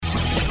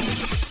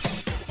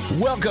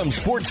Welcome,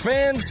 sports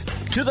fans,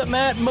 to the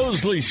Matt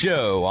Mosley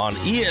Show on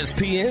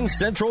ESPN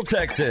Central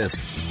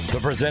Texas. The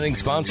presenting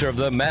sponsor of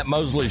the Matt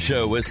Mosley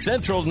Show is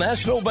Central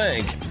National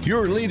Bank,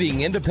 your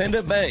leading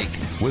independent bank,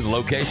 with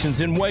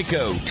locations in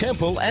Waco,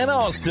 Temple, and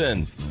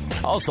Austin.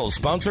 Also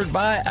sponsored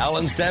by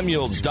Allen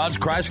Samuels, Dodge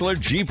Chrysler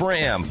Jeep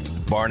Ram,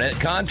 Barnett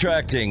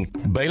Contracting,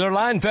 Baylor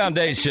Line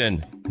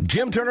Foundation,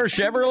 Jim Turner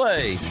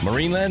Chevrolet,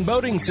 Marineland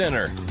Boating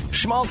Center,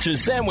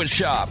 Schmaltz's Sandwich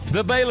Shop,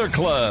 the Baylor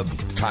Club,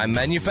 Time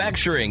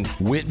Manufacturing,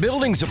 Witt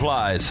Building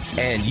Supplies,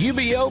 and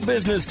UBO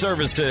Business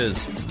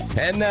Services.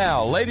 And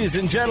now, ladies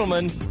and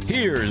gentlemen,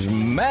 here's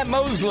Matt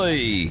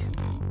Mosley.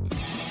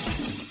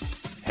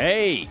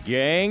 Hey,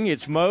 gang,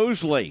 it's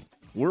Mosley.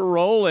 We're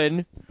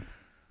rolling.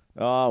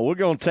 We're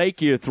going to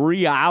take you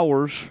 3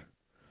 hours,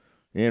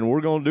 and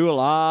we're going to do a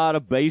lot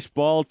of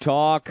baseball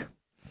talk.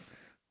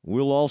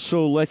 We'll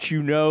also let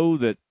you know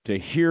that to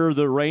hear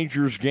the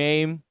Rangers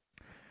game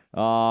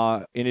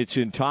in its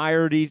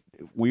entirety,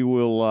 we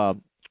will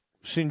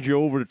send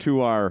you over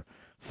to our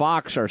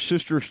Fox, our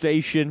sister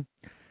station,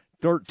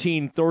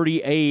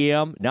 1330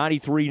 AM,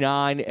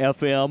 93.9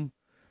 FM.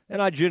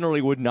 And I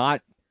generally would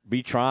not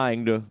be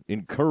trying to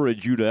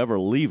encourage you to ever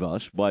leave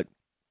us, but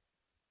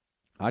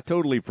I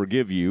totally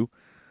forgive you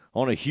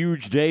on a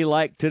huge day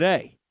like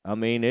today. I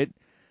mean,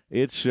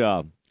 it's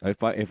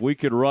if we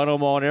could run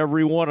them on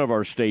every one of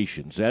our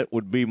stations, that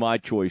would be my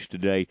choice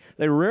today.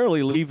 They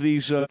rarely leave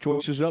these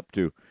choices up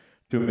to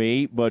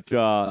me, but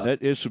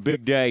it's a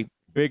big day,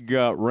 big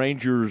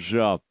Rangers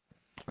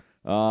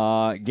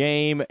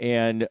game,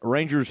 and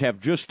Rangers have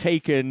just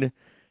taken,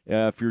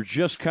 if you're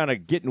just kind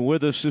of getting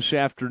with us this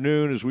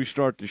afternoon as we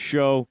start the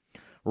show,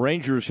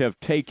 Rangers have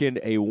taken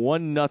a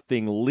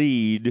 1-0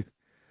 lead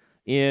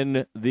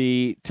in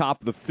the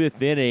top of the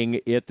fifth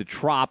inning at the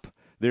Trop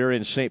there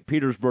in St.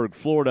 Petersburg,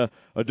 Florida.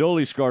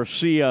 Adolis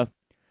Garcia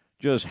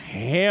just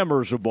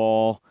hammers a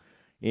ball,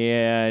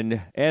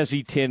 and as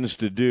he tends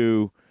to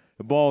do,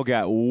 the ball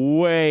got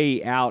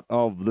way out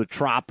of the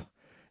Trop,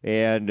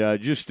 and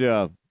just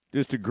a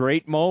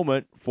great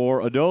moment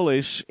for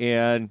Adolis.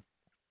 And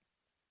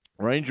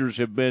Rangers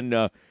have been,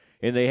 and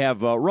they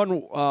have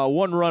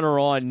one runner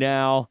on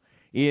now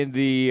in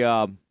the.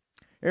 Aaron,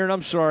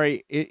 I'm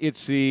sorry,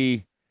 it's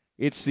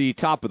the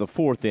top of the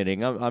fourth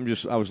inning. I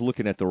was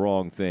looking at the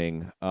wrong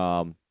thing.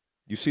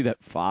 You see that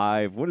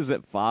 5? What is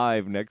that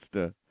 5 next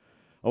to?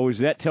 Oh, is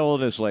that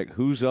telling us like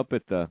who's up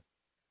at the?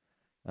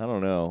 I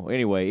don't know.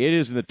 Anyway, it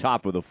is in the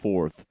top of the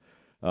fourth.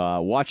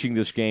 Watching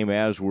this game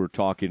as we're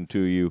talking to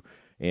you,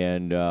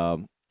 and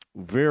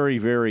very,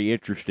 very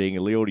interesting.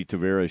 Leody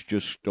Taveras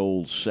just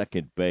stole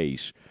second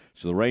base.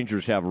 So the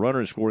Rangers have a runner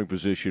in scoring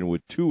position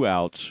with 2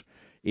 outs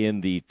in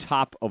the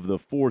top of the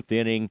fourth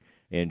inning,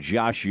 and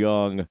Josh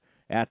Young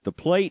at the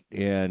plate,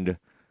 and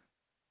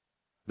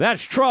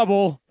that's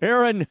trouble,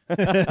 Aaron.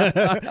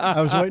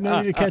 I was waiting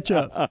on you to catch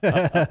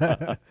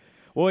up.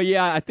 Well,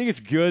 yeah, I think it's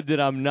good that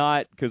I'm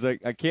not, because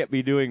I can't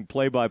be doing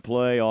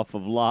play-by-play off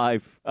of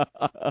live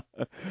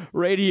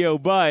radio,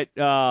 but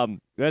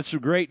that's some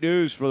great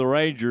news for the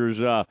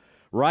Rangers.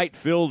 Right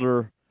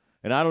fielder,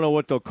 and I don't know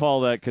what they'll call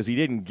that because he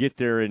didn't get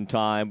there in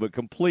time, but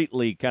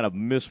completely kind of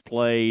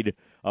misplayed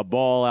a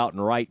ball out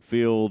in right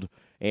field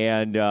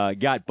and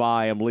got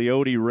by him.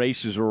 Leody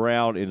races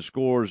around and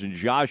scores, and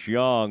Josh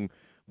Young,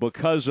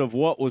 because of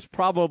what was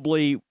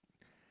probably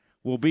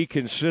will be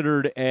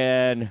considered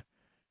an,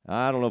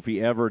 I don't know if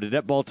he ever, did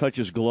that ball touch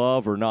his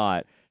glove or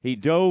not? He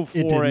dove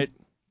for it,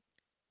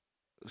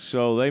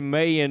 so they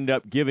may end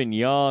up giving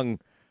Young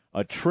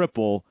a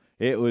triple.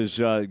 It was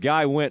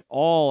guy went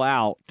all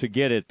out to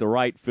get it, the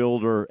right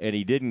fielder, and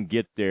he didn't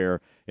get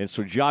there. And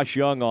so Josh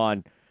Young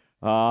on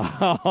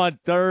on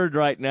third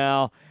right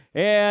now,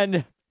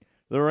 and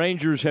the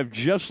Rangers have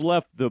just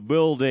left the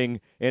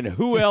building, and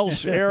who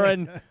else,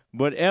 Aaron,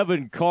 but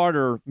Evan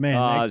Carter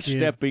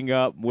stepping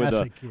up with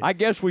a – I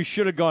guess we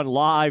should have gone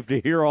live to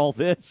hear all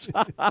this.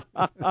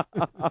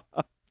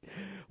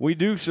 We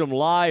do some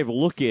live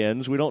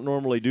look-ins. We don't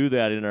normally do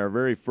that in our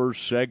very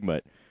first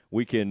segment.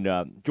 We can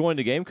join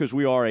the game because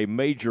we are a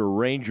major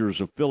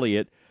Rangers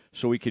affiliate,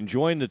 so we can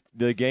join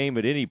the game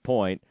at any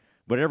point.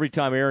 But every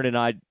time Aaron and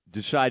I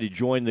decide to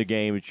join the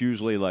game, it's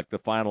usually like the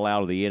final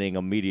out of the inning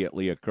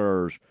immediately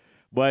occurs.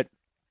 But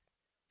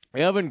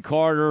Evan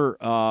Carter,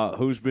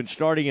 who's been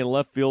starting in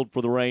left field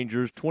for the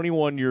Rangers,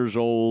 21 years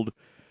old,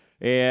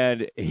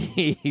 and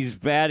he's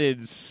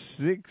batted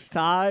 6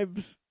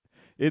 times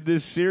in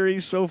this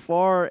series so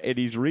far, and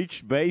he's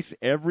reached base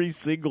every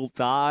single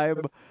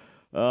time.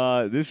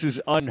 This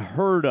is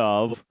unheard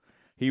of.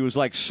 He was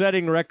like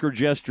setting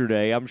records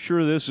yesterday. I'm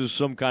sure this is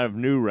some kind of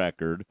new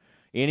record.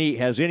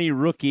 Has any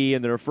rookie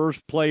in their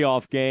first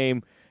playoff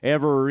game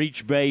ever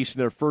reached base in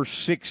their first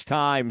 6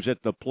 times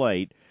at the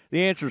plate?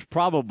 The answer is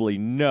probably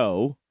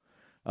no.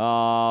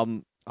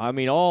 I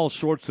mean, all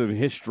sorts of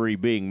history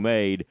being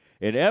made.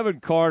 And Evan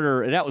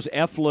Carter, and that was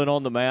Eflin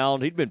on the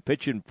mound. He'd been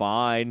pitching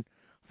fine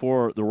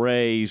for the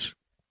Rays.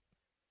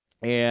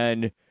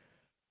 And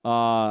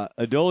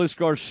Adolis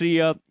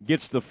Garcia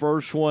gets the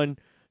first one.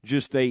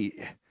 Just he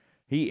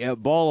He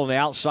ball on the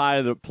outside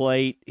of the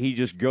plate. He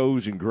just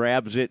goes and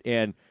grabs it,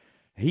 and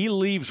he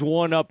leaves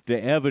one up to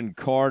Evan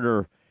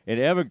Carter, and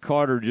Evan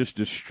Carter just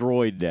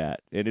destroyed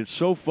that. And it's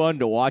so fun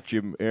to watch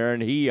him,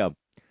 Aaron.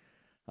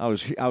 I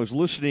was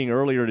listening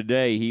earlier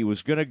today. He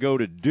was going to go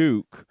to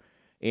Duke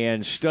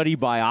and study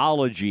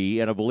biology,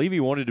 and I believe he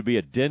wanted to be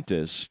a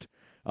dentist.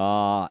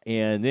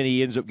 And then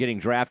he ends up getting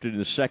drafted in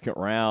the second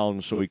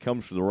round, so he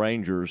comes to the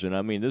Rangers. And,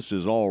 I mean, this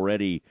is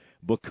already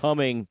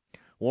becoming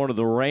one of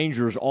the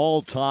Rangers'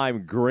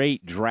 all-time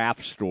great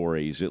draft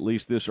stories, at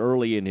least this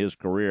early in his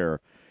career.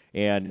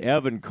 And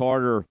Evan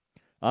Carter,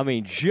 I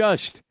mean,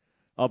 just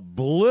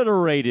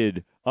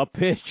obliterated a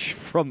pitch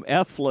from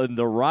Eflin,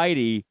 the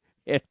righty.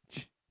 And,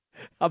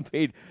 I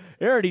mean,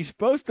 Aaron, he's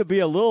supposed to be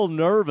a little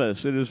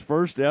nervous in his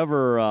first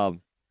ever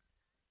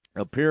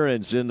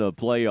appearance in the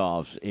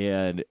playoffs,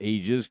 and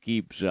he just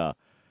keeps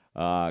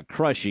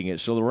crushing it.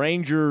 So the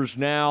Rangers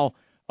now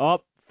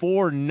up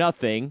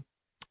 4-0,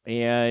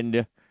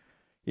 and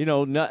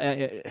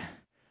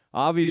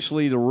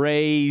obviously the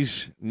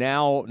Rays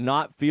now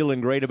not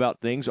feeling great about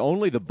things.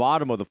 Only the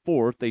bottom of the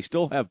fourth. They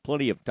still have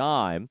plenty of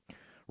time.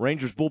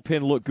 Rangers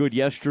bullpen looked good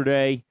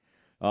yesterday.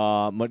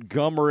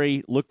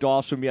 Montgomery looked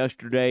awesome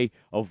yesterday.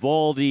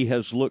 Eovaldi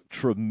has looked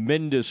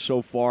tremendous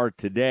so far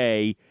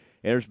today.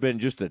 There's been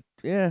just a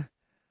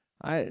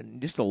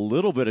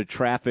little bit of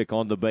traffic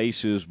on the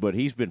bases, but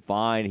he's been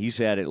fine. He's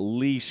had at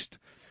least,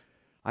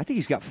 I think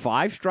he's got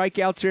 5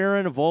 strikeouts,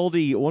 Aaron.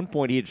 Eovaldi, at one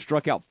point, he had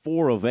struck out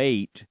 4 of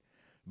 8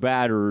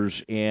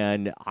 batters,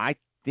 and I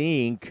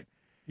think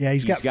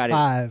he's got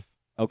 5.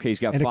 Okay, he's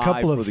got and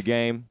 5 for the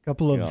game. A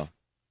couple of,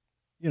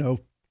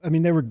 I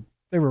mean, they were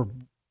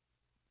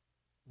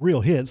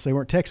real hits. They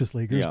weren't Texas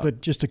leaguers,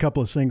 but just a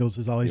couple of singles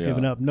is all he's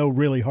given up. No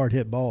really hard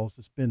hit balls.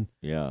 It's been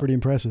pretty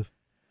impressive.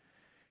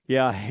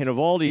 Yeah, and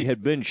Eovaldi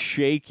had been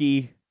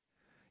shaky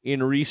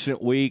in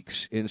recent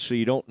weeks, and so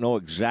you don't know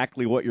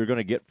exactly what you're going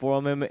to get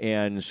from him,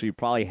 and so you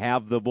probably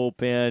have the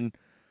bullpen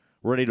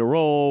ready to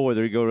roll,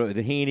 whether you go to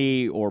the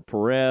Heaney or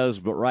Perez,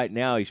 but right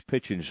now he's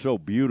pitching so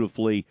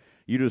beautifully,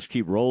 you just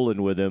keep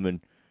rolling with him.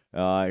 And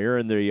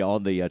Aaron,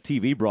 on the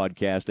TV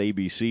broadcast,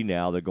 ABC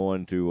now, they're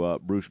going to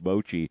Bruce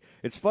Bochy.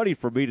 It's funny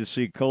for me to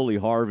see Coley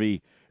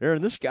Harvey.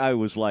 Aaron, this guy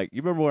was like,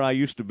 you remember when I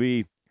used to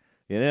be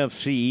an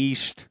NFC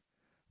East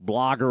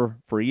blogger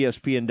for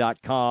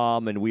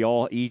ESPN.com, and we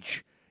all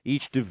each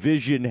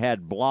division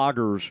had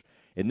bloggers,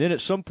 and then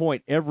at some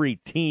point every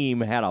team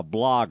had a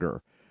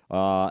blogger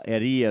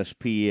at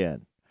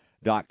ESPN.com.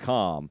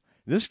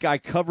 This guy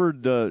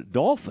covered the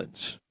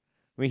Dolphins.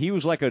 I mean, he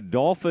was like a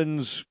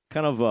Dolphins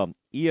kind of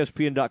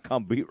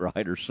ESPN.com beat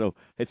writer, so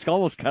it's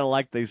almost kind of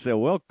like they said,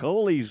 well,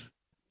 Coley's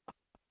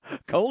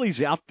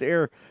out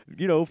there,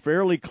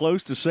 fairly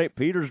close to St.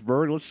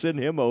 Petersburg. Let's send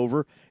him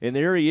over. And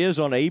there he is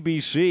on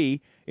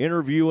ABC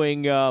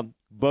interviewing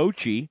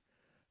Bochy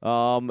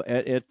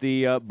at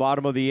the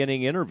bottom of the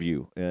inning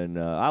interview. And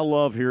I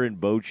love hearing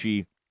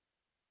Bochy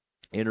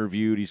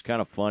interviewed. He's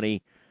kind of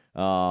funny.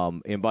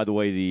 And by the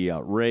way, the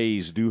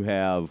Rays do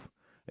have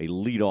a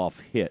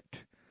leadoff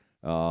hit.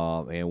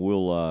 And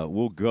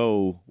we'll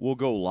go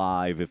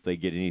live if they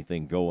get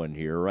anything going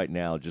here. Right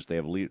now, just they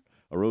have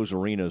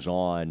Rosarina's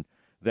on.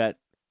 That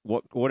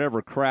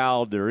whatever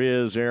crowd there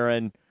is,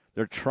 Aaron,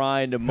 they're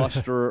trying to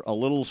muster a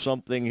little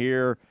something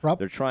here.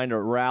 They're trying to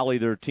rally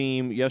their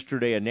team.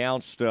 Yesterday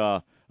announced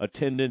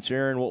attendance,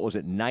 Aaron, what was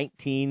it,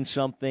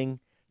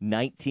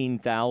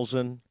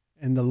 19,000?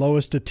 And the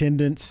lowest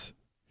attendance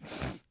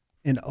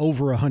in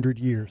over 100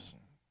 years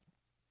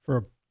for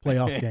a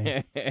playoff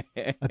game.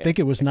 I think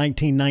it was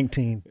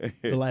 1919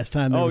 the last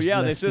time there was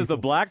this is the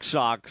Black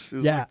Sox. It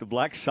was like the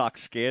Black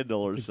Sox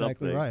scandal or That's something.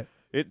 Exactly right.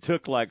 It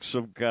took like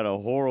some kind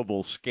of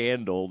horrible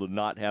scandal to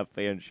not have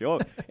fans show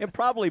up. And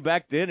probably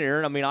back then,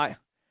 Aaron, I mean, I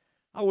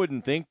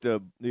wouldn't think the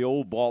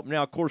old ball.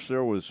 Now, of course,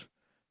 there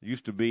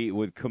used to be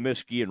with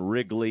Comiskey and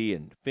Wrigley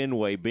and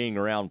Fenway being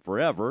around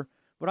forever.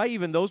 But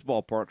even those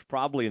ballparks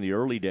probably in the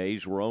early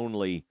days were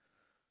only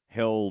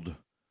held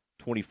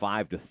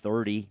 25 to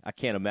 30. I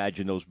can't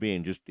imagine those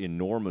being just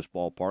enormous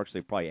ballparks. They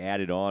probably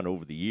added on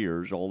over the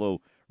years, although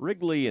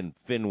Wrigley and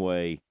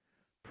Fenway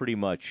pretty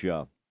much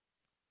the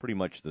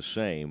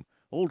same.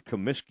 Old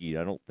Comiskey,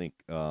 I don't think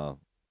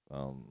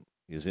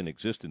is in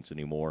existence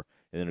anymore.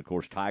 And then, of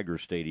course, Tiger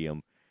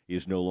Stadium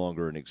is no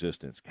longer in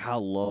existence.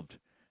 God,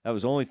 that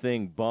was the only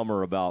thing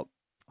bummer about.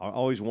 I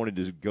always wanted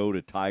to go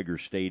to Tiger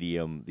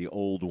Stadium, the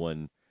old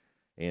one.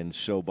 And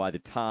so by the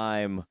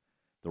time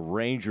the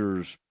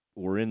Rangers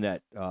were in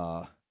that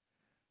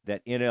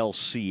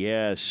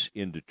NLCS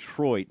in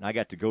Detroit, and I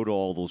got to go to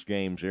all those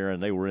games,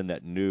 Aaron, they were in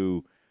that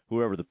new,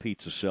 whoever the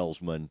pizza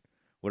salesman,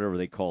 whatever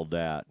they called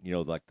that,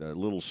 like the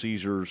Little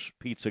Caesars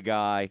pizza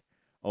guy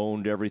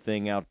owned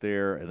everything out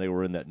there, and they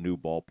were in that new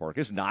ballpark.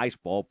 It's a nice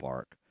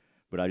ballpark,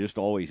 but I just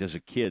always, as a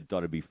kid, thought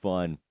it'd be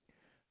fun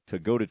to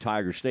go to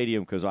Tiger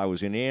Stadium because I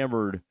was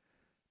enamored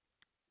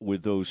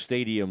with those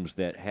stadiums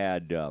that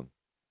had,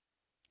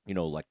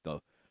 like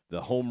the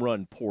home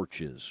run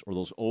porches or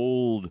those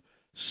old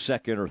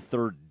second or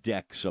third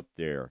decks up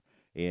there,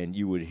 and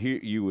you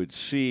would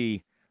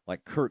see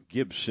like Kirk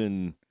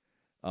Gibson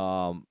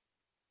or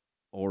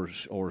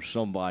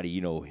somebody,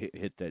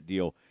 hit that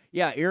deal.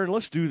 Yeah, Aaron,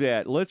 let's do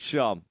that. Let's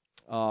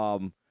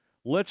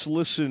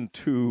listen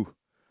to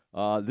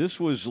this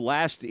was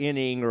last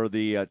inning or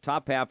the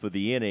top half of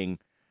the inning.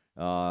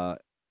 Okay,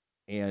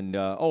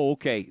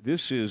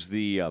 this is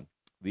the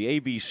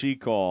ABC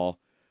call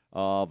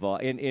of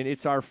and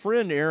it's our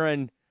friend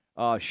Aaron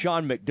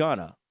Sean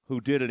McDonough, who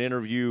did an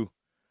interview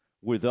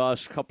with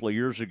us a couple of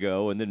years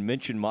ago and then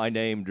mentioned my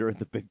name during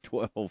the Big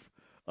 12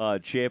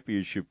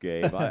 championship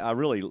game. I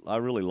really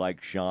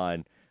like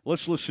Sean.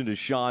 Let's listen to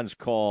Sean's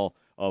call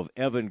of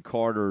Evan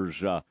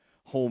Carter's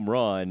home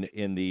run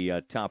in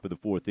the top of the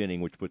fourth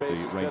inning, which put the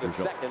Rangers up.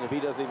 Second if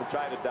he doesn't even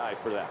try to dive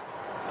for that.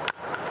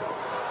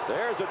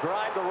 There's a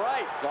drive to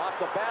right off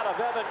the bat of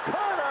Evan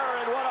Carter,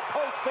 and what a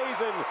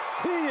postseason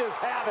he is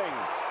having.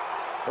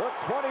 The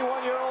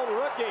 21-year-old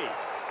rookie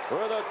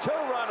with a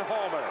 2-run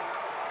homer.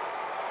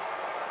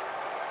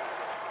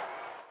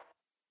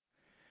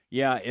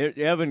 Yeah,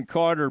 Evan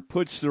Carter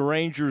puts the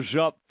Rangers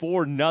up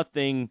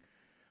 4-0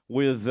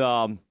 with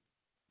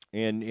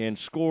and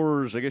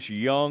scores. I guess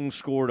Young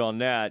scored on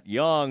that.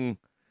 Young,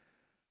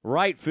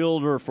 right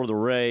fielder for the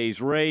Rays.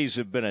 Rays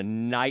have been a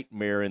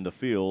nightmare in the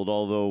field,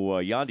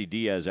 although Yandy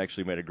Diaz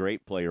actually made a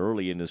great play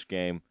early in this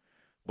game.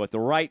 But the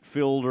right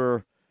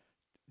fielder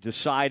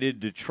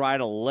decided to try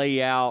to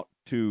lay out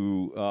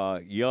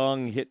to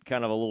Young, hit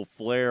kind of a little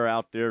flare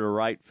out there to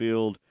right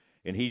field,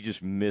 and he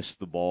just missed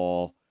the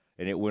ball,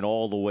 and it went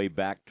all the way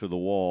back to the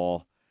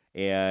wall.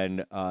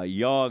 And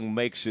Young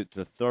makes it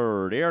to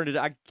third. Aaron,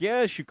 I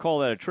guess you call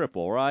that a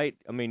triple, right?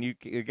 I mean,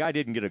 the guy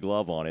didn't get a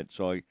glove on it,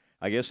 so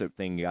I guess that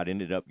thing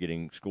ended up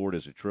getting scored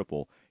as a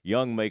triple.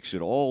 Young makes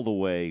it all the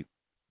way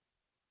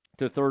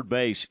to third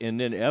base, and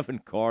then Evan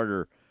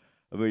Carter,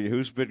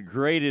 who's been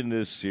great in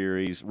this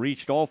series,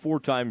 reached all 4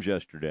 times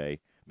yesterday,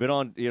 been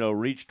on,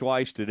 reached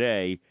twice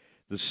today.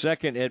 The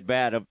second at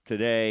bat of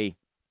today,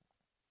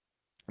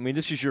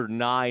 this is your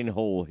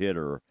 9-hole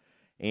hitter,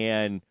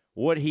 and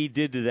what he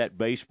did to that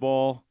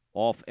baseball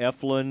off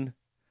Eflin.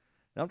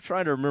 I'm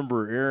trying to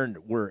remember, Aaron,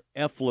 where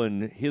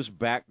Eflin, his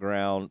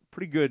background,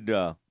 pretty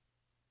good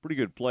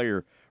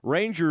player.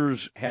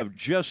 Rangers have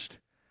just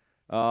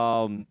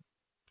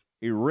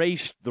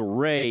erased the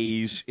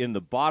Rays in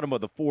the bottom of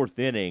the 4th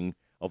inning.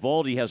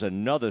 Evaldi has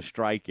another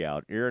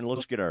strikeout. Aaron,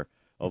 let's get our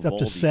Evaldi. It's up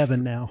to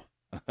 7 now.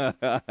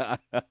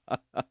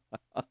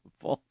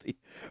 Evaldi,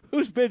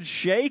 who's been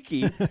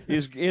shaky,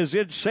 is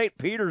in St.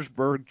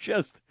 Petersburg,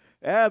 just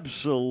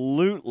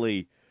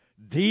absolutely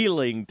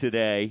dealing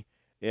today,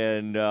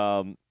 and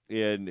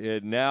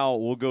now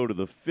we'll go to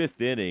the 5th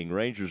inning.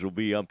 Rangers will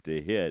be up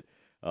to hit.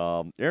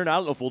 Aaron, I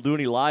don't know if we'll do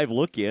any live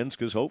look-ins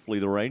because hopefully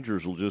the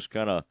Rangers will just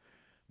kind of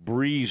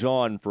breeze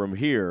on from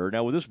here.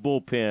 Now, with this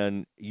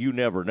bullpen, you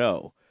never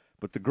know.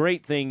 But the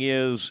great thing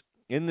is,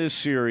 in this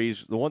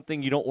series, the one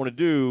thing you don't want to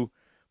do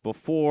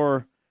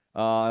before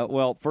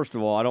first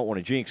of all, I don't want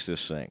to jinx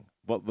this thing.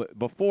 But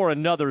before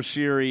another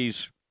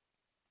series,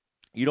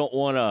 you don't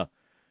want to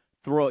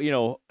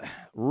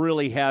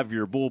really have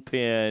your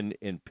bullpen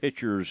and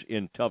pitchers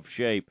in tough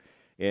shape.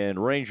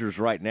 And Rangers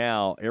right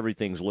now,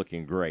 everything's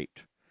looking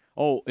great.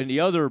 Oh, and the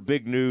other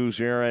big news,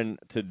 Aaron,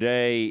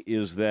 today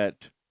is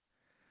that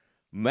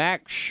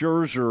Max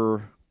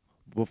Scherzer,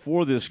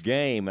 before this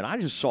game, and I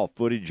just saw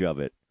footage of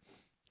it,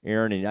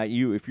 Aaron, and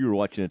if you were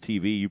watching the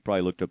TV, you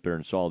probably looked up there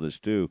and saw this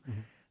too. Mm-hmm.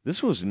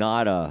 This was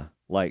not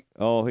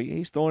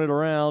he's throwing it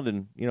around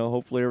and,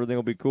 hopefully everything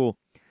will be cool.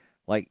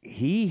 Like,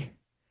 he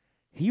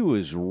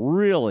was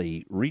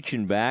really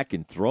reaching back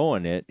and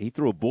throwing it. He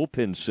threw a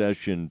bullpen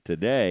session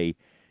today,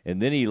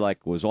 and then he,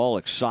 was all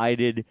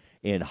excited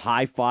and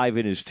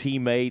high-fiving his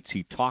teammates.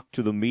 He talked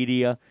to the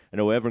media. I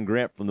know Evan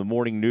Grant from the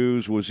Morning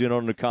News was in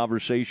on the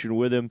conversation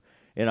with him,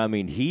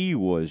 and, he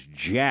was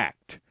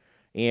jacked.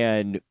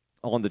 And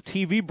on the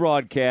TV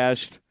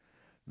broadcast,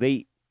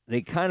 they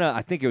kind of,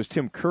 I think it was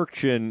Tim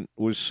Kirkchin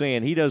was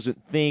saying he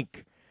doesn't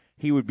think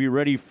he would be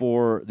ready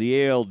for the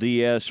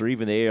ALDS or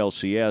even the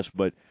ALCS,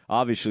 but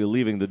obviously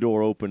leaving the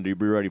door open to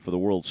be ready for the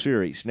World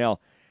Series. Now,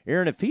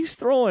 Aaron, if he's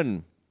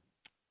throwing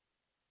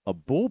a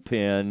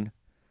bullpen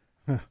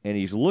and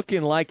he's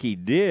looking like he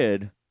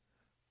did,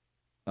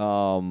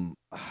 I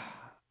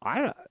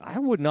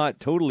would not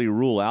totally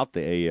rule out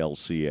the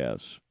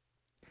ALCS.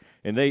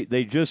 And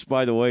they just,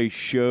 by the way,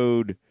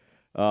 showed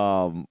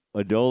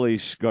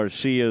Adolis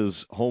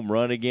Garcia's home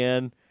run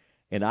again,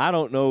 and I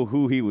don't know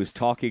who he was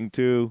talking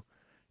to.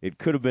 It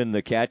could have been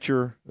the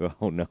catcher.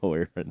 Oh, no,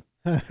 Aaron.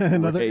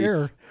 Another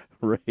error.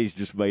 Rays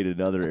just made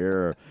another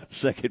error.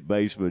 Second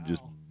baseman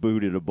just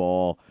booted a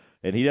ball,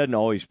 and he doesn't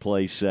always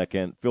play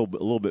second. Feel a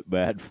little bit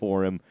bad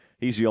for him.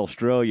 He's the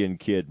Australian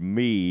kid,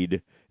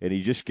 Meade, and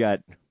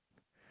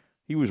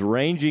he was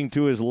ranging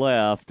to his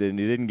left, and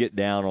he didn't get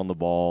down on the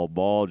ball.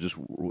 Ball just,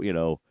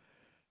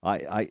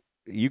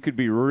 you could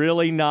be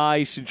really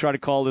nice and try to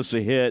call this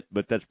a hit,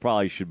 but that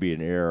probably should be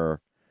an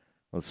error.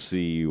 Let's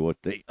see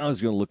I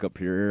was going to look up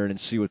here, Aaron, and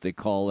see what they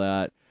call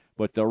that.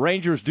 But the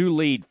Rangers do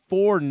lead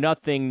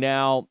 4-0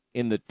 now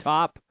in the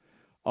top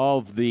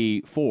of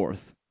the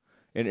 4th.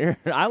 And Aaron,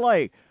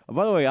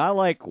 by the way, I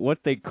like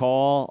what they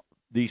call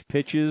these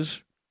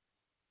pitches.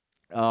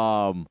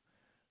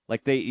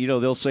 Like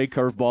they'll say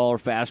curveball or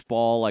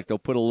fastball, like they'll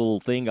put a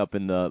little thing up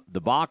in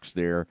the box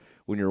there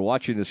when you're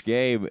watching this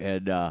game,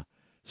 and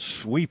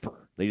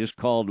sweeper. They just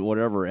called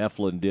whatever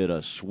Eflin did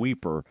a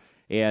sweeper.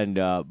 And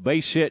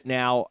base hit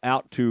now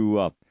out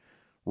to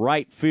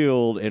right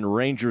field, and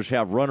Rangers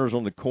have runners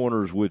on the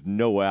corners with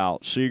no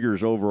out.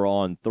 Seager's over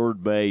on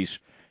third base,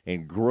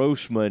 and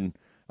Grossman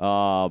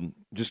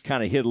just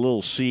kind of hit a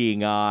little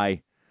seeing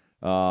eye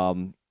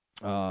grounder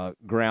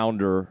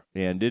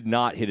and did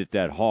not hit it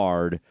that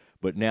hard.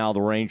 But now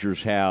the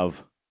Rangers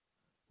have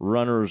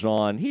runners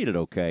on. He did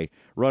okay.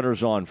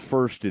 Runners on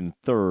first and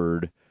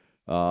third.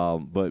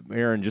 But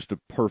Aaron, just a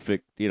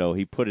perfect,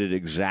 he put it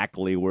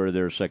exactly where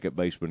their second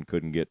baseman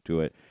couldn't get to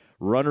it.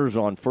 Runners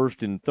on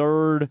first and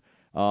third.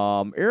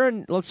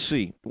 Aaron, let's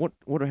see. How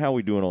are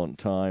we doing on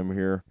time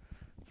here?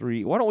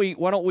 3. Why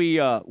don't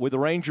we, with the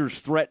Rangers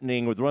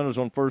threatening with runners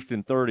on first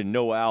and third and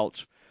no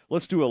outs,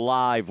 let's do a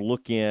live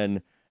look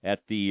in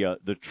at the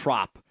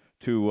Trop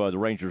to the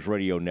Rangers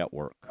radio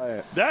network.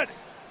 That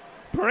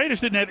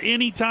Paredes didn't have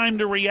any time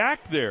to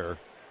react there.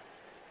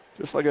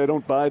 Just like I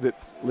don't buy that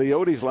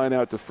Leote's line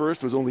out to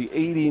first was only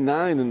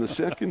 89 in the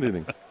second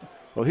inning.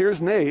 Well,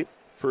 here's Nate.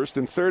 First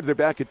and third, they're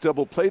back at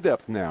double play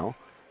depth now.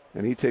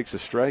 And he takes a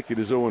strike. It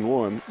is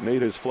 0-1.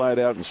 Nate has flied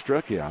out and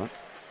struck out.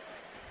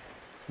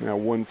 Now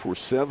 1 for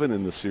 7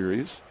 in the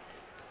series.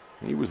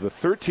 He was the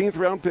 13th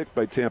round pick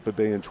by Tampa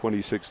Bay in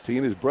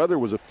 2016. His brother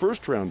was a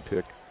first round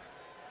pick.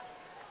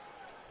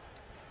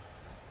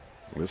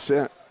 The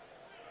set.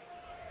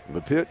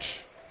 The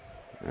pitch.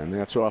 And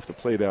that's off the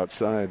plate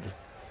outside.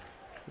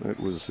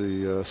 That was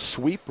a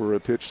sweep or a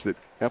pitch that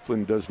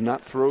Eflin does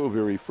not throw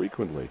very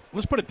frequently.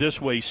 Let's put it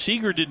this way.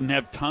 Seager didn't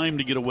have time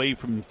to get away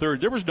from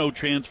third. There was no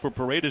chance for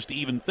Paredes to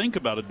even think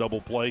about a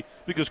double play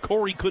because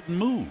Corey couldn't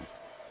move.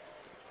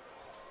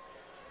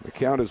 The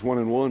count is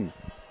 1-1.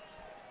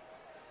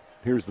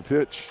 Here's the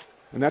pitch.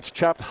 And that's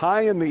chopped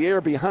high in the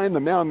air behind the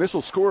mound. This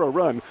will score a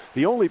run.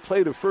 The only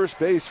play to first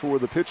base for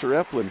the pitcher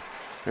Eflin.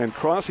 And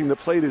crossing the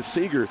plate is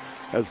Seager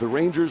as the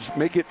Rangers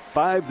make it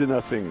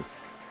 5-0.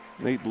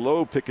 Nate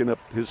Lowe picking up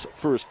his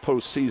first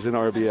postseason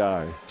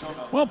RBI.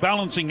 Well,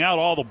 balancing out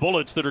all the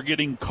bullets that are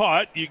getting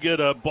caught, you get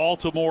a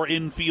Baltimore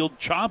infield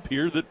chop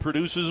here that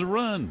produces a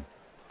run.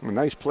 A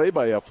nice play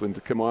by Eflin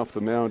to come off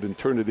the mound and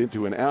turn it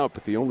into an out,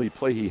 but the only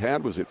play he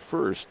had was at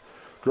first.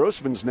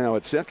 Grossman's now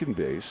at second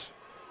base.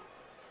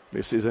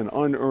 This is an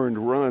unearned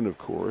run, of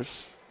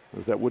course,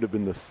 as that would have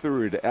been the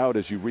third out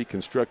as you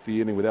reconstruct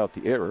the inning without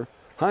the error.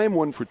 Heim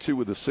 1 for 2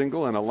 with a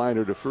single and a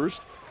liner to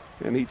first,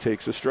 and he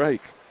takes a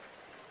strike.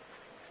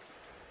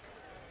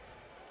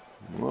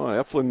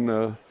 Well,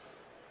 Eflin,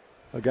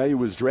 a guy who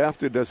was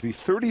drafted as the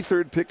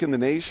 33rd pick in the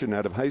nation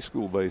out of high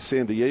school by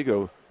San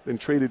Diego, then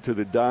traded to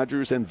the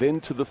Dodgers and then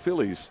to the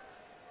Phillies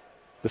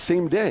the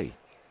same day.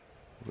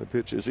 The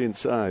pitch is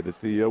inside. At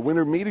the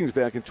winter meetings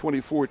back in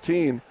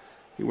 2014,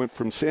 he went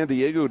from San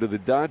Diego to the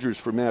Dodgers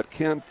for Matt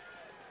Kemp,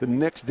 the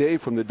next day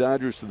from the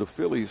Dodgers to the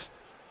Phillies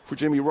for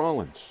Jimmy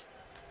Rollins,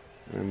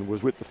 and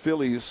was with the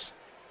Phillies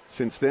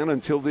since then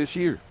until this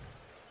year.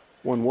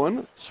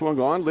 1-1, swung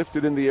on,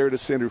 lifted in the air to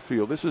center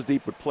field. This is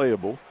deep but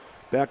playable.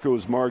 Back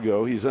goes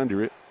Margot. He's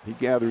under it. He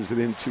gathers it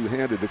in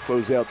two-handed to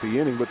close out the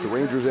inning, but the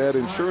Rangers add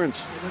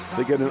insurance.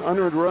 They get an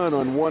unearned run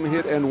on 1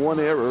 hit and 1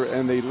 error,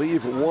 and they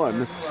leave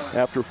 1.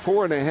 After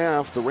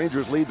 4.5, the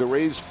Rangers lead the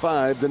Rays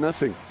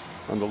 5-0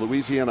 on the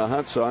Louisiana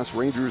Hot Sauce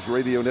Rangers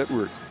Radio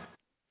Network.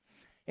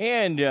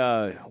 And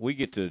we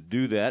get to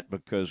do that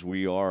because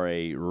we are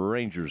a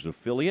Rangers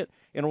affiliate.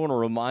 And I want to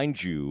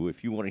remind you,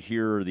 if you want to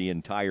hear the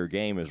entire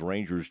game as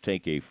Rangers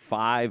take a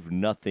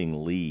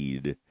 5-0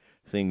 lead,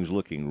 things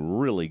looking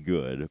really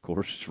good. Of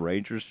course, it's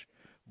Rangers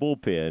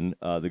bullpen.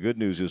 The good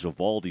news is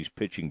Eovaldi's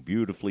pitching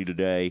beautifully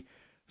today,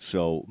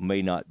 so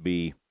may not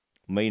be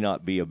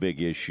a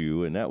big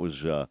issue. And that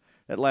was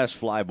that last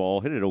fly ball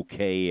hit it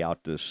okay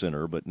out to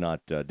center, but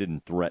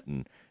didn't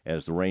threaten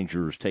as the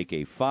Rangers take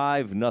a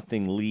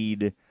 5-0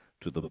 lead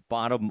to the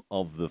bottom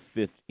of the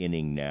 5th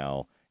inning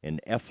now. And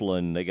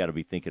Eflin, they got to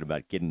be thinking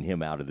about getting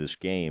him out of this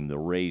game, the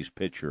Rays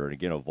pitcher. And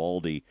again,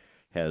 Eovaldi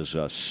has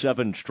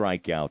 7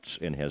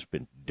 strikeouts and has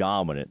been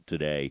dominant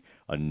today.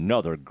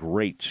 Another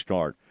great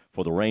start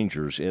for the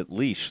Rangers, at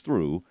least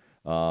through,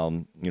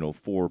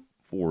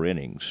 4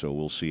 innings. So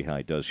we'll see how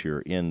he does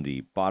here in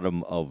the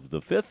bottom of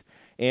the 5th.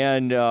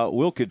 And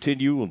we'll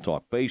continue. We'll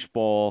talk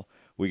baseball.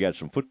 We got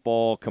some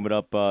football coming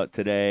up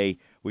today.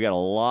 We got a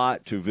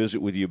lot to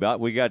visit with you about.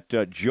 We got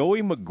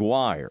Joey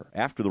McGuire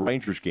after the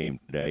Rangers game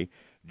today.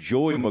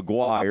 Joey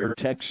McGuire,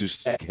 Texas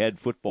Tech head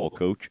football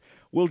coach,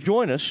 will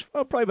join us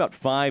probably about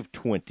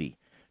 5:20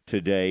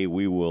 today.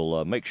 We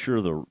will make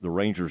sure the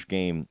Rangers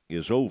game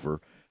is over,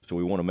 so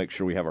we want to make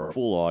sure we have our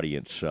full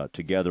audience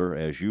together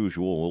as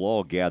usual. We'll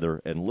all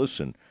gather and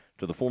listen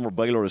to the former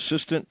Baylor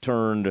assistant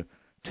turned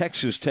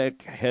Texas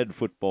Tech head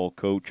football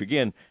coach.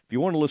 Again, if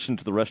you want to listen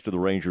to the rest of the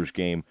Rangers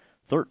game,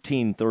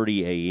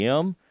 13:30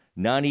 a.m.,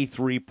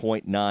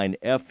 93.9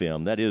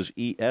 FM. That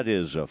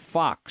is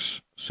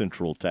Fox,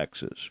 Central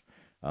Texas.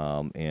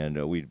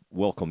 And we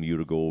welcome you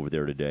to go over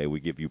there today. We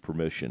give you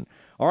permission.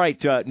 All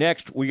right,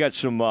 next we got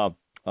some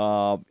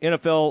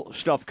NFL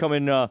stuff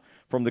coming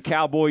from the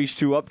Cowboys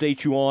to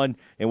update you on,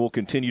 and we'll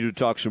continue to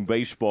talk some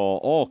baseball,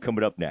 all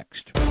coming up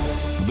next.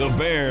 The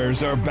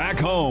Bears are back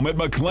home at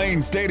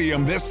McLean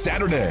Stadium this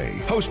Saturday,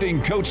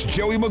 hosting Coach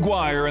Joey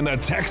McGuire and the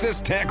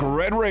Texas Tech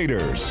Red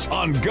Raiders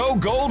on Go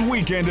Gold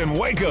Weekend in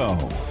Waco.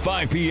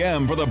 5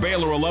 p.m. for the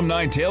Baylor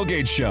Alumni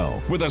Tailgate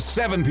Show with a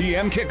 7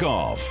 p.m.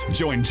 kickoff.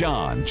 Join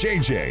John,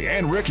 JJ,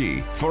 and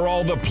Ricky for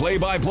all the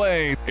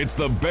play-by-play. It's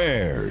the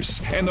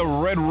Bears and the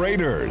Red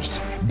Raiders.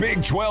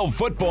 Big 12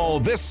 football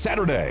this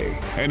Saturday,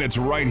 and it's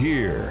right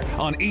here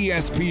on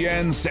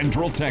ESPN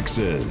Central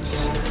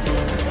Texas.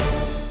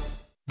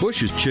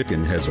 Bush's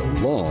Chicken has a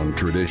long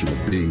tradition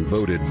of being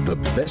voted the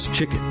best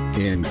chicken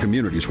in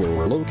communities where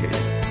we're located.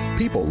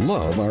 People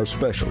love our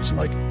specials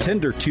like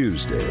Tender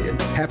Tuesday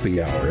and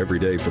Happy Hour every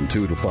day from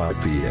 2 to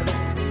 5 p.m.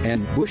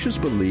 And Bush's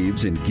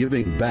believes in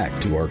giving back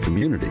to our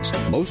communities.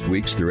 Most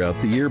weeks throughout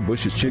the year,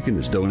 Bush's Chicken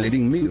is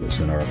donating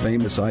meals and our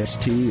famous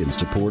iced tea in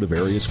support of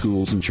area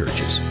schools and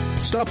churches.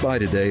 Stop by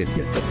today and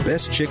get the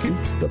best chicken,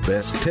 the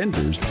best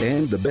tenders,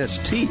 and the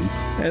best tea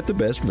at the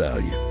best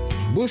value.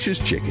 Bush's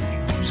Chicken,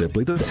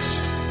 simply the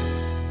best.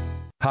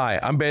 Hi,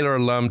 I'm Baylor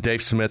alum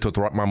Dave Smith with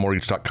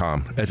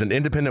RockMyMortgage.com. As an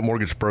independent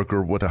mortgage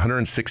broker with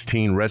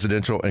 116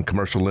 residential and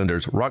commercial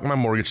lenders,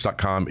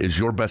 RockMyMortgage.com is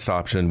your best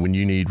option when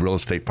you need real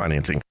estate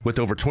financing. With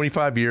over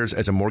 25 years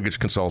as a mortgage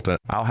consultant,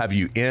 I'll have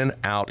you in,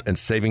 out, and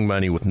saving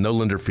money with no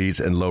lender fees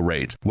and low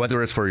rates.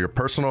 Whether it's for your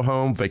personal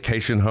home,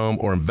 vacation home,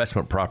 or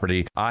investment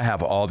property, I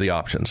have all the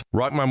options.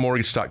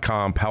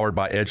 RockMyMortgage.com, powered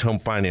by Edge Home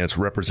Finance,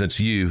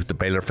 represents you, the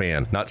Baylor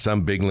fan, not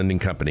some big lending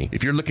company.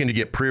 If you're looking to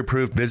get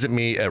pre-approved, visit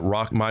me at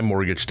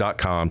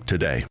RockMyMortgage.com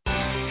today.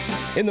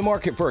 In the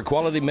market for a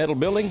quality metal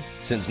building?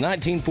 Since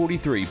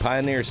 1943,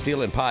 Pioneer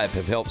Steel and Pipe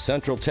have helped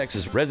Central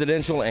Texas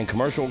residential and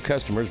commercial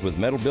customers with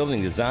metal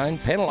building design,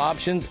 panel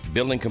options,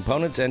 building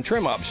components, and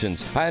trim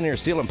options. Pioneer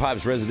Steel and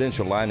Pipe's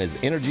residential line is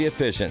energy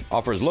efficient,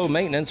 offers low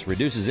maintenance,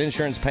 reduces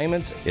insurance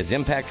payments, is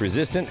impact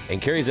resistant,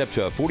 and carries up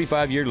to a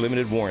 45-year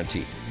limited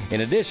warranty.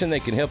 In addition,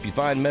 they can help you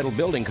find metal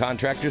building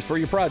contractors for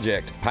your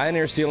project.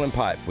 Pioneer Steel and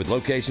Pipe, with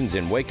locations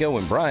in Waco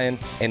and Bryan,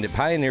 and at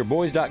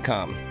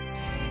pioneerboys.com.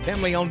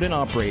 Family owned and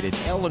operated,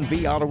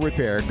 L&V Auto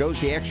Repair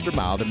goes the extra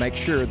mile to make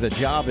sure the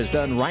job is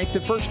done right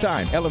the first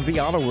time. L&V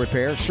Auto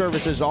Repair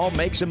services all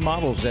makes and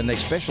models, and they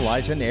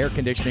specialize in air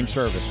conditioning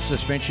service,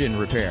 suspension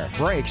repair,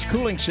 brakes,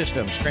 cooling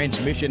systems,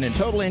 transmission, and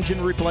total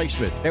engine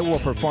replacement. They will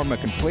perform a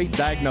complete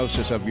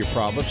diagnosis of your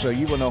problem so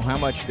you will know how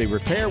much the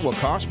repair will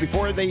cost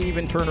before they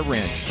even turn a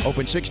wrench.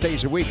 Open 6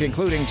 days a week,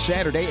 including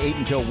Saturday 8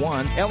 until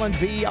 1.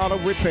 L&V Auto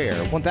Repair,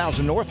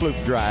 1000 North Loop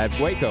Drive,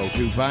 Waco,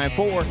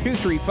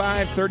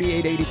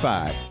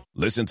 254-235-3885.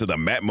 Listen to the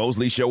Matt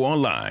Mosley Show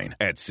online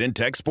at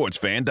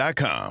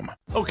syntechsportsfan.com.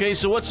 Okay,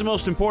 so what's the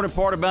most important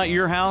part about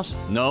your house?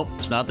 Nope,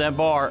 it's not that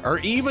bar or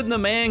even the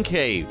man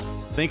cave.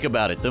 Think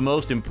about it. The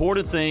most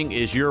important thing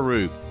is your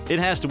roof. It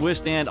has to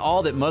withstand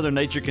all that Mother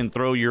Nature can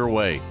throw your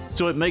way.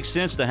 So it makes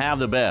sense to have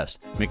the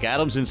best.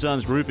 McAdams &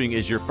 Sons Roofing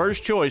is your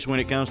first choice when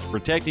it comes to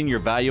protecting your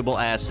valuable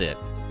asset.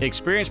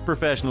 Experienced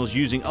professionals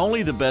using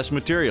only the best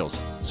materials.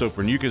 So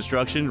for new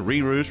construction,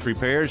 re-roofs,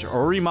 repairs,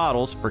 or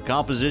remodels for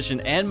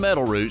composition and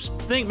metal roofs,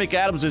 think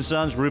McAdams &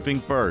 Sons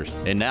Roofing first.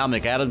 And now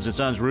McAdams &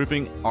 Sons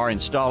Roofing are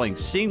installing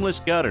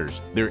seamless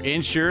gutters. They're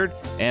insured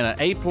and an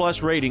A+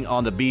 rating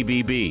on the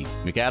BBB.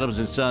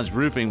 McAdams & Sons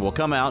Roofing will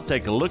come out,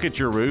 take a look at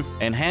your roof,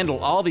 and handle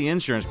all the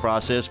insurance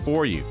process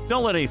for you.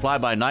 Don't let any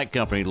fly-by-night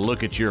company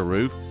look at your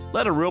roof.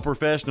 Let a real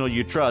professional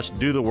you trust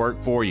do the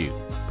work for you.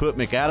 Put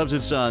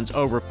McAdams & Sons,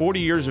 over 40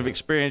 years of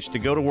experience, to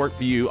go to work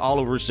for you all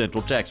over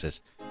Central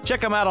Texas. Check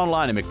them out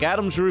online at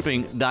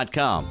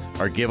McAdamsRoofing.com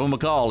or give them a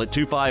call at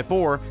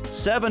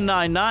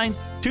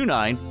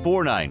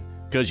 254-799-2949,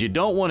 because you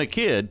don't want a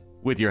kid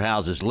with your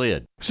house's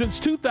lid. Since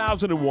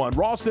 2001,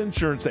 Ross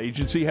Insurance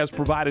Agency has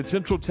provided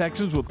Central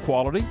Texans with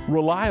quality,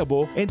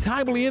 reliable, and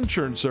timely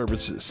insurance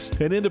services.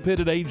 An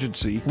independent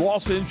agency,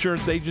 Ross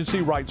Insurance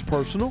Agency writes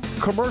personal,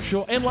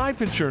 commercial, and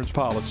life insurance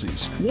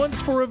policies,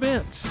 once for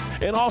events,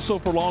 and also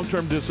for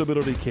long-term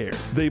disability care.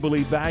 They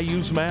believe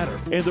values matter,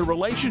 and their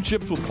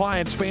relationships with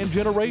clients span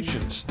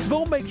generations.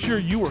 They'll make sure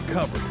you are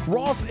covered.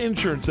 Ross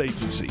Insurance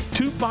Agency,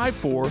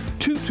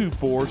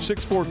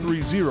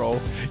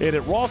 254-224-6430, and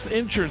at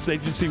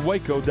RossInsuranceAgencyWaco.com.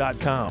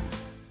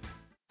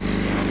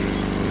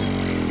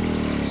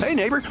 Hey,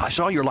 neighbor, I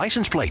saw your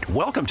license plate.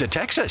 Welcome to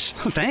Texas.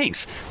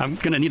 Thanks. I'm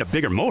going to need a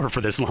bigger mower for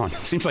this lawn.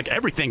 Seems like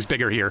everything's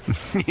bigger here.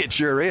 It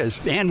sure is.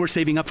 And we're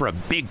saving up for a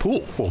big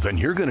pool. Well, then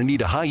you're going to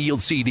need a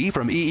high-yield CD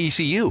from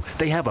EECU.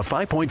 They have a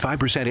 5.5%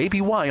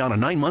 APY on a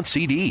 9-month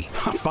CD.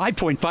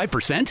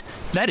 5.5%?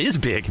 That is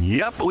big.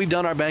 Yep, we've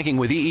done our banking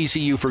with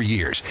EECU for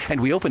years, and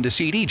we opened a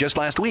CD just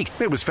last week.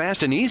 It was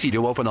fast and easy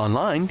to open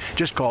online.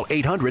 Just call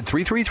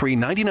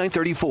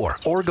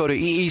 800-333-9934 or go to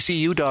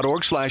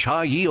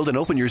eecu.org/high yield and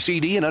open your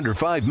CD in under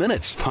 5 5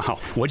 minutes. Wow.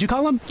 What'd you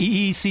call them?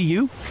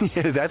 EECU?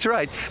 Yeah, that's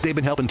right. They've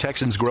been helping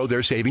Texans grow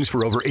their savings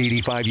for over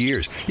 85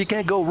 years. You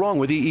can't go wrong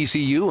with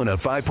EECU and a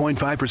 5.5%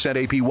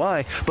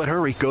 APY. But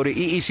hurry, go to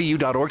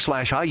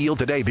EECU.org/high yield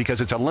today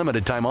because it's a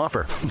limited time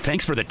offer.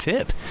 Thanks for the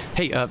tip.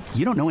 Hey,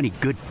 you don't know any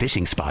good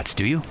fishing spots,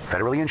 do you?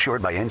 Federally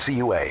insured by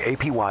NCUA.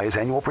 APY is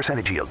annual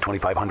percentage yield.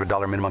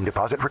 $2,500 minimum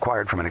deposit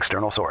required from an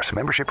external source.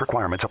 Membership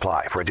requirements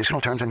apply. For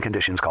additional terms and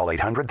conditions, call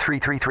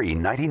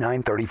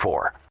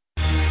 800-333-9934.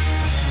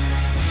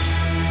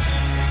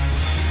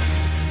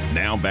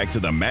 Now back to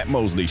the Matt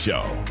Mosley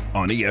Show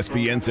on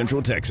ESPN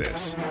Central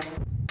Texas.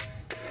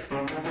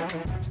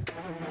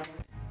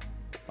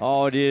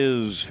 Oh, it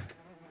is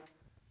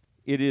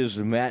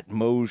the Matt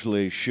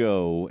Mosley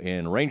Show,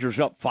 and Rangers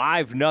up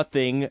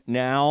 5-0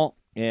 now,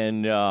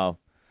 and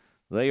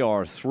they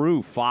are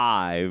through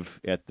 5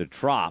 at the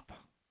Trop.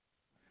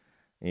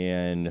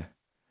 And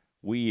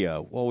we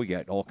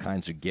got all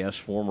kinds of guests,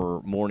 former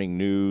Morning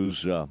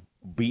News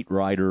beat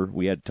writer.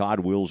 We had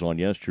Todd Wills on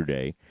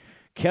yesterday.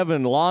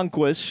 Kevin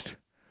Longquist,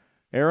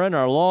 Aaron,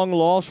 our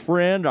long-lost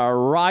friend, our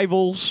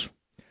rivals.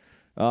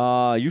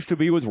 Used to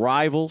be with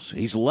Rivals.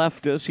 He's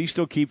left us. He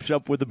still keeps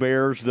up with the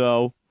Bears,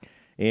 though.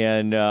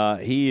 And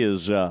he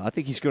is, I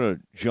think he's going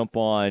to jump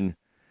on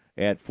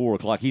at 4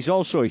 o'clock. He's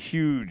also a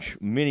huge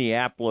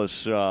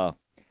Minneapolis fan,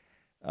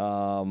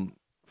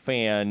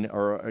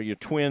 or a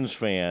Twins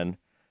fan.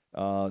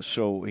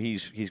 So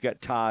he's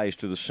got ties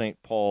to the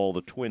St. Paul,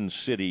 the Twin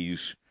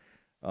Cities.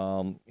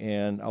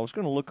 And I was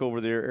going to look over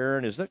there.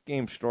 Aaron, has that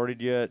game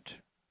started yet?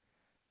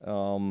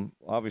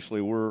 Obviously,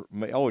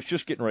 it's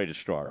just getting ready to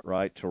start,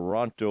 right?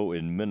 Toronto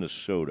and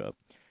Minnesota.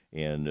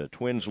 And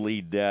Twins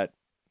lead that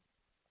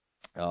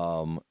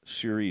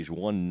series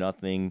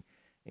 1-0.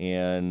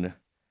 And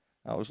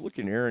I was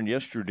looking, Aaron,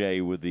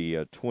 yesterday with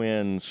the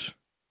Twins.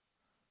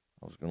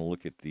 I was going to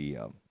look at the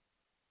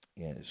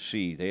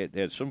see. They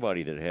had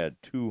somebody that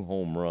had 2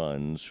 home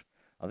runs.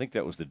 I think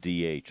that was the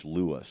DH,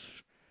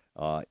 Lewis.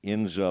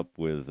 Ends up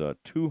with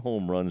 2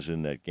 home runs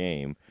in that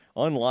game.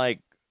 Unlike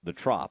the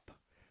Trop,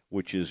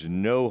 which is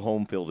no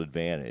home field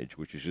advantage,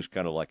 which is just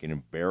kind of like an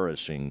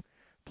embarrassing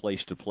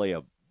place to play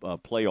a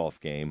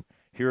playoff game.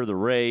 Here the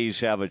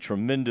Rays have a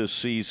tremendous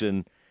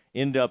season,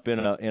 end up in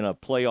a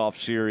playoff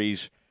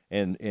series,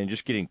 and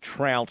just getting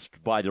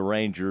trounced by the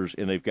Rangers,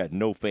 and they've got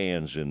no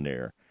fans in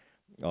there.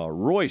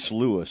 Royce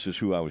Lewis is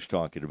who I was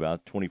talking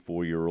about,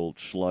 24-year-old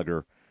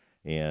slugger,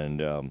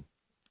 and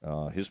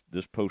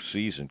this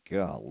postseason,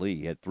 golly,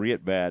 he had 3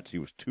 at-bats. He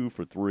was 2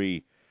 for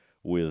 3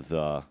 with, he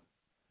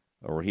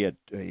had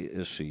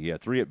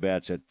 3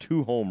 at-bats, had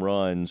 2 home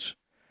runs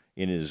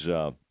in his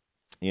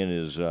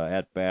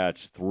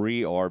at-bats,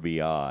 3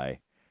 RBI.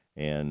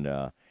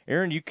 And,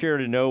 Aaron, you care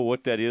to know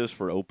what that is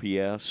for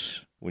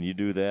OPS when you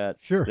do that?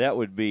 Sure. That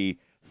would be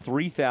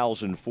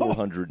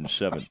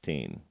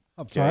 3,417.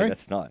 I'm sorry?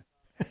 That's not.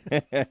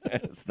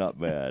 It's not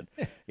bad.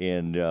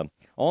 And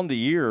on the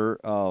year,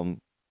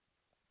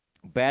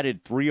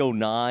 batted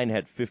 .309,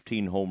 had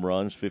 15 home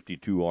runs,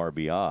 52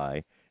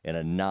 RBI, and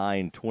a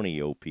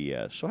 .920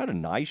 OPS. So had a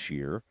nice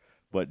year,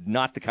 but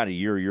not the kind of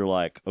year you're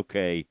like,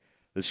 okay,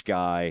 this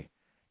guy.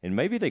 And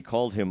maybe they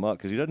called him up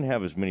because he doesn't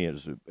have as many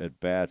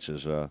at-bats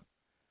as a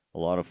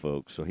lot of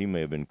folks, so he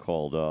may have been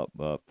called up.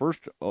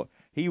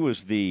 He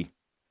was the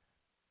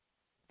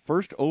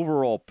first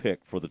overall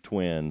pick for the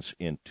Twins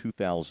in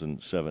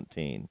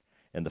 2017,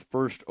 and the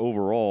first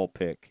overall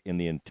pick in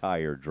the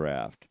entire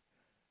draft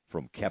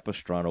from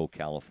Capistrano,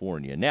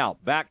 California. Now,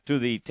 back to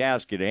the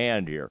task at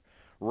hand here.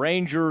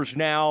 Rangers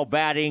now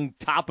batting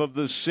top of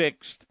the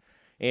 6th,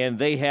 and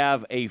they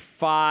have a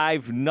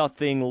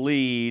 5-0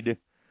 lead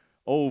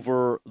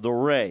over the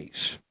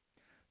Rays.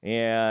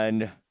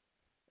 And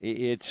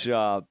it's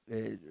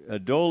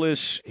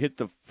Adolis hit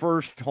the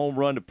first home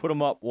run to put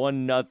them up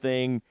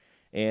 1-0,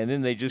 and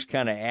then they just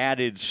kind of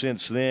added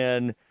since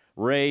then.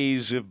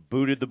 Rays have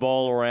booted the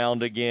ball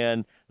around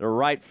again. The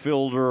right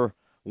fielder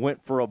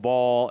went for a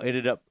ball,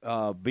 ended up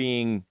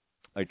being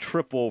a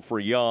triple for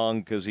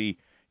Young because he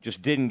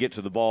just didn't get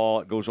to the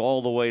ball. It goes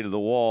all the way to the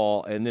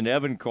wall, and then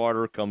Evan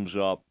Carter comes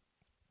up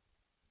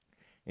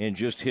and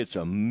just hits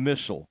a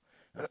missile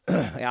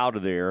out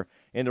of there.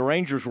 And the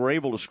Rangers were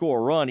able to score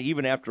a run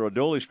even after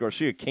Adolis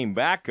Garcia came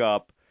back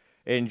up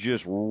and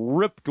just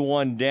ripped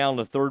one down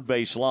the third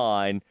base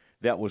line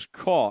that was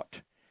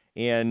caught.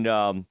 And,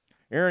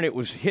 Aaron, it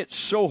was hit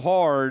so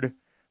hard,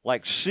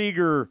 like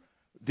Seager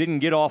didn't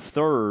get off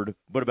third,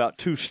 but about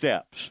 2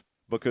 steps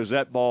because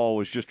that ball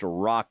was just a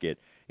rocket.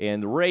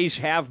 And the Rays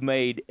have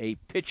made a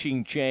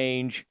pitching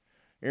change.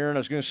 Aaron, I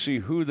was going to see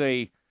who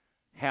they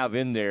have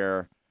in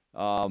there.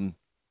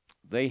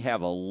 They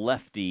have a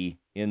lefty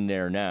in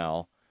there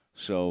now.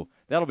 So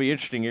that'll be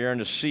interesting, Aaron,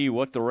 to see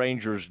what the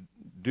Rangers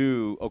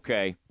do.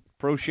 Okay,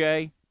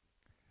 Prochet.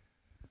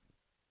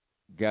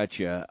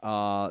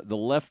 Gotcha. The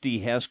lefty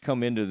has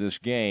come into this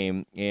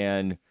game,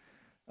 and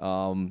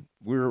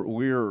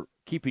we're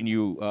keeping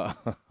you.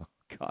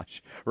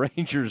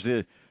 Rangers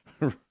in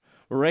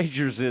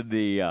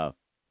the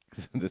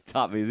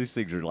top. I mean, these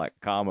things are like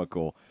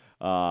comical.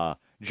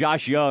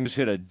 Josh Young's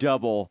hit a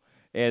double,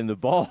 and the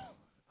ball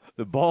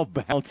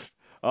bounced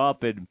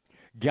up and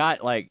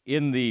got like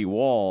in the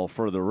wall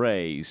for the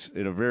Rays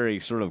in a very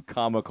sort of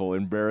comical,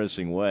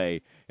 embarrassing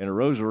way. And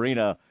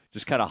Rosarina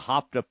just kind of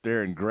hopped up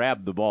there and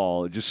grabbed the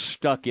ball. It just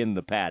stuck in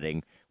the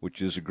padding,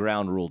 which is a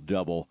ground rule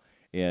double.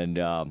 And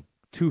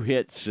 2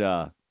 hits,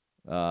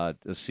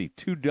 let's see,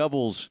 2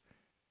 doubles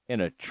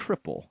and a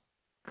triple.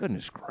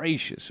 Goodness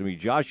gracious. I mean,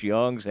 Josh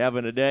Young's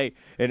having a day.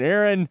 And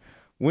Aaron,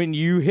 when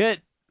you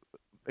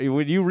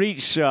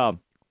reach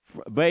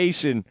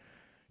base in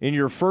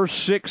your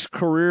first 6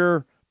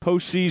 career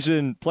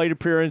postseason plate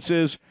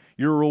appearances,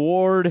 your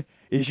reward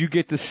is you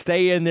get to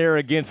stay in there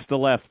against the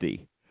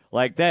lefty.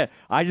 Like that,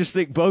 I just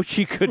think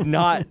Bochy could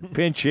not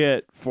pinch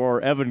hit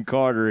for Evan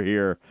Carter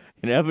here.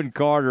 And Evan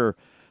Carter,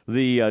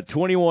 the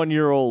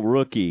 21-year-old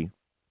rookie,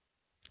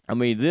 I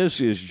mean, this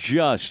is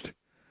just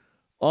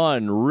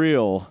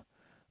unreal.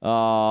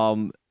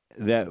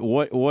 That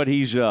what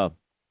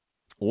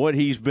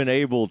he's been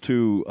able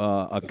to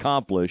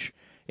accomplish,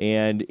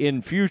 and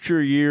in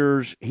future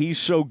years, he's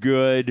so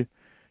good.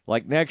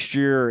 Like next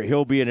year,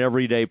 he'll be an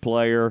everyday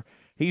player.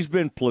 He's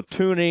been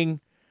platooning.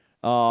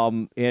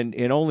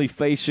 And only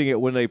facing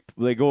it when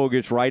they go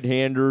against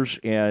right-handers.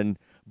 And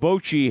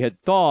Bochy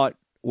had thought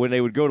when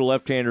they would go to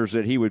left-handers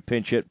that he would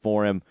pinch hit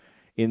for him.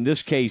 In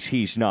this case,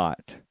 he's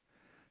not.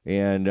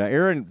 And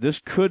Aaron, this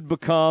could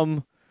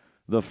become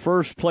the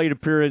first plate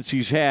appearance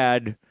he's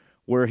had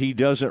where he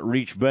doesn't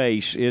reach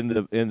base in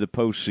the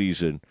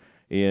postseason,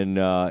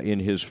 in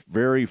his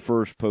very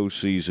first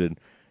postseason.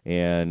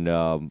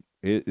 And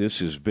this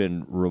has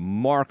been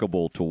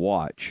remarkable to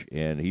watch.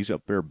 And he's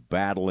up there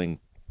battling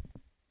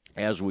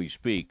as we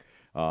speak.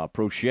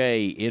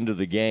 Prochet into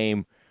the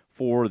game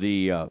for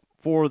the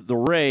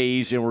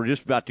Rays, and we're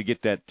just about to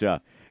get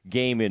that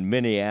game in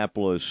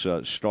Minneapolis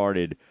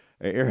started.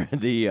 They're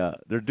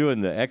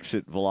doing the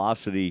exit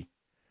velocity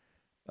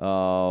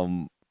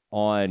on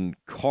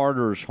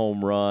Carter's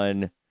home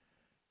run,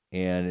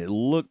 and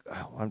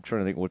I'm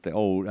trying to think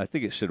I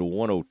think it said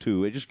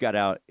 102. It just got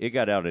out. It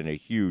got out in a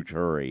huge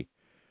hurry,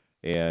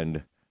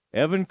 and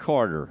Evan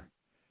Carter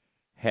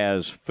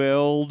has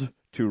failed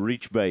to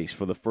reach base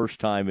for the first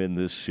time in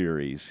this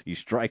series. He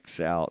strikes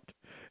out.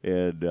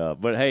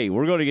 But, hey,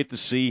 we're going to get to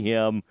see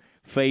him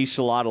face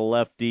a lot of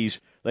lefties.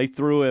 They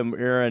threw him,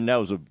 Aaron, that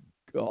was a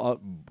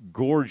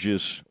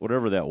gorgeous,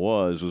 whatever that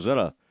was. Was that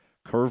a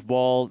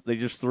curveball they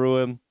just threw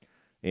him?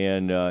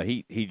 And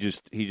he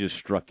just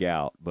struck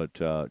out. But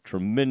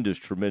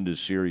tremendous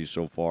series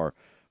so far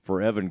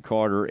for Evan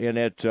Carter. And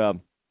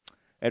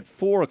at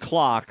 4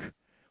 o'clock,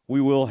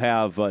 we will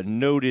have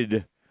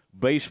noted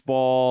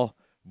baseball,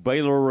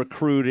 Baylor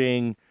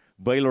recruiting,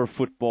 Baylor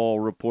football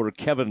reporter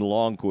Kevin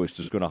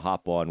Longquist is going to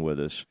hop on with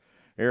us.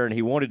 Aaron,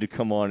 he wanted to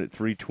come on at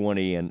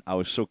 3:20, and I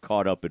was so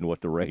caught up in what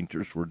the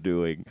Rangers were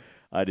doing,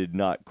 I did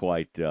not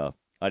quite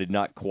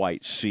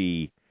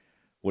see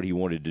what he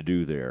wanted to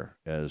do there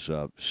as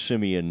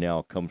Simeon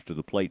now comes to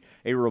the plate.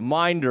 A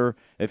reminder,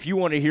 if you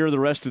want to hear the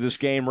rest of this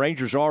game,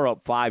 Rangers are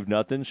up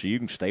 5-0, so you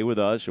can stay with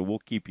us, and we'll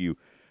keep you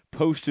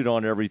posted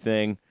on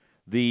everything.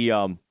 This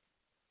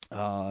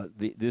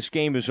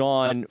game is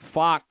on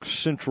Fox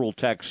Central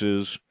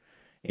Texas,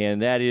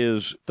 and that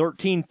is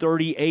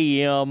 13:30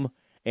 a.m.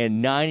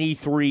 and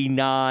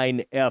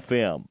 93.9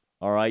 FM.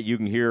 All right, you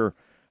can hear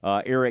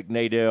Eric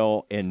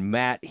Nadel and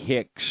Matt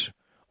Hicks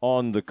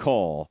on the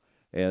call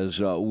as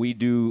we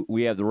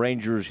have the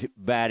Rangers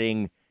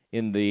batting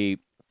in the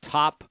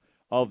top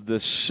of the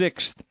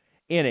 6th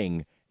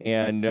inning.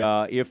 And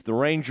if the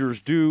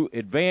Rangers do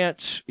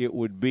advance, it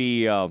would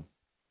be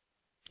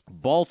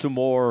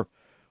Baltimore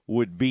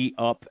would be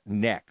up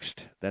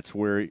next. That's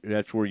where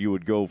you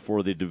would go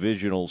for the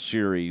divisional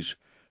series.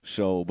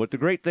 So, but the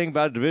great thing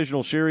about a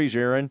divisional series,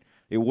 Aaron,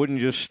 it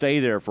wouldn't just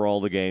stay there for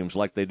all the games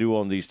like they do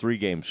on these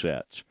 3-game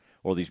sets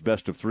or these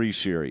best-of-3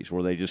 series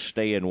where they just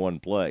stay in one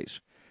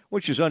place,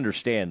 which is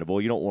understandable.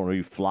 You don't want to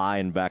be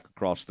flying back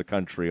across the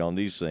country on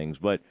these things.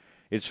 But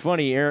it's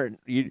funny, Aaron,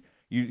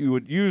 you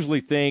would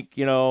usually think,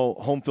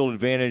 home field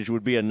advantage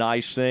would be a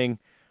nice thing.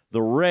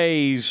 The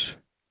Rays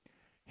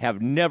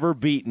have never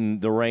beaten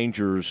the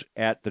Rangers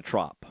at the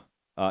Trop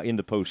in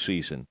the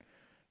postseason.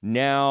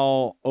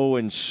 Now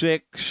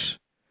 0-6,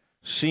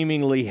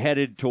 seemingly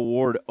headed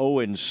toward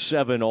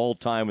 0-7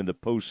 all-time in the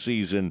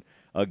postseason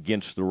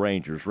against the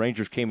Rangers.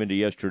 Rangers came into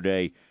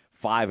yesterday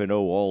 5-0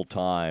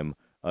 all-time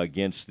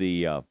against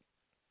the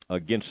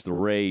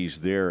Rays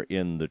there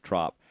in the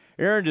Trop.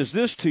 Aaron, does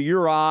this, to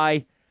your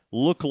eye,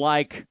 look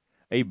like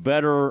a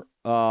better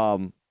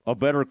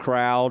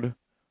crowd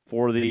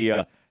for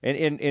the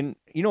and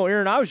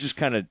Aaron, I was just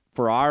kind of,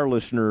 for our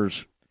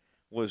listeners,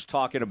 was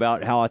talking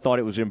about how I thought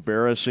it was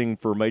embarrassing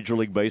for Major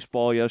League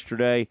Baseball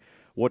yesterday,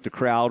 what the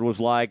crowd was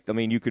like. I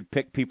mean, you could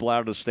pick people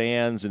out of the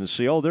stands and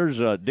see, oh, there's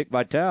Dick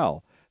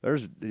Vitale.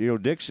 There's,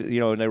 Dick's,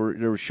 and they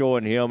were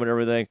showing him and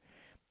everything.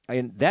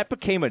 And that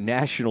became a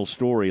national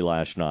story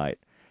last night.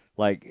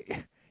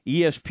 Like,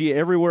 ESPN,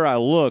 everywhere I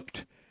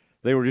looked,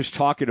 they were just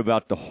talking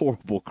about the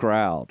horrible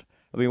crowd.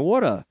 I mean,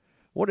 what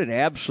an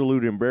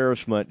absolute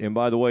embarrassment. And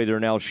by the way, they're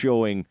now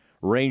showing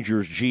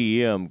Rangers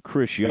GM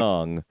Chris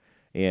Young,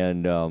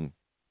 and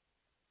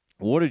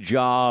what a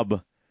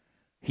job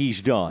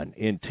he's done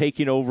in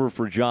taking over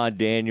for John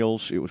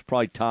Daniels. It was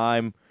probably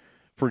time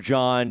for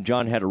John.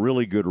 John had a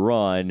really good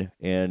run,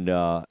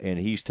 and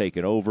he's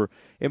taken over.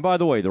 And by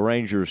the way, the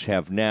Rangers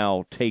have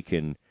now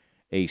taken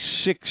a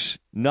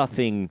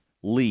 6-0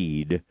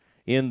 lead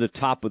in the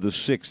top of the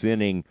 6th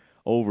inning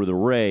over the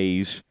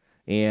Rays.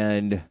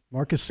 And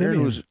Marcus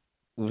Semien.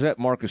 Was that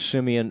Marcus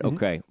Semien? Mm-hmm.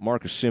 Okay,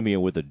 Marcus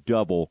Semien with a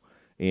double.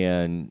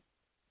 And,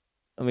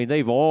 I mean,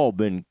 they've all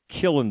been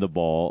killing the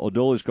ball.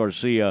 Adolis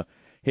Garcia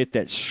hit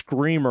that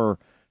screamer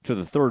to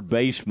the third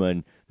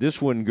baseman.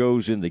 This one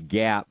goes in the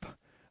gap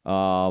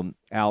out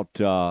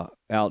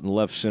in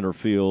left center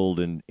field,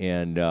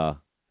 and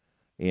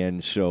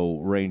so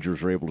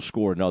Rangers are able to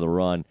score another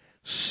run,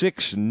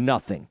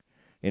 6-0.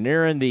 And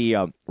Aaron,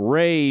 the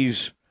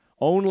Rays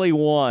only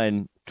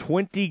won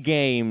 20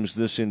 games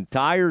this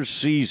entire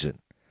season.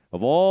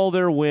 Of all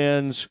their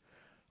wins,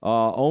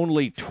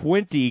 only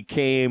 20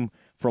 came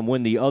from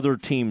when the other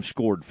team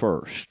scored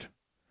first.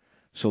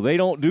 So they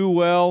don't do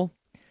well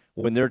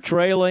when they're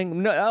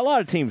trailing. A lot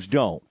of teams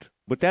don't,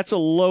 but that's a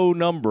low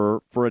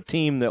number for a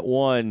team that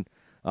won,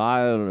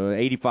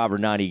 85 or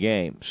 90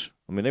 games.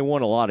 I mean, they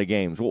won a lot of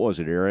games. What was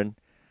it, Aaron?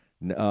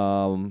 90,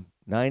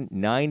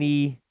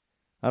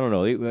 I don't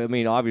know. I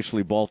mean,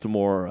 obviously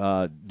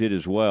Baltimore did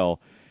as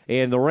well.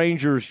 And the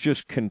Rangers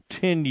just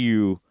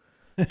continue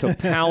to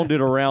pound it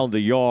around the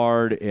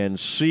yard, and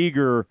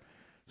Seager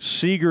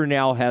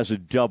now has a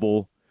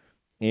double,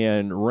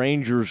 and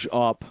Rangers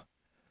up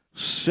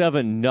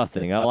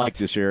 7-0. I like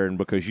this, Aaron,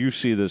 because you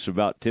see this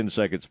about 10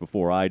 seconds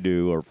before I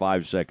do, or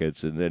 5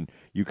 seconds, and then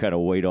you kind of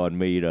wait on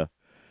me to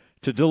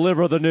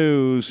deliver the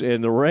news,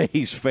 and the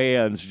Rays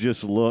fans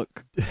just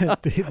look.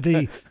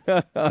 the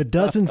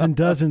dozens and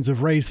dozens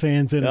of Rays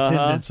fans in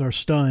attendance are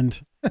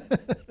stunned.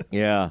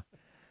 Yeah.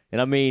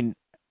 And, I mean,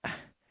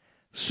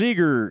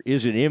 Seager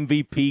is an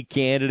MVP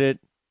candidate,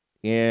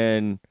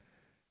 and,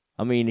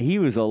 I mean, he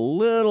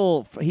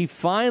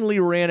finally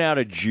ran out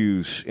of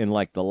juice in,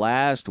 like, the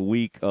last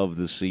week of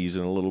the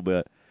season a little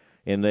bit,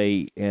 and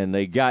they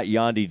got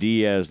Yandy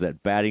Diaz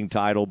that batting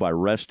title by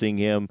resting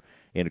him.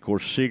 And, of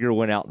course, Seager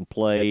went out and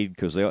played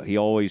because he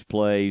always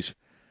plays.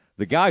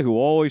 The guy who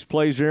always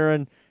plays,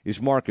 Aaron,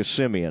 is Marcus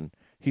Semien.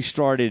 He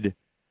started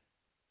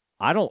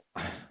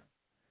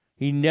 –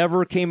 he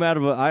never came out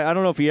of I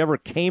don't know if he ever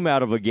came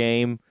out of a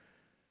game.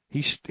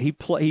 He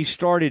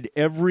started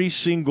every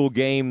single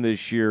game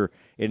this year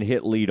and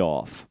hit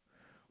leadoff.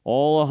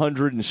 All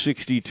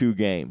 162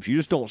 games. You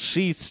just don't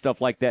see stuff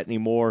like that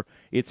anymore.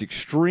 It's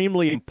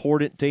extremely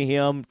important to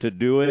him to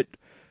do it.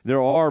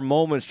 There are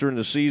moments during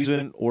the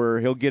season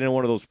where he'll get in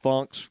one of those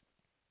funks,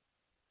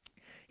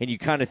 and you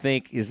kind of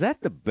think, is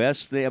that the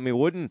best thing? I mean,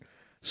 wouldn't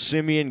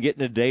Semien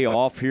getting a day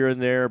off here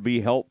and there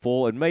be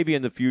helpful? And maybe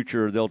in the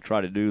future they'll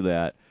try to do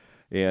that.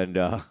 And,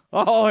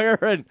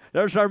 Aaron,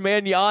 there's our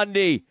man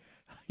Yandy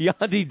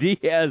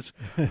Diaz,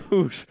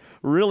 who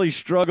really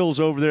struggles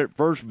over there at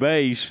first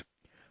base,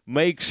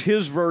 makes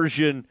his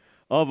version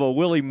of a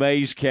Willie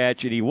Mays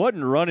catch, and he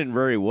wasn't running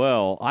very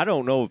well. I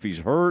don't know if he's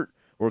hurt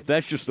or if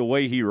that's just the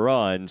way he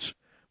runs.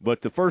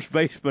 But the first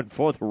baseman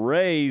for the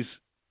Rays,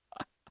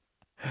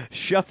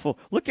 shuffle.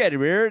 Look at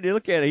him, Aaron.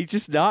 Look at him. He's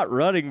just not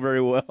running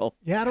very well.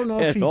 Yeah, I don't know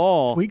if he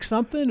tweaked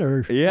something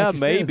or like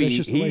maybe that's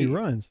just the way he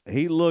runs.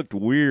 He looked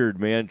weird,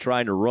 man,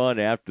 trying to run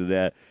after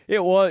that. It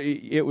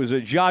was a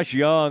Josh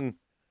Young,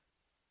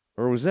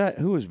 or was that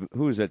who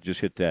was that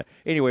just hit that?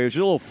 Anyway, it was a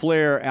little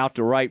flare out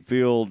to right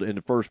field, and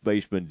the first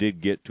baseman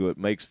did get to it,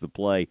 makes the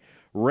play.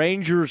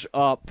 Rangers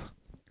up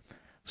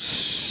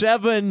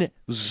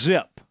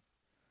 7-0.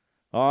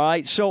 All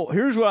right, so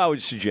here's what I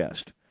would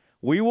suggest.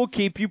 We will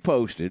keep you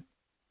posted.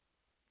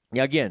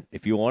 Now, again,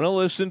 if you want to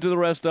listen to the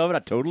rest of it, I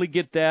totally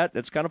get that.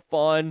 That's kind of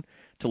fun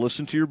to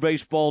listen to your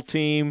baseball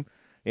team,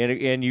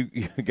 and you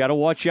got to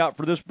watch out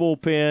for this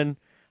bullpen.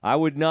 I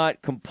would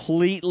not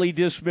completely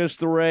dismiss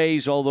the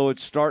Rays, although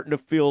it's starting to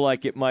feel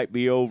like it might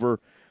be over.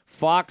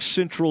 Fox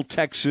Central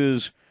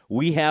Texas,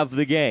 we have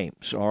the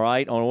games, all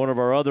right, on one of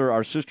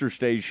our sister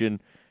station,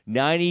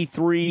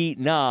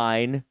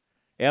 93.9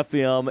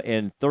 FM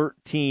and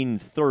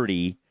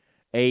 1330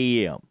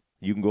 AM.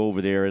 You can go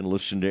over there and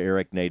listen to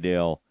Eric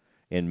Nadell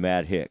and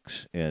Matt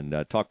Hicks.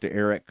 And talked to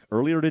Eric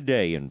earlier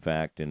today, in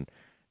fact, and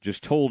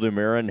just told him,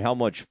 Aaron, how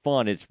much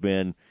fun it's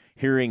been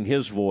hearing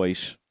his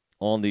voice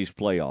on these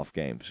playoff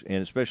games.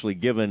 And especially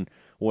given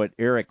what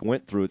Eric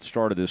went through at the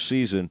start of this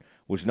season,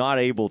 was not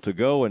able to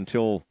go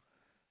until,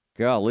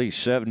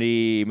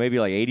 70, maybe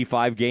like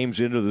 85 games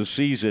into the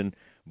season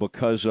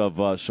because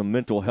of some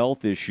mental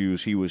health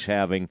issues he was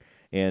having.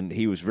 And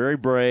he was very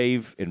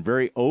brave and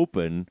very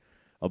open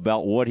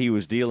about what he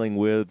was dealing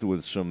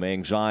with some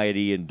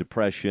anxiety and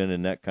depression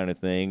and that kind of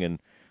thing. And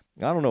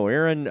I don't know,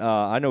 Aaron,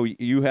 I know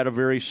you had a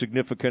very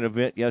significant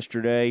event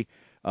yesterday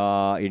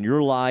in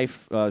your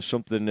life,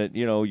 something that,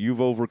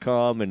 you've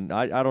overcome. And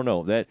I don't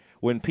know, that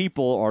when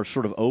people are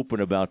sort of open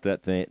about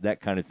that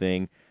kind of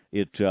thing,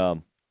 I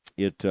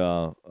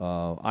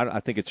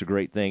think it's a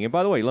great thing. And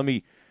by the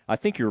way, I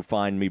think you're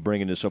fine me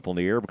bringing this up on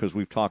the air because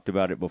we've talked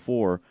about it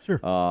before. Sure.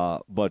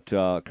 But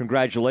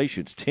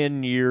congratulations,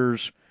 10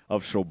 years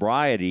of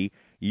sobriety.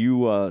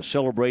 You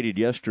celebrated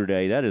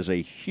yesterday. That is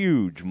a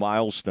huge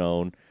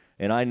milestone.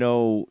 And I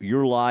know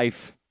your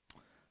life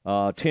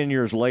 10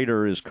 years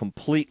later is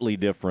completely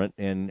different.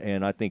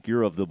 And I think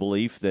you're of the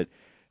belief that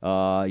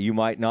you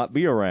might not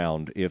be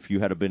around if you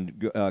had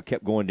been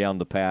kept going down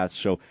the path.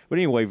 So, but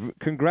anyway,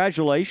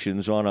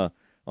 congratulations on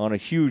a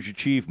huge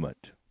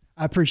achievement.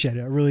 I appreciate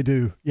it. I really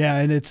do. Yeah,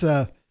 and it's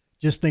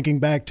just thinking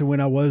back to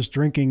when I was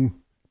drinking,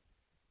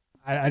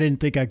 I didn't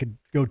think I could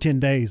go 10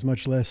 days,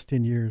 much less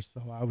 10 years.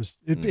 So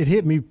it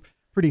hit me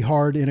pretty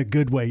hard in a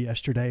good way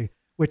yesterday,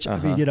 which, I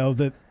mean,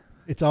 that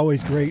it's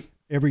always great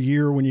every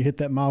year when you hit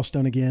that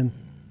milestone again.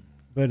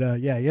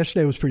 But,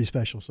 yesterday was pretty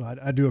special, so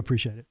I do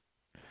appreciate it.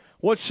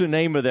 What's the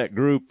name of that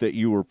group that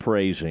you were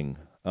praising?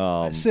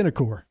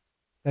 Synacor.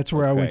 That's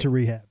where I went to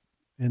rehab,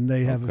 and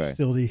they have a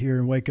facility here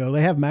in Waco.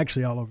 They have them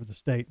actually all over the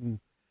state, and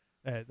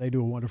they do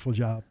a wonderful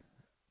job.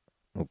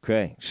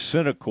 Okay.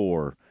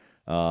 Synacor.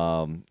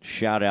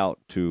 Shout out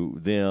to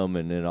them.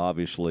 And then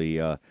obviously,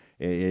 as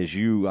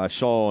I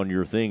saw on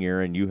your thing,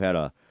 Aaron, you had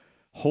a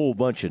whole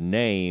bunch of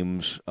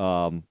names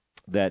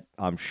that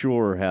I'm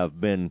sure have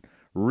been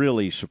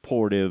really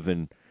supportive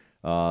and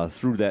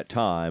through that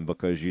time,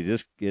 because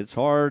it's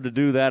hard to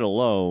do that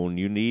alone.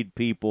 You need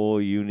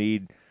people, you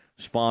need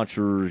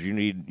sponsors, you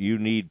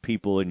need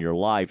people in your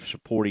life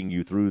supporting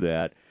you through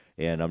that.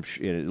 And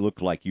it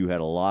looked like you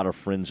had a lot of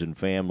friends and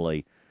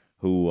family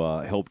who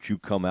helped you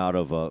come out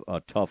of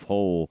a tough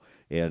hole.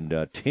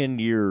 And 10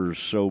 years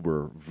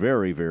sober,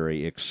 very,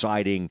 very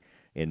exciting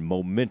and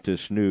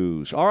momentous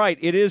news. All right,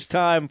 it is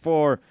time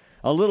for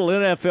a little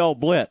NFL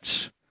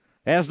blitz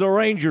as the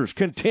Rangers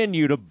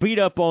continue to beat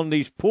up on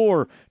these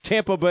poor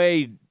Tampa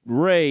Bay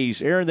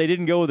Rays. Aaron, did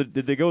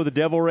they go with the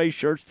Devil Rays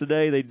shirts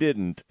today? They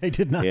didn't. They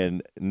did not.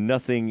 And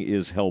nothing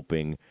is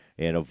helping.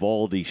 And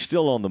Evaldi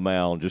still on the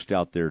mound, just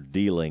out there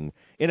dealing.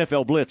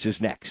 NFL Blitz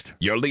is next.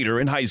 Your leader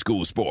in high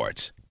school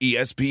sports,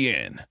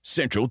 ESPN,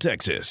 Central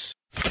Texas.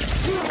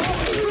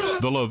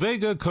 The La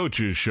Vega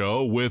Coaches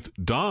Show with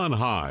Don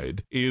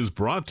Hyde is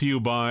brought to you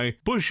by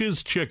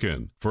Bush's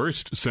Chicken,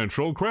 First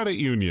Central Credit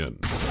Union.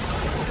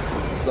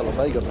 The La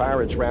Vega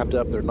Pirates wrapped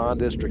up their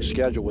non-district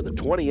schedule with a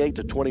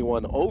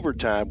 28-21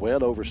 overtime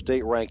win over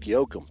state-ranked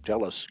Yoakum.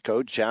 Tell us,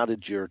 Coach, how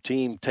did your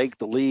team take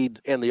the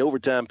lead in the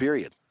overtime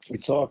period? We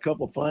saw a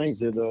couple of things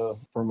that,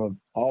 from an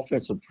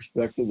offensive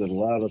perspective, that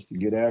allowed us to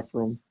get after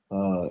them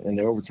in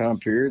the overtime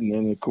period, and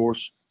then, of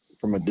course,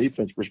 from a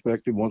defense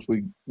perspective, once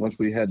we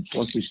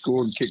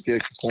scored and kicked the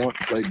extra point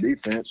and played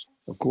defense,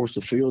 of course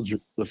the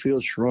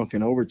field shrunk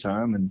in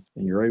overtime, and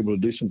you're able to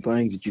do some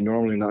things that you're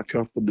normally not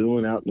comfortable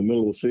doing out in the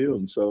middle of the field.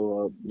 And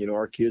so,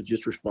 our kids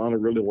just responded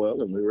really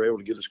well, and we were able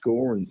to get a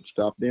score and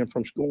stop them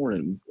from scoring.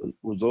 And the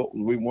result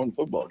was we won the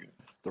football game.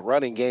 The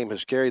running game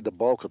has carried the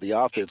bulk of the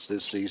offense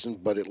this season,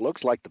 but it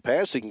looks like the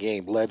passing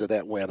game led to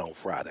that win on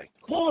Friday.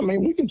 Well, I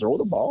mean, we can throw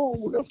the ball.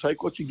 We're going to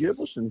take what you give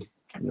us and,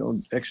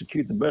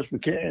 execute the best we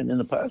can in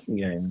the passing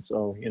game.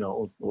 So,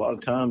 a lot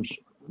of times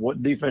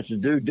what defenses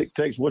do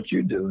dictates what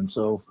you do. And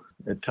so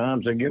at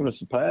times they're giving us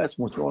the pass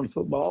and we're throwing the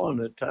football,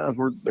 and at times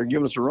they're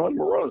giving us a run and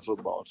we're running the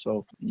football.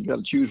 So you got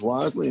to choose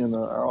wisely, and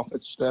our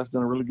offensive staff's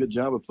done a really good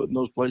job of putting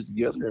those plays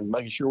together and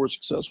making sure we're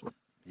successful.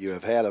 You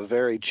have had a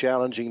very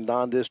challenging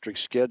non-district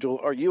schedule.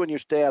 Are you and your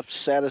staff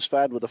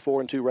satisfied with a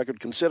 4-2 record,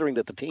 considering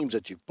that the teams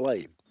that you've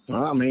played?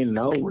 I mean,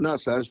 no, we're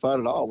not satisfied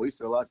at all. We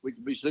feel like we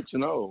could be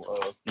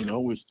 6-0.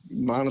 With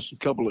minus a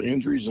couple of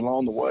injuries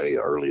along the way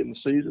early in the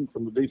season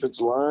from the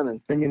defensive line,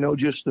 and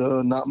just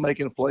not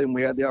making a play when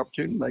we had the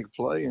opportunity to make a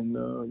play. And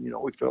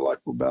we feel like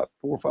we're about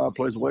 4 or 5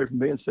 plays away from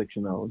being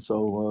 6-0. And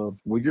so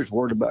we just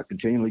worried about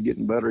continually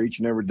getting better each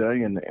and every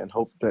day, and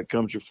hope that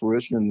comes to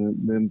fruition,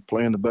 and then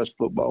playing the best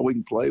football we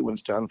can play when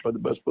it's time to play the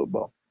best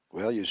football.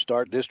 Well, you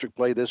start district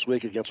play this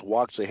week against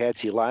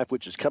Waxahachie Life,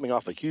 which is coming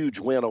off a huge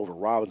win over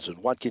Robinson.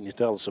 What can you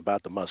tell us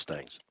about the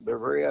Mustangs? They're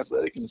very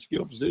athletic in the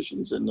skill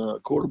positions, and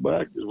the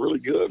quarterback is really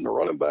good, and the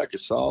running back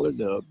is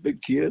solid,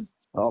 big kid.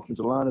 The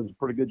offensive line does a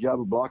pretty good job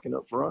of blocking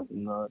up front,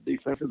 and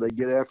defensive, they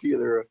get after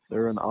you.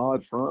 They're an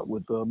odd front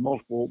with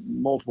multiple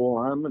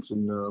alignments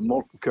and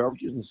multiple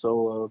coverages, and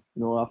so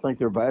I think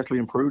they're vastly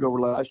improved over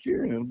last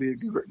year, and it'll be a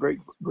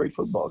great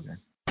football game.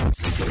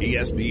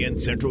 ESPN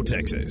Central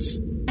Texas.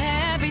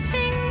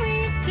 Everything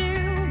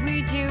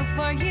we do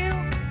for you.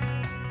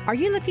 Are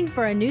you looking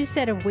for a new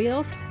set of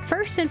wheels?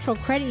 First Central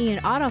Credit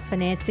Union Auto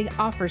Financing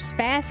offers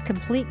fast,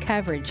 complete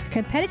coverage,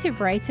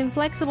 competitive rates, and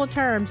flexible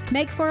terms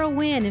make for a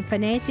win in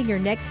financing your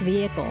next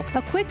vehicle.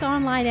 A quick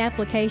online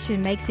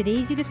application makes it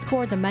easy to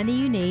score the money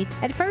you need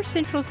at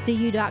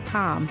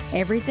firstcentralcu.com.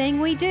 Everything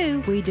we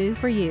do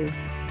for you.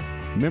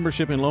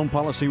 Membership and loan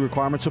policy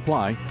requirements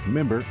apply.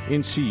 Member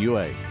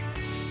NCUA.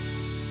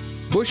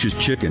 Bush's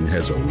Chicken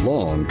has a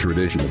long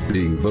tradition of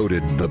being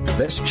voted the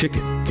best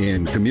chicken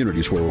in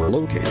communities where we're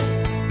located.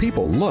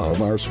 People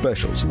love our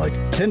specials like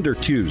Tender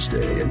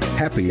Tuesday and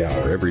Happy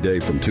Hour every day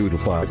from 2 to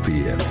 5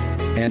 p.m.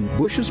 And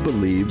Bush's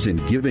believes in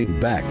giving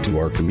back to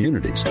our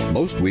communities.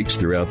 Most weeks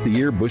throughout the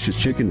year, Bush's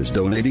Chicken is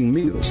donating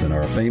meals and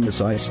our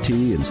famous iced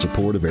tea in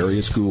support of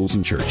area schools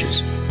and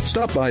churches.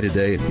 Stop by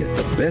today and get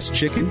the best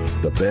chicken,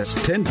 the best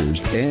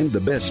tenders, and the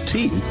best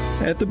tea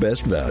at the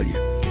best value.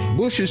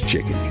 Bush's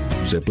Chicken,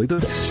 simply the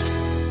best.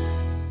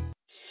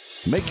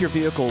 Make your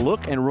vehicle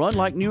look and run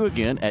like new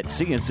again at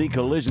CNC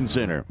Collision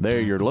Center.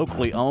 They're your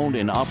locally owned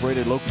and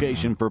operated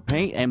location for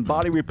paint and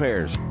body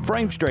repairs,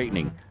 frame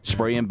straightening,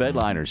 spray and bed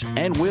liners,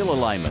 and wheel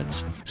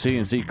alignments.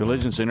 CNC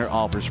Collision Center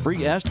offers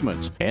free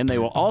estimates, and they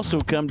will also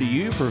come to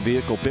you for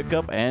vehicle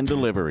pickup and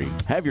delivery.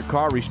 Have your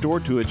car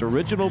restored to its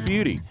original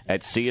beauty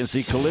at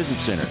CNC Collision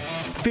Center,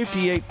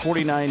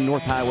 5849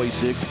 North Highway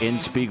 6 in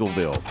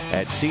Spiegelville,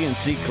 at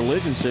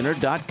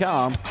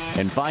cnccollisioncenter.com,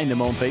 and find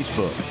them on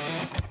Facebook.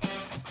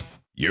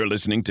 You're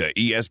listening to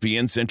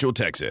ESPN Central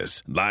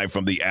Texas, live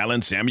from the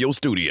Allen Samuel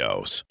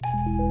Studios.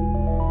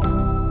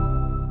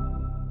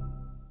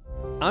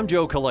 I'm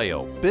Joe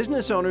Kaleo.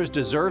 Business owners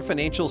deserve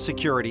financial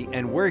security,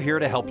 and we're here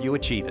to help you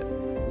achieve it.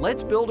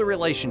 Let's build a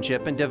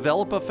relationship and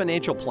develop a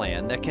financial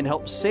plan that can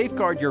help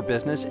safeguard your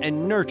business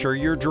and nurture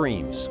your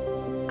dreams.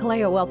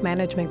 Kaleo Wealth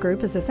Management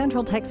Group is a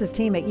Central Texas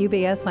team at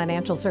UBS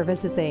Financial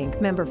Services, Inc.,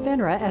 member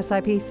FINRA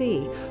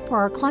SIPC. For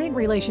our client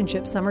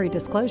relationship summary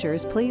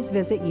disclosures, please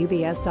visit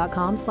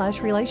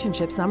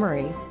ubs.com/relationship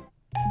summary.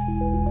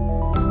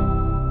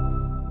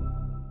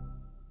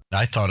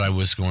 I thought I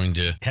was going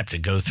to have to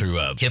go through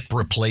a hip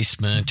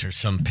replacement or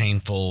some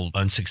painful,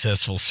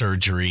 unsuccessful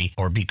surgery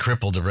or be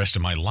crippled the rest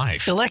of my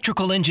life.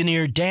 Electrical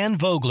engineer Dan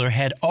Vogler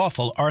had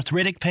awful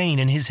arthritic pain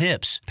in his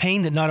hips.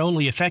 Pain that not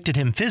only affected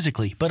him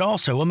physically, but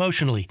also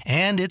emotionally.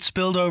 And it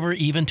spilled over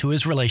even to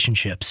his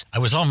relationships. I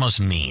was almost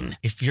mean.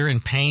 If you're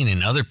in pain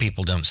and other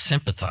people don't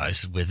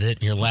sympathize with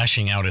it, you're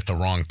lashing out at the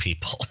wrong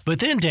people. But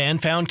then Dan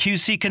found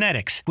QC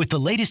Kinetics. With the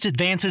latest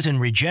advances in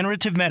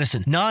regenerative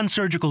medicine,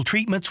 non-surgical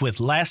treatments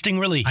with lasting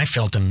relief. I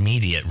felt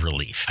immediate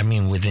relief. I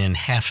mean, within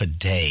half a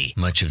day,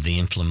 much of the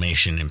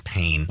inflammation and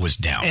pain was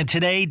down. And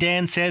today,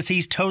 Dan says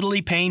he's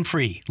totally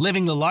pain-free,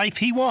 living the life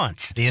he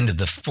wants. At the end of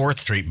the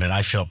fourth treatment,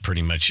 I felt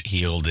pretty much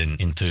healed and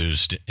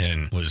enthused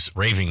and was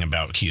raving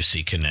about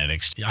QC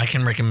Kinetics. I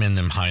can recommend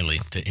them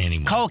highly to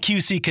anyone. Call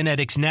QC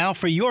Kinetics now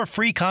for your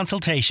free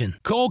consultation.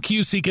 Call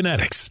QC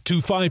Kinetics,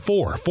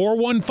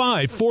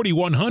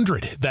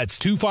 254-415-4100. That's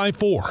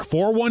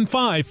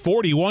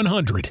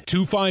 254-415-4100.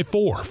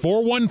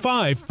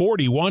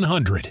 254-415-4100.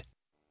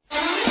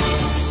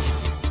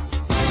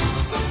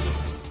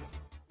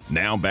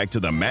 Now back to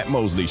the Matt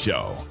Mosley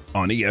Show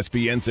on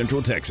ESPN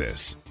Central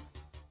Texas.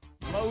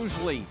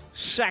 Mosley,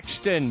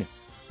 Sexton,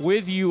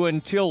 with you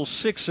until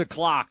 6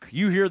 o'clock.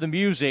 You hear the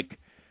music.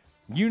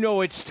 You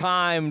know it's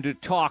time to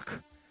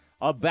talk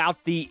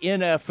about the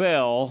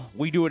NFL.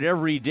 We do it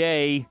every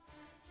day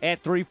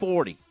at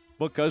 3:40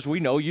 because we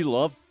know you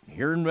love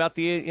hearing about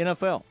the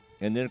NFL.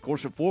 And then, of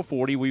course, at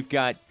 4:40, we've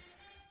got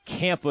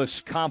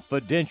Campus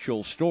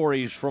Confidential,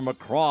 stories from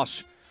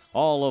across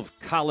all of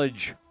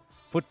college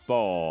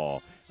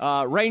football.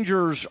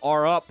 Rangers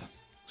are up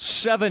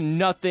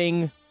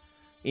 7-0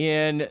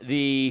 in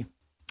the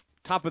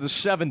top of the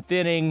seventh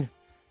inning,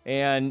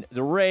 and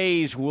the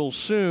Rays will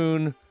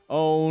soon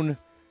own.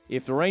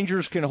 If the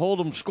Rangers can hold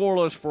them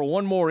scoreless for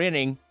one more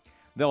inning,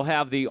 they'll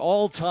have the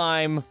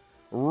all-time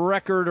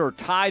record or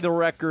tie the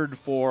record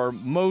for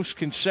most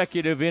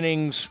consecutive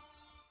innings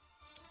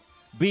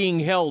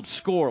being held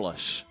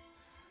scoreless.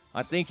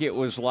 I think it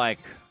was like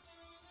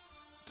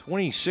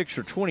 26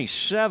 or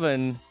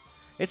 27.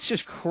 It's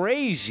just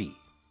crazy.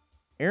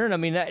 Aaron, I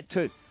mean, that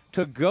to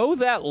go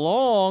that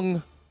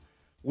long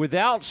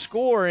without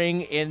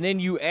scoring, and then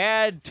you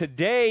add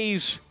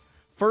today's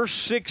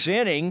first 6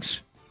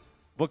 innings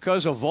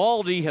because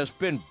Eovaldi has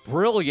been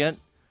brilliant.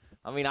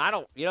 I mean,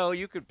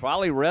 you could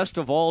probably rest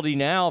Eovaldi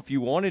now if you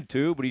wanted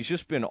to, but he's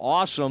just been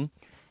awesome.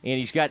 And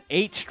he's got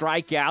 8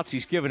 strikeouts.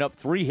 He's given up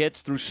 3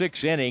 hits through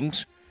 6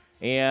 innings.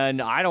 And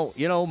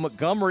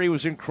Montgomery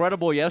was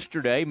incredible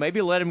yesterday.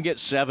 Maybe let him get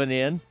 7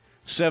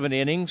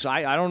 innings.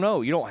 I don't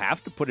know. You don't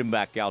have to put him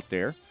back out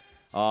there.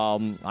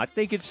 I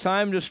think it's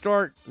time to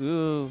start,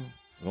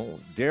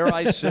 dare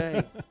I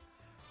say,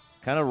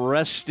 kind of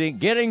resting,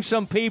 getting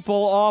some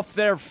people off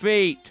their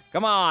feet.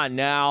 Come on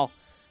now.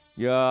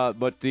 Yeah,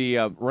 but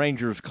the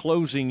Rangers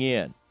closing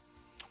in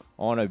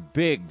on a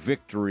big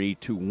victory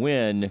to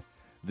win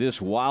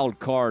this wild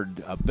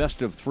card,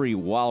 best of 3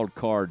 wild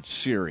card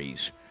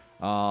series,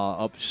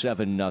 up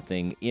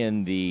 7-0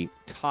 in the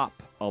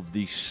top of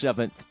the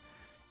 7th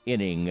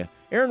inning.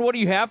 Aaron, what do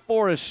you have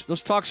for us?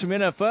 Let's talk some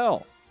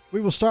NFL.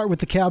 We will start with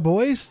the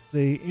Cowboys.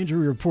 The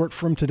injury report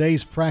from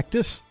today's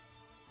practice.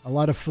 A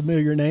lot of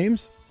familiar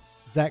names.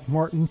 Zach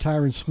Martin,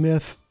 Tyron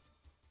Smith,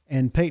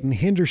 and Peyton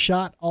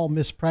Hendershot all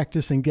missed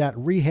practice and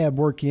got rehab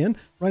work in.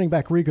 Running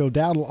back Rico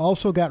Dowdle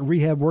also got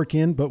rehab work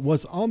in, but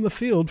was on the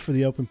field for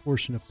the open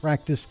portion of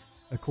practice,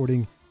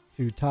 according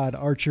to Todd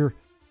Archer.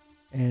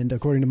 And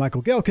according to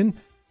Michael Gelkin,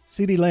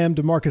 CeeDee Lamb,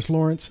 DeMarcus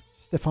Lawrence,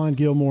 Stephon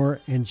Gilmore,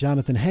 and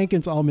Jonathan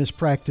Hankins all missed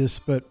practice,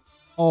 but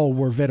all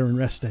were veteran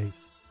rest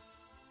days.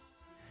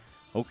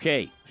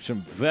 Okay,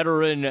 some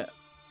veteran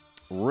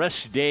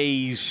rest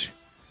days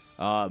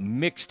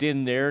mixed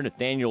in there.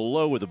 Nathaniel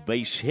Lowe with a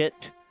base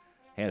hit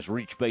has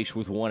reached base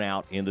with one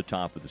out in the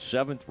top of the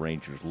seventh.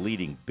 Rangers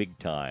leading big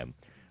time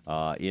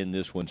in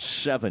this one,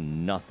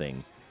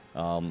 7-0.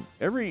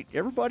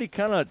 Everybody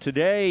kind of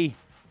today,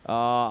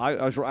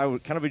 I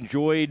kind of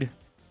enjoyed,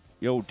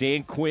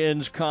 Dan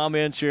Quinn's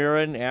comments,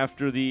 Aaron,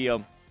 after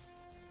the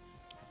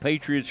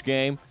Patriots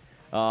game.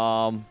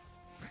 And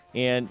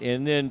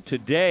then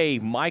today,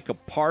 Micah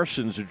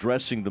Parsons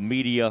addressing the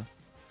media,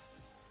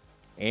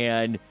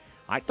 and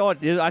I thought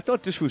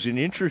this was an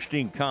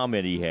interesting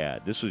comment he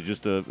had. This was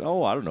just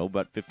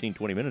about 15,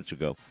 20 minutes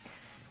ago.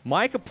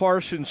 Micah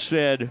Parsons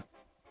said,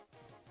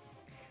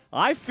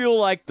 "I feel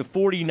like the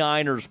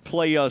 49ers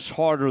play us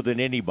harder than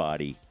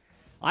anybody.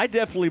 I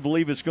definitely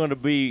believe it's going to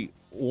be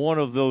one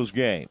of those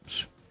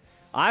games.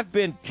 I've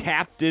been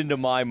tapped into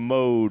my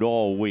mode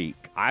all week.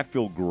 I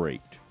feel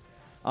great.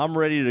 I'm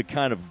ready to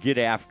kind of get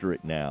after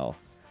it now.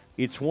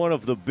 It's one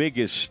of the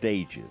biggest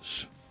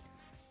stages.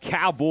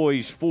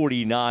 Cowboys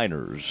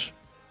 49ers.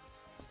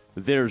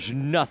 There's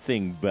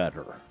nothing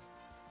better."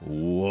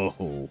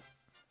 Whoa.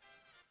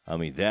 I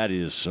mean, that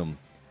is some.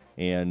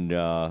 And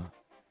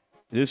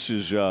this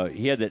is,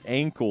 he had that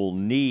ankle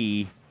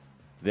knee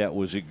that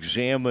was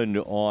examined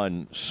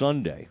on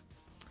Sunday.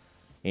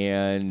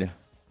 And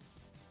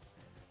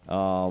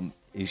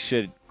he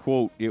said,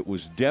 quote, "It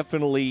was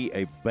definitely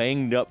a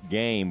banged-up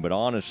game, but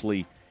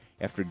honestly,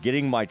 after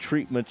getting my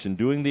treatments and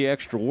doing the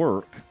extra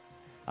work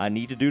I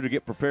need to do to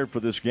get prepared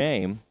for this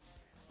game,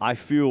 I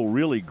feel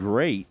really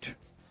great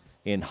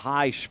and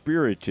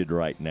high-spirited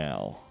right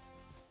now."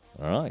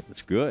 All right,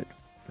 that's good.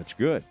 That's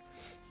good.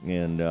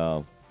 And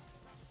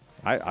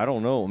I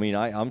don't know. I mean,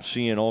 I'm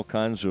seeing all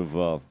kinds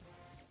of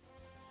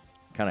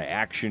kind of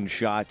action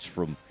shots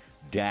from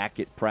Dak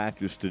at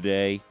practice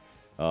today.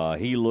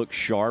 He looks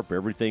sharp.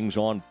 Everything's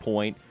on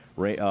point.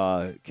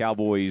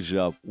 Cowboys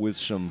with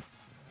some,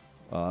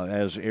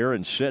 as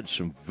Aaron said,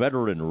 some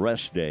veteran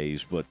rest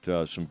days, but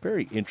some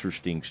very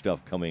interesting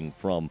stuff coming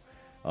from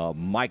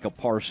Micah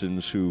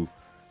Parsons, who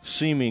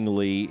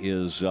seemingly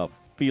is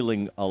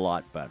feeling a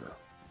lot better.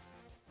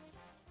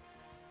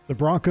 The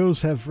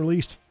Broncos have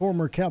released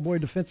former Cowboy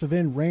defensive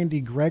end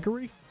Randy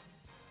Gregory.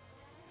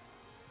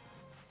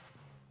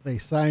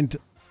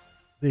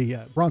 The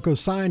Broncos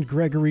signed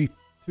Gregory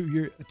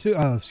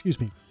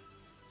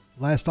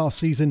last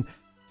offseason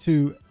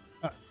to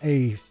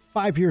a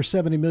 5-year,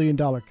 $70 million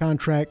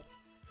contract,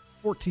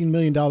 $14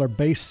 million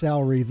base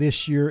salary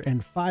this year,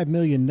 and $5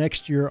 million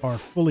next year are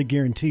fully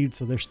guaranteed,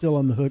 so they're still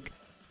on the hook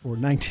for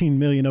 $19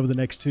 million over the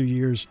next 2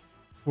 years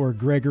for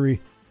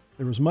Gregory.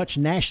 There was much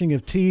gnashing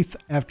of teeth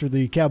after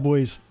the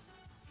Cowboys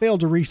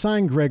failed to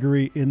re-sign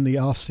Gregory in the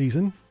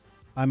offseason,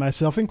 I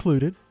myself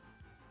included,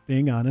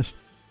 being honest.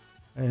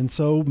 And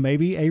so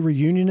maybe a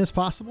reunion is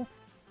possible.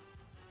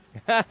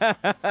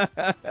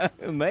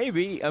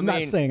 Maybe. I'm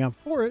not saying I'm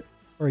for it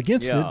or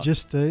against it,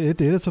 just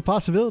it is a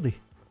possibility.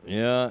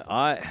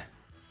 Yeah,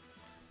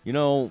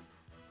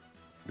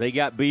 they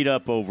got beat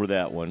up over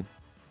that one,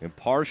 and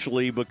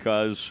partially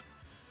because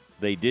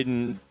they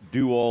didn't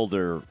do all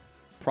their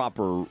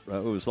proper,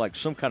 it was like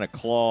some kind of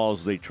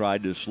clause they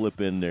tried to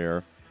slip in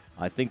there.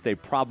 I think they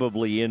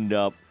probably ended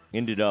up,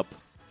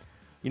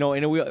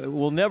 and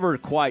we'll never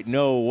quite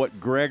know what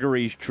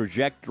Gregory's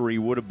trajectory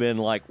would have been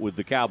like with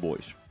the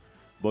Cowboys,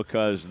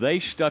 because they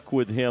stuck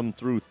with him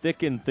through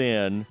thick and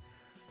thin,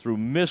 through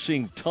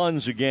missing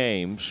tons of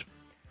games,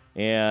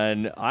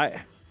 and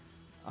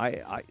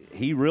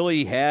he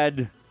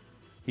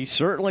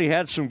certainly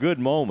had some good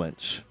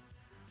moments,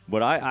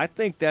 but I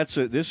think this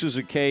is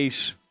a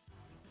case.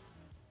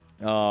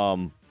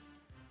 In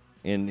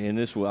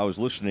this, I was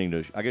listening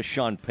to, I guess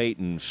Sean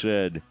Payton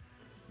said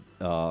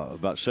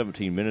about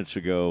 17 minutes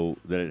ago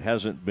that it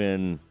hasn't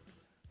been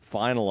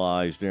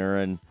finalized,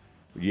 Aaron,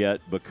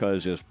 yet,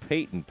 because as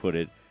Payton put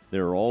it,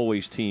 there are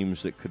always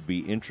teams that could be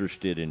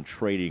interested in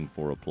trading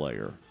for a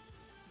player.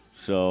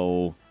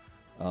 So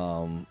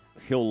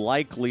he'll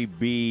likely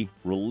be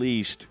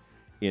released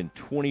in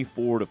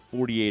 24 to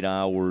 48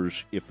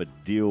 hours if a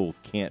deal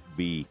can't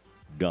be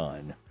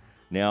done.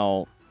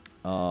 Now,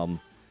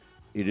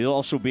 it is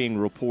also being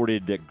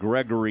reported that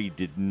Gregory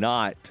did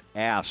not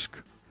ask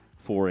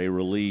for a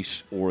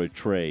release or a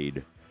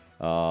trade.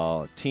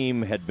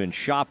 Team had been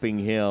shopping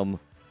him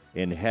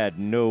and had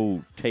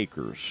no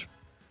takers.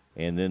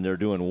 And then they're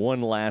doing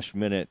one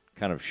last-minute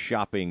kind of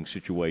shopping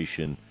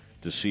situation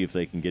to see if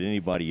they can get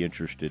anybody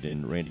interested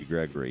in Randy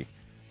Gregory.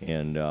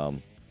 And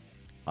isn't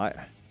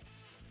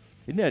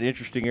that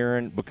interesting,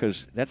 Aaron?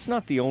 Because that's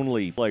not the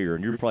only player,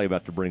 and you're probably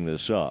about to bring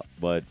this up,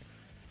 but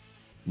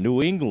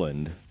New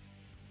England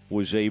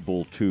was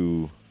able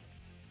to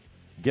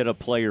get a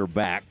player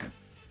back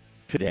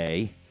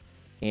today,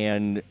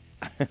 and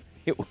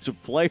it was a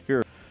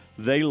player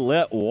they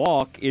let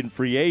walk in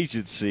free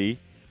agency,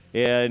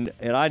 and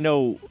I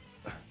know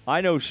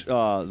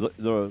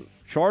the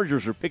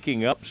Chargers are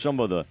picking up some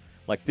of the,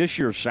 like, this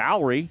year's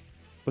salary,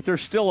 but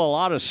there's still a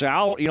lot of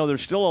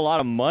there's still a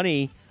lot of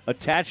money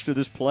attached to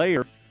this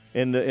player,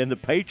 and the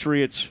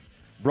Patriots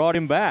brought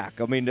him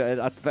back. I mean,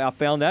 I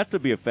found that to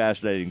be a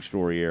fascinating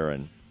story,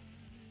 Aaron.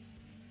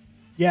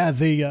 Yeah,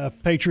 the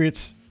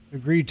Patriots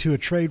agreed to a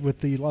trade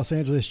with the Los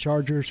Angeles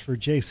Chargers for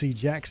J.C.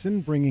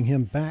 Jackson, bringing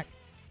him back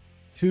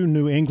to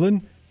New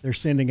England. They're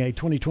sending a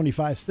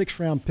 2025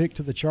 sixth-round pick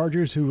to the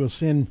Chargers, who will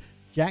send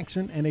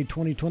Jackson and a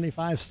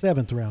 2025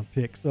 seventh-round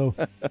pick. So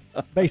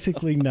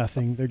basically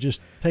nothing. They're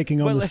just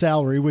taking on the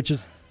salary, which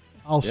is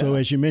also,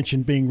 as you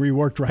mentioned, being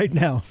reworked right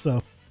now.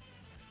 So,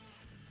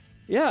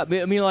 yeah,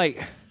 I mean,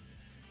 like,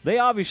 they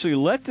obviously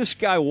let this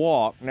guy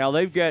walk. Now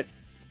they've got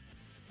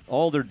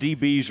all their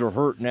DBs are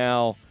hurt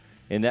now,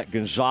 and that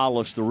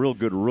Gonzalez, the real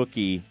good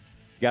rookie,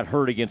 got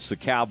hurt against the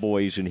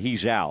Cowboys, and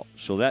he's out.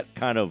 So that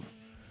kind of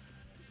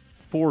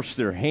forced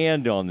their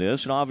hand on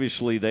this, and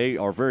obviously they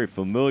are very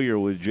familiar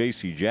with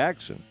J.C.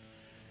 Jackson.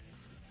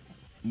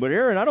 But,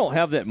 Aaron, I don't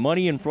have that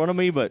money in front of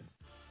me, but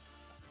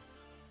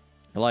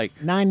like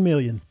 $9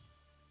 million.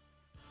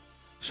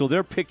 So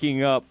they're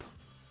picking up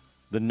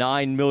the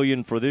 $9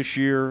 million for this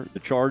year, the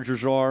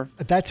Chargers are?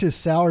 That's his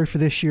salary for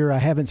this year. I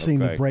haven't seen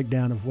the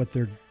breakdown of what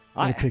they're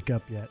going to pick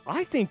up yet.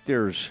 I think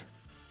there's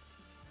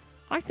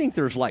like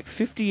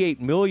 $58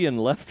 million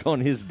left on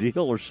his deal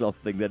or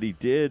something that he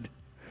did.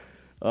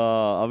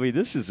 I mean,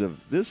 this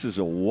is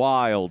a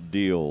wild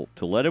deal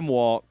to let him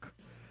walk,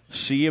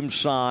 see him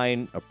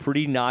sign a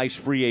pretty nice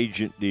free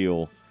agent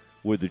deal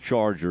with the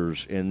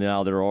Chargers, and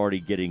now they're already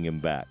getting him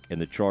back, and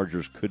the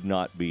Chargers could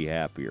not be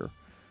happier.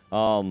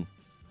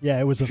 Yeah,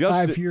 it was a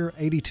 5-year,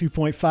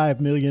 $82.5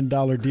 million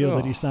deal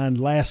that he signed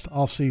last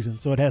offseason,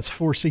 so it has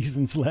 4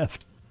 seasons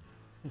left.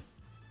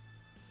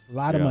 A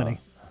lot of money.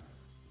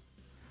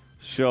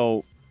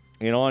 So,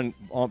 and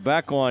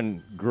back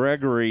on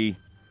Gregory,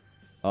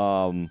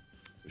 Sean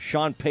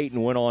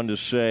Payton went on to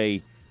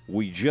say,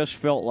 we just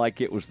felt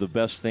like it was the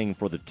best thing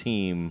for the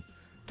team,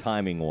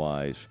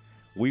 timing-wise.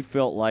 We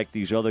felt like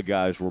these other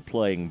guys were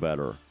playing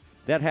better.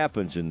 That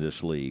happens in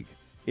this league.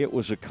 It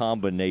was a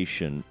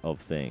combination of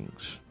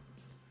things.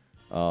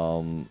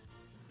 I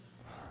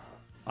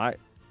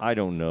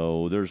don't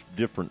know. There's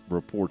different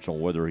reports on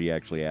whether he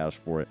actually asked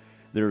for it.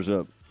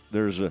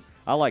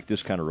 I like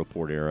this kind of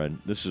report,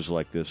 Aaron. This is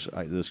like this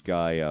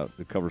guy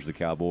that covers the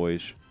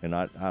Cowboys, and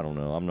I don't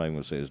know. I'm not even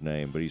going to say his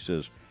name, but he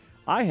says,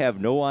 I have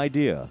no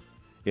idea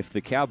if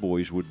the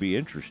Cowboys would be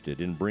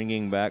interested in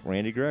bringing back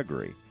Randy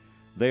Gregory.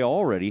 They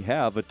already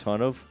have a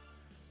ton of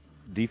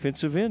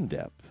defensive end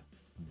depth,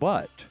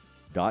 but ...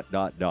 I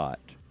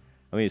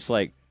mean, it's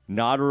like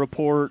not a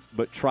report,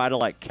 but try to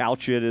like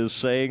couch it as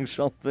saying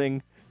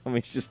something. I mean,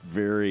 it's just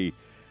very,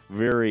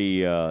 very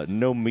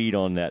no meat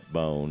on that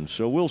bone.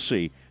 So we'll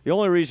see. The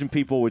only reason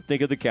people would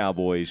think of the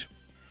Cowboys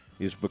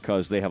is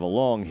because they have a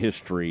long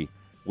history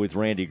with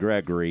Randy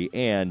Gregory,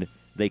 and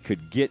they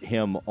could get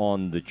him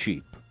on the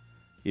cheap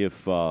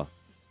if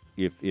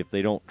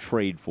they don't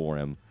trade for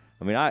him.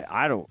 I mean,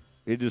 I don't.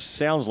 It just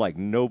sounds like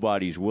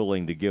nobody's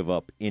willing to give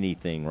up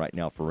anything right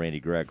now for Randy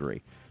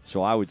Gregory.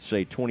 So I would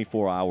say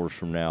 24 hours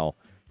from now,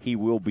 he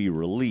will be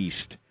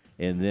released,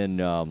 and then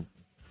they'll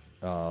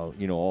go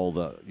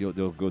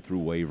through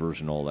waivers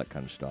and all that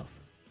kind of stuff.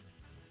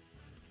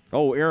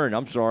 Oh, Aaron,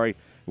 I'm sorry.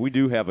 We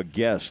do have a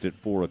guest at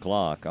 4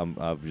 o'clock.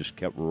 I've just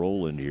kept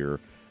rolling here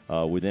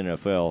with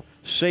NFL.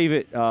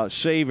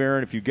 Save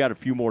Aaron. If you've got a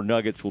few more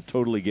nuggets, we'll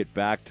totally get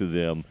back to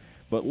them.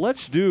 But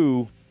let's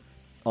do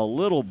a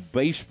little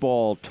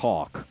baseball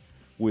talk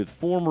with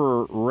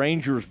former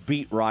Rangers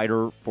beat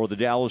writer for the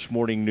Dallas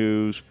Morning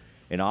News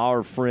and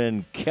our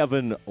friend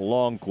Kevin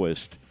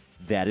Longquist.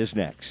 That is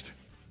next.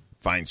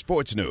 Find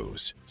sports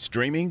news,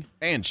 streaming,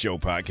 and show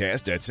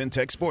podcast at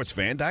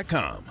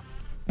syntechsportsfan.com.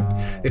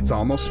 It's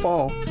almost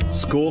fall.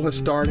 School has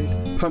started,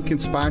 pumpkin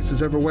spice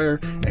is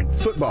everywhere, and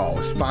football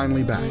is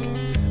finally back.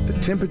 The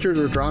temperatures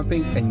are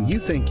dropping, and you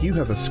think you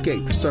have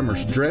escaped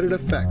summer's dreaded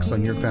effects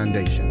on your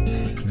foundation.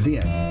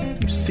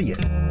 Then you see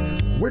it.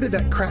 Where did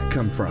that crack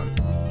come from?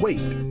 Wait,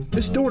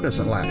 this door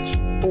doesn't latch.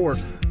 Or,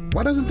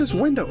 why doesn't this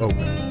window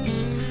open?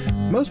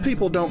 Most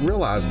people don't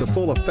realize the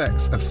full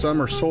effects of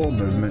summer soil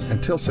movement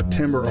until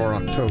September or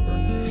October,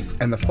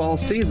 and the fall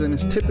season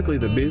is typically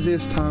the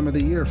busiest time of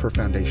the year for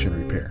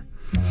foundation repair.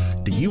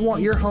 Do you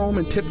want your home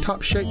in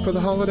tip-top shape for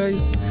the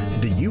holidays?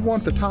 Do you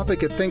want the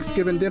topic at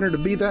Thanksgiving dinner to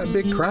be that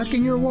big crack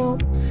in your wall?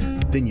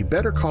 Then you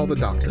better call the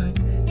doctor.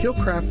 He'll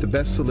craft the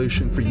best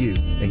solution for you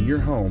and your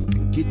home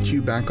and get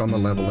you back on the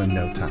level in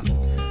no time.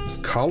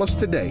 Call us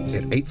today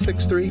at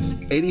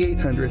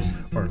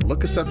 863-8800 or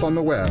look us up on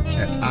the web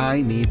at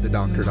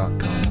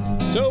ineedthedoctor.com.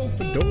 So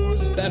for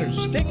doors that are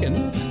sticking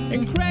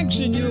and cracks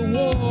in your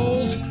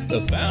walls,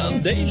 the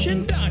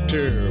Foundation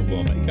Doctor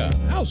will make a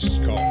house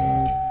call.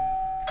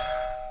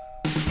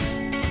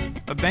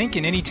 A bank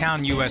in any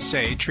town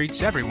USA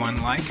treats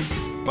everyone like,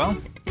 well,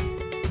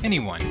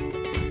 anyone.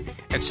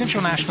 At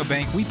Central National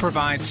Bank, we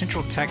provide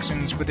Central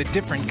Texans with a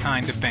different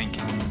kind of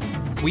banking.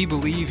 We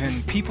believe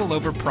in people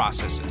over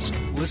processes,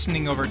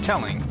 listening over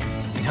telling,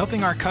 and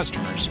helping our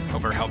customers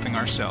over helping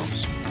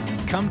ourselves.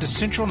 Come to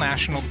Central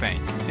National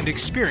Bank and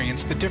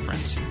experience the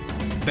difference.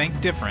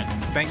 Bank different.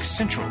 Bank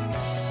Central.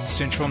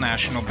 Central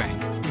National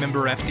Bank.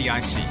 Member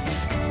FDIC.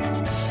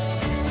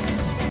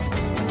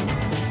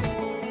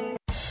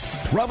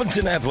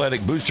 Robinson Athletic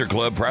Booster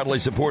Club proudly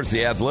supports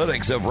the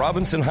athletics of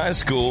Robinson High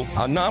School,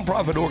 a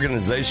nonprofit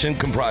organization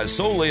comprised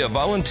solely of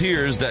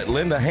volunteers that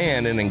lend a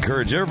hand and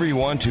encourage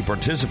everyone to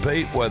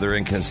participate, whether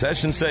in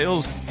concession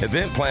sales,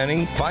 event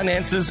planning,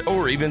 finances,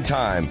 or even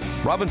time.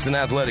 Robinson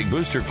Athletic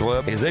Booster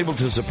Club is able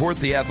to support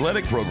the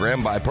athletic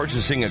program by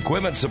purchasing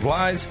equipment,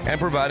 supplies, and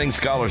providing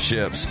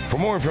scholarships. For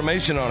more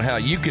information on how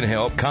you can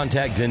help,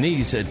 contact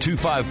Denise at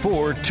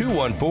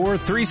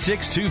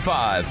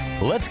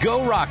 254-214-3625. Let's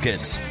go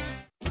Rockets!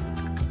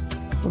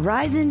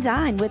 Rise and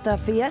dine with a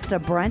Fiesta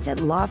brunch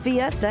at La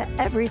Fiesta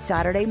every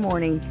Saturday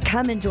morning.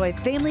 Come enjoy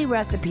family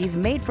recipes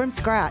made from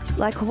scratch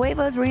like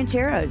huevos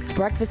rancheros,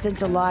 breakfast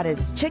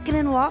enchiladas, chicken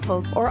and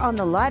waffles, or on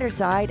the lighter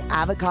side,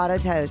 avocado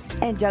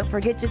toast. And don't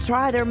forget to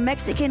try their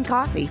Mexican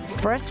coffee,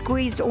 fresh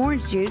squeezed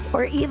orange juice,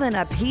 or even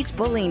a peach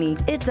Bellini.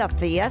 It's a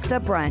Fiesta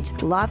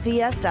brunch. La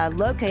Fiesta,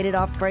 located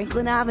off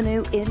Franklin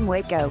Avenue in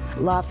Waco.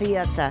 La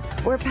Fiesta,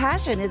 where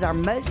passion is our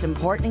most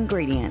important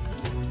ingredient.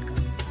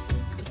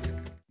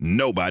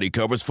 Nobody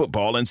covers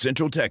football in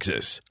Central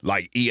Texas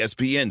like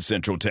ESPN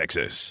Central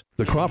Texas.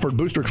 The Crawford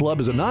Booster Club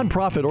is a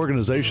nonprofit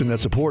organization that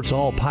supports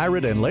all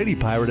Pirate and Lady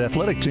Pirate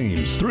athletic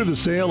teams. Through the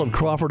sale of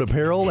Crawford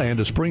apparel and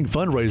a spring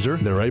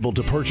fundraiser, they're able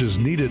to purchase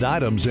needed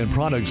items and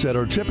products that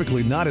are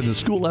typically not in the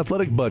school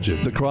athletic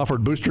budget. The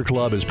Crawford Booster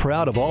Club is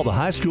proud of all the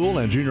high school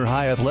and junior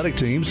high athletic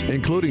teams,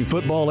 including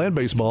football and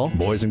baseball,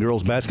 boys and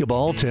girls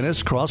basketball,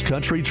 tennis, cross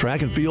country,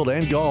 track and field,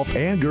 and golf,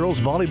 and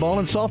girls volleyball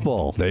and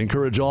softball. They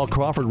encourage all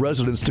Crawford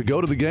residents to go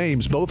to the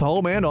games, both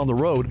home and on the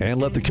road, and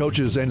let the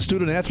coaches and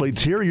student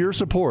athletes hear your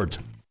support.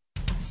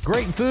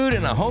 Great food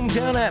and a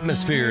hometown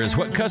atmosphere is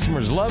what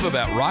customers love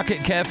about Rocket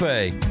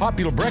Cafe.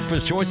 Popular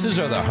breakfast choices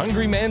are the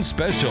Hungry Man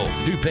Special,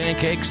 2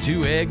 pancakes,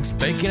 2 eggs,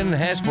 bacon, and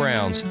hash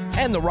browns,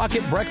 and the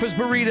Rocket Breakfast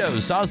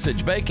Burrito,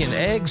 sausage, bacon,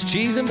 eggs,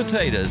 cheese, and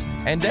potatoes.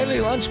 And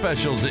daily lunch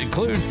specials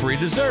include free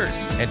dessert.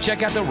 And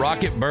check out the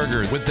Rocket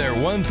Burger with their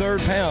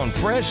 1/3 pound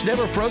fresh,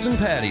 never frozen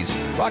patties.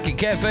 Rocket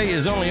Cafe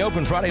is only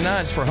open Friday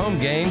nights for home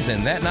games,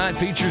 and that night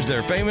features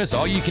their famous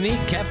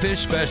all-you-can-eat catfish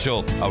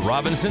special, a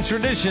Robinson's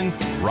tradition.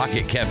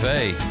 Rocket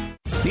Cafe.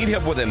 Need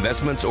help with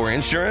investments or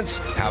insurance?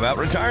 How about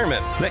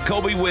retirement? Let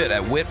Colby Witt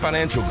at Witt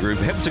Financial Group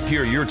help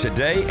secure your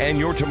today and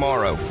your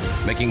tomorrow.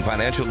 Making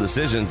financial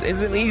decisions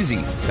isn't easy.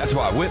 That's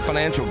why Witt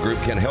Financial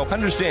Group can help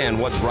understand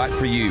what's right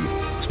for you.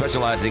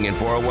 Specializing in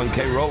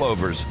 401k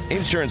rollovers,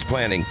 insurance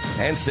planning,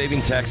 and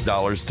saving tax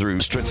dollars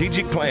through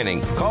strategic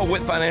planning. Call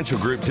Witt Financial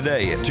Group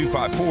today at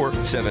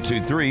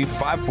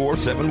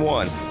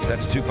 254-723-5471.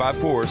 That's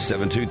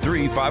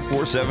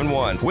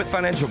 254-723-5471. Witt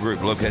Financial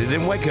Group, located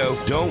in Waco.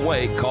 Don't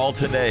wait. Call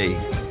today.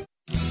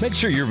 Make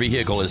sure your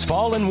vehicle is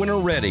fall and winter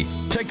ready.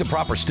 Take the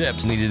proper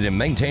steps needed in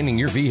maintaining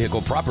your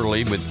vehicle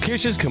properly with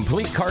Kish's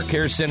Complete Car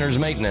Care Center's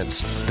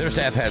maintenance. Their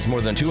staff has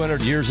more than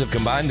 200 years of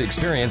combined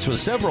experience with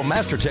several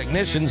master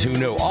technicians who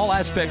know all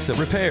aspects of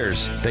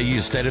repairs. They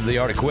use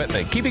state-of-the-art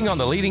equipment, keeping on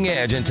the leading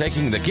edge and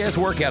taking the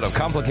guesswork out of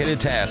complicated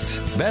tasks.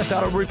 Best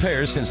auto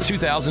repairs since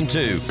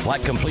 2002.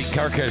 Like Complete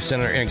Car Care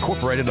Center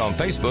Incorporated on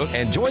Facebook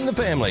and join the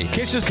family.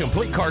 Kish's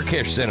Complete Car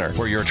Care Center,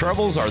 where your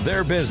troubles are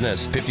their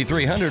business.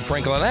 5300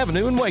 Franklin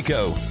Avenue in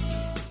Waco.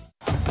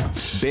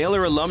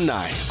 Baylor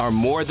alumni are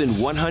more than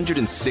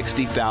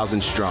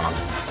 160,000 strong.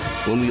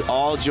 When we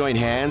all join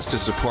hands to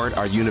support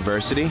our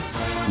university,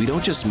 we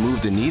don't just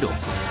move the needle,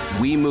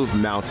 we move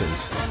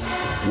mountains.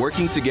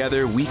 Working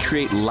together, we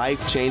create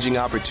life-changing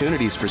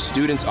opportunities for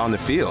students on the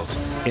field,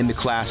 in the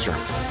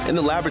classroom, in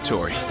the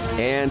laboratory,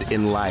 and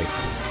in life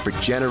for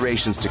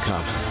generations to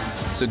come.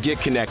 So get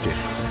connected.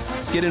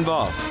 Get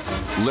involved.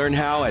 Learn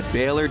how at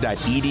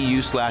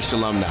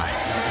baylor.edu/alumni.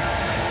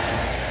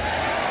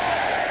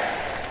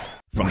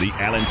 From the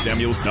Allen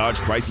Samuels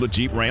Dodge Chrysler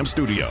Jeep Ram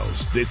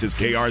Studios, this is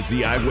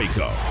KRZI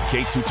Waco,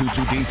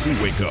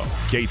 K222DC Waco,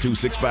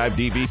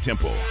 K265DV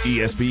Temple,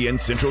 ESPN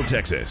Central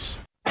Texas.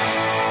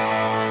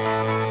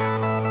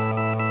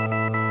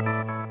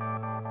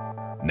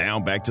 Now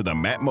back to the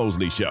Matt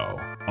Mosley Show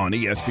on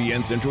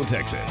ESPN Central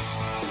Texas.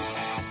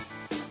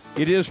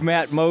 It is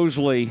Matt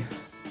Mosley.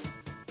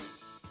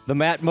 The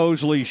Matt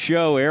Mosley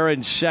Show,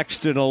 Aaron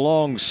Sexton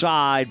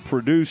alongside,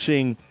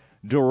 producing,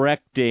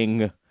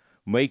 directing,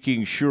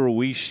 making sure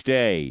we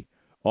stay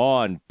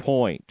on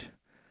point.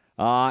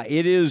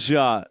 It is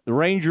the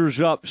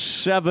Rangers up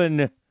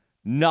 7-0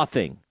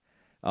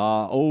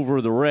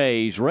 over the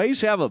Rays. Rays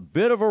have a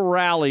bit of a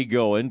rally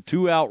going,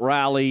 2-out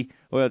rally.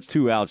 Well, it's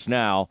 2 outs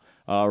now.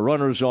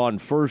 Runners on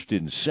first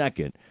and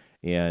second.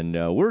 And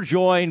we're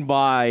joined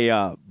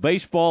by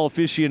baseball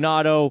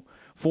aficionado,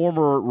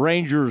 former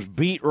Rangers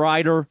beat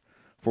writer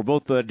for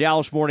both the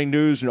Dallas Morning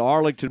News and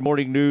Arlington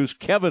Morning News,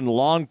 Kevin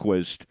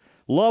Lonnquist.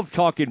 Love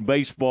talking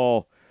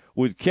baseball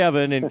with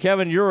Kevin. And,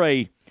 Kevin, you're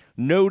a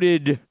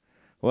noted,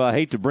 well, I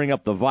hate to bring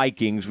up the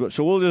Vikings, but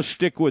so we'll just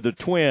stick with the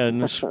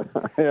Twins.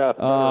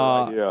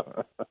 Yeah.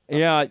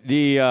 Yeah,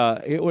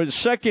 it was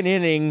second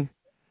inning.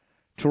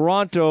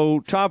 Toronto,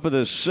 top of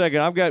the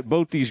second. I've got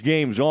both these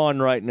games on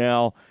right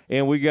now,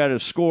 and we got a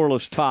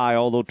scoreless tie,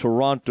 although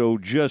Toronto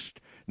just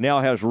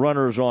now has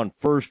runners on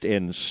first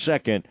and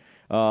second.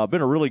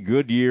 Been a really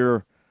good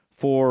year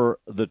for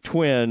the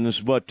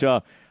Twins. But,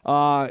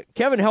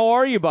 Kevin, how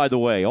are you, by the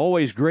way?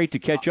 Always great to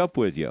catch up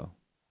with you.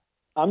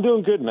 I'm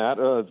doing good, Matt.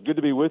 It's good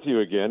to be with you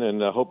again,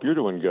 and I hope you're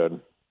doing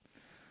good.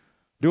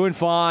 Doing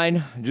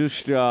fine.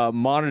 Just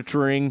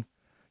monitoring,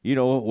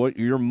 what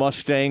your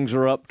Mustangs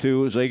are up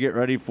to as they get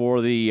ready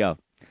for the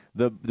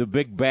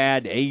big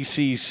bad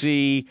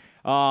ACC.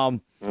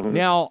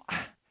 Now,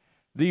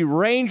 the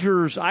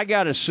Rangers, I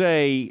got to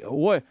say,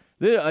 what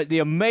the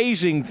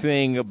amazing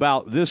thing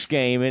about this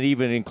game, and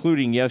even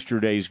including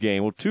yesterday's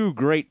game, well, two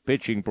great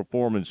pitching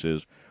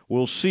performances.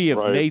 We'll see if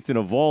Nathan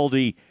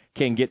Eovaldi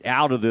can get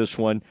out of this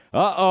one.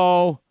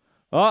 Uh-oh.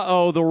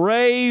 The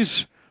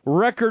Rays'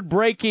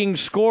 record-breaking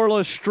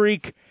scoreless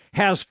streak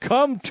has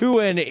come to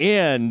an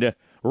end.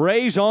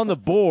 Rays on the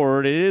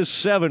board. It is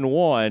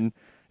 7-1,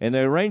 and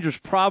the Rangers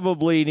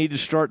probably need to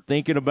start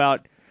thinking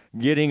about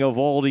getting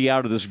Eovaldi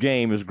out of this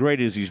game, as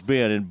great as he's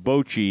been, and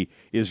Bochy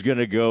is going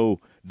to go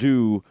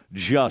do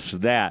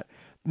just that.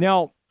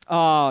 Now,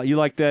 you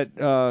like that,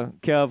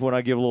 Kev, when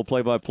I give a little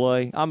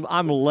play-by-play?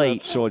 I'm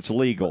late, so it's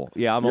legal.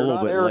 Yeah, I'm a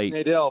little bit late. You're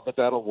not Eric Nadel, but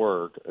that'll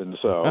work. And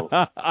so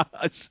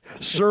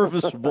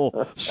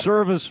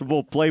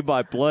serviceable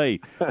play-by-play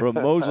from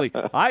Mosley.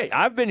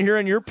 I've been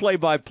hearing your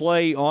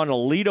play-by-play on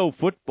Aledo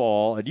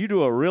football, and you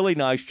do a really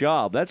nice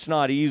job. That's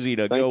not easy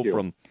to go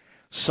from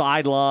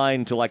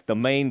sideline to like the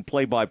main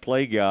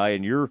play-by-play guy,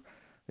 and you're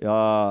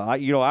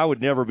I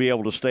would never be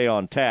able to stay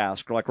on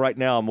task. Like right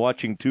now, I'm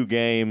watching two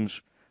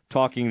games,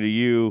 talking to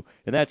you,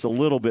 and that's a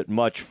little bit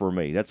much for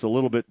me. That's a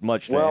little bit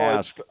much to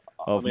ask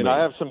of me.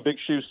 I have some big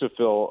shoes to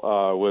fill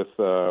with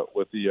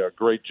the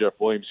great Jeff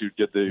Williams, who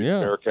did the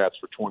Bearcats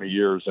for 20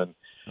 years. And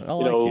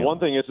one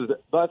thing is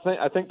that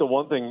I think the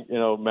one thing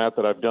Matt,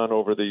 that I've done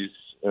over these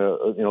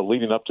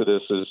leading up to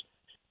this is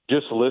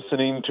just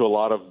listening to a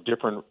lot of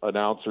different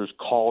announcers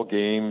call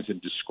games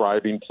and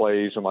describing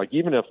plays, and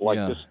even if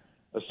just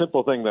a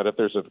simple thing that if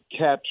there's a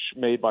catch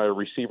made by a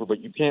receiver, but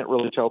you can't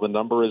really tell the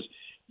number, is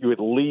you at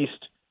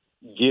least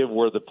give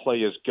where the play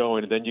is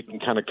going, and then you can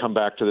kind of come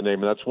back to the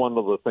name. And that's one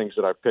of the things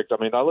that I've picked. I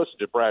mean, I listen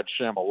to Brad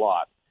Shem a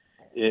lot,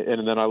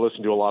 and then I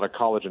listen to a lot of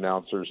college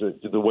announcers,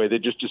 the way they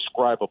just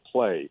describe a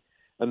play.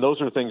 And those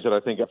are things that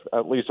I think,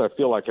 at least I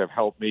feel like, have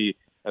helped me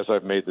as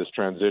I've made this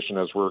transition,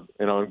 as we're,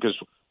 because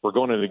we're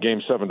going into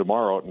Game 7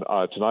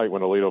 tonight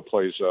when Aledo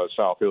plays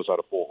South Hills out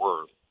of Fort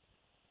Worth.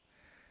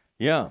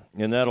 Yeah,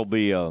 and that'll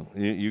be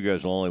you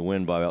guys will only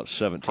win by about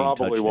 17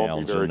 Probably touchdowns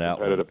won't be very in that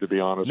competitive, one. to be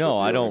honest. No,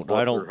 I don't.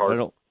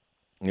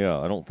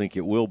 Yeah, I don't think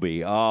it will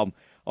be. All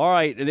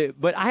right,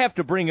 but I have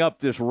to bring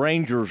up this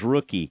Rangers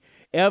rookie,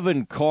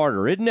 Evan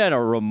Carter. Isn't that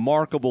a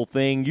remarkable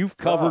thing? You've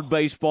covered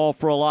baseball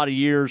for a lot of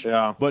years,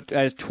 but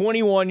as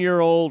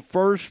 21-year-old,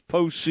 first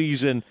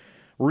postseason,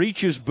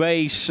 reaches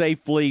base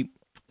safely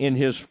in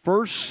his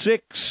first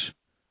 6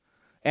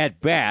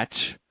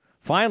 at-bats.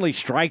 Finally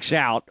strikes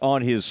out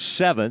on his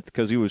 7th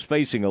because he was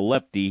facing a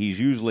lefty. He's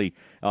usually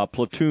a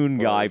platoon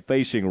guy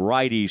facing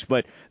righties.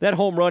 But that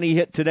home run he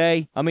hit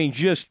today,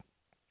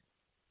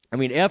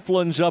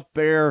 Eflin's up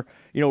there.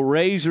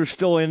 Rays are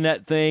still in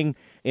that thing.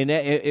 And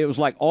it was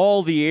like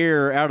all the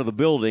air out of the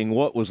building,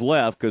 what was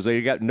left, because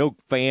they got no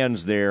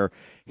fans there.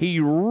 He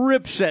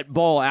rips that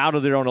ball out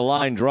of there on a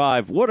line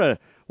drive. What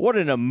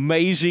an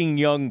amazing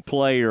young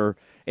player.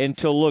 And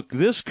to look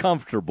this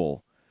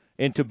comfortable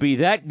and to be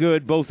that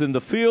good both in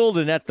the field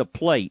and at the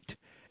plate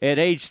at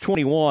age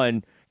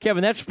 21,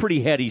 Kevin, that's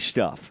pretty heady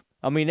stuff.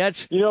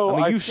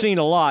 You've seen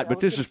a lot, but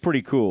this is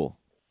pretty cool.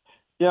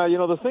 Yeah,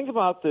 the thing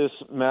about this,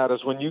 Matt,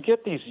 is when you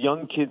get these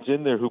young kids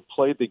in there who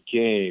play the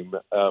game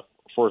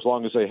for as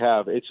long as they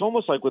have, it's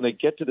almost like when they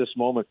get to this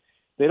moment,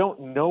 they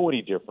don't know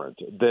any different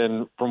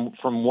than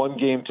from one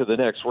game to the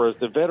next, whereas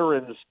the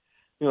veterans,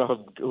 who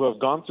have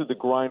gone through the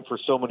grind for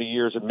so many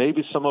years, and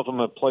maybe some of them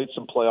have played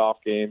some playoff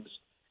games,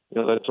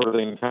 that sort of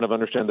thing, kind of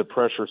understand the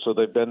pressure, so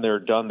they've been there,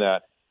 done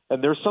that.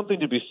 And there's something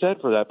to be said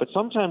for that. But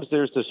sometimes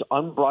there's this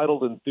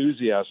unbridled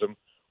enthusiasm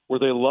where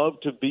they love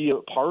to be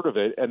a part of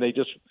it, and they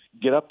just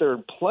get up there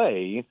and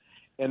play,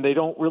 and they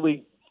don't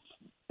really,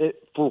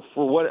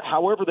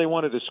 however they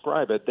want to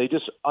describe it, they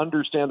just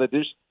understand that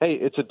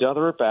it's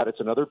another at bat,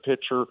 it's another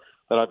pitcher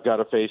that I've got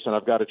to face, and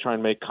I've got to try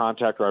and make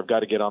contact, or I've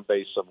got to get on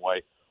base some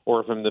way. Or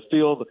if I'm in the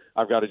field,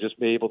 I've got to just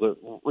be able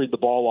to read the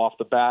ball off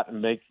the bat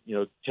and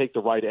take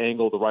the right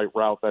angle, the right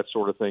route, that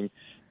sort of thing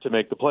to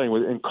make the play.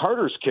 In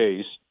Carter's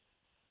case,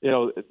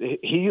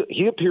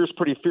 he appears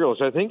pretty fearless.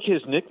 I think his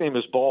nickname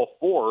is Ball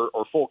 4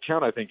 or Full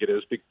Count. I think it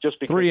is just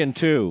because 3 and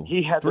 2.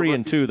 He had 3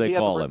 and 2. They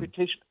call him.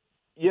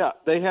 Yeah,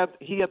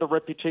 he had the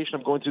reputation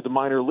of going through the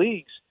minor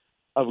leagues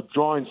of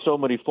drawing so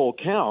many full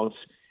counts,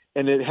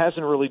 and it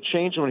hasn't really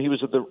changed when he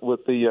was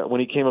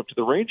when he came up to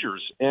the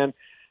Rangers. And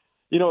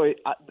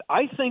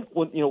I think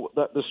when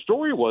the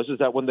story is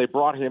that when they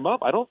brought him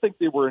up, I don't think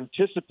they were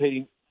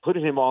anticipating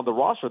putting him on the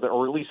roster,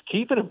 or at least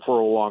keeping him for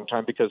a long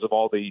time because of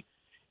all the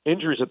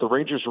injuries that the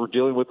Rangers were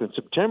dealing with in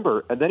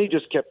September, and then he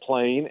just kept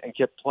playing and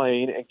kept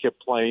playing and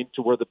kept playing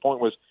to where the point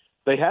was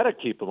they had to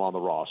keep him on the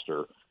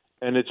roster,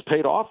 and it's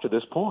paid off to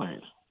this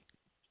point.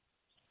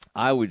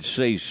 I would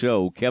say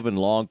so. Kevin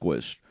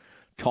Lonnquist,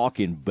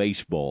 talking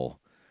baseball,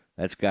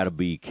 that's got to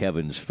be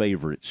Kevin's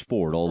favorite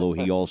sport, although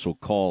he also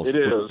calls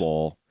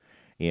football,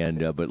 and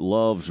but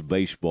loves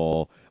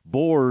baseball.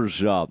 Boers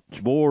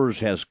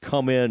has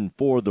come in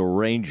for the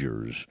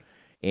Rangers,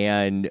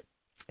 and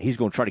he's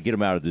going to try to get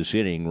him out of this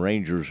inning.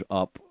 Rangers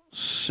up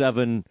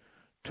 7-1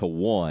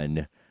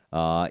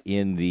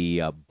 in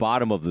the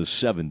bottom of the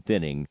seventh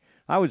inning.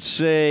 I would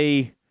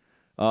say,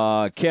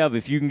 Kev,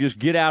 if you can just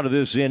get out of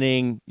this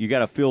inning, you got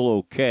to feel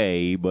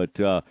okay. But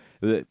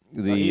he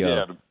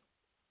did.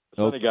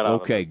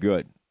 Okay,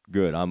 good.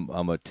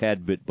 I'm a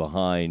tad bit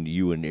behind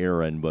you and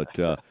Aaron, but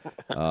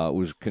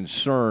was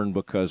concerned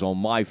because on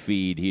my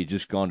feed he had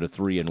just gone to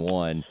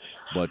 3-1.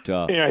 But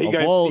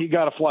he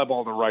got a fly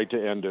ball to right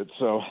to end it.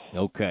 So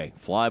okay,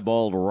 fly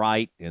ball to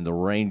right, and the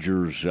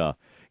Rangers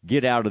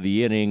get out of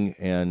the inning,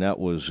 and that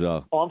was.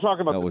 I'm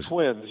talking about the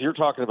Twins. You're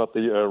talking about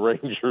the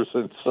Rangers,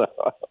 and so.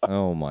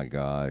 Oh my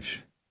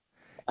gosh.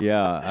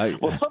 Yeah.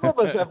 Well, some of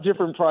us have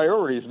different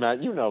priorities,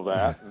 Matt. You know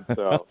that. And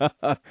so.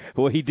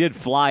 Well, he did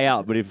fly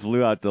out, but he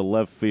flew out to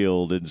left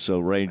field, and so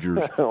Rangers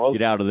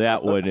get out of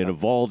that one. And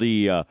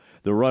Eovaldi,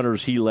 the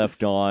runners he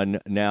left on,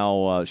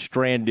 now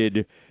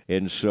stranded,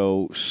 and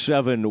so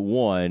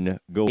 7-1,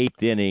 go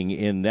eighth inning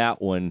in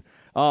that one.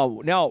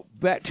 Now,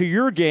 back to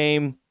your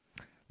game.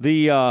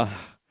 Now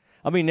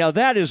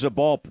that is a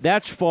ball.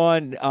 That's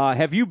fun.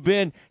 Have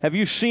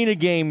you seen a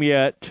game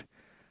yet?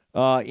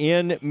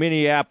 In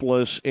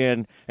Minneapolis,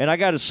 and I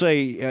got to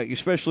say,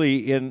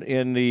 especially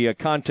in the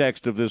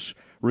context of this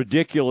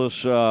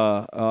ridiculous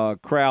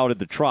crowd at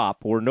the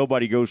Trop where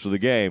nobody goes to the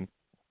game,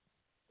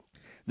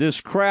 this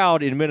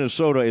crowd in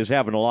Minnesota is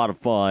having a lot of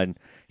fun.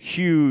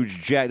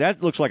 Huge jack.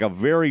 That looks like a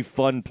very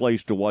fun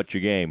place to watch a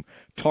game.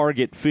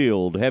 Target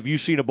Field. Have you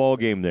seen a ball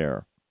game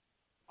there?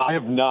 I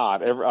have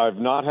not. I've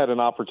not had an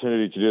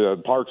opportunity to do that.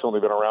 The park's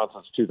only been around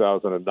since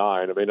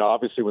 2009. I mean,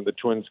 obviously, when the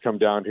Twins come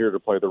down here to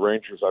play the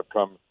Rangers, I've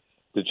come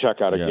to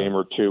check out a game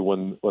or two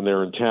when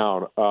they're in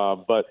town.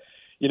 But,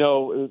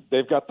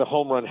 they've got the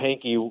home run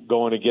hanky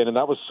going again, and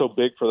that was so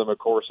big for them, of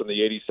course, in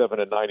the 87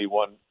 and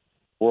 91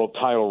 world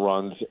title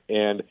runs.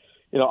 And,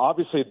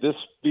 obviously this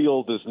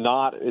field is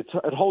not – it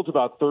holds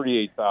about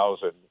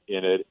 38,000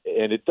 in it,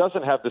 and it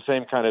doesn't have the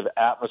same kind of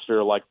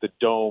atmosphere like the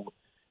Dome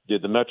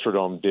did, the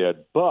Metrodome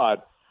did.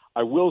 But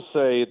I will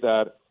say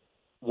that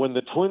when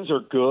the Twins are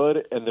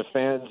good and the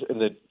fans in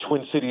the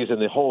Twin Cities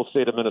and the whole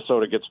state of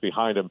Minnesota gets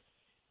behind them,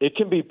 it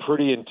can be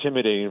pretty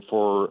intimidating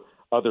for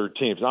other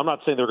teams. I'm not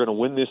saying they're going to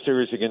win this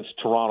series against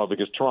Toronto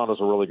because Toronto's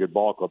a really good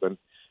ball club. And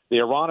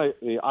the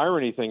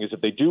irony thing is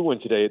if they do win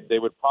today, they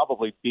would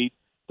probably beat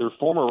their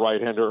former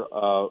right-hander,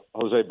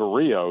 Jose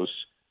Barrios,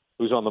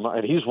 who's on the –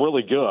 and he's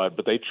really good,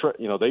 but they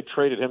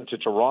traded him to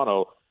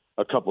Toronto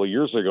a couple of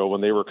years ago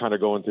when they were kind of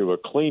going through a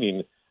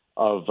cleaning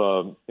of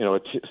a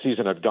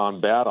season had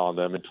gone bad on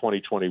them in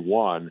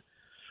 2021.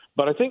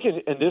 But I think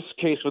in this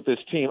case with this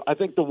team, I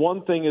think the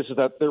one thing is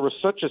that there was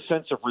such a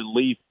sense of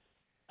relief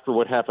for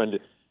what happened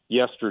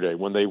yesterday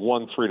when they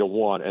won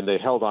 3-1 and they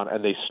held on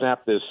and they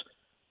snapped this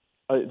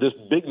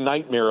big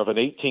nightmare of an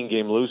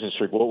 18-game losing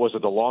streak. What was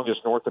it? The longest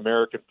North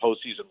American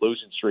postseason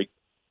losing streak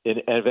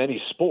of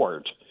any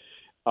sport,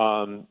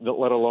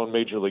 let alone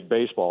Major League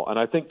Baseball. And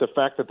I think the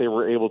fact that they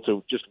were able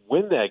to just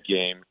win that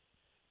game,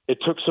 it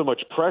took so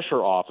much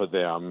pressure off of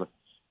them.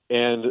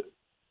 And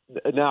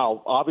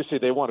now, obviously,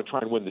 they want to try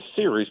and win the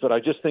series, but I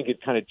just think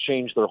it kind of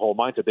changed their whole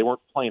mindset. They weren't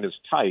playing as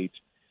tight,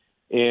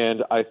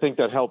 and I think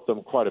that helped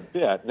them quite a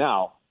bit.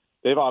 Now,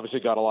 they've obviously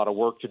got a lot of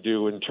work to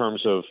do in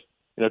terms of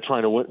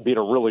trying to beat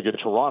a really good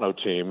Toronto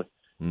team.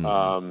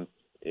 And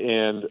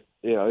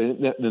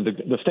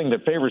the thing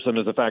that favors them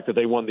is the fact that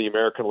they won the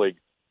American League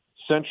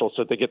Central,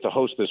 so they get to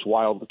host this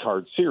wild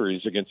card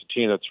series against a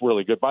team that's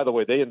really good. By the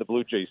way, they and the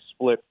Blue Jays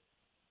split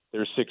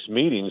their 6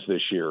 meetings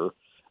this year.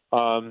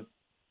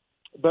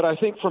 But I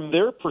think from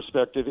their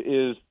perspective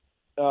is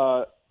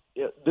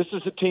this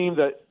is a team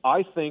that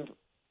I think,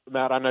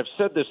 Matt, and I've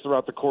said this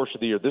throughout the course of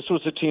the year, this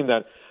was a team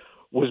that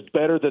was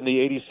better than the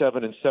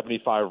 87 and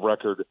 75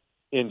 record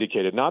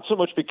indicated. Not so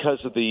much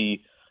because of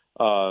they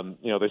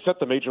set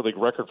the major league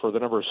record for the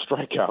number of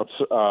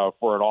strikeouts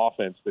for an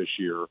offense this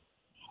year,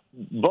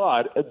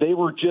 but they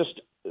were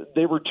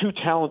too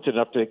talented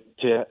enough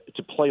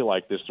to play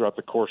like this throughout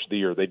the course of the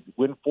year. They'd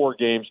win 4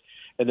 games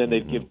and then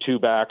they'd give 2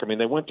 back. I mean,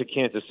 they went to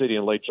Kansas City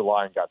in late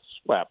July and got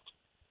swept.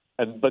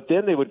 But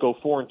then they would go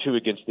 4-2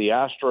 against the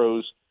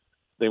Astros.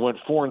 They went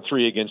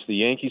 4-3 against the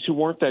Yankees, who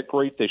weren't that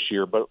great this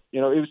year. But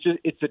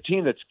it's a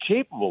team that's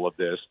capable of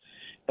this,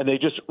 and they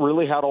just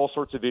really had all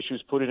sorts of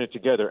issues putting it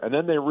together. And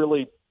then they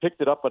really picked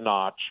it up a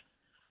notch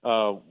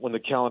when the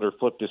calendar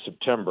flipped to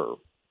September.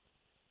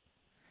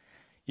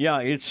 Yeah,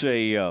 it's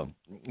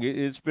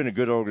been a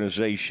good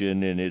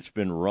organization, and it's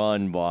been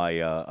run by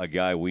a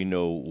guy we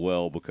know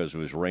well because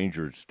of his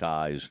Rangers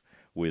ties,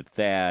 with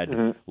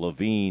Thad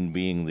Levine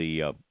being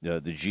the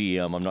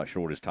GM. I'm not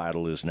sure what his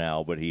title is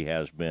now, but he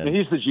has been.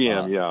 He's the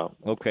GM, yeah.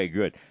 Okay,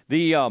 good.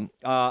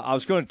 I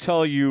was going to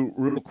tell you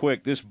real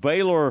quick, this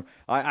Baylor,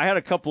 I had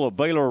a couple of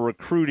Baylor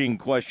recruiting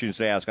questions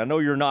to ask. I know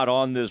you're not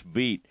on this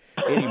beat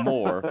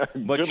anymore,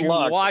 but Good you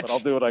luck, watch. but I'll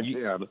do what I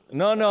can.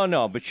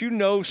 No, but you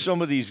know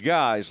some of these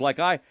guys. Like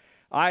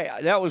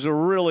that was a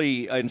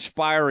really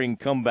inspiring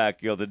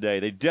comeback the other day.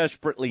 They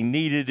desperately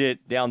needed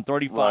it, down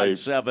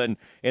 35-7,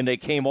 and they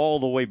came all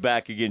the way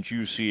back against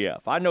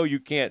UCF. I know you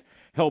can't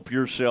help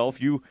yourself.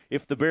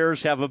 If the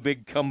Bears have a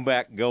big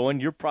comeback going,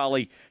 you're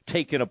probably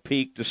taking a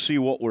peek to see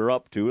what we're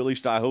up to. At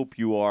least I hope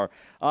you are.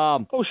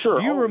 Sure.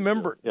 Do you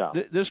remember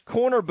this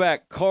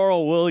cornerback,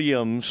 Carl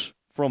Williams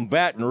from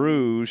Baton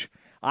Rouge?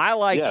 I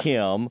like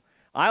him.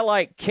 I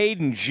like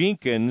Caden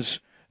Jenkins,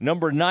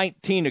 number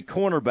 19, a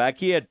cornerback.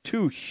 He had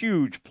 2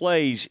 huge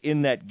plays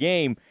in that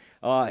game.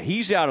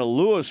 He's out of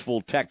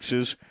Louisville,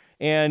 Texas.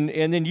 And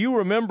then you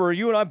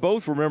and I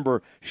both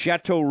remember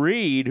Chateau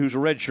Reed, who's a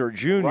redshirt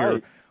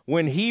junior,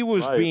 when he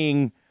was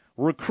being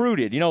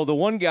recruited. The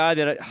one guy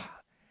that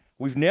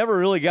we've never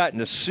really gotten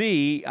to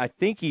see, I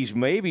think he's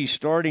maybe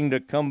starting to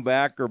come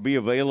back or be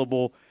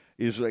available,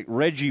 is like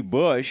Reggie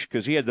Bush,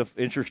 because he had the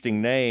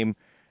interesting name,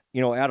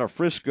 out of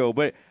Frisco.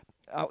 But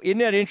isn't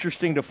that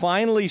interesting to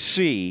finally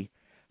see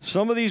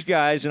some of these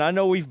guys? And I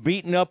know we've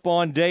beaten up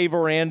on Dave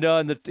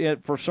Aranda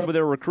for some of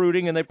their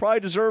recruiting, and they probably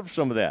deserve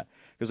some of that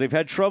because they've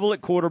had trouble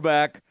at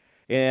quarterback,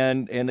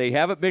 and they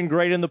haven't been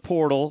great in the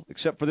portal,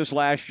 except for this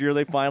last year.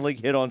 They finally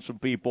hit on some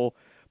people.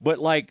 But,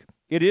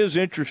 it is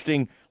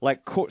interesting,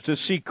 to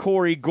see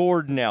Corey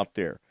Gordon out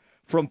there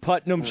from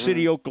Putnam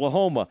City,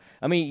 Oklahoma.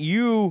 I mean,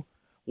 you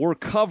were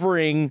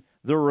covering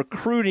the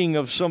recruiting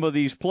of some of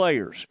these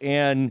players.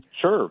 And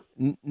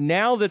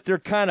now that they're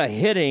kind of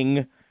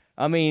hitting,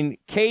 I mean,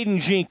 Caden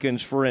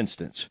Jenkins, for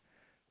instance,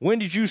 when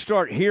did you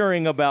start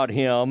hearing about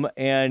him?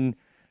 And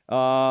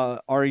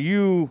are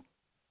you,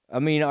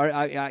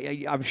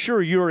 I'm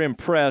sure you're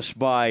impressed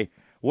by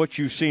what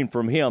you've seen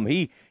from him.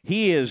 He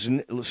is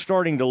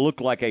starting to look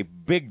like a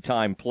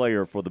big-time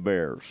player for the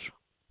Bears.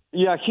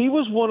 Yeah, he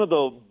was one of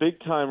the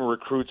big-time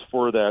recruits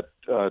for that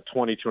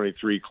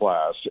 2023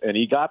 class, and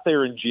he got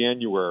there in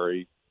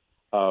January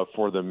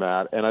for them,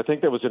 Matt. And I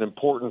think that was an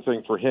important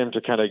thing for him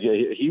to kind of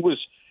get. He was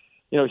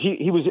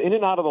in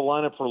and out of the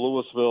lineup for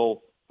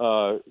Louisville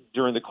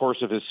during the course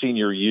of his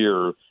senior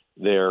year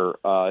there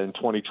in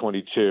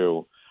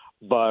 2022.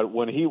 But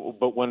when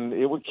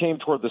it came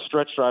toward the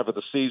stretch drive of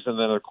the season,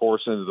 then of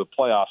course into the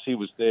playoffs, he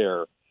was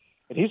there.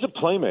 And he's a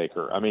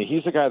playmaker. I mean,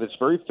 he's a guy that's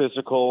very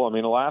physical. I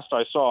mean, the last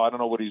I saw, I don't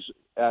know what he's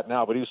at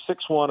now, but he was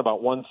 6'1",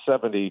 about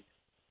 170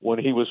 when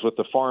he was with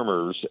the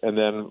Farmers. And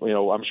then,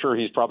 I'm sure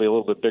he's probably a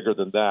little bit bigger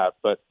than that.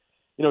 But,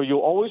 you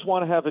always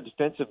want to have a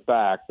defensive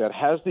back that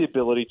has the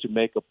ability to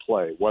make a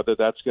play, whether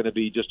that's going to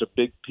be just a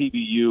big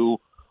PBU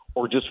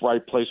or just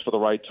right place for the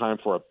right time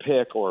for a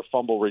pick or a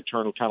fumble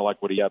return, kind of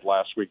like what he had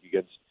last week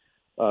against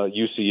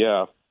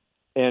UCF.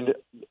 And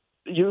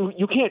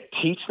you can't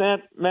teach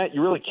that, Matt.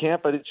 You really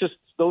can't, but it's just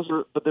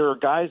but there are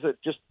guys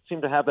that just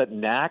seem to have that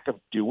knack of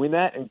doing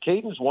that, and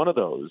Caden's one of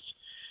those.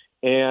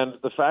 And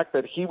the fact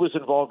that he was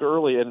involved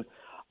early, and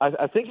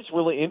I think it's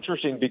really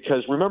interesting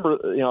because remember,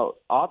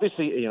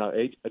 obviously,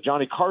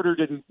 Johnny Carter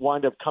didn't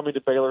wind up coming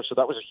to Baylor, so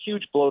that was a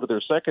huge blow to their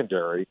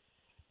secondary.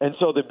 And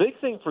so the big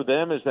thing for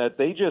them is that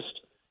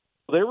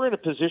they were in a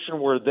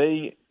position where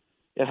they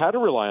had to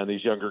rely on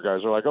these younger guys.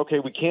 They're like, okay,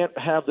 we can't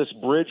have this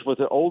bridge with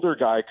an older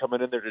guy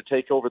coming in there to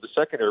take over the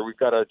secondary. We've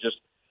got to just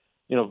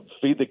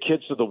feed the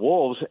kids to the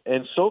wolves.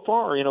 And so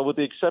far, with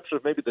the exception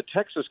of maybe the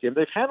Texas game,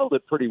 they've handled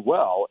it pretty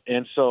well.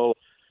 And so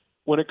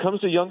when it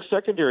comes to young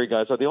secondary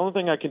guys, the only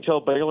thing I can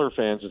tell Baylor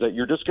fans is that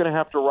you're just going to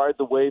have to ride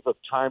the wave of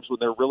times when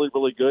they're really,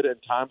 really good and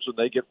times when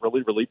they get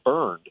really, really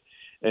burned.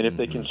 And if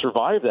they can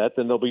survive that,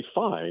 then they'll be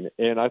fine.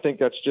 And I think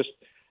that's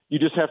you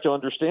just have to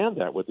understand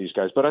that with these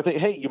guys. But I think,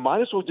 hey, you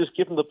might as well just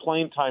give them the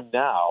playing time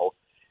now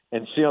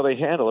and see how they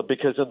handle it,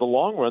 because in the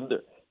long run,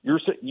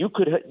 you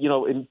could,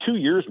 in 2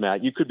 years,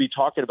 Matt, you could be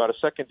talking about a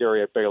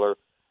secondary at Baylor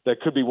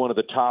that could be one of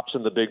the tops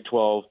in the Big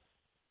 12,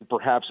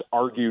 perhaps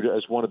argued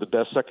as one of the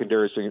best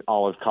secondaries in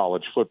all of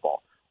college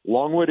football.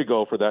 Long way to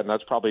go for that, and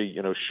that's probably,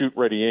 shoot,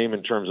 ready, aim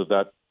in terms of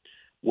that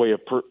way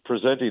of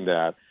presenting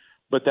that.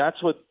 But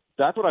that's what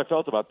I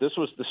felt about this.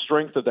 Was the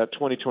strength of that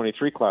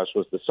 2023 class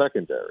was the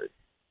secondary.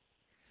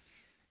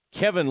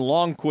 Kevin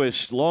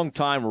Longquist,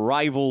 longtime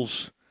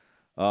Rivals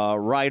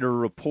writer,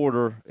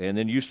 reporter, and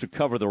then used to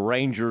cover the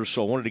Rangers,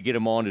 so I wanted to get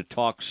him on to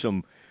talk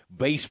some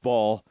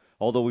baseball,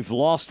 although we've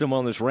lost him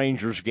on this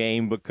Rangers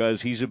game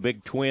because he's a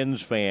big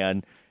Twins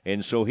fan,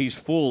 and so he's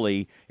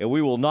fully, and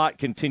we will not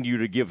continue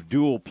to give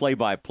dual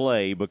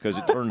play-by-play because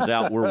it turns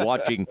out we're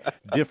watching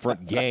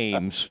different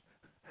games.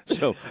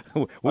 So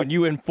when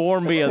you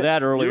informed me of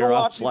that earlier, you're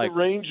I was watching like, the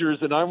Rangers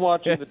and I'm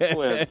watching the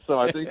Twins. So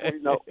I think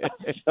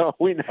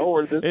we know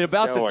where this and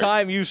about is going. the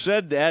time you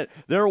said that,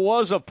 there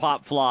was a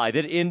pop fly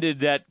that ended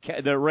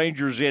the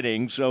Rangers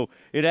inning. So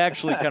it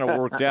actually kind of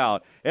worked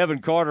out. Evan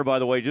Carter, by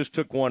the way, just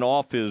took one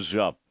off his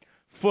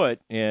foot.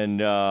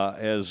 And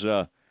as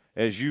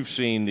you've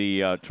seen,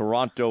 the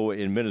Toronto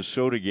and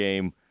Minnesota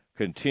game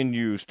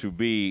continues to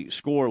be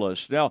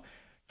scoreless. Now,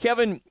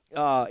 Kevin,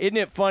 isn't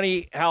it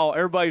funny how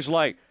everybody's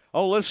like,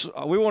 "Oh,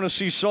 we want to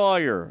see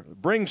Sawyer.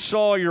 Bring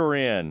Sawyer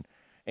in,"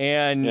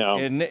 and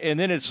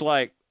then it's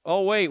like,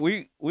 "Oh, wait,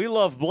 we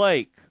love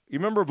Blake. You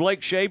remember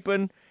Blake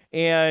Shapen?"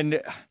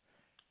 And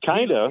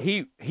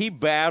he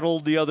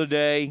battled the other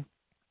day,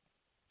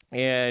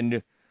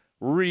 and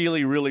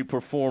really, really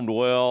performed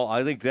well.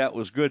 I think that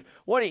was good.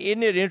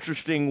 Isn't it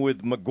interesting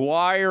with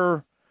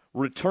McGuire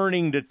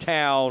returning to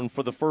town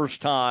for the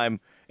first time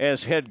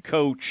as head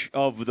coach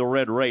of the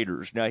Red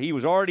Raiders? Now, he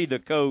was already the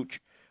coach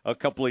a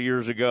couple of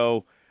years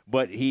ago,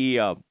 but he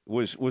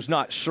was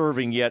not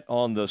serving yet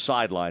on the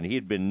sideline. He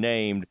had been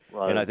named,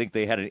 and I think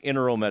they had an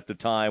interim at the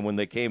time when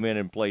they came in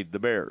and played the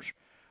Bears.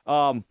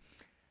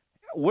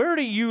 Where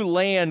do you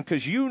land?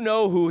 Because you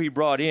know who he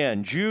brought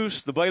in,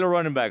 Juice, the Baylor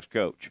running backs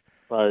coach.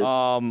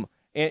 Right.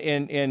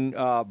 And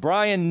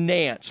Brian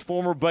Nance,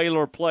 former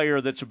Baylor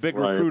player that's a big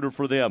recruiter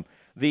for them.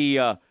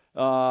 The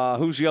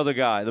who's the other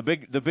guy? The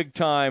big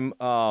time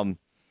kind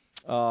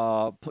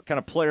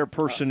of player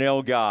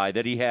personnel guy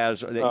that he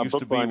has that used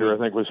to be. I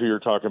think was who you're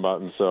talking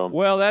about, and so.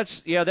 Well,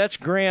 that's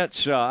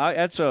Grant's.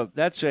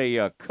 That's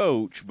a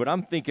coach, but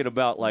I'm thinking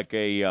about like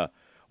a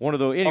one of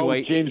those.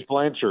 Anyway, James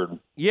Blanchard.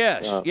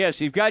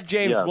 Yes, you've got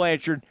James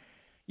Blanchard.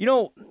 You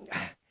know,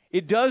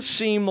 it does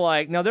seem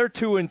like now they're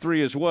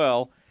 2-3 as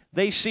well.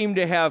 They seem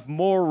to have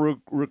more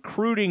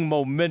recruiting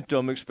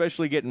momentum,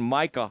 especially getting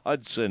Micah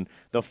Hudson,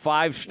 the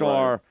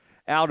 5-star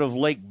out of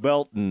Lake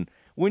Belton.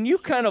 When you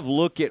kind of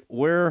look at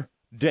where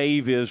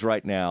Dave is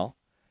right now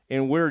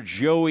and where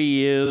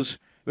Joey is,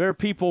 there are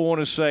people want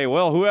to say,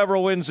 well, whoever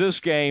wins this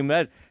game,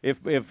 that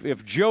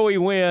if Joey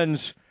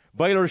wins,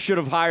 Baylor should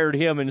have hired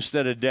him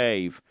instead of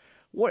Dave.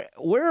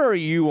 Where are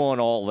you on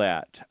all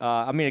that?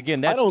 I mean,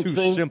 again, that's too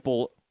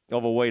simple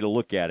of a way to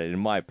look at it, in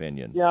my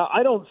opinion. Yeah,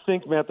 I don't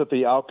think, Matt, that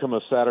the outcome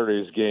of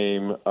Saturday's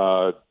game,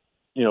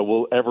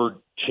 will ever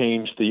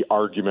change the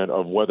argument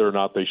of whether or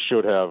not they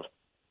should have,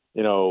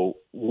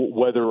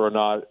 whether or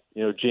not,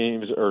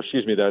 Dave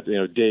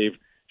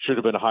should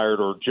have been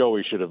hired or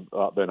Joey should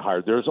have been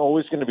hired. There's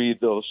always going to be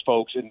those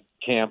folks in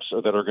camps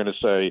that are going to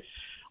say,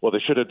 well, they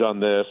should have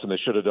done this and they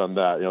should have done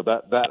that.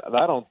 That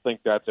I don't think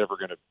that's ever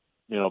going to,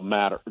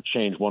 matter or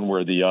change one way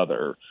or the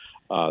other.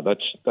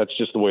 That's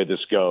just the way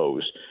this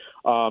goes.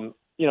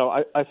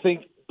 I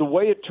think the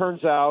way it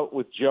turns out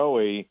with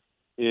Joey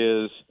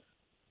is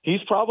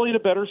he's probably in a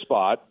better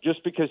spot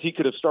just because he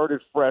could have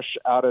started fresh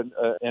out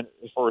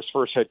for his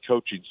first head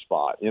coaching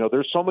spot.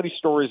 There's so many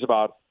stories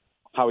about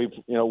how he,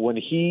 when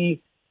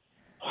he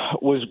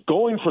was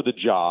going for the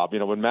job,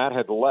 when Matt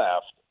had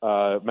left,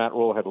 Matt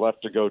Rule had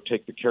left to go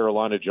take the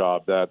Carolina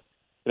job, that,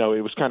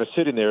 it was kind of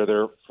sitting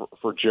there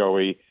for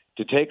Joey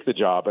to take the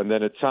job. And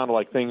then it sounded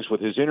like things with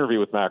his interview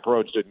with Mack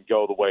Rhodes didn't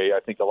go the way I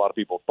think a lot of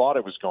people thought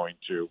it was going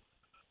to.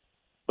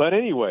 But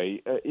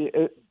anyway,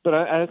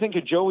 I think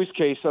in Joey's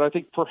case that I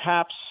think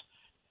perhaps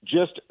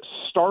just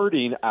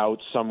starting out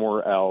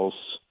somewhere else,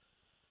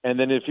 and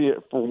then if he,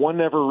 for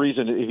whatever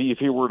reason, if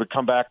he were to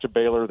come back to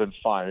Baylor, then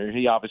fine.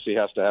 He obviously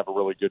has to have a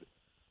really good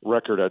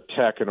record at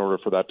Tech in order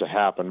for that to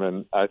happen.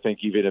 And I think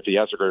even if he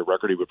has a great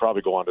record, he would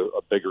probably go on to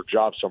a bigger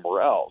job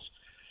somewhere else.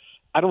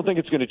 I don't think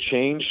it's going to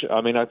change.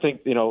 I mean, I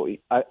think,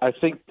 I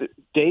think that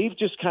Dave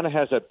just kind of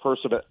has that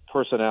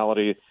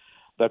personality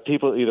that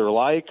people either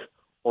like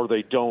or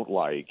they don't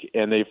like.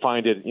 And they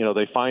find it,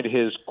 they find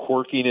his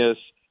quirkiness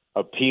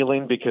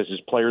appealing because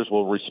his players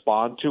will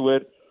respond to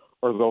it,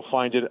 or they'll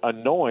find it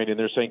annoying. And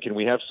they're saying, can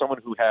we have someone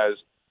who has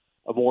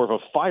more of a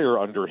fire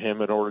under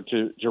him in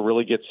order to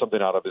really get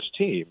something out of his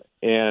team?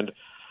 And,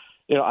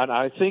 and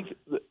I think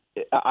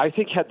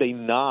had they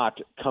not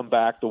come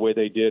back the way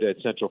they did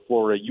at Central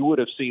Florida, you would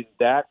have seen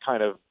that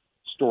kind of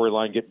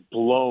storyline get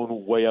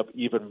blown way up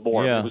even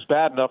more. Yeah. It was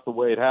bad enough the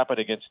way it happened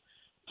against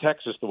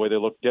Texas, the way they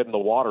looked dead in the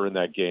water in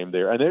that game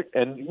there.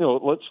 And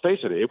let's face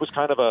it, it was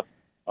kind of a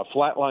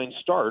flatline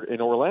start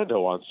in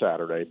Orlando on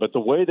Saturday. But the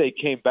way they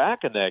came back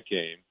in that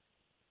game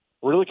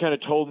really kind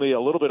of told me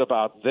a little bit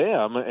about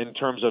them in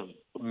terms of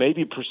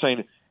maybe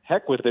saying,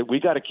 heck with it, we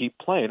got to keep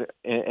playing,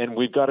 and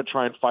we've got to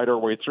try and fight our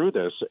way through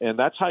this. And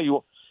that's how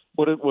you –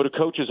 what do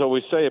coaches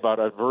always say about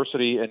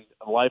adversity and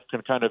life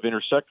can kind of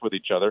intersect with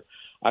each other.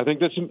 I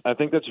think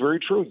that's very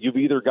true. You've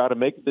either got to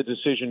make the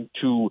decision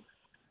to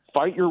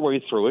fight your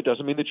way through it.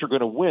 Doesn't mean that you're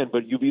going to win,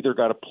 but you've either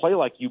got to play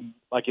like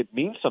it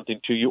means something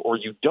to you, or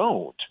you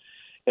don't.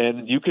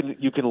 And you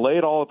can lay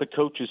it all at the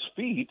coach's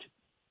feet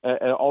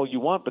all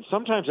you want, but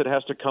sometimes it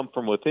has to come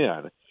from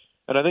within.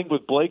 And I think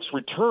with Blake's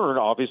return,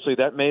 obviously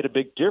that made a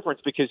big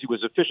difference because he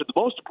was efficient.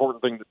 The most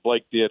important thing that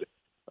Blake did,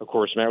 of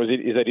course, Matt,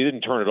 is that he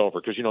didn't turn it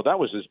over, because that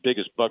was his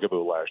biggest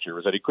bugaboo last year,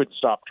 was that he couldn't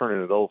stop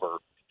turning it over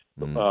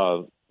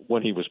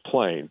when he was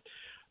playing.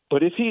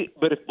 But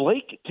if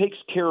Blake takes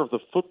care of the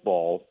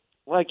football,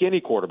 like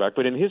any quarterback,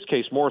 but in his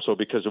case more so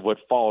because of what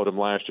followed him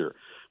last year,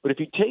 but if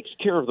he takes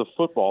care of the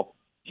football,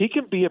 he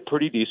can be a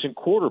pretty decent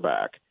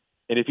quarterback.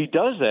 And if he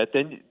does that,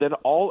 then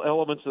all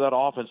elements of that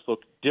offense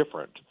look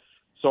different.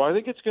 So I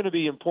think it's going to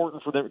be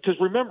important for them. Because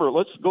remember,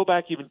 let's go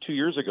back even 2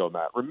 years ago,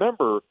 Matt.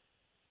 Remember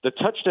the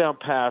touchdown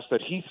pass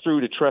that he threw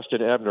to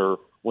Treston Ebner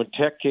when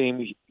Tech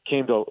came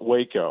to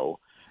Waco.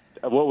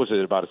 What was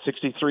it, about a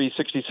 63,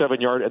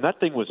 67-yard? And that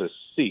thing was a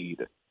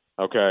seed,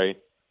 okay,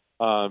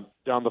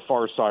 down the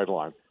far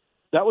sideline.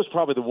 That was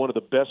probably one of the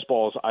best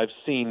balls I've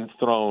seen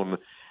thrown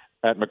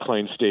at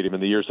McLean Stadium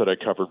in the years that I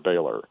covered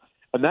Baylor.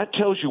 And that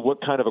tells you what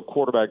kind of a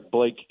quarterback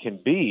Blake can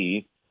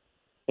be.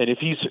 And if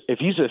he's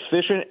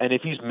efficient and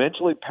if he's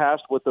mentally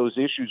past what those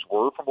issues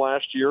were from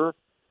last year,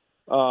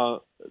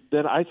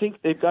 then I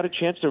think they've got a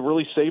chance to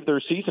really save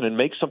their season and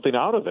make something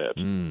out of it.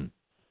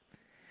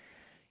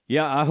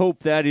 Yeah, I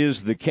hope that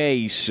is the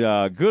case.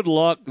 Good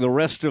luck the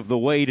rest of the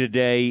way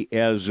today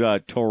as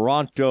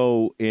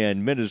Toronto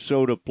and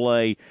Minnesota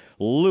play.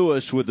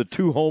 Lewis with the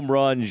 2 home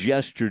runs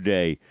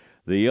yesterday.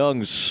 The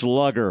young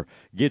slugger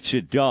gets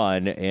it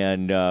done,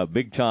 and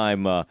big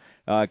time.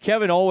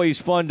 Kevin, always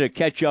fun to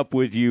catch up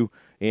with you.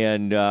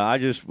 And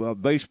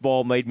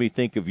baseball made me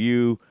think of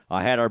you.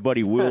 I had our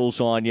buddy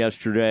Wills on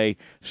yesterday.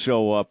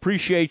 So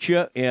appreciate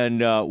you, and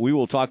we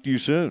will talk to you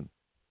soon.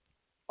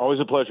 Always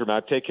a pleasure,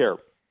 Matt. Take care.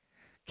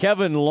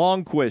 Kevin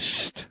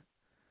Longquist,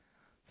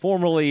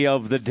 formerly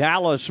of the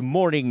Dallas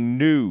Morning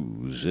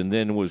News, and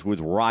then was with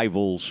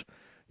Rivals,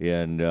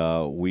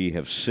 and we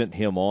have sent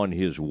him on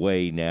his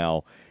way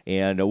now.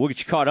 And we'll get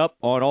you caught up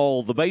on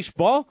all the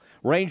baseball.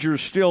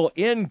 Rangers still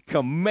in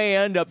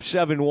command, up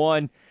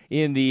 7-1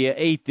 in the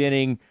 8th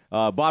inning,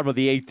 bottom of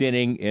the 8th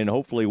inning, and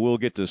hopefully we'll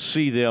get to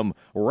see them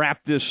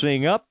wrap this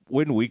thing up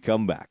when we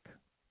come back.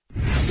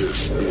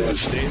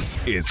 This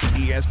is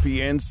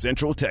ESPN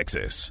Central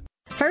Texas.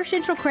 First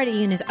Central Credit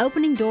Union is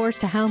opening doors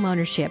to home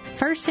ownership.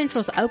 First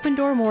Central's open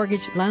door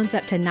mortgage loans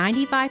up to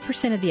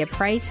 95% of the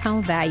appraised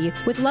home value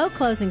with low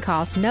closing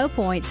costs, no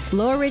points,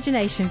 low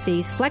origination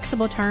fees,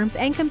 flexible terms,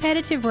 and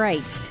competitive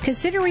rates.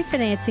 Consider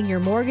refinancing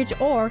your mortgage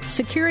or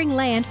securing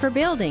land for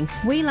building.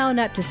 We loan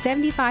up to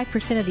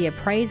 75% of the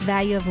appraised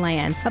value of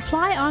land.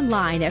 Apply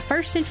online at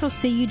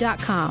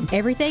firstcentralcu.com.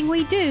 Everything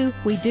we do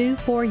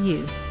for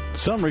you.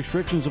 Some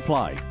restrictions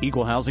apply.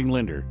 Equal housing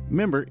lender.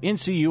 Member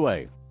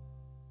NCUA.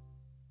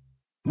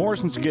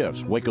 Morrison's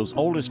Gifts, Waco's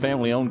oldest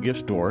family-owned gift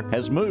store,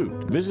 has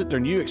moved. Visit their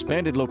new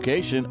expanded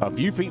location a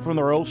few feet from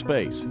their old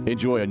space.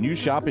 Enjoy a new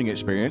shopping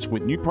experience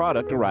with new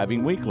product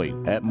arriving weekly.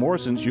 At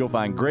Morrison's, you'll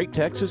find great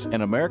Texas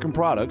and American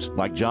products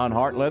like John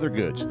Hart leather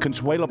goods,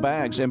 Consuela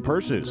bags and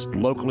purses,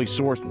 locally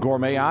sourced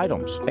gourmet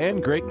items,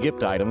 and great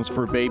gift items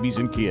for babies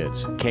and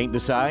kids. Can't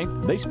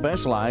decide? They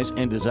specialize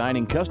in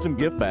designing custom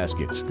gift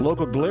baskets,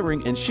 local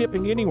delivering and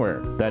shipping anywhere.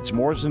 That's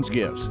Morrison's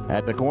Gifts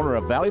at the corner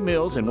of Valley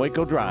Mills and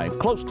Waco Drive,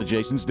 close to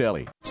Jason's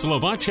Deli.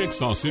 Slovacek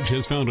Sausage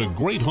has found a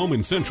great home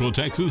in Central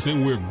Texas,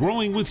 and we're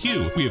growing with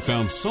you. We have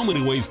found so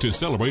many ways to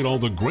celebrate all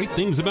the great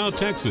things about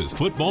Texas.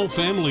 Football,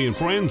 family, and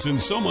friends, and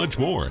so much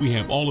more. We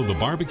have all of the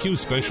barbecue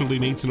specialty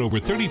meats and over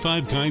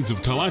 35 kinds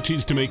of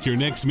kolaches to make your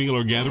next meal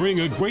or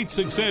gathering a great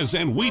success,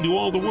 and we do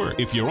all the work.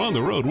 If you're on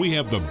the road, we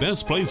have the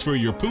best place for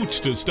your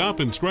pooch to stop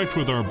and stretch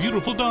with our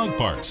beautiful dog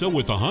park. So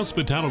with the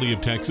hospitality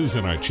of Texas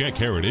and our Czech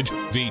heritage,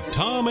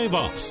 Vítame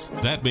vás.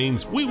 That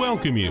means we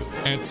welcome you.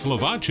 At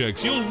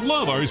Slovacek's, you'll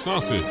love our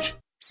sausage.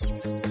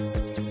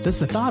 Does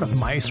the thought of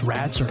mice,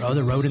 rats, or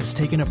other rodents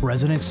taking up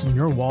residence in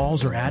your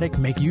walls or attic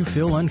make you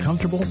feel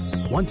uncomfortable?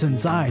 Once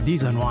inside,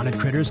 these unwanted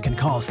critters can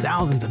cause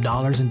thousands of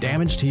dollars in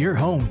damage to your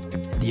home.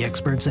 The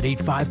experts at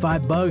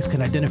 855 Bugs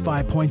can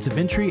identify points of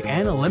entry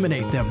and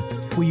eliminate them.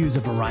 We use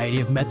a variety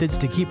of methods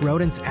to keep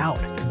rodents out.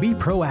 Be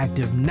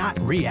proactive, not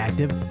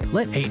reactive.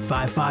 Let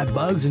 855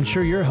 Bugs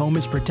ensure your home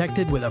is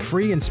protected with a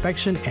free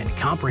inspection and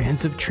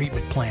comprehensive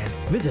treatment plan.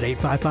 Visit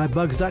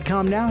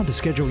 855bugs.com now to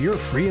schedule your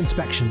free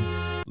inspection.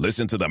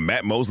 Listen to the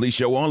Matt Mosley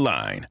Show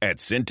online at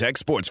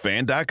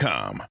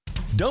syntechsportsfan.com.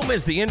 Don't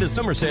miss the end of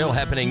summer sale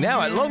happening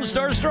now at Lone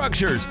Star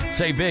Structures.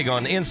 Save big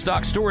on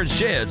in-stock storage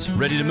sheds,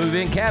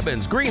 ready-to-move-in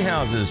cabins,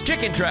 greenhouses,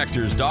 chicken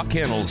tractors, dock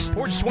kennels,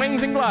 porch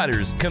swings, and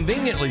gliders.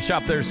 Conveniently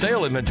shop their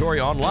sale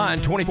inventory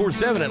online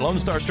 24/7 at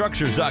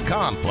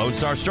LoneStarStructures.com. Lone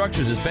Star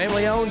Structures is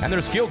family-owned, and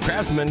their skilled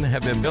craftsmen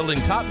have been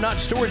building top-notch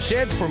storage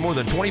sheds for more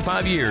than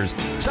 25 years.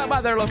 Stop by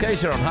their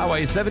location on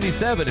Highway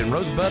 77 in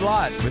Rosebud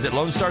Lot. Visit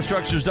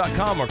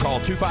LoneStarStructures.com or call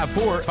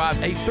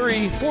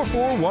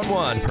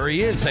 254-583-4411.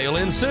 Hurry in, sale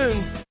ends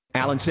soon.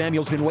 Allen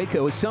Samuels in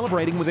Waco is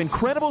celebrating with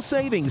incredible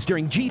savings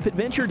during Jeep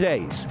Adventure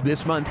Days.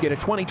 This month, get a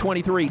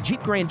 2023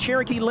 Jeep Grand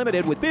Cherokee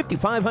Limited with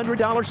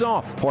 $5,500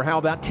 off. Or how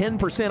about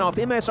 10% off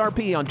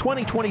MSRP on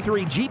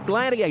 2023 Jeep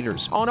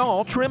Gladiators on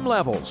all trim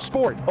levels,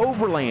 Sport,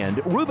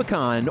 Overland,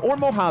 Rubicon, or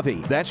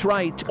Mojave. That's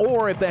right.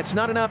 Or if that's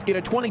not enough, get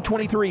a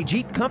 2023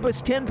 Jeep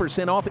Compass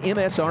 10% off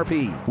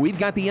MSRP. We've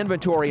got the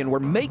inventory and we're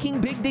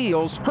making big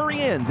deals.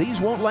 Hurry in.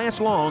 These won't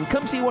last long.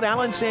 Come see what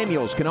Allen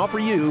Samuels can offer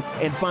you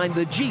and find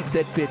the Jeep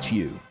that fits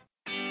you.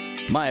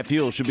 Myatt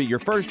Fuel should be your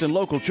first and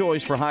local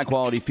choice for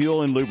high-quality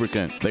fuel and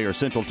lubricant. They are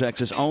Central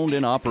Texas owned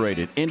and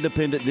operated,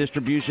 independent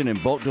distribution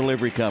and bulk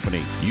delivery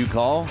company. You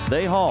call,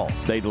 they haul.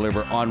 They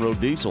deliver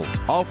on-road diesel,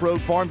 off-road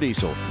farm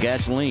diesel,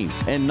 gasoline,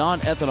 and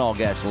non-ethanol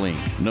gasoline.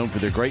 Known for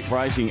their great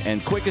pricing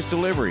and quickest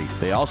delivery,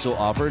 they also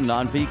offer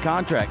non-fee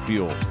contract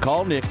fuel.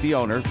 Call Nick, the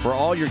owner, for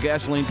all your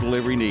gasoline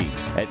delivery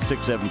needs at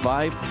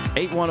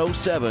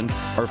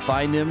 675-8107 or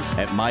find them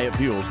at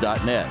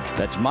MyattFuels.net.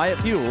 That's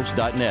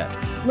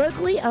MyattFuels.net.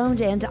 Locally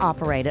owned and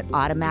operated,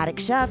 Automatic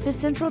Chef is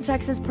Central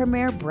Texas'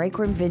 premier break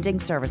room vending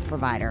service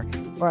provider.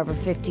 For over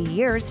 50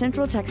 years,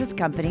 Central Texas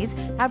companies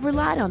have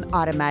relied on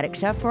Automatic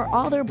Chef for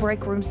all their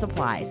break room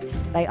supplies.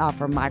 They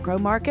offer micro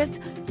markets,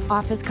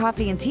 office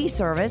coffee and tea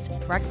service,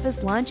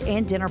 breakfast, lunch,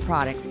 and dinner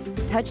products,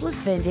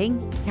 touchless vending,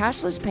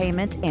 cashless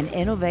payment, and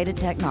innovative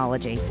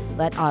technology.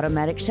 Let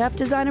Automatic Chef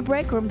design a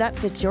break room that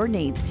fits your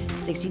needs.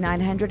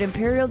 6900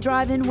 Imperial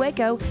Drive in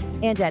Waco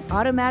and at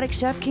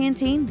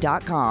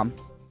AutomaticChefCanteen.com.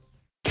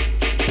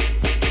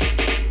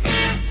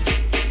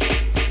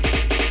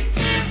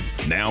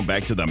 Now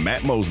back to the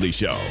Matt Mosley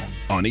Show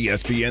on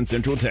ESPN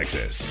Central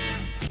Texas.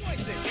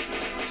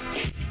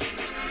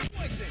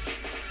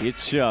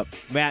 It's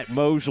Matt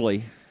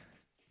Mosley,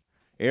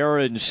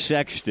 Aaron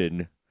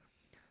Sexton.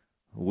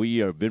 We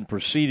have been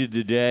preceded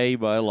today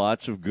by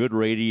lots of good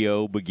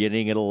radio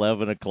beginning at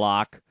 11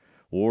 o'clock.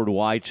 Ward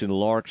Whites and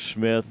Lark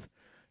Smith,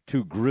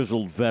 two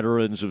grizzled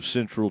veterans of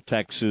Central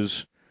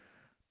Texas.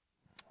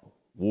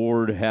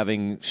 Ward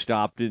having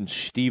stopped in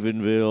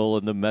Stephenville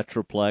and the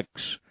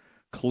Metroplex,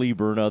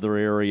 Cleburne, other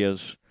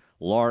areas.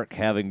 Lark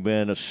having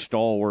been a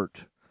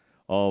stalwart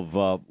of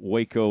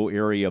Waco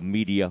area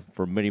media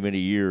for many, many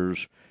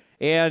years.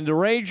 And the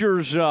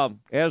Rangers,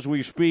 as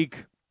we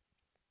speak,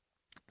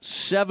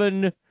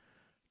 7-1.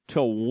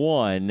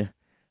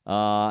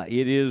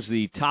 It is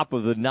the top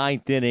of the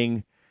ninth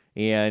inning,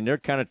 and they're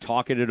kind of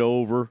talking it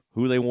over,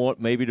 who they want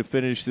maybe to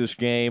finish this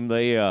game.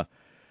 They are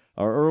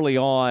early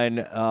on.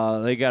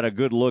 They got a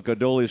good look.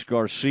 Adolis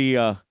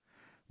Garcia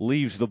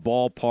leaves the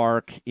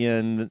ballpark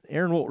in,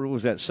 Aaron, what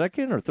was that,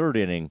 second or third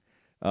inning?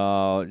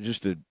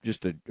 Just a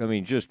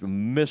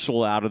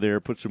missile out of there,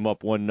 puts them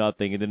up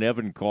 1-0, and then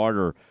Evan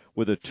Carter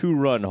with a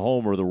 2-run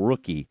homer, the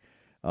rookie,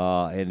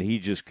 and he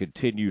just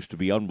continues to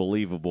be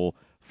unbelievable.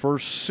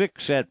 First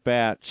 6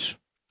 at-bats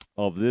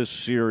of this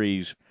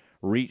series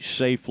reached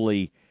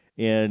safely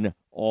in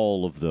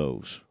all of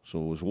those.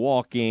 So it was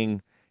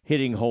walking,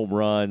 hitting home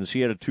runs.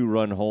 He had a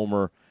 2-run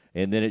homer,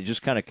 and then it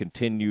just kind of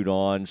continued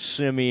on.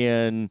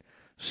 Simeon,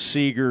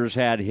 Seegers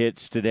had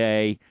hits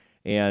today,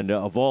 and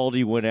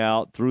Evaldi went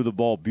out, threw the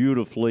ball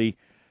beautifully.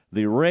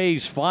 The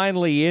Rays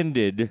finally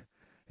ended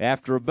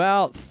after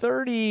about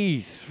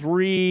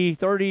 33,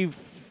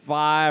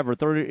 35, or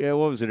 30,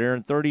 what was it,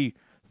 Aaron?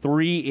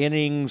 33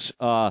 innings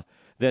that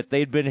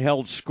they'd been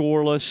held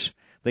scoreless.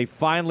 They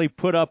finally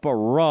put up a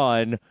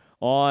run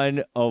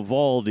on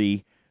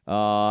Evaldi,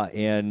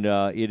 and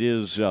it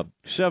is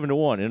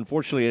 7-1.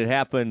 Unfortunately, it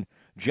happened.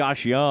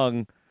 Josh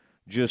Young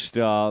just,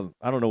 I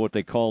don't know what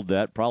they called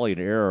that, probably an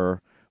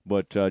error,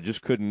 but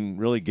just couldn't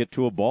really get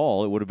to a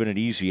ball. It would have been an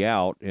easy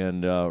out,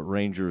 and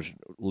Rangers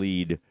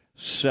lead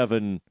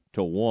 7-1.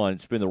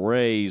 It's been the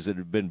Rays that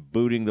have been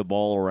booting the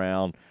ball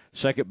around.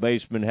 Second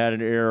baseman had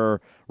an error.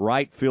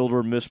 Right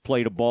fielder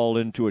misplayed a ball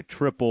into a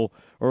triple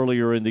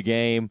earlier in the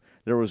game.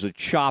 There was a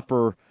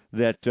chopper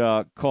that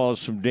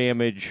caused some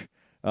damage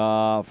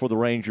for the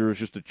Rangers,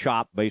 just a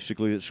chop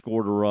basically that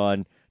scored a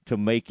run to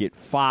make it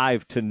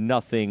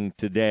 5-0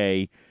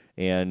 today.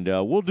 And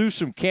we'll do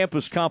some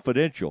Campus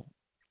Confidential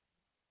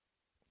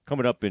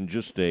coming up in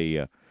just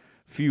a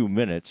few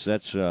minutes.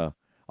 That's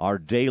our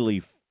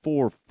daily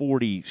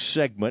 440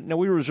 segment. Now,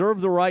 we reserve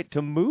the right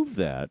to move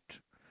that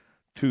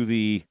to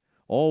the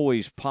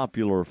always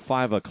popular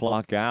 5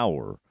 o'clock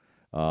hour,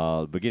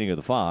 beginning of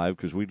the 5,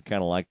 because we'd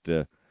kind of like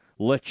to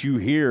let you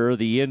hear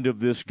the end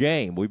of this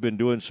game. We've been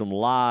doing some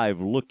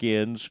live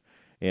look-ins,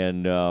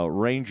 and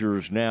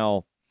Rangers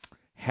now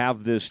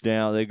have this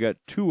down. They've got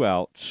 2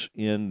 outs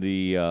in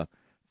the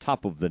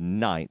top of the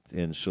 9th,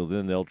 and so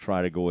then they'll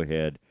try to go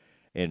ahead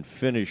and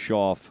finish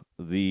off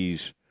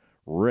these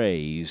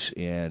Rays.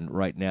 And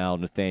right now,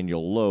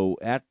 Nathaniel Lowe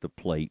at the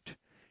plate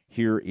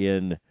here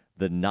in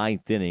the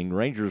 9th inning.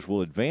 Rangers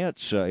will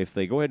advance. If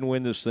they go ahead and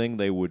win this thing,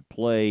 they would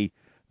play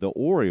the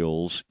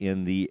Orioles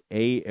in the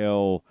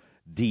ALDS,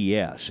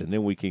 and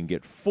then we can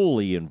get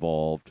fully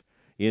involved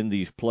in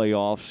these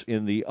playoffs.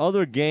 In the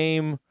other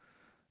game,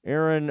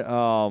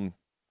 Aaron,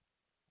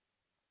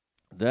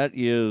 that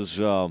is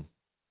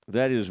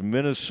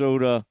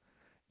Minnesota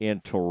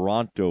and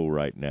Toronto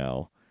right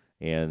now,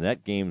 and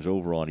that game's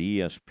over on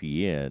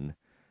ESPN.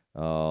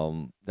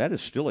 That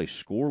is still a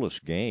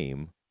scoreless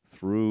game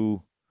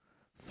through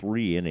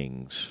 3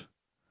 innings.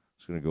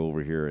 Just going to go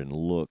over here and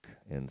look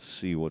and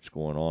see what's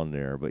going on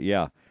there. But,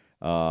 yeah,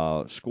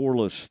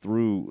 scoreless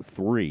through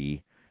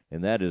 3,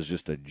 and that is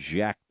just a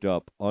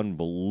jacked-up,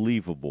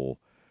 unbelievable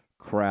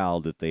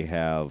crowd that they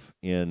have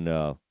in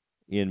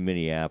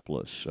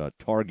Minneapolis.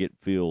 Target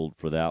Field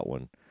for that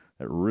one.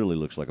 It really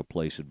looks like a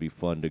place that'd be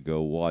fun to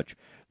go watch.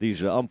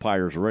 These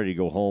umpires are ready to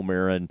go home,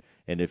 Aaron,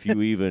 and if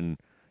you even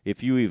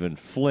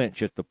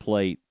flinch at the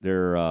plate,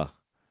 they're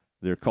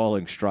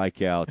calling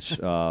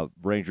strikeouts.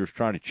 Rangers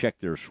trying to check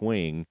their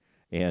swing,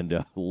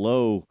 and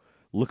Lowe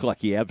looked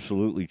like he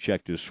absolutely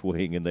checked his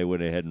swing, and they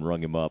went ahead and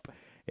rung him up.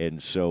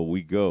 And so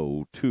we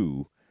go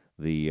to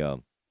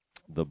the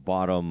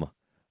bottom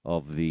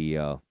of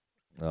the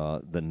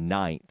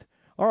ninth.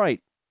 All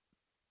right.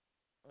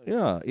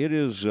 Yeah, it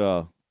is.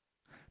 Tell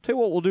you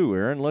what we'll do,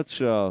 Aaron. Let's.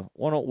 Why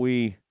don't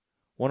we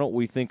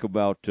think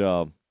about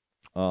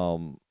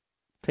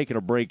taking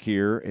a break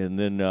here, and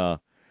then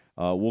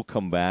we'll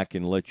come back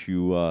and let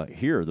you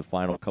hear the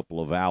final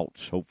couple of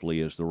outs.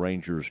 Hopefully, as the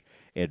Rangers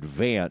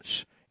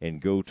advance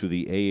and go to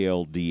the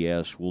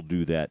ALDS, we'll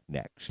do that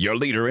next. Your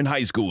leader in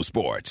high school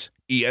sports,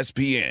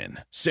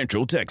 ESPN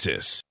Central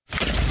Texas.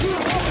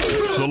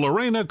 The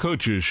Lorena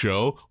Coaches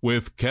Show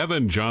with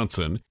Kevin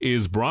Johnson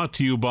is brought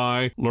to you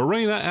by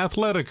Lorena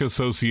Athletic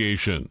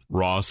Association,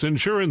 Ross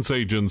Insurance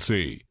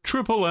Agency,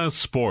 Triple S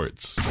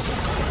Sports.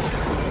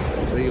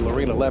 The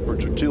Lorena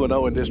Leopards are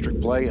 2-0 in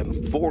district play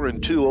and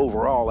 4-2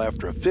 overall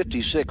after a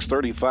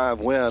 56-35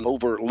 win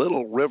over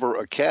Little River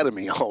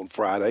Academy on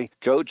Friday.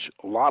 Coach,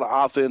 a lot of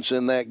offense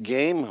in that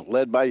game,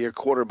 led by your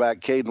quarterback,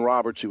 Caden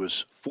Roberts, who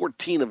was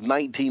 14 of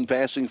 19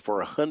 passing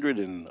for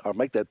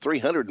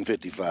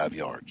 355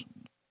 yards.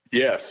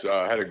 Yes,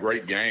 had a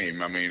great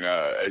game. I mean,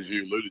 as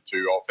you alluded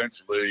to,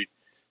 offensively,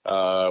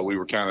 we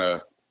were kind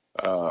of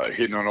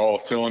hitting on all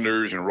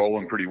cylinders and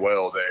rolling pretty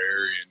well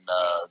there. And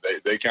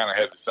they kind of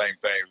had the same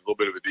thing. It was a little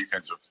bit of a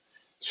defensive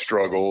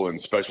struggle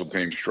and special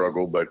team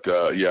struggle. But,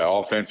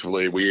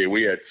 offensively,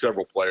 we had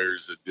several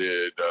players that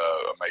did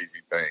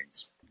amazing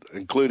things.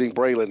 Including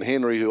Braylon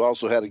Henry, who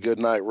also had a good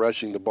night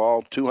rushing the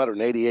ball,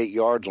 288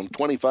 yards on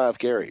 25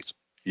 carries.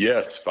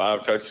 Yes,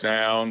 5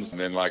 touchdowns, and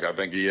then I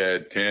think he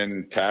had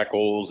 10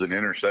 tackles, an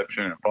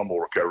interception, and fumble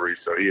recovery.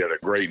 So he had a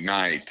great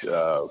night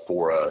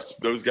for us.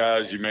 Those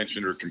guys you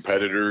mentioned are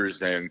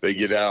competitors, and they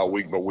get out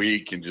week by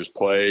week and just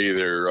play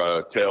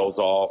their tails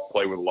off,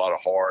 play with a lot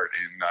of heart.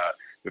 And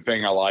the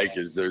thing I like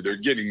is they're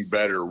getting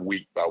better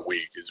week by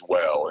week as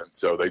well, and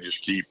so they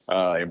just keep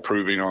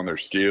improving on their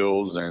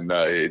skills, and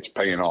it's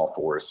paying off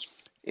for us.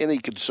 Any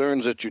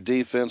concerns that your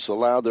defense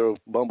allowed their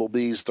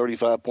Bumblebees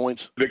 35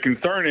 points? The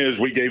concern is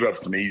we gave up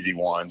some easy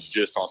ones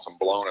just on some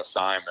blown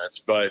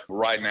assignments. But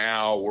right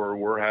now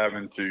we're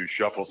having to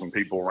shuffle some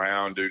people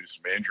around due to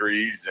some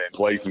injuries and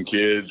play some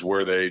kids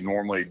where they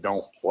normally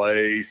don't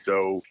play.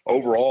 So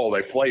overall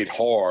they played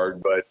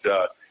hard. But,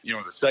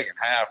 in the second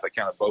half they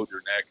kind of bowed their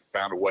neck and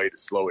found a way to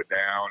slow it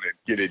down and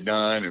get it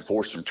done and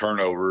force some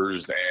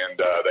turnovers. And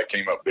that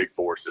came up big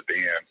for us at the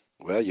end.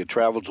 Well, you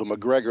traveled to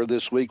McGregor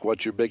this week.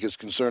 What's your biggest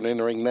concern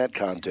entering that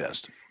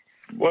contest?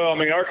 Well, I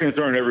mean, our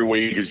concern every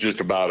week is just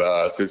about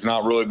us. It's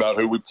not really about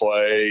who we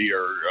play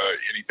or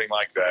anything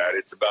like that.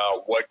 It's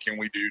about what can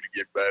we do to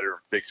get better and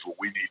fix what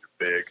we need to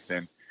fix.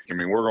 And, I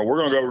mean, we're going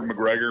to go over to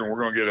McGregor, and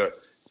we're going to get a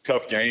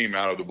tough game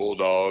out of the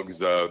Bulldogs.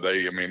 Their team,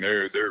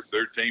 they're a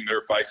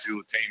feisty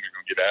little team. They're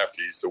going to get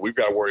after you. So we've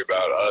got to worry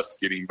about us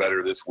getting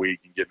better this week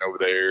and getting over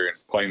there and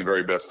playing the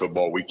very best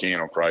football we can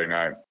on Friday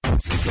night.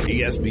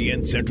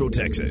 ESPN Central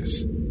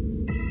Texas.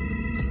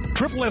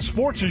 Triple S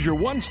Sports is your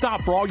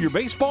one-stop for all your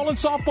baseball and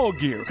softball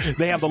gear.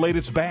 They have the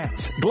latest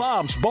bats,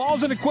 gloves,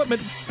 balls, and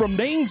equipment from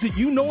names that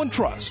you know and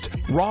trust.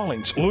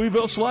 Rawlings,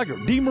 Louisville Slugger,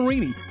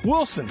 DeMarini,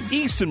 Wilson,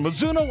 Easton,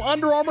 Mizuno,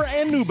 Under Armour,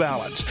 and New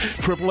Balance.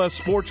 Triple S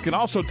Sports can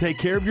also take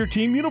care of your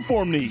team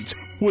uniform needs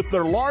with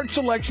their large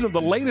selection of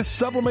the latest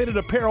sublimated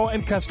apparel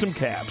and custom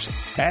caps.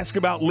 Ask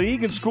about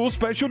league and school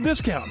special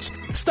discounts.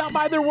 Stop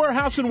by their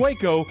warehouse in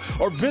Waco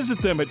or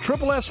visit them at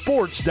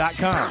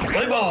triplessports.com.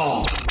 Play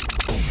ball!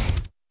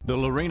 The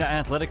Lorena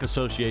Athletic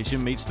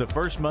Association meets the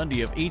first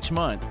Monday of each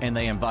month, and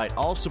they invite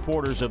all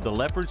supporters of the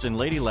Leopards and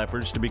Lady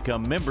Leopards to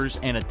become members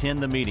and attend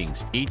the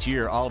meetings. Each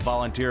year, all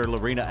volunteer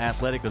Lorena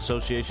Athletic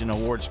Association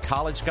awards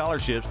college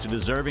scholarships to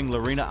deserving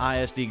Lorena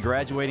ISD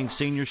graduating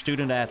senior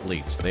student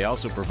athletes. They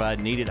also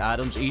provide needed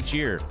items each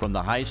year from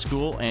the high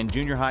school and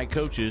junior high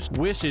coaches'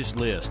 wishes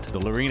list. The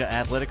Lorena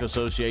Athletic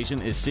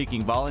Association is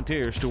seeking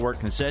volunteers to work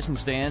concession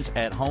stands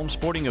at home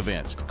sporting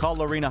events. Call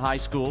Lorena High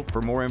School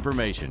for more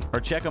information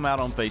or check them out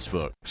on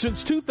Facebook.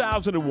 Since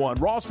 2001,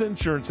 Ross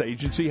Insurance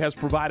Agency has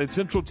provided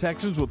Central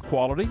Texans with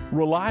quality,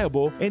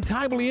 reliable, and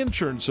timely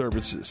insurance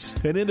services.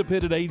 An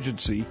independent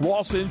agency,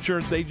 Ross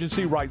Insurance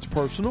Agency writes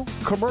personal,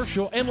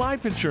 commercial, and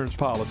life insurance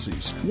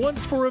policies,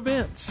 once for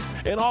events,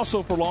 and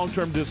also for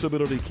long-term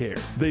disability care.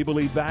 They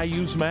believe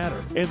values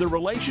matter, and their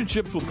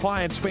relationships with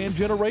clients span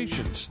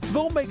generations.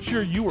 They'll make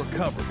sure you are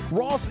covered.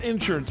 Ross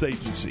Insurance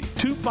Agency,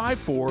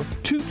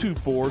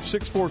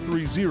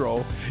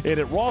 254-224-6430, and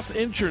at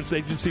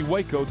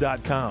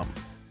rossinsuranceagencywaco.com.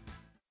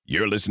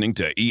 You're listening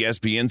to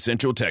ESPN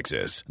Central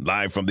Texas,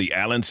 live from the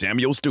Allen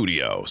Samuel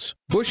Studios.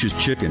 Bush's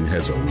Chicken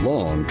has a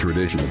long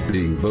tradition of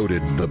being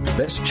voted the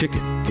best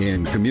chicken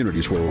in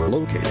communities where we're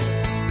located.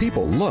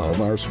 People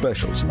love our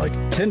specials like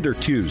Tender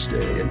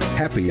Tuesday and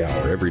Happy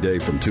Hour every day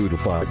from 2 to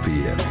 5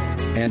 p.m.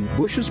 And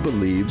Bush's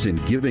believes in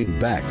giving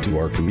back to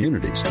our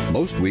communities.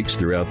 Most weeks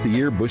throughout the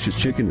year, Bush's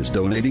Chicken is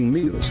donating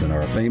meals and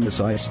our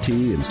famous iced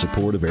tea in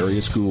support of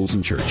area schools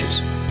and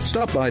churches.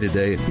 Stop by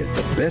today and get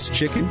the best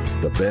chicken,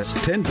 the best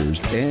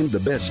tenders, and the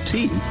best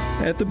tea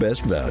at the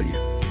best value.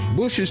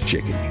 Bush's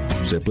Chicken,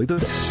 simply the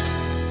best.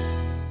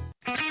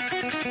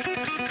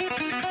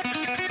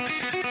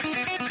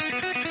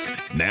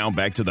 Now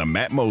back to the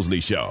Matt Mosley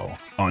Show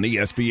on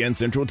ESPN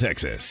Central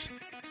Texas.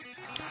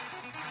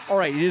 All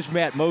right, it is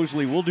Matt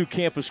Mosley. We'll do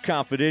Campus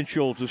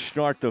Confidential to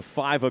start the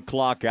 5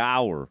 o'clock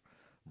hour,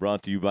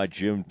 brought to you by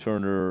Jim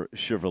Turner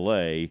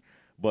Chevrolet.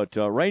 But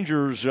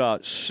Rangers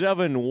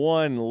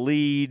 7-1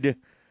 lead.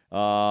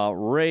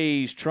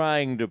 Rays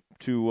trying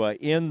to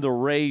end the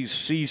Rays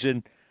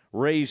season.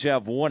 Rays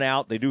have one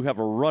out. They do have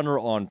a runner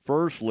on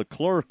first.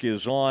 Leclerc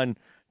is on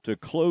to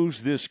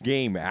close this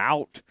game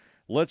out.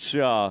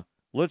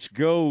 Let's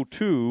go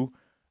to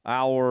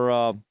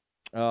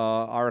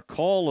our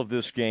call of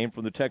this game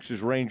from the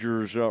Texas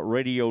Rangers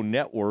radio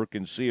network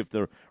and see if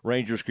the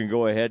Rangers can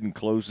go ahead and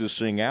close this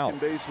thing out.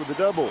 Base with the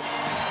double.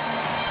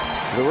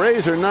 The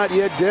Rays are not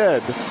yet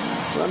dead.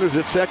 Runners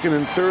at second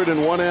and third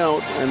and one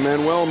out, and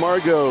Manuel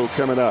Margot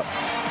coming up.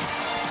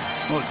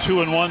 Well,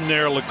 2-1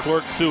 there.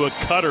 Leclerc threw a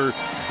cutter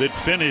that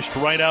finished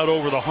right out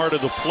over the heart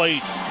of the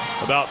plate,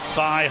 about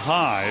thigh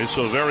high,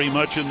 so very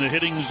much in the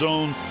hitting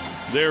zone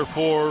there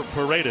for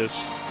Paredes,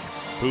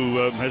 who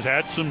has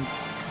had some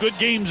good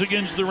games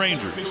against the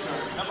Rangers.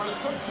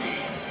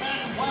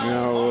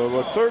 Now,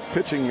 Leclerc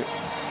pitching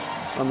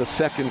on the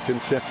second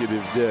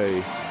consecutive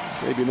day,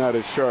 maybe not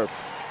as sharp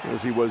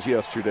as he was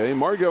yesterday.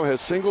 Margot has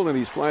singled, and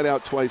he's flied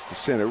out twice to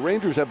center.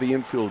 Rangers have the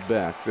infield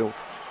back. They'll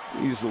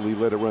easily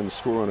let a run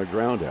score on a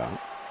ground out,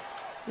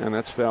 and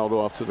that's fouled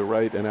off to the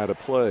right and out of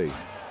play.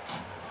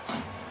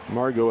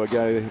 Margot, a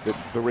guy that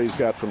the Rays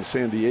got from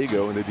San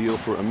Diego in a deal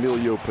for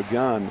Emilio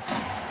Pagan in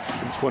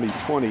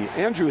 2020.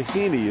 Andrew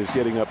Heaney is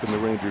getting up in the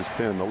Rangers'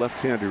 pen. The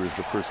left-hander is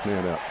the first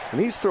man up, and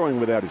he's throwing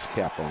without his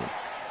cap on.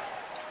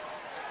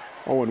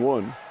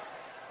 0-1,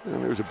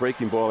 and there's a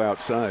breaking ball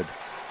outside.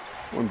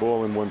 1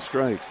 ball and 1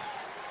 strike.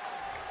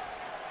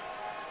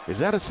 Is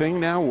that a thing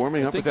now,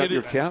 warming up without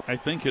your cap? I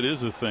think it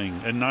is a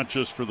thing, and not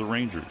just for the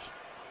Rangers.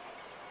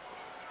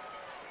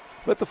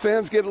 Let the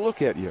fans get a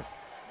look at you.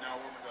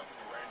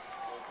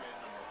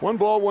 1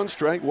 ball, 1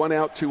 strike, 1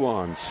 out, 2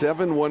 on.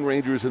 7-1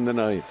 Rangers in the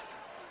ninth.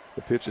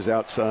 The pitch is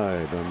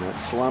outside on that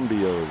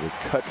Slambio, the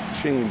cut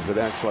change that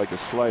acts like a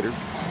slider.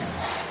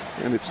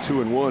 And it's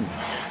 2-1.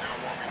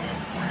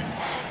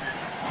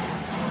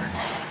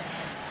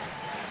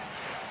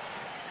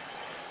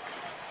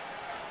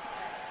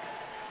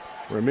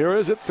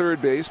 Ramirez at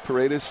third base,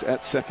 Paredes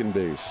at second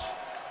base.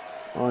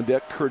 On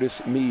deck,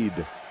 Curtis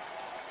Mead.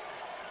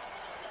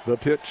 The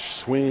pitch,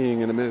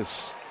 swing and a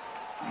miss.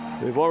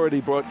 They've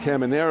already brought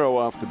Caminero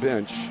off the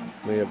bench.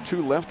 They have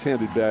 2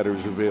 left-handed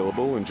batters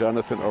available, and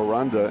Jonathan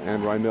Aranda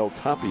and Raimel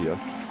Tapia,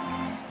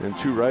 and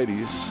 2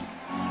 righties,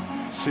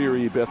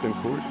 Siri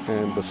Bethancourt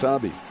and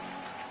Basabi.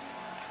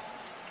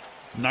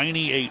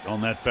 98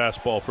 on that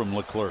fastball from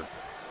Leclerc.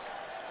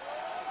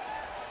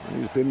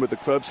 He's been with the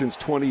club since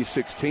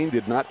 2016,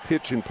 did not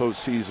pitch in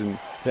postseason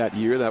that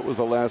year. That was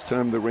the last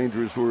time the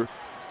Rangers were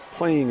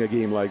playing a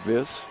game like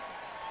this.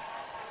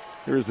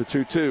 Here's the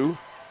 2-2,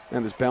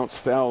 and his bounce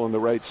foul on the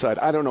right side.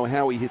 I don't know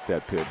how he hit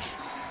that pitch.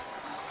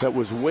 That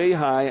was way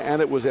high,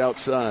 and it was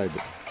outside.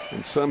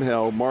 And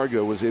somehow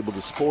Margot was able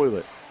to spoil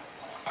it.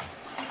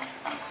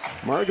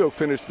 Margot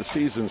finished the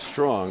season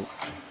strong,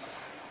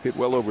 hit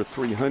well over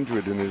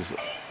 300 in his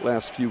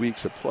last few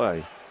weeks of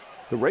play.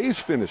 The Rays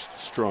finished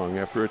strong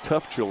after a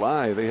tough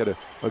July. They had a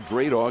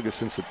great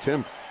August and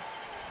September.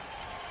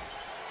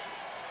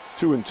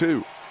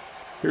 2-2.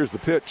 Here's the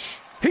pitch.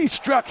 He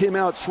struck him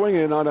out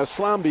swinging on a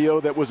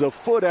Slambio that was a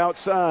foot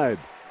outside.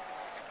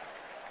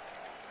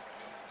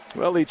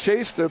 Well, he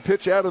chased a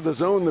pitch out of the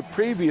zone the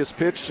previous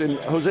pitch, and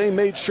Jose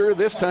made sure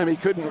this time he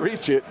couldn't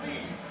reach it.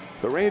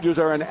 The Rangers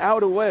are an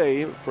out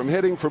away from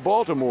heading for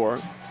Baltimore.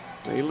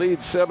 They lead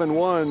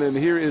 7-1, and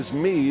here is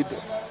Mead,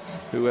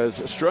 who has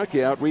struck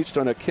out, reached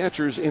on a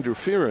catcher's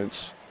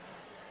interference,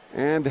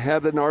 and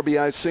had an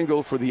RBI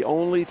single for the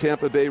only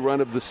Tampa Bay run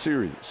of the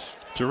series.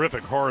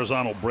 Terrific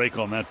horizontal break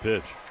on that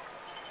pitch.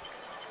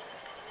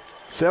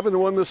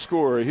 7-1 the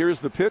score. Here's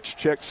the pitch.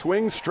 Check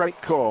swing,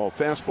 strike call.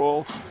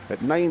 Fastball at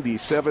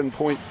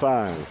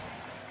 97.5.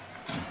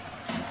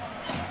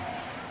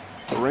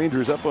 The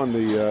Rangers up on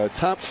the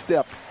top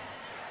step.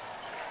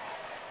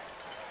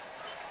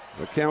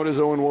 The count is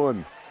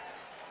 0-1.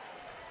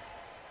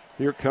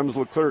 Here comes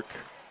Leclerc.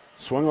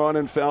 Swung on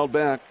and fouled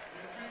back.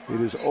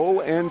 It is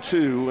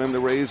 0-2, and the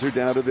Rays are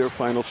down to their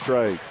final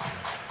strike.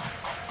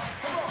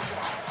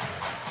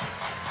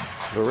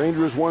 The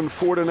Rangers won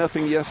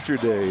 4-0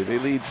 yesterday. They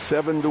lead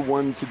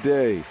 7-1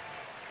 today.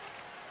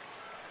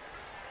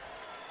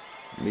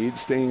 Meade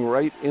staying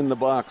right in the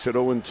box at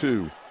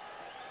 0-2.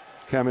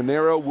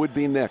 Caminero would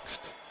be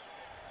next.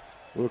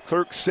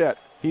 Leclerc set.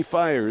 He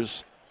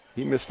fires.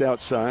 He missed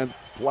outside,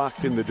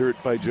 blocked in the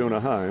dirt by Jonah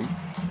Heim.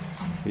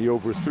 He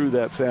overthrew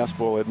that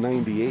fastball at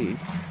 98.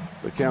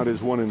 The count is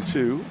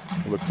 1-2.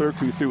 Leclerc,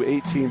 who threw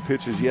 18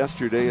 pitches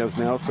yesterday, has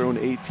now thrown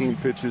 18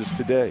 pitches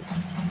today.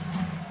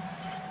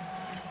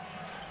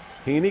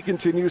 Heaney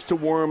continues to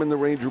warm in the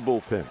Ranger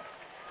bullpen.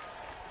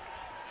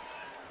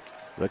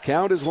 The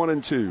count is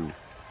 1-2.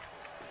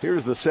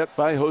 Here's the set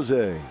by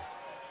Jose.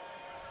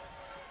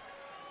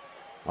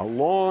 A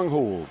long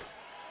hold.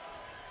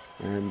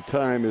 And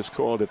time is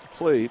called at the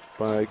plate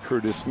by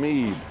Curtis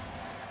Mead.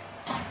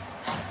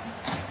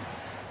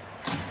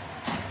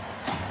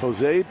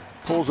 Jose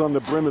pulls on the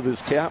brim of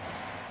his cap.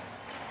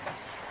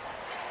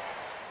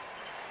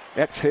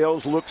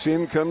 Exhales, looks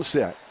in, comes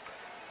set.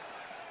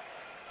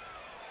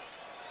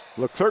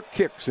 Leclerc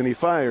kicks and he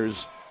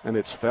fires, and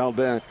it's fouled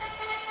back.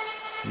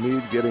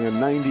 Mead getting a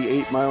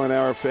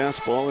 98-mile-an-hour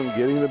fastball and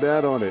getting the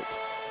bat on it.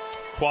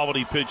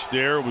 Quality pitch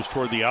there was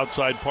toward the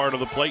outside part of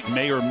the plate.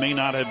 May or may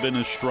not have been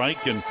a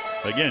strike. And,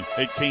 again,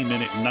 it came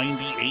in at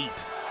 98.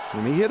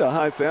 And he hit a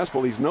high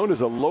fastball. He's known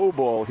as a low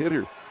ball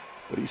hitter,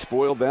 but he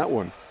spoiled that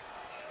one.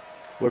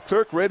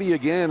 Leclerc ready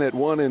again at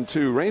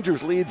 1-2.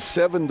 Rangers lead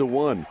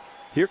 7-1.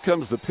 Here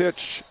comes the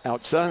pitch.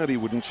 Outside, he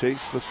wouldn't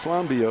chase the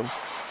Slambio.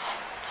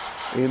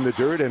 In the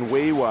dirt and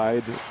way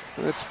wide.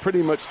 That's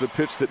pretty much the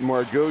pitch that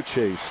Margot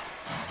chased.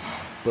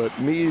 But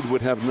Mead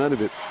would have none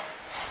of it.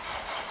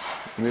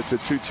 And it's a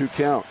 2-2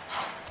 count.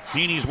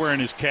 Heaney's wearing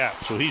his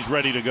cap, so he's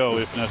ready to go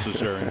if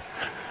necessary.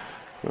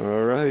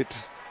 All right.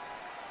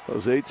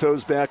 Jose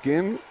toes back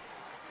in.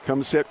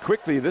 Comes set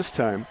quickly this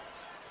time.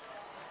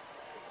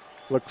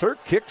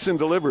 Leclerc kicks and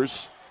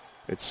delivers.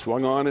 It's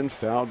swung on and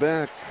fouled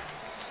back.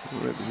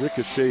 It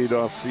ricocheted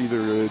off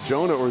either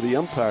Jonah or the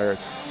umpire.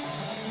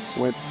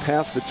 Went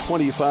past the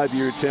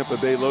 25-year Tampa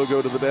Bay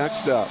logo to the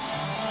backstop.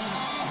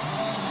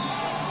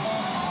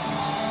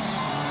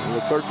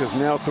 Leclerc has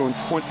now thrown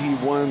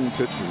 21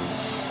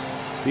 pitches.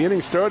 The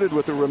inning started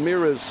with a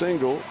Ramirez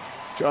single.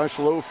 Josh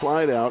Lowe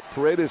flied out.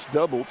 Paredes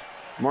doubled.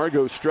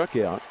 Margot struck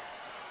out.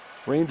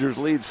 Rangers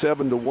lead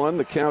 7-1.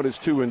 The count is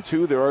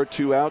 2-2. There are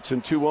 2 outs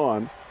and 2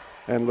 on.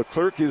 And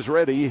Leclerc is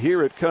ready.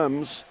 Here it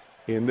comes.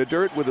 In the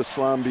dirt with a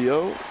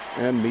Slambio.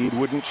 And Mead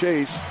wouldn't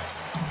chase.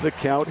 The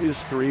count is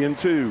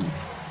 3-2.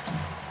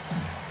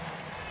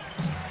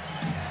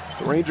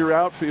 The Ranger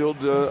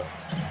outfield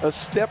a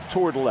step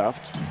toward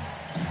left.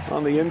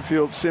 On the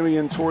infield,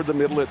 Simeon toward the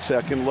middle at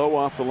second. Low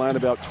off the line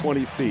about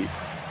 20 feet.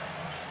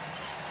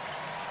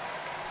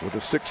 With a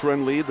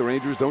 6-run lead, the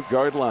Rangers don't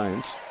guard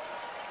lines.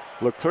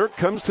 Leclerc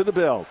comes to the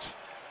belt.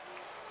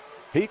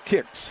 He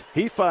kicks.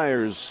 He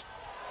fires.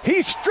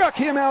 He struck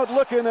him out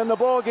looking, and the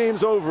ball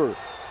game's over.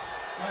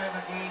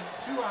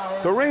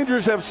 The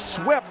Rangers have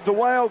swept the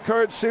wild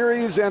card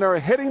series and are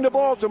heading to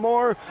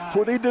Baltimore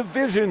for the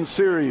division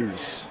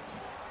series.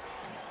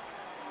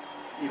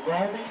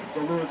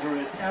 The loser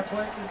is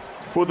Eflin.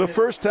 For the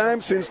first time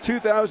since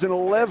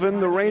 2011,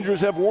 the Rangers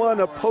have won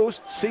a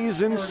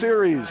postseason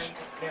series.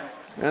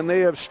 And they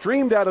have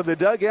streamed out of the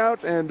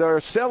dugout and are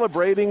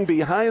celebrating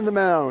behind the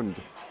mound.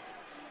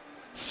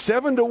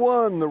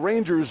 7-1, the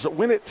Rangers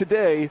win it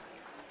today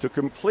to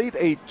complete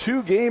a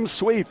 2-game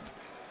sweep.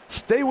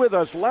 Stay with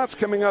us. Lots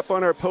coming up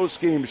on our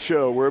post-game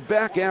show. We're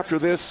back after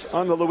this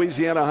on the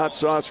Louisiana Hot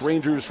Sauce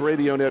Rangers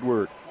Radio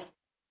Network.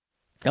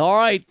 All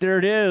right, there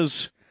it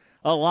is.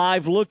 A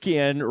live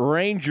look-in.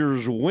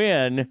 Rangers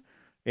win.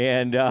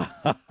 And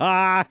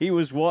he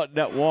was wanting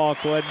that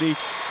walk, wasn't he?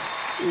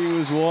 He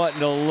was wanting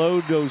to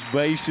load those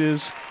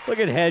bases. Look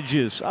at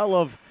Hedges. I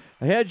love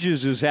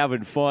Hedges is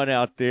having fun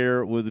out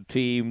there with the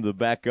team, the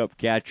backup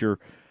catcher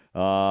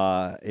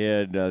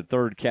and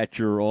third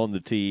catcher on the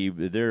team.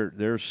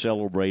 They're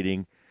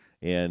celebrating.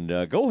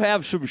 And go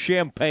have some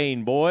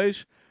champagne,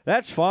 boys.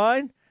 That's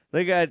fine.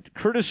 They got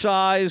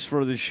criticized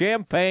for the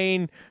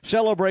champagne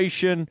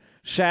celebration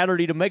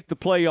Saturday to make the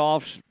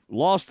playoffs.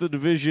 Lost the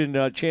division,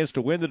 chance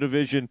to win the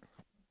division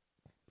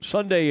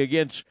Sunday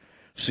against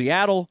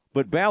Seattle,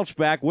 but bounced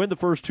back, win the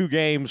first 2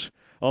 games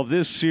of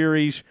this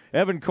series.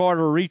 Evan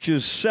Carter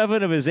reaches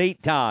 7 of his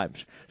 8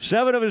 times.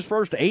 7 of his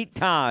first 8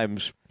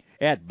 times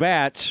at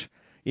bats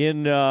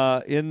in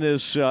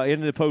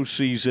the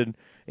postseason,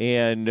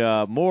 and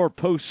more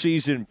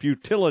postseason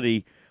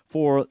futility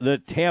for the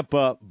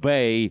Tampa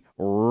Bay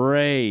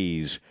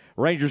Rays.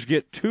 Rangers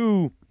get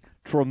 2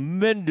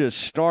 tremendous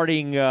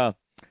starting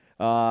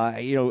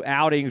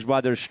outings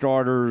by their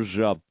starters.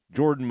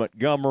 Jordan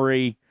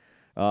Montgomery.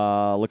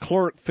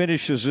 Leclerc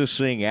finishes this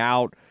thing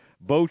out.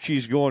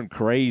 Bochy's going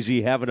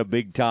crazy, having a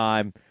big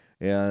time.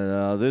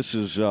 And this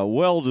is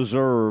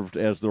well-deserved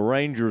as the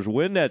Rangers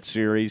win that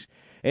series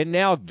and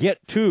now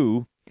get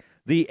to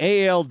the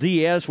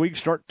ALDS. We can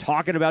start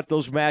talking about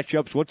those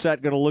matchups. What's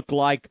that going to look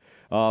like?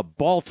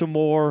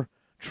 Baltimore,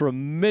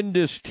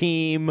 tremendous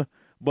team.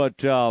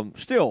 But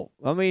still,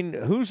 I mean,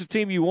 who's the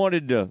team you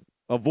wanted to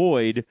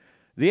avoid?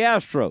 The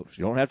Astros.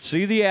 You don't have to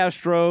see the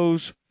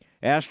Astros.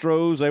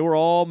 Astros, they were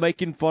all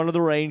making fun of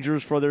the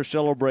Rangers for their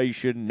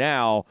celebration.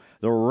 Now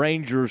the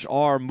Rangers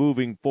are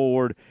moving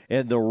forward,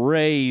 and the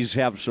Rays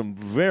have some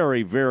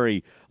very,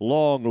 very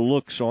long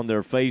looks on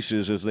their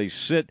faces as they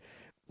sit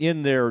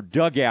in their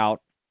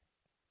dugout.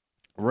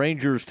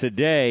 Rangers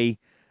today,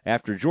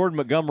 after Jordan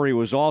Montgomery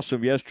was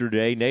awesome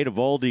yesterday, Nate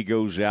Eovaldi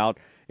goes out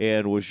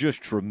and was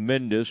just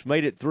tremendous.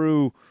 Made it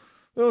through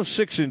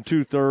 6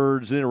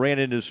 2/3, then ran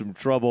into some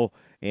trouble.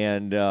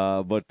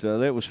 But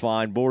that was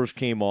fine. Boers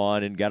came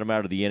on and got him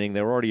out of the inning.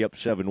 They were already up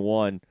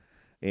 7-1.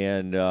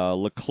 And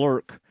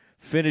Leclerc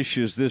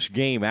finishes this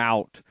game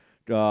out.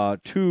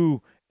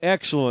 2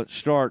 excellent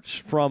starts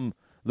from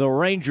the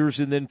Rangers.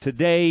 And then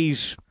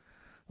today's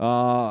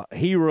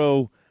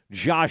hero,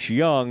 Josh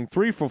Young,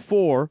 3 for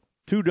 4,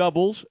 2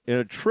 doubles and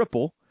a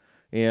triple.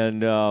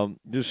 And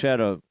just had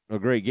a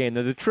great game.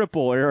 Now, the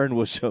triple, Aaron,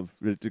 was a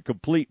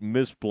complete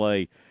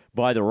misplay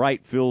by the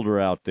right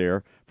fielder out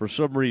there. For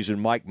some reason,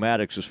 Mike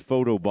Maddox is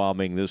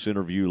photobombing this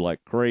interview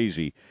like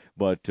crazy.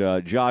 But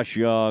Josh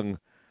Young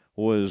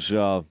was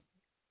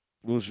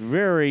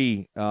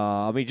very,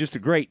 just a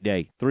great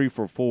day, 3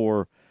 for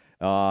 4.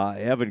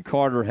 Evan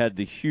Carter had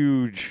the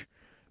huge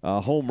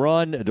home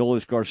run.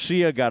 Adolis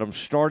Garcia got him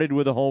started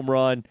with a home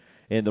run,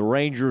 and the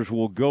Rangers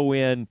will go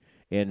in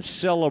and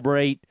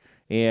celebrate.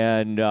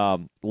 And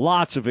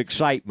lots of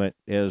excitement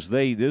as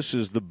this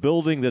is the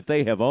building that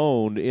they have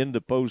owned in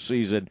the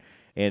postseason.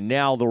 And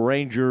now the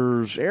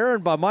Rangers,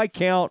 Aaron, by my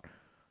count,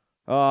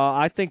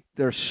 I think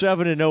they're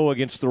 7-0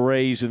 against the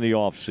Rays in the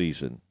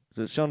offseason. Does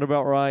that sound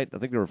about right? I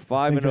think they were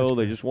 5-0.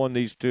 They just won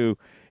these 2.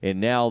 And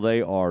now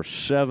they are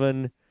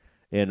 7-0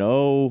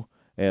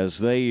 as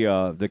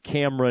the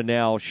camera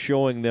now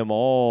showing them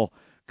all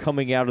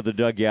coming out of the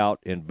dugout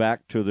and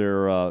back to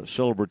their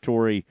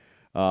celebratory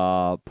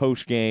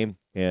post game.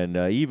 And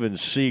even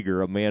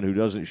Seager, a man who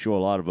doesn't show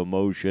a lot of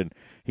emotion,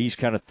 he's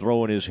kind of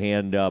throwing his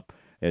hand up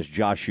as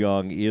Josh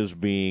Young is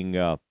being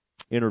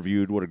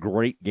interviewed. What a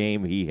great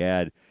game he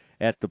had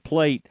at the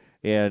plate.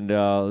 And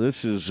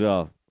this is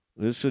a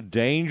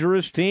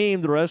dangerous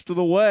team the rest of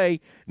the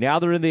way. Now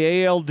they're in the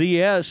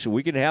ALDS, so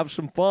we can have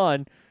some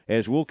fun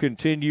as we'll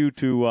continue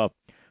to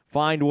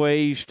find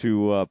ways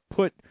to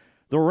put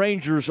the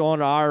Rangers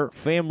on our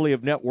family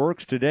of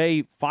networks.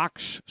 Today,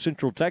 Fox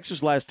Central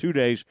Texas. Last 2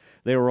 days,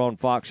 they were on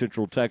Fox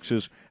Central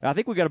Texas. I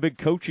think we got a big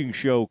coaching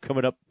show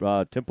coming up,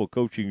 Temple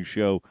coaching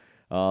show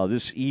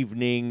this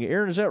evening.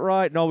 Aaron, is that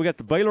right? No, we got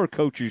the Baylor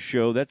coaches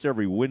show. That's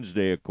every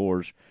Wednesday, of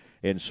course.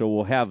 And so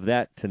we'll have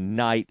that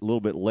tonight, a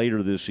little bit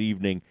later this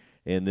evening.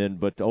 And then,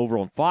 but over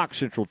on Fox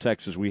Central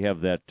Texas, we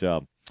have that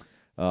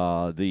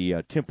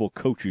the Temple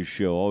coaches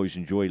show. Always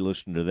enjoy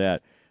listening to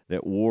that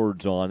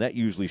Ward's on. That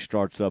usually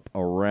starts up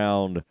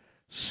around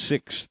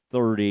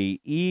 6:30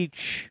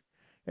 each.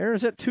 Aaron,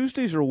 is that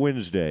Tuesdays or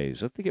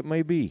Wednesdays? I think it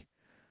may be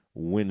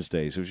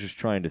Wednesdays. I was just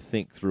trying to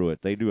think through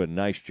it. They do a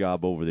nice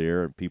job over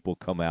there, and people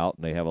come out,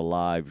 and they have a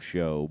live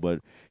show.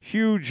 But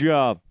huge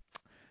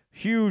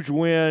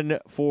win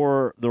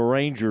for the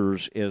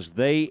Rangers as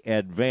they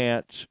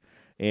advance,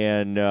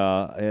 and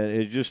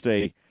it's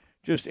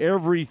just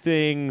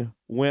everything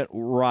went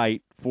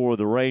right for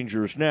the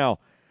Rangers. Now,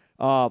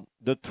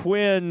 the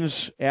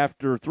Twins,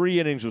 after 3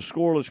 innings of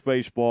scoreless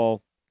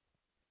baseball,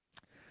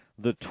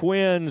 the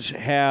Twins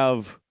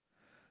have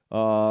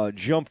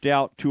jumped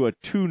out to a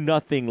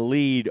 2-0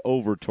 lead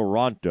over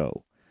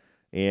Toronto.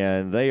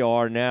 And they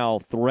are now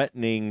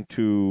threatening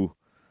to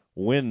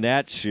win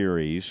that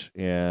series.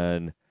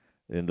 And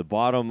in the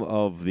bottom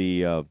of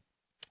the,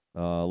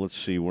 let's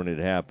see when it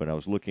happened. I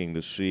was looking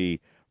to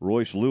see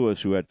Royce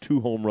Lewis, who had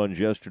 2 home runs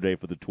yesterday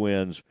for the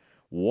Twins,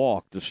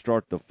 walked to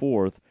start the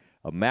 4th.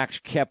 Max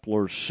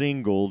Kepler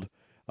singled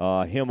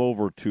him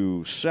over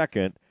to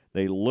second.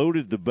 They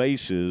loaded the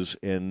bases,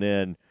 and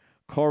then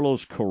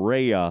Carlos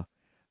Correa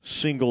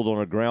singled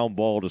on a ground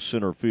ball to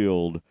center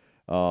field.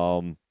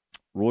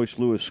 Royce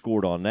Lewis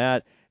scored on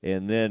that,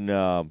 and then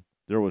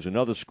there was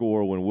another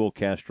score when Will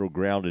Castro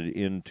grounded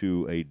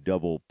into a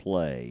double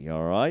play.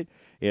 All right?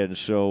 And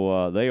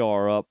so they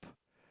are up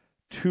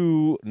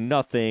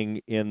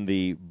 2-0 in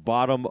the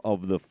bottom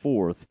of the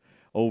 4th.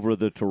 Over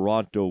the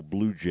Toronto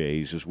Blue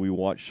Jays as we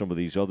watch some of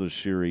these other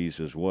series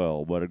as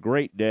well. But a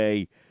great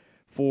day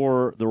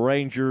for the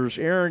Rangers.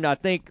 Aaron, I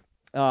think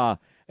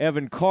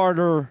Evan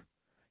Carter,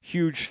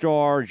 huge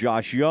star.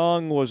 Josh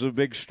Young was a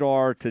big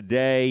star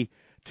today.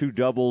 2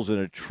 doubles and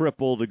a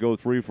triple to go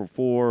 3 for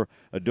 4.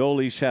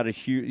 Adolis had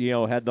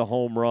had the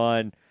home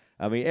run.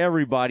 I mean,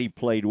 everybody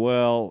played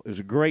well. It was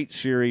a great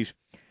series.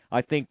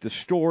 I think the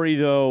story,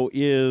 though,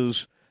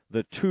 is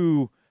the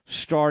 2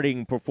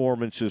 starting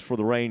performances for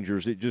the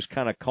Rangers. It just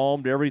kind of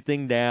calmed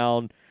everything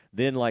down.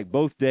 Then, like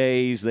both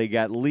days, they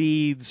got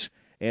leads,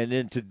 and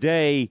then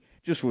today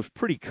just was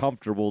pretty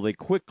comfortable. They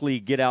quickly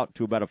get out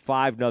to about a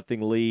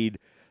 5-0 lead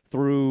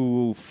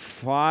through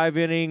 5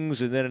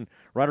 innings, and then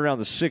right around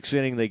the 6th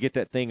inning, they get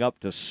that thing up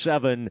to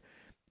 7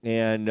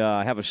 and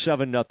have a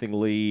 7-0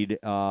 lead,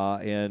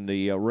 and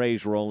the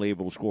Rays were only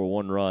able to score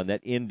 1 run.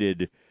 That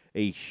ended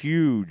a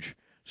huge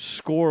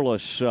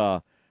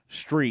scoreless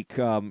streak.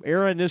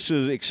 Aaron, this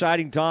is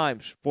exciting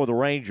times for the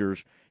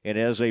Rangers, and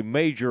as a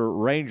major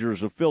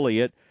Rangers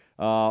affiliate,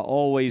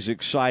 always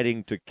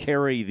exciting to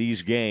carry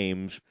these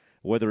games,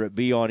 whether it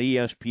be on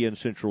ESPN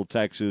Central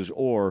Texas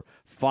or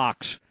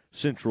Fox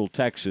Central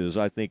Texas.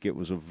 I think it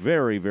was a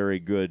very, very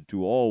good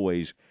to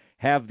always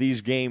have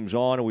these games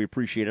on, and we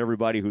appreciate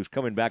everybody who's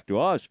coming back to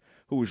us,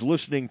 who was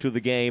listening to the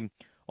game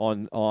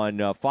on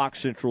Fox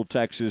Central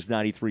Texas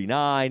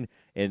 93.9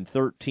 and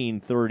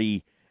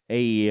 1330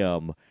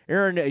 a.m.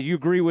 Aaron, you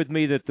agree with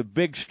me that the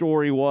big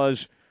story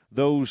was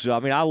those,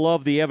 I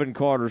love the Evan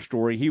Carter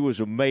story. He was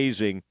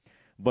amazing.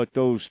 But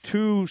those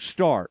two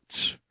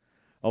starts,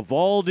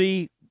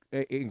 Eovaldi,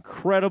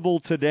 incredible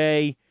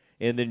today,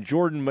 and then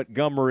Jordan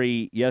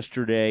Montgomery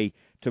yesterday,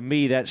 to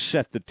me, that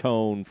set the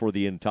tone for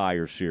the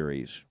entire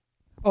series.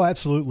 Oh,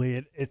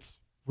 absolutely. It's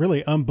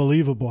really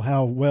unbelievable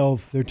how well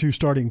their two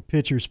starting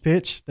pitchers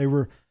pitched. They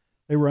were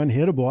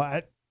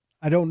unhittable.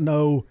 I don't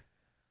know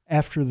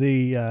after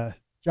the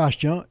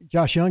Josh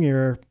Young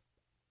era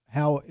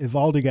how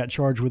Eovaldi got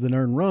charged with an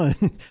earned run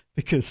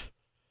because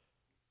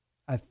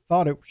I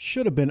thought it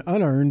should have been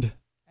unearned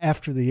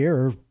after the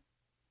error.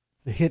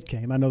 The hit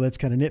came. I know that's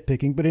kind of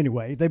nitpicking, but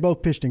anyway, they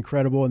both pitched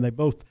incredible, and they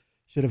both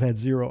should have had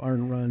 0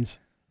 earned runs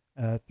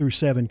through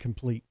 7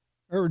 complete,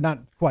 or not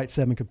quite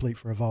 7 complete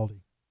for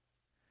Eovaldi.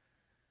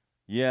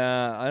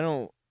 Yeah, I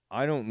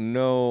don't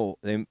know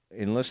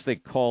unless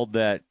they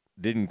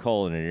didn't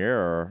call it an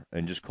error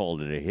and just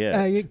called it a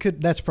hit.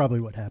 That's probably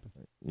what happened.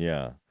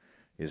 Yeah,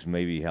 is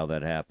maybe how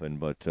that happened.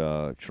 But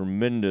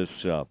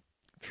tremendous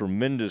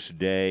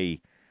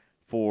day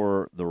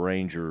for the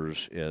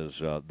Rangers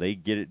as they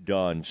get it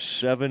done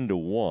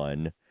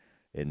 7-1,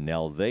 and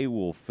now they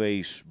will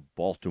face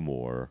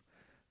Baltimore.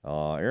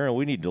 Aaron,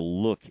 we need to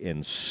look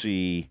and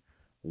see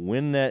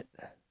when that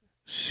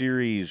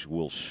series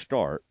will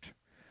start,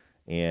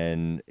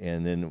 and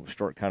then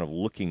start kind of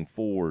looking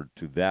forward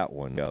to that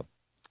one.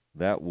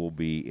 That will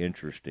be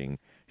interesting.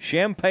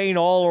 Champagne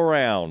all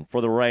around for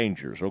the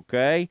Rangers,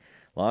 okay?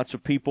 Lots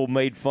of people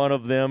made fun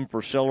of them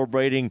for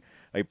celebrating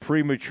a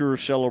premature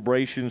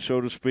celebration,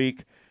 so to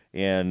speak,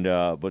 and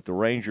but the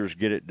Rangers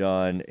get it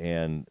done,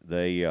 and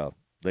they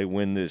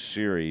win this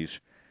series.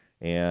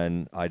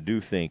 And I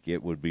do think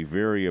it would be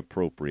very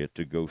appropriate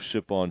to go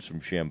sip on some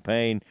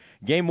champagne.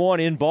 Game 1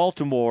 in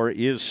Baltimore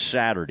is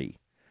Saturday.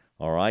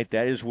 All right,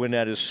 that is when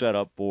that is set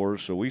up for.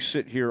 So we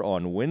sit here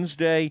on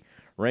Wednesday,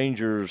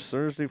 Rangers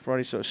Thursday,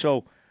 Friday.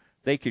 So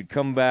they could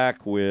come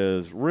back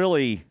with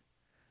really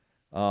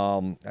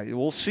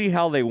we'll see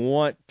how they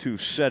want to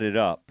set it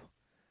up,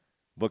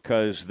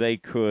 because they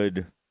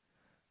could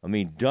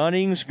 –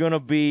 Dunning's going to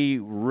be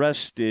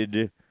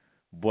rested,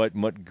 but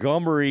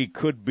Montgomery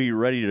could be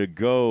ready to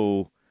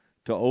go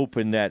to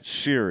open that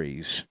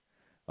series.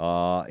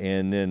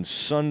 And then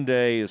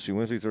Sunday, let's see,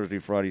 Wednesday, Thursday,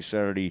 Friday,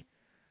 Saturday,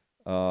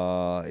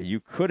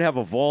 you could have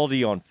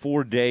Eovaldi on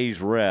 4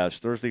 days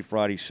rest, Thursday,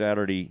 Friday,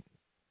 Saturday,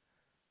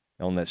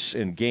 on that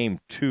in Game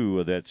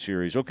 2 of that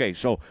series. Okay,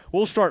 so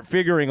we'll start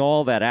figuring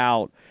all that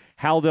out,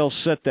 how they'll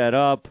set that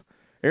up.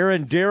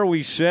 Aaron, dare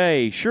we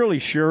say, surely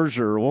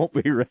Scherzer won't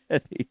be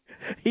ready.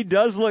 He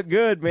does look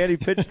good, man. He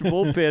pitched the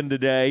bullpen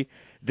today.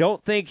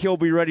 Don't think he'll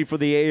be ready for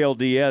the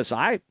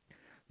ALDS.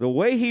 The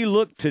way he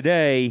looked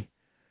today,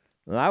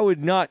 I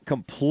would not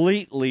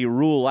completely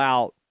rule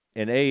out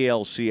an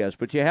ALCS,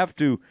 but you have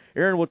to,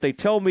 Aaron, what they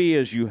tell me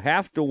is you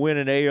have to win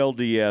an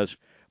ALDS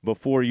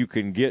before you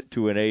can get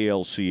to an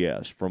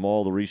ALCS, from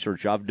all the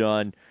research I've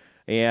done.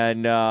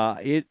 And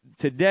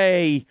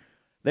today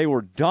they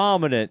were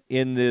dominant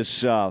in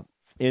this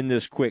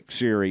quick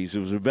series. It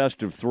was a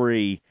best of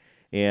 3,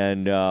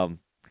 and it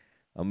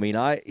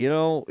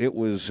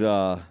was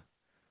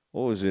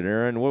what was it,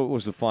 Aaron? What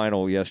was the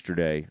final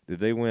yesterday? Did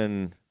they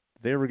win?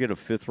 Did they ever get a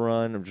 5th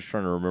run? I'm just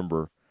trying to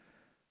remember.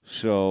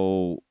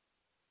 So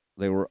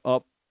they were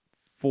up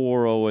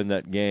 4-0 in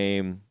that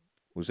game.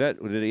 Did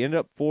it end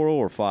up 4-0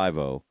 or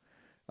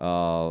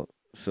 5-0?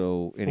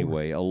 So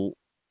anyway,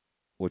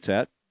 what's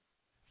that?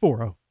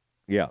 4-0.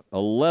 Yeah,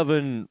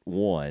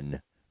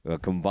 11-1,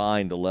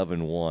 combined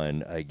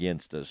 11-1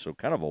 against us. So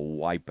kind of a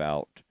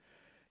wipeout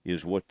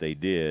is what they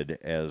did,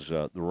 as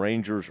the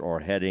Rangers are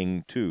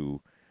heading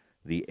to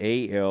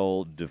the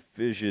AL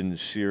Division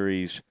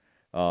Series.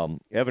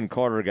 Evan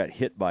Carter got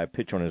hit by a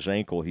pitch on his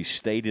ankle. He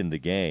stayed in the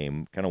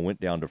game, kind of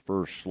went down to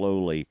first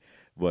slowly,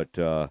 but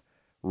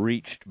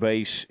reached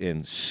base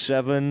in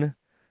 7.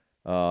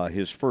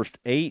 His first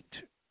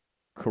 8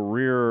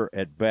 career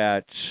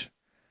at-bats,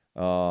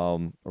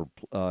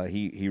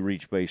 he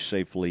reached base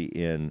safely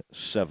in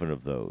 7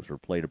 of those, or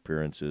plate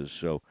appearances.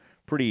 So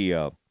pretty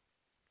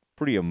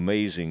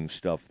amazing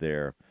stuff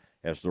there,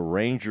 as the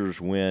Rangers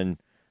win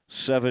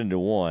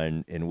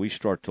 7-1, and we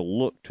start to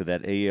look to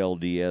that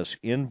ALDS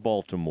in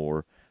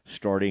Baltimore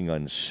starting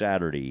on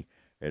Saturday.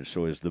 And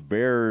so as the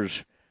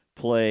Bears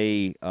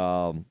play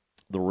the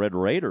Red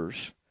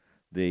Raiders,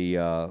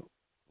 the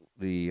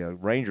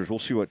Rangers, we'll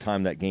see what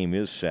time that game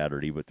is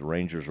Saturday, but the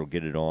Rangers will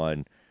get it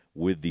on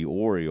with the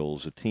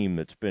Orioles, a team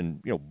that's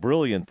been,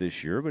 brilliant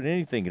this year, but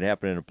anything can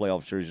happen in a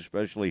playoff series,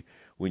 especially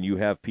when you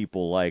have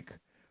people like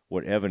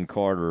Evan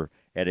Carter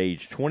at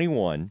age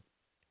 21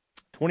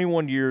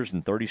 years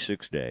and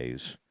 36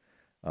 days.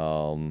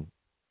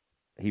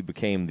 He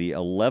became the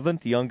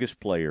 11th youngest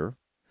player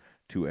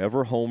to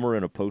ever homer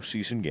in a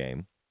postseason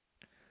game.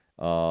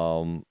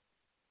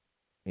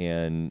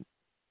 And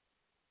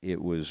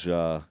it was,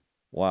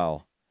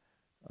 wow.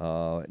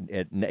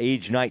 At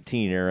age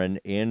 19, Aaron,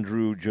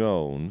 Andrew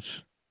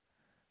Jones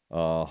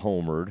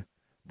homered.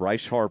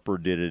 Bryce Harper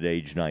did it at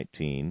age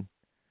 19.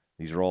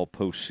 These are all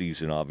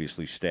postseason,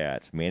 obviously,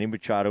 stats. Manny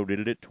Machado did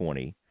it at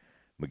 20.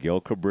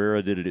 Miguel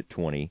Cabrera did it at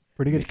 20.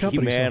 Pretty good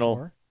company so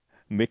far.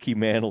 Mickey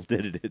Mantle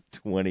did it at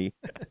 20.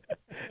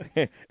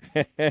 Yeah,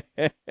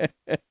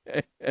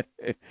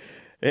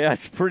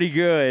 it's pretty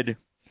good.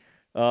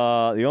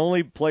 The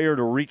only player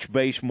to reach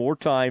base more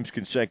times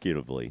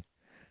consecutively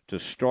to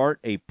start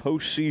a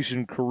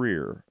postseason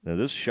career. Now,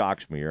 this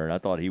shocks me, Aaron. I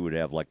thought he would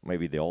have,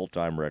 maybe the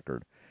all-time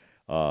record.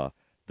 The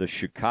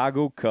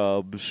Chicago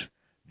Cubs,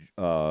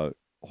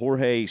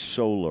 Jorge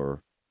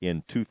Soler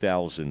in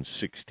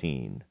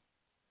 2016.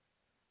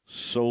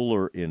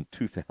 Soler in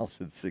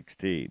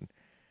 2016.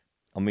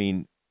 I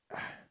mean,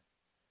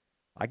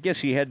 I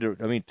guess he had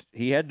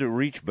to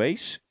reach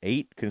base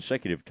 8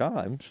 consecutive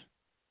times.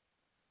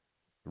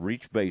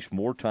 Reach base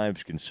more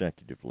times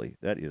consecutively.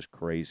 That is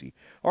crazy.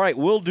 All right,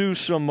 we'll do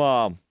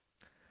some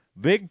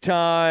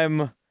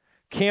big-time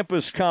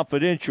Campus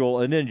Confidential,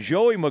 and then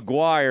Joey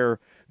McGuire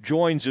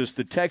joins us,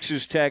 the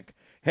Texas Tech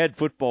head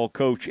football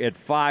coach, at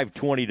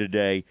 5:20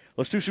 today.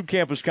 Let's do some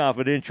Campus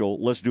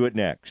Confidential. Let's do it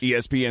next.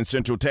 ESPN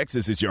Central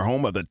Texas is your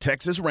home of the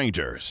Texas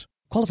Rangers.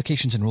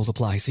 Qualifications and rules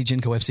apply. See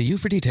Genco FCU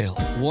for detail.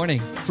 Warning,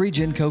 free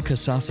Genco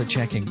Kasasa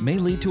checking may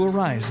lead to a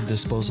rise in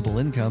disposable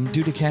income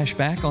due to cash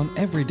back on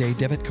everyday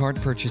debit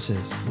card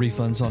purchases,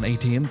 refunds on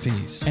ATM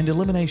fees, and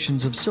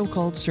eliminations of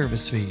so-called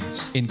service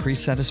fees.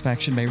 Increased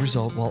satisfaction may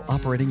result while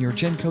operating your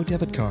Genco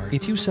debit card.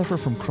 If you suffer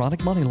from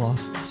chronic money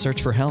loss,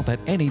 search for help at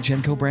any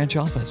Genco branch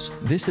office.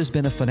 This has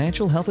been a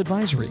financial health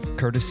advisory,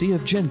 courtesy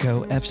of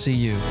Genco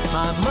FCU.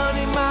 My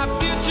money, my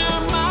future,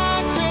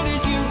 my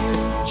credit union.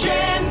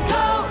 Genco.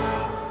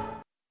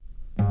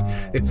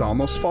 It's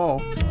almost fall,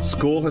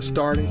 school has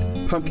started,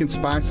 pumpkin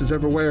spice is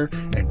everywhere,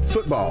 and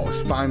football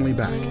is finally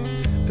back.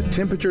 The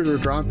temperatures are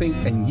dropping,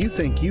 and you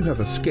think you have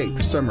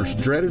escaped summer's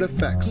dreaded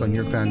effects on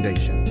your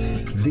foundation.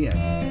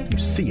 Then, you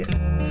see it.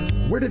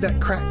 Where did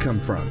that crack come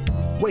from?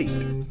 Wait,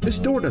 this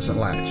door doesn't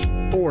latch.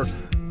 Or,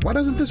 why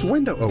doesn't this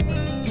window open?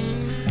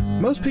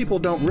 Most people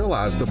don't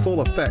realize the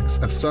full effects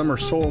of summer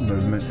soil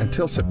movement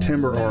until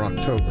September or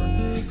October,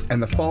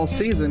 and the fall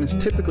season is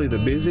typically the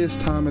busiest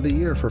time of the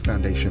year for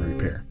foundation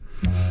repair.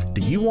 Do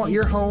you want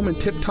your home in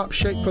tip-top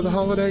shape for the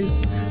holidays?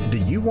 Do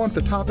you want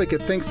the topic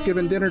at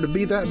Thanksgiving dinner to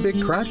be that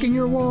big crack in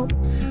your wall?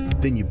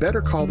 Then you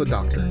better call the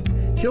doctor.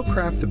 He'll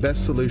craft the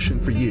best solution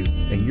for you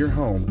and your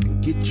home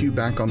and get you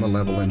back on the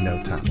level in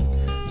no time.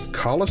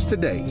 Call us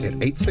today at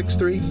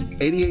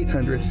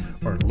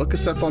 863-8800 or look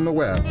us up on the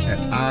web at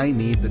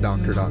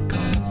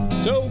ineedthedoctor.com.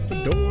 So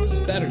for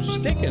doors that are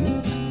sticking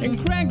and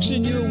cracks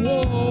in your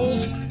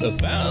walls, the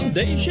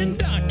Foundation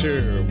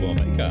Doctor will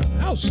make a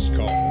house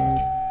call.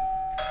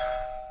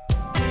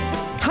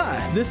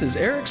 Hi, this is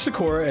Eric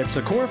Sikora at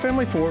Sikora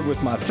Family Ford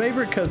with my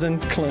favorite cousin,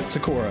 Clint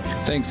Sikora.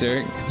 Thanks,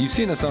 Eric. You've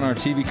seen us on our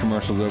TV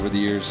commercials over the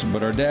years,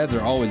 but our dads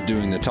are always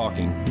doing the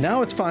talking.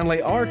 Now it's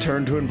finally our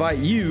turn to invite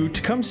you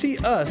to come see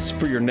us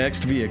for your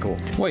next vehicle.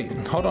 Wait,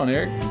 hold on,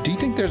 Eric. Do you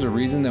think there's a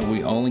reason that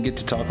we only get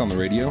to talk on the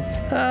radio?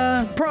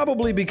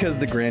 Probably because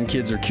the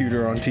grandkids are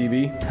cuter on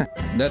TV.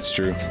 That's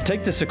true.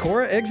 Take the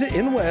Sikora exit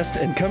in west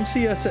and come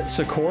see us at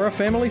Sikora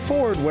Family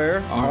Ford,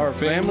 where our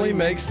family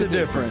makes the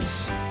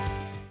difference.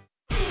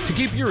 To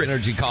keep your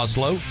energy costs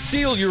low,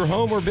 seal your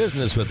home or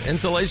business with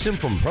insulation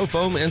from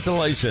ProFoam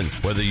Insulation.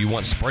 Whether you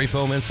want spray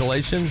foam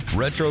insulation,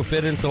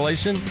 retrofit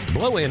insulation,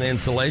 blow-in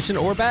insulation,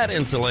 or bat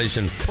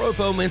insulation,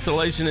 ProFoam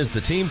Insulation is the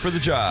team for the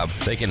job.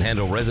 They can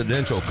handle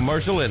residential,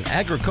 commercial, and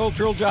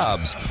agricultural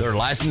jobs. They're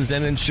licensed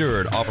and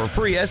insured, offer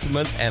free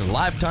estimates, and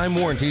lifetime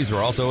warranties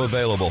are also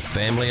available.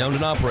 Family owned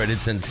and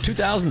operated since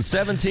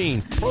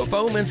 2017.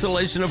 ProFoam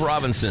Insulation of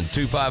Robinson,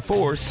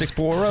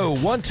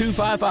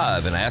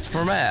 254-640-1255, and ask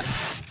for Matt.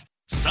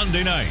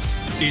 Sunday night,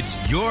 it's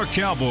your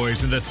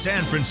Cowboys and the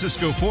San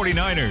Francisco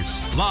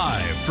 49ers,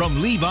 live from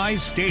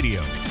Levi's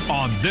Stadium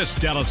on this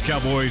Dallas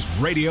Cowboys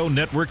radio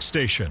network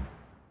station.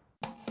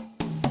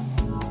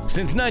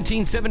 Since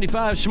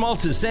 1975,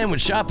 Schmaltz's Sandwich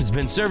Shop has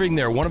been serving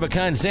their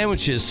one-of-a-kind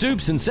sandwiches,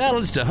 soups, and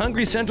salads to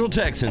hungry Central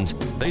Texans.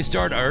 They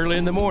start early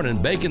in the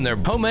morning baking their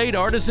homemade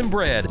artisan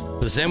bread.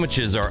 The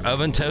sandwiches are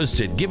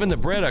oven-toasted, giving the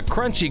bread a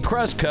crunchy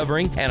crust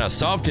covering and a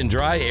soft and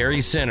dry,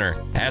 airy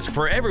center. Ask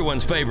for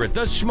everyone's favorite,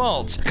 the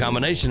Schmaltz, a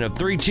combination of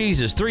 3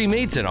 cheeses, 3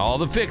 meats, and all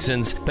the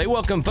fixins. They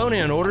welcome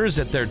phone-in orders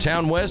at their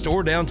Town West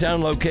or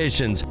downtown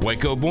locations.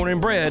 Waco born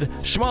and bred,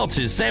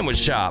 Schmaltz's Sandwich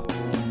Shop.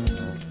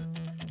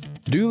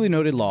 Duly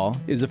Noted Law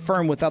is a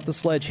firm without the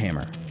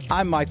sledgehammer.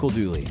 I'm Michael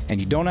Dooley,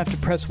 and you don't have to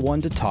press 1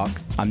 to talk.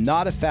 I'm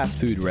not a fast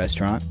food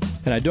restaurant,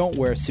 and I don't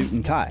wear a suit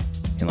and tie,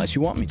 unless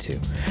you want me to.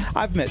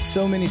 I've met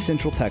so many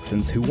Central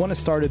Texans who want to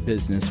start a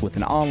business with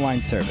an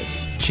online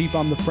service. Cheap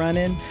on the front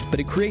end,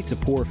 but it creates a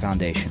poor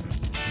foundation.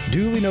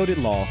 Duly Noted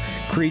Law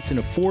creates an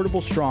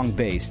affordable, strong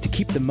base to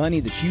keep the money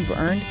that you've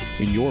earned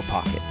in your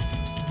pocket.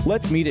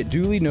 Let's meet at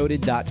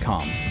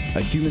dulynoted.com,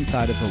 a human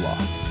side of the law.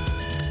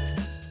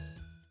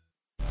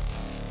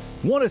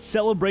 Want to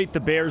celebrate the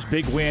Bears'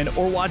 big win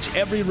or watch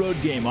every road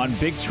game on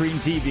big screen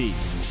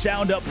TVs?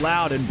 Sound up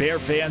loud and Bear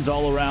fans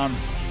all around?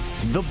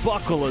 The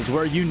Buckle is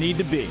where you need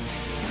to be.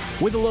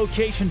 With a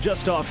location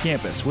just off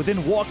campus,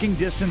 within walking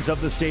distance of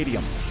the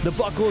stadium, The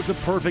Buckle is a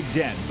perfect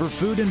den for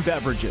food and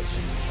beverages.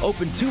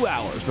 Open 2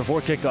 hours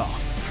before kickoff.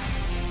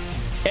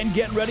 And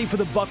get ready for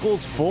The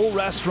Buckle's full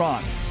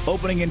restaurant,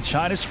 opening in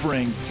China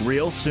Spring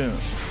real soon.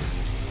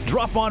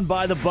 Drop on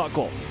by The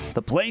Buckle,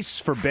 the place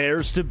for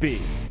Bears to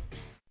be.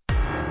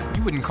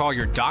 You wouldn't call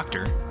your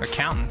doctor,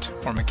 accountant,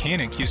 or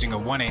mechanic using a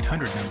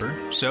 1-800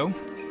 number, so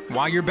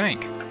why your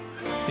bank?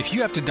 If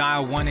you have to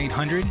dial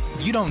 1-800,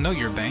 you don't know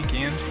your bank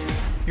and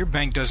your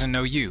bank doesn't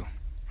know you.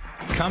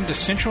 Come to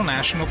Central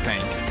National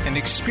Bank and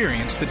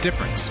experience the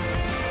difference.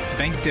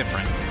 Bank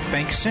different.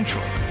 Bank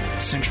Central.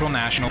 Central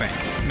National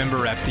Bank.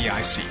 Member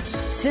FDIC.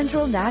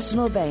 Central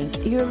National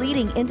Bank, your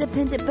leading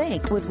independent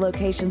bank with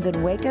locations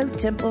in Waco,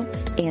 Temple,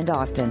 and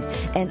Austin,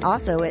 and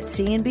also at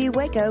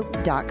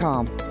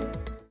cnbwaco.com.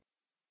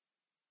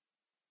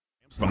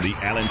 From the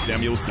Allen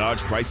Samuels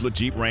Dodge Chrysler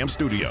Jeep Ram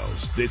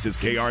Studios, this is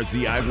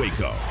KRZI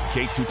Waco,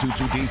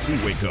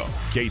 K222DC Waco,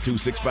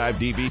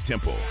 K265DV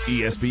Temple,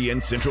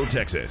 ESPN Central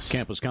Texas.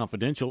 Campus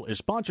Confidential is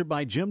sponsored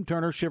by Jim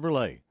Turner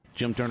Chevrolet.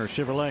 Jim Turner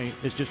Chevrolet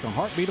is just a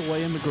heartbeat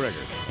away in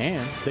McGregor,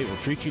 and they will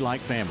treat you like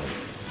family.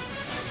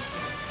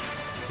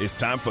 It's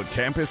time for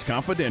Campus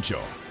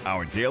Confidential,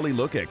 our daily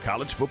look at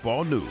college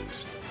football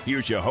news.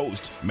 Here's your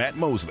host, Matt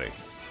Mosley.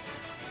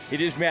 It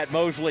is Matt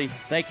Mosley.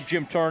 Thank you,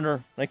 Jim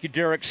Turner. Thank you,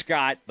 Derek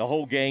Scott, the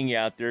whole gang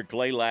out there,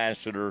 Clay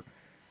Lassiter.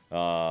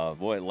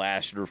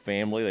 Lassiter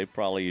family, they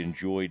probably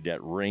enjoyed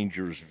that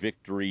Rangers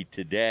victory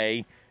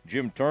today.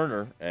 Jim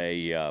Turner,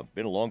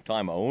 been a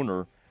long-time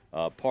owner,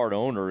 part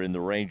owner in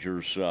the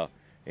Rangers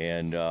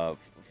and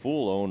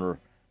full owner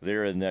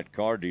there in that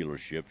car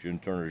dealership, Jim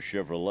Turner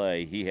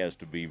Chevrolet. He has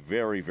to be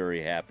very,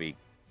 very happy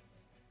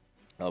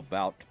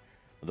about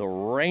the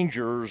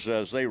Rangers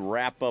as they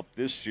wrap up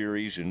this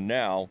series, and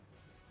now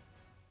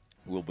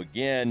we'll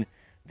begin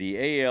the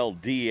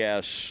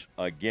ALDS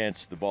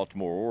against the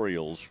Baltimore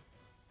Orioles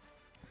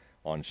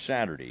on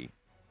Saturday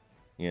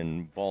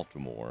in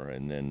Baltimore.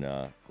 And then,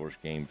 of course,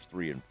 games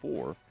 3 and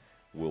 4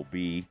 will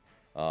be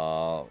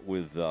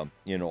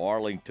in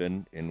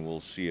Arlington, and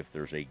we'll see if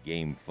there's a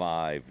game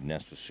 5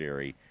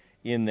 necessary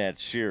in that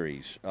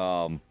series.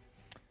 I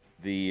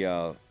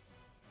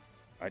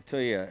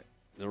tell you,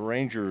 the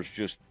Rangers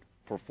just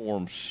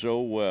perform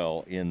so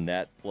well in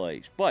that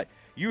place. But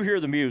you hear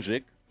the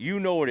music. You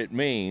know what it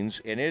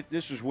means, and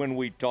this is when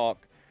we talk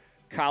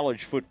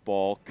college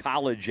football,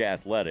 college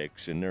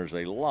athletics, and there's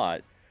a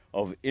lot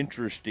of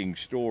interesting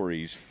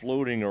stories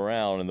floating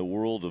around in the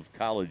world of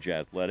college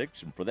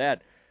athletics. And for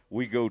that,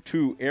 we go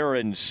to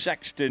Aaron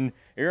Sexton.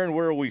 Aaron,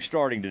 where are we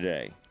starting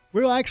today?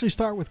 We'll actually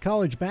start with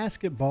college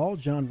basketball.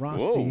 John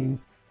Rothstein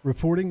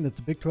reporting that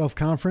the Big 12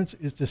 Conference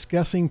is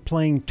discussing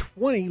playing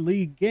 20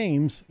 league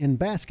games in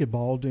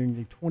basketball during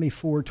the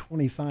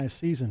 24-25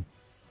 season.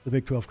 The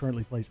Big 12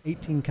 currently plays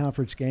 18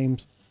 conference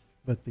games,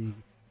 but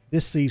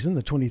this season,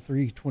 the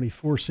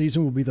 23-24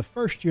 season, will be the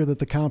first year that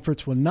the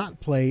conference will not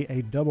play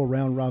a double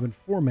round-robin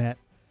format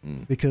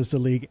because the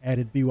league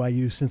added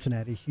BYU,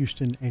 Cincinnati,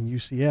 Houston, and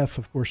UCF.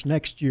 Of course,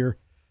 next year,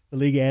 the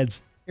league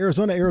adds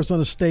Arizona,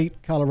 Arizona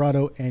State,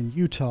 Colorado, and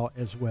Utah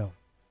as well.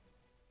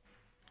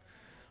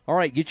 All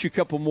right, get you a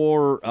couple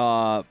more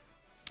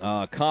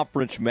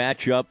conference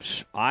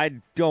matchups. I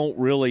don't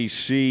really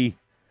see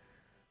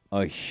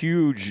a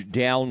huge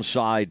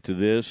downside to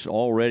this.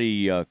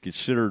 Already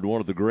considered one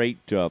of the great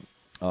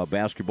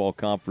basketball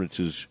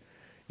conferences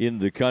in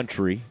the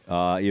country,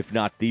 if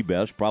not the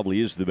best, probably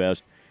is the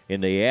best.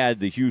 And they add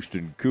the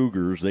Houston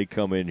Cougars. They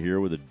come in here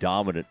with a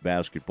dominant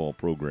basketball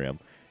program.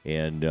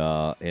 And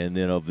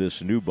then of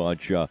this new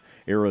bunch,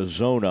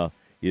 Arizona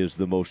is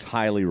the most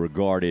highly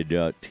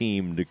regarded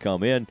team to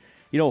come in.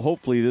 You know,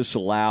 hopefully this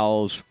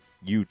allows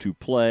you to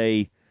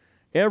play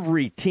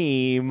every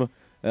team.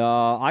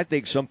 I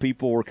think some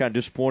people were kind of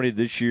disappointed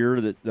this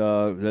year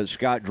that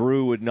Scott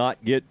Drew would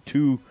not get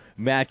 2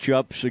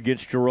 matchups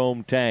against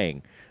Jerome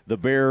Tang. The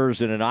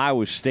Bears and an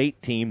Iowa State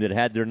team that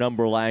had their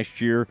number last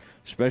year,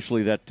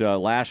 especially that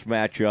last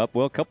matchup,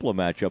 well, a couple of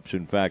matchups,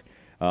 in fact,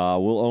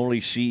 will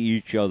only see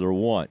each other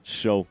once.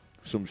 So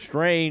some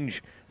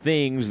strange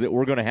things that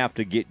we're going to have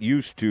to get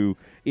used to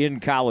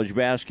in college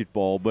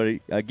basketball. But,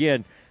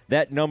 again,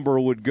 that number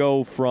would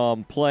go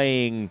from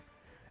playing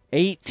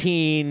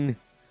 18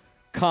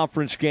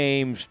 conference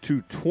games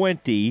to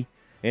 20,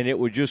 and it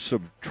would just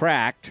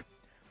subtract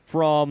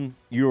from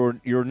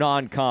your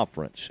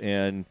non-conference.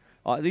 And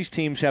these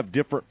teams have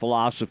different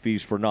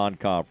philosophies for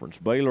non-conference.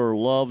 Baylor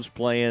loves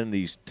playing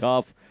these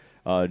tough,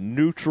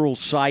 neutral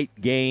site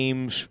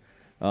games.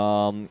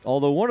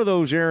 Although one of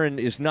those, Aaron,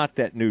 is not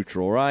that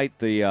neutral, right?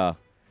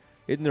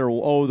 Isn't there?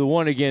 Oh, the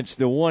one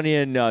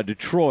in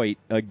Detroit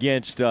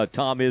against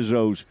Tom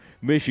Izzo's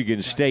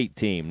Michigan State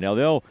team.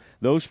 Now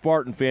those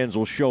Spartan fans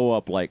will show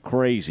up like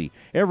crazy.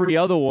 Every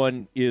other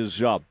one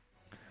is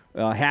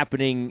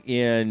happening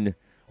in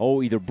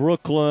either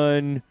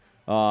Brooklyn,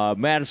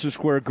 Madison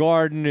Square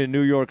Garden in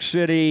New York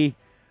City,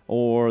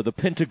 or the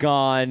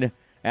Pentagon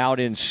out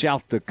in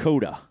South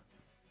Dakota.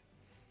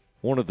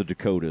 One of the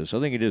Dakotas. I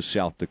think it is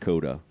South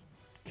Dakota.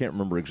 Can't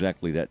remember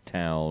exactly that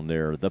town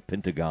there, the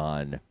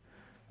Pentagon.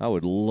 I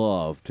would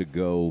love to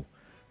go.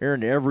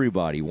 Aaron,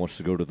 everybody wants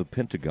to go to the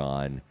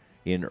Pentagon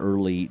in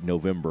early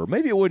November.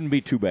 Maybe it wouldn't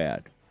be too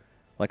bad.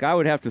 Like, I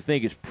would have to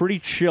think it's pretty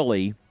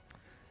chilly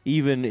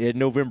even in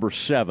November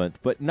 7th,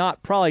 but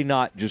probably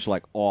not just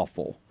like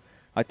awful.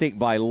 I think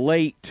by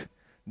late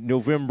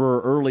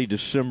November, early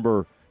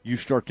December, you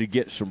start to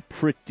get some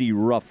pretty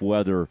rough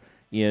weather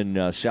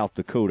in South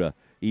Dakota,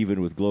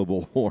 even with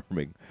global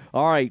warming.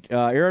 All right,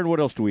 Aaron, what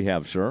else do we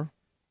have, sir?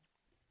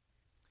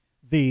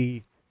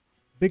 The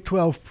Big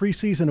 12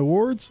 preseason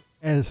awards,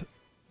 as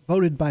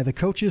voted by the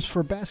coaches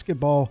for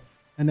basketball,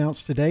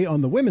 announced today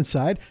on the women's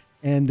side,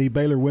 and the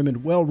Baylor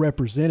women well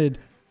represented.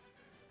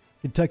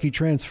 Kentucky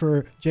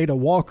transfer Jada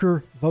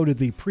Walker voted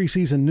the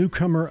preseason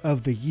newcomer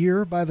of the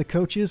year by the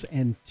coaches,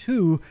 and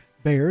 2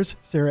 Bears,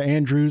 Sarah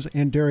Andrews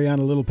and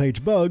Dariana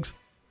Littlepage Buggs,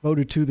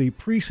 voted to the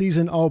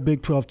preseason All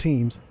Big 12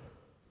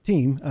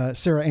 team.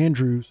 Sarah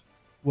Andrews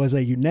was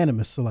a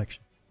unanimous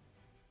selection.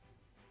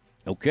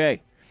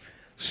 Okay.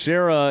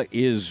 Sarah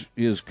is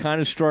kind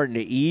of starting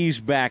to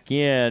ease back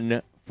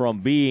in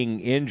from being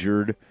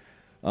injured.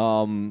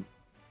 Aaron,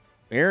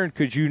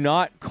 could you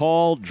not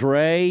call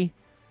Dre?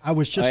 I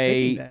was just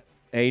thinking that.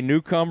 A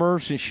newcomer,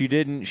 since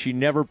she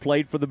never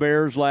played for the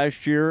Bears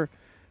last year.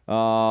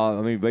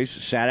 Basically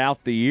sat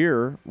out the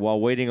year while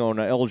waiting on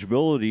an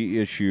eligibility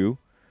issue.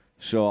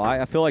 So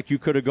I feel like you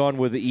could have gone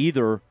with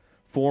either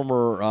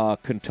former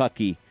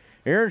Kentucky.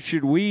 Aaron,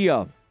 should we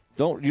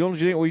don't you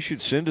think we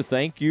should send a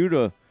thank you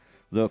to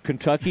the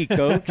Kentucky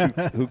coach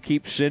who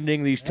keeps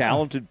sending these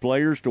talented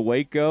players to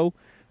Waco?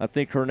 I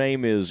think her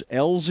name is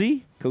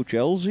Elzy, Coach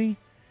Elzy,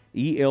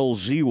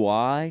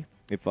 Elzy,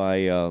 if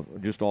I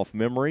just off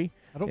memory.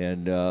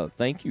 And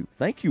thank you,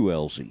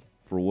 Elzy,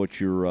 for what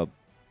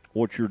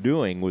you're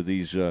doing with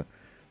these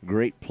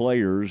great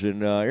players.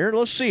 And Aaron,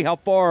 let's see how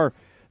far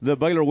the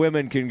Baylor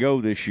women can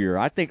go this year.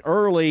 I think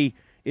early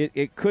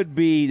there could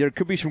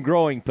be some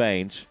growing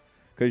pains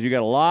because you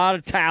got a lot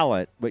of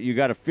talent, but you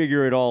got to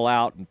figure it all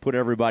out and put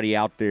everybody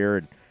out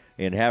there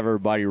and have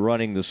everybody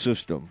running the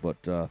system.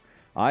 But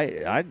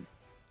I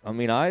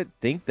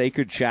think they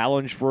could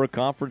challenge for a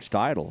conference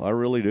title. I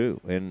really do,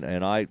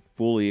 and I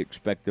fully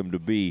expect them to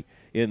be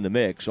in the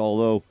mix.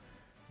 Although,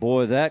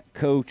 boy, that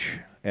coach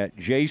at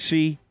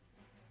JC,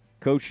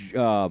 Coach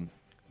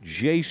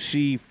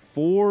JC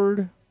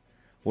Ford,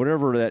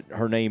 whatever that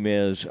her name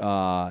is,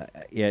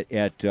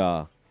 at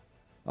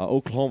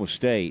Oklahoma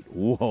State.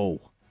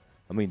 Whoa,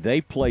 I mean, they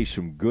play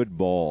some good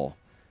ball.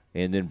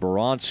 And then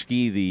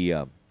Boronsky,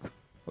 the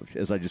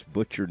as I just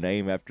butcher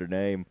name after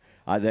name,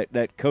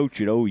 that coach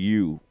at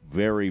OU,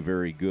 very,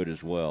 very good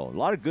as well. A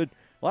lot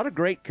of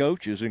great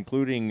coaches,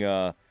 including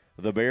the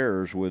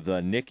Bears with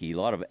Nikki. A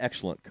lot of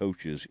excellent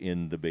coaches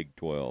in the Big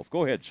 12.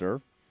 Go ahead,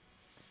 sir.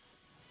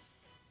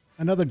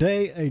 Another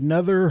day,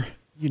 another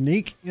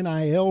unique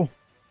NIL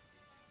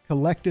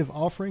collective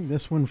offering.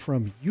 This one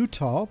from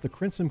Utah. The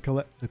Crimson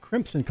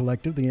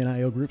Collective, the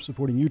NIL group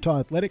supporting Utah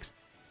athletics,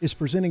 is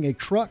presenting a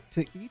truck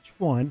to each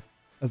one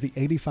of the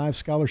 85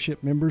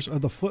 scholarship members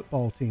of the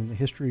football team. The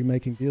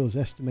history-making deal is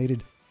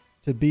estimated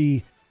to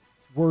be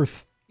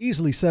worth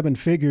easily 7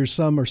 figures.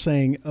 Some are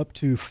saying up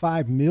to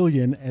 $5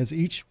 million, as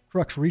each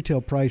truck's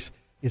retail price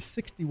is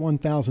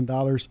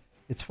 $61,000.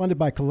 It's funded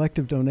by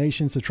collective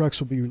donations. The trucks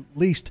will be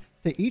leased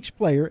to each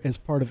player as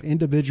part of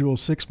individual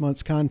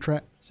 6-month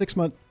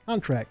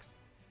contracts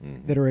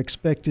that are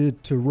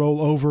expected to roll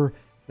over.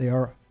 They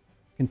are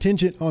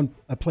contingent on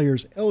a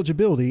player's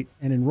eligibility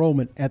and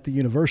enrollment at the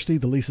university.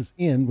 The leases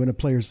end when a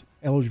player's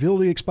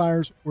eligibility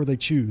expires or they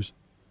choose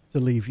to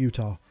leave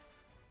Utah.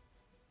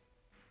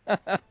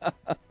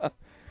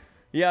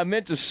 Yeah, I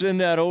meant to send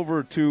that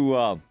over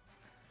to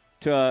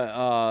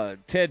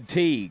Ted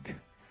Teague,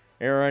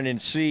 Aaron,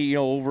 and see,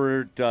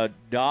 over at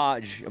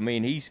Dodge. I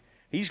mean,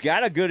 he's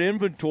got a good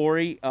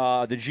inventory,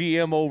 the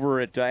GM over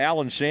at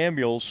Allen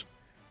Samuels,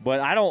 but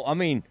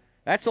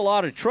that's a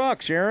lot of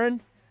trucks,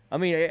 Aaron. I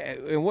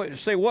mean,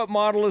 what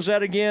model is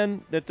that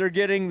again that they're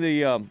getting?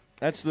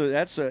 It's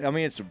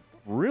a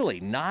really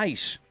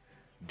nice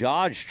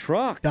Dodge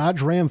truck.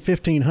 Dodge Ram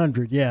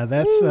 1500. Yeah,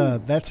 that's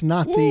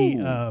not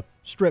the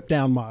stripped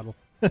down model.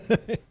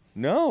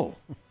 No.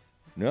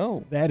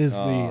 That is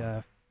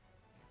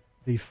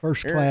the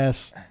first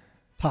class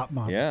top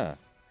model. Yeah.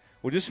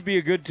 Well, this would be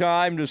a good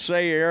time to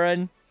say,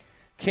 Aaron,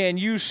 can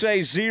you say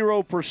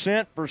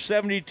 0% for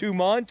 72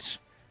 months?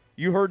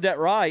 You heard that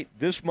right.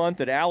 This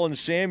month at Allen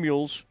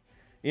Samuels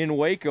in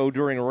Waco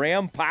during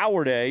Ram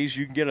Power Days,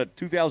 you can get a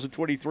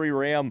 2023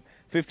 Ram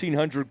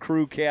 1500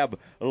 Crew Cab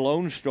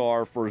Lone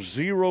Star for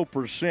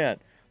 0%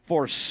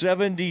 for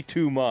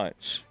 72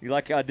 months. You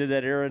like how I did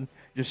that, Aaron?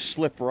 Just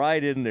slip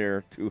right in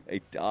there to a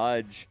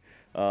Dodge.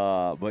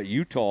 But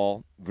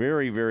Utah,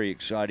 very, very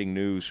exciting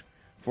news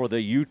for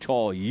the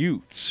Utah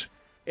Utes.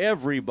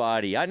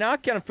 Everybody. I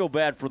kind of feel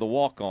bad for the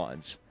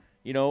walk-ons.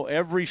 You know,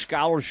 every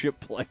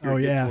scholarship player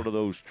gets one of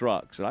those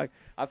trucks. And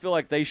I feel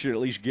like they should at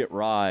least get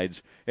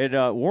rides. And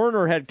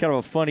Werner had kind of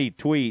a funny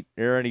tweet,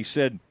 Aaron. He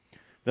said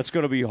that's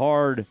going to be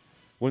hard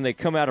when they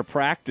come out of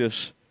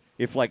practice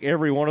if, like,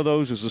 every one of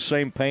those is the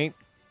same paint,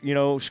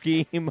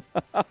 scheme.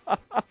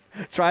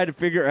 Trying to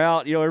figure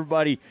out,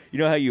 everybody,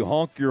 how you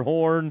honk your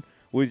horn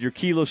with your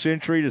keyless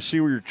entry to see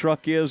where your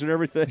truck is and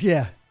everything?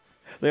 Yeah.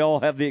 They all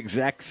have the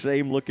exact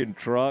same looking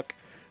truck.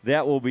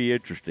 That will be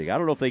interesting. I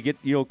don't know if they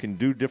can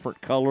do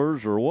different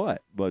colors or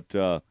what, but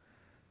that'll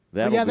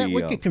that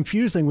would get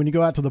confusing when you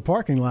go out to the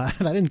parking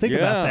lot. I didn't think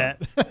about that.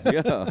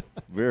 Yeah,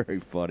 very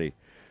funny.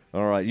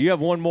 All right, you have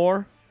one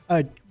more?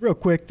 Real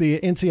quick, the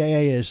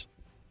NCAA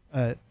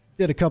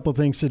did a couple of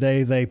things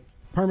today. They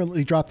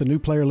permanently dropped the new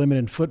player limit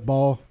in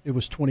football. It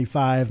was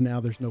 25.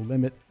 Now there's no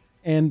limit.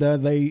 And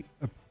they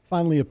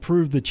finally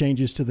approved the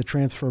changes to the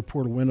transfer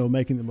portal window,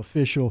 making them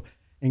official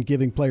and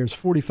giving players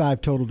 45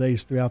 total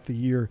days throughout the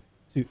year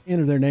to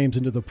enter their names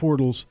into the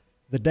portals.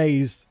 The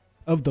days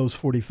of those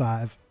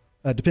 45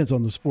 depends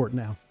on the sport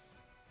now.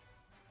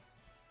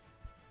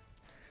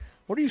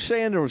 What are you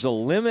saying? There was a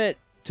limit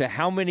to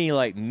how many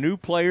new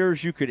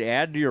players you could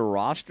add to your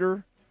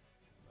roster?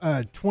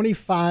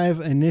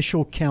 25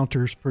 initial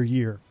counters per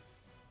year.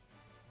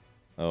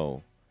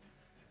 Oh,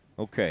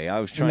 okay. I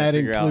was trying to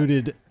figure out. And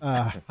that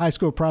included high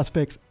school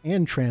prospects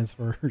and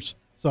transfers.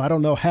 So I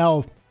don't know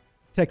how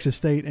Texas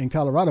State and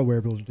Colorado were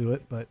able to do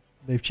it, but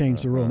they've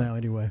changed the rule now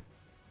anyway.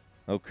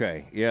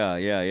 Okay.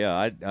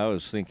 Yeah. I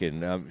was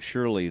thinking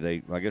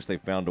surely I guess they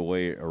found a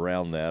way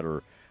around that,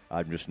 or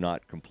I'm just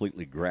not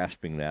completely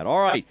grasping that.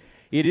 All right.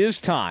 It is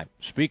time.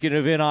 Speaking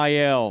of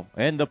NIL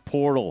and the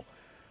portal,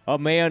 a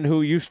man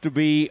who used to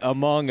be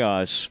among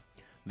us,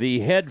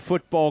 the head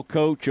football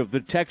coach of the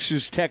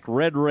Texas Tech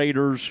Red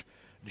Raiders,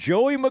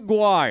 Joey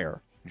McGuire,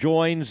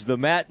 joins the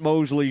Matt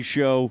Mosley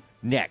Show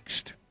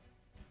next.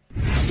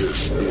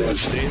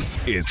 This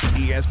is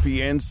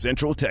ESPN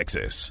Central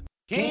Texas.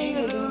 King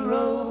of the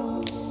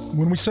road.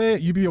 When we say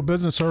at UBO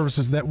Business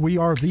Services that we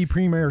are the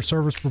premier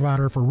service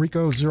provider for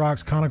Ricoh,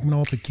 Xerox, Konica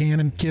Minolta,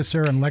 Canon,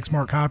 Kisser, and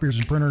Lexmark copiers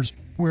and printers,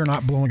 we're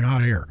not blowing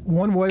hot air.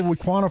 One way we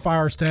quantify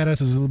our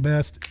status as the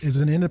best is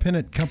an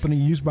independent company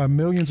used by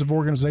millions of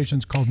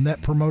organizations called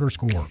Net Promoter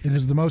Score. It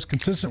is the most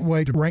consistent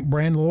way to rank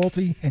brand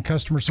loyalty and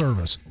customer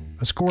service.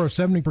 A score of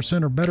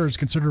 70% or better is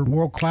considered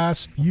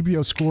world-class.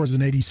 UBO score is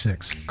an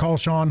 86. Call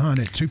Sean Hunt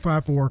at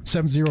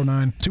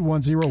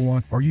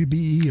 254-709-2101 or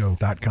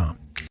ubeo.com.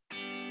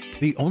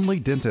 The only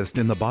dentist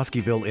in the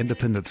Bosqueville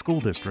Independent School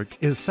District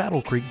is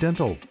Saddle Creek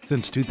Dental.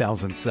 Since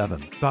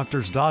 2007,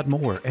 Doctors Dodd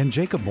Moore and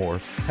Jacob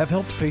Moore have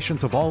helped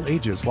patients of all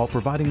ages while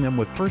providing them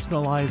with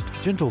personalized,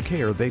 gentle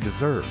care they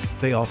deserve.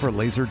 They offer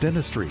laser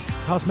dentistry,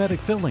 cosmetic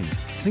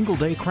fillings,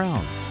 single-day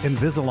crowns,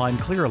 Invisalign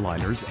clear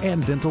aligners,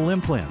 and dental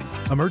implants.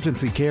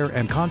 Emergency care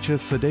and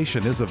conscious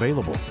sedation is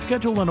available.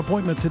 Schedule an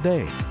appointment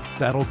today.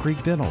 Saddle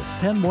Creek Dental,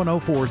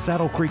 10104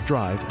 Saddle Creek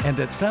Drive, and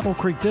at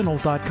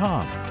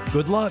saddlecreekdental.com.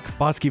 Good luck,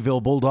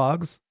 Bosqueville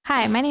Bulldogs.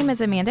 Hi, my name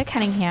is Amanda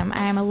Cunningham.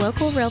 I am a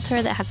local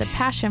realtor that has a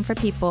passion for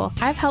people.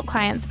 I've helped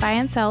clients buy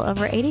and sell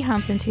over 80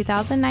 homes in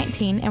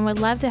 2019 and would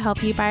love to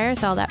help you buy or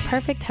sell that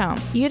perfect home.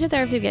 You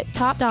deserve to get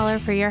top dollar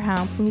for your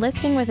home.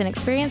 Listing with an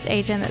experienced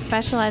agent that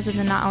specializes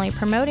in not only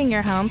promoting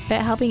your home, but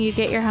helping you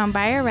get your home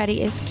buyer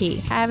ready is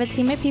key. I have a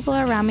team of people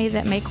around me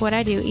that make what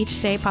I do each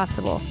day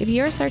possible. If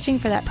you are searching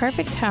for that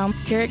perfect home,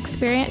 your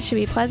experience should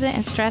be pleasant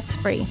and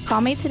stress-free.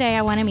 Call me today.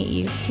 I want to meet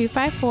you.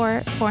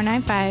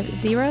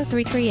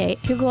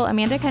 254-495-0338. Google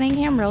Amanda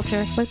Cunningham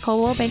Realtor with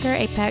Coldwell Banker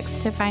Apex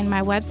to find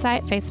my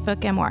website,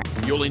 Facebook, and more.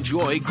 You'll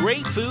enjoy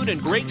great food and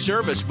great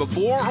service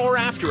before or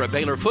after a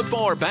Baylor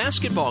football or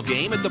basketball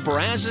game at the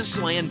Brazos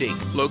Landing.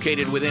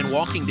 Located within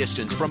walking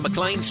distance from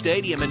McLean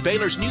Stadium and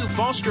Baylor's new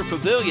Foster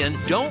Pavilion,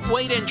 don't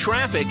wait in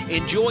traffic.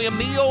 Enjoy a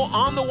meal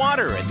on the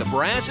water at the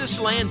Brazos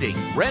Landing.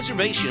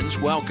 Reservations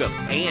welcome.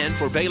 And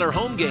for Baylor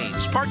home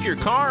games, park your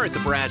car at the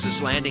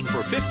Brazos Landing for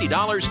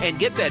 $50 and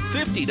get that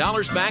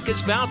 $50 back as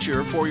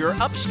voucher for your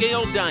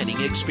upscale dining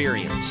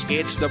experience.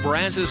 It's the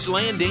Brazos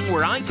Landing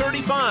where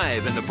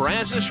I-35 and the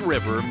Brazos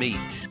River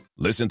meet.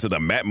 Listen to the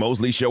Matt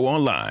Mosley Show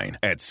online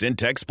at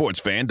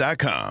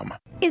syntechsportsfan.com.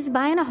 Is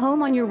buying a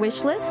home on your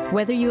wish list?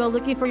 Whether you are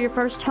looking for your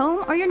first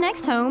home or your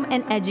next home,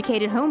 an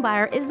educated home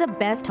buyer is the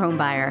best home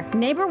buyer.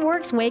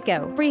 NeighborWorks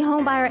Waco free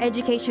home buyer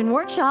education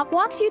workshop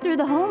walks you through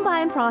the home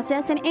buying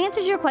process and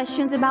answers your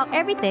questions about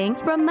everything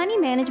from money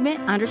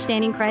management,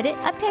 understanding credit,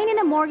 obtaining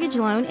a mortgage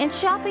loan, and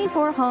shopping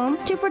for a home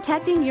to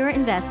protecting your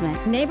investment.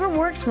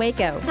 NeighborWorks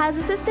Waco has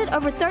assisted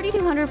over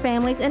 3,200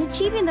 families in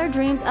achieving their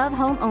dreams of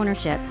home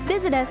ownership.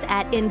 Visit us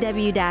at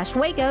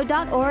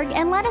nw-waco.org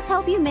and let us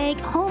help you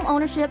make home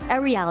ownership a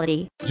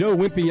reality. Joe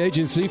Wimpy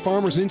Agency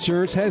Farmers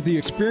Insurance has the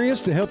experience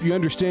to help you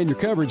understand your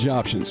coverage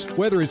options,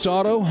 whether it's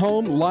auto,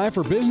 home, life,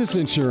 or business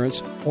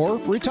insurance, or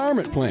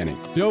retirement planning.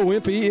 Joe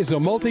Wimpy is a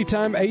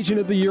multi-time Agent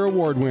of the Year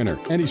award winner,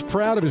 and he's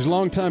proud of his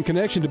longtime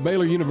connection to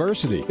Baylor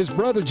University. His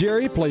brother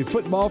Jerry played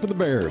football for the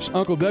Bears.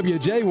 Uncle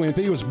W.J.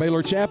 Wimpy was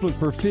Baylor chaplain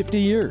for 50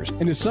 years,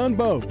 and his son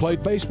Bo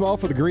played baseball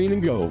for the Green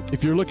and Gold.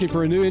 If you're looking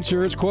for a new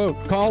insurance quote,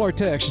 call or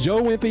text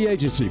Joe Wimpy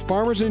Agency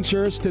Farmers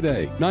Insurance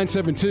today,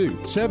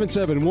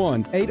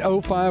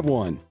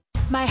 972-771-8051.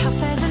 My house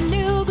has a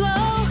new glow.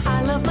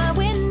 I love my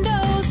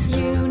windows.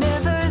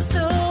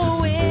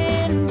 Universal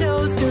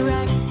Windows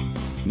Direct.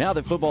 Now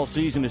that football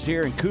season is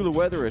here and cooler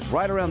weather is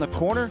right around the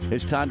corner,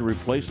 it's time to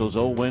replace those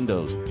old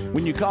windows.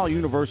 When you call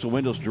Universal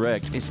Windows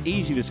Direct, it's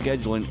easy to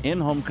schedule an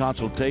in-home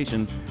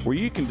consultation where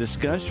you can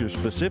discuss your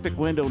specific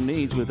window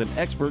needs with an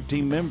expert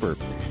team member.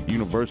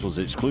 Universal's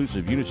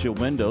exclusive Unishield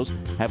windows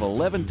have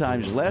 11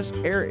 times less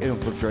air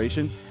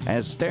infiltration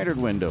as standard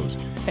windows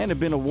and have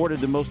been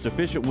awarded the most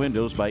efficient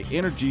windows by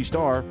Energy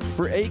Star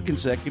for 8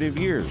 consecutive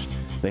years.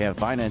 They have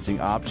financing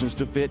options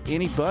to fit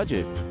any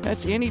budget.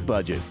 That's any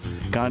budget.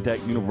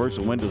 Contact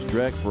Universal Windows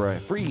Direct for a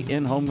free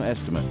in-home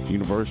estimate.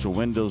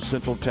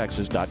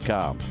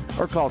 UniversalWindowsCentralTexas.com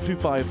or call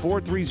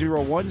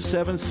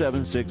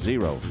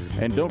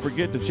 254-301-7760. And don't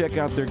forget to check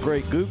out their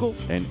great Google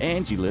and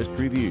Angie List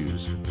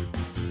reviews.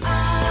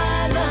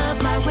 I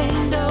love my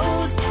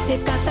windows.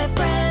 They've got that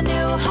brand new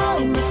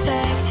home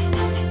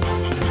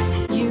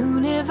effect.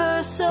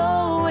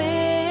 Universal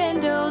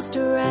Windows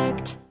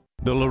Direct.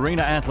 The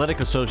Lorena Athletic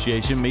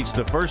Association meets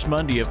the first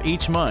Monday of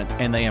each month,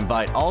 and they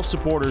invite all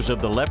supporters of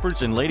the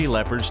Leopards and Lady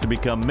Leopards to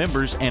become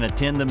members and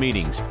attend the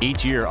meetings.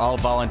 Each year, all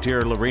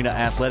volunteer Lorena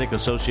Athletic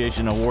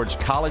Association awards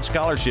college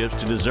scholarships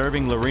to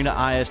deserving Lorena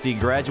ISD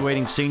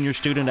graduating senior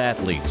student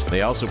athletes.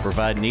 They also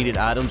provide needed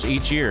items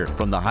each year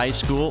from the high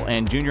school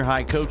and junior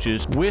high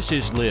coaches'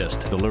 wishes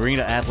list. The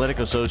Lorena Athletic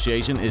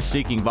Association is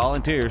seeking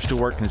volunteers to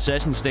work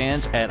concession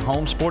stands at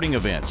home sporting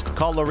events.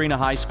 Call Lorena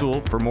High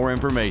School for more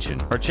information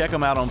or check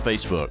them out on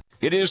Facebook.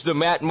 It is the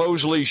Matt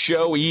Mosley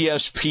Show,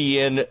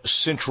 ESPN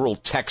Central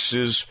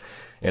Texas,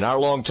 and our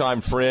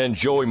longtime friend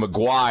Joey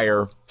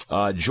McGuire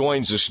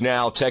joins us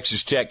now,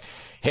 Texas Tech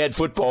head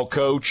football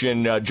coach.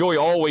 And Joey,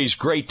 always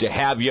great to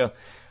have you,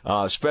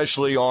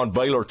 especially on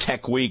Baylor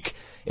Tech Week,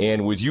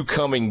 and with you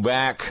coming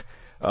back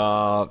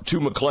to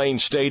McLean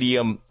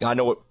Stadium. I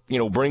know it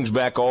brings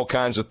back all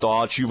kinds of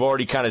thoughts. You've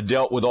already kind of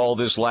dealt with all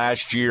this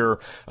last year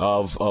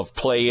of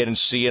playing and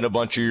seeing a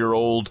bunch of your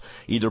old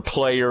either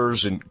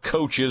players and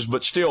coaches,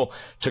 but still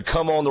to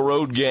come on the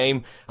road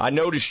game. I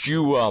noticed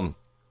you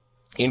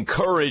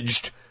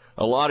encouraged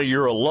a lot of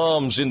your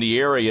alums in the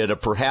area to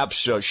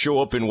perhaps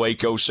show up in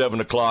Waco 7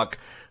 o'clock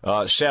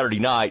Saturday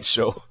night.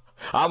 So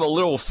I'm a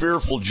little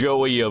fearful,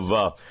 Joey, of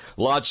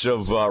lots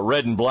of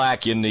red and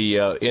black in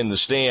the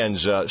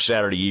stands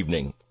Saturday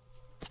evening.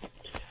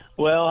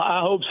 Well,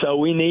 I hope so.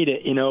 We need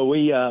it.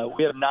 We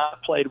have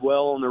not played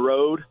well on the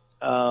road,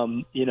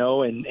 so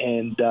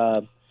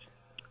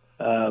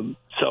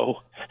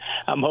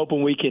I'm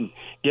hoping we can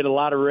get a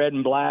lot of red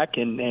and black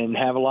and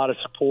have a lot of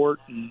support,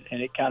 and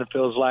it kind of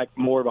feels like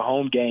more of a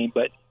home game.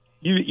 But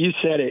you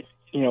said it,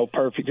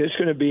 perfect. It's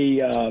going to be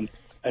an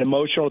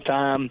emotional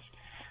time.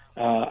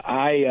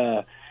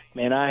 I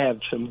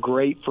have some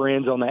great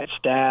friends on that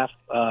staff.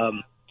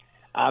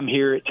 I'm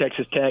here at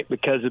Texas Tech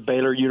because of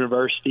Baylor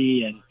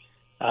University, and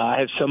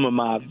I have some of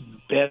my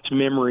best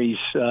memories,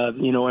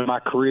 in my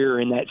career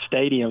in that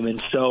stadium.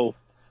 And so,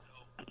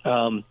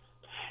 I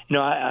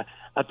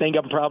think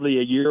I'm probably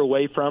a year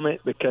away from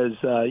it because,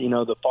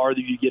 the farther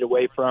you get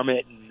away from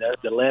it and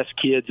the less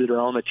kids that are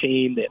on the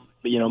team that,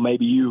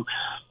 maybe you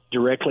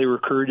directly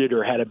recruited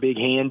or had a big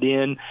hand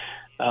in,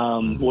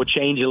 will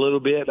change a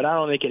little bit. But I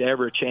don't think it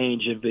ever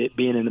change of it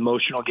being an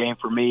emotional game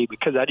for me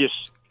because I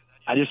just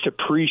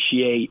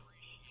appreciate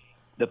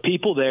the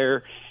people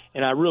there.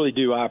 And I really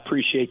do. I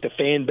appreciate the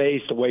fan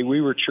base, the way we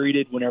were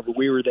treated whenever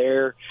we were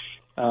there.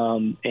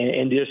 And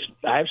just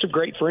I have some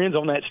great friends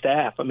on that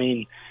staff. I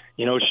mean,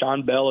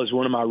 Sean Bell is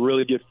one of my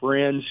really good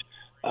friends.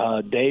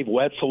 Dave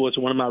Wetzel was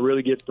one of my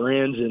really good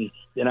friends. And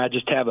I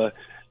just have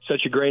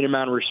such a great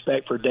amount of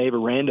respect for Dave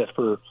Aranda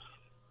for,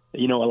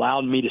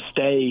 allowing me to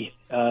stay,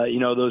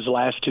 those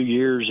last 2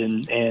 years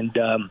and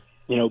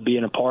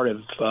being a part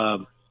of,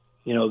 the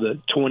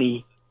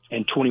 20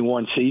 and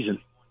 21 season.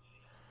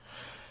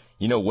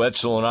 You know,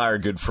 Wetzel and I are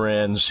good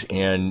friends,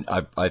 and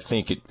I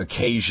think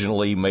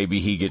occasionally maybe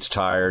he gets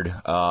tired.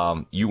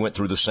 You went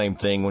through the same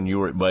thing when you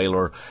were at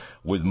Baylor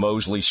with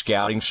Mosley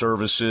Scouting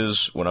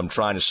Services when I'm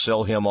trying to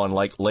sell him on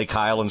Lake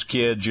Highlands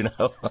kids, you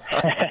know.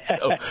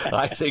 So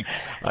I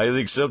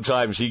think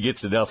sometimes he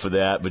gets enough of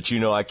that, but you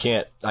know, I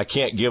can't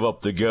give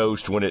up the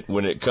ghost when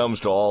it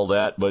comes to all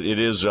that. But it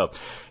is a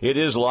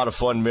lot of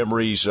fun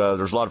memories.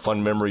 There's a lot of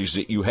fun memories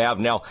that you have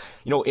now.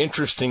 You know,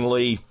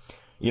 interestingly,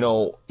 you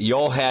know,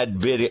 y'all had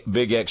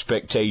big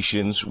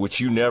expectations, which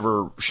you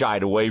never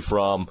shied away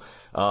from.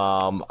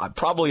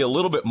 Probably a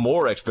little bit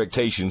more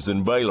expectations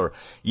than Baylor.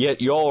 Yet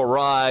y'all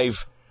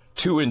arrive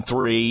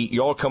 2-3.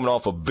 Y'all coming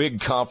off a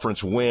big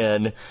conference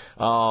win.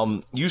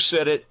 You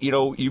said it. You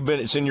know,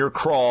 it's in your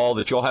crawl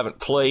that y'all haven't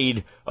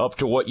played up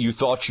to what you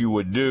thought you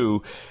would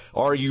do.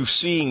 Are you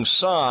seeing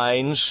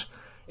signs?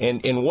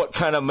 And what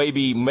kind of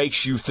maybe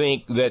makes you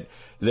think that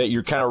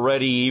you're kind of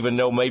ready, even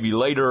though maybe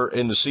later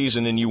in the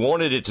season and you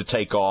wanted it to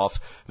take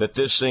off, that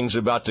this thing's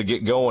about to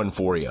get going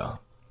for you?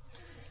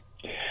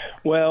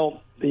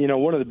 Well, you know,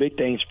 one of the big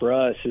things for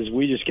us is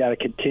we just got to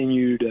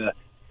continue to,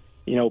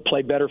 you know,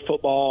 play better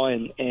football.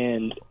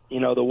 And you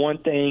know, the one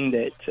thing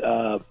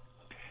that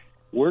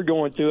we're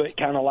going through it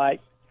kind of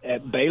like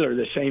at Baylor,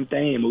 the same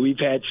thing. I mean, we've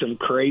had some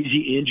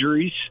crazy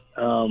injuries,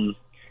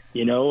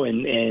 you know,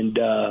 and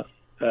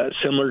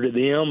similar to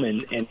them.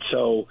 And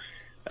so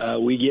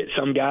we get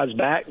some guys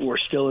back. We're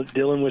still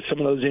dealing with some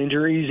of those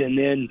injuries, and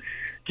then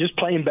just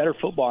playing better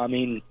football. I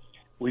mean,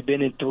 we've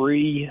been in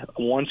 3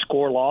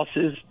 one-score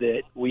losses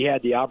that we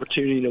had the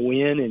opportunity to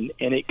win,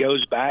 and it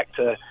goes back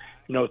to,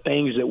 you know,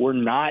 things that we're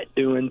not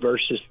doing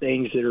versus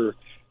things that are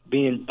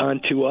being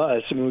done to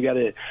us. I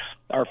mean,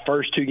 our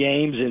first 2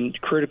 games in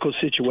critical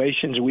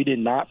situations, we did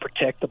not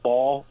protect the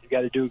ball. We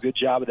got to do a good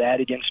job of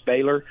that against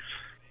Baylor.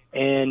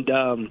 And,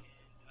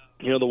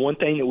 you know, the one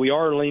thing that we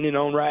are leaning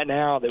on right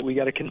now that we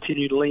got to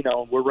continue to lean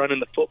on, we're running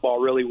the football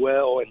really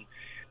well, and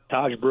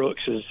Taj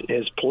Brooks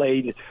has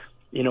played,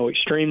 you know,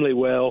 extremely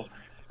well.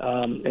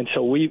 And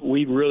so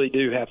we really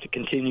do have to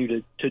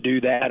continue to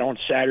do that on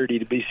Saturday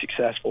to be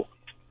successful.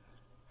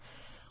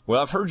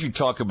 Well, I've heard you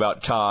talk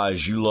about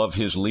Taj. You love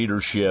his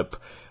leadership,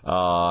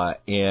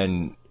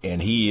 and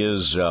he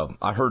is.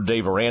 I heard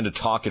Dave Aranda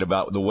talking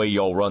about the way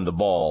y'all run the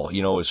ball.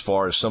 You know, as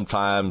far as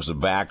sometimes the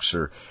backs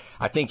are.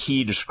 I think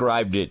he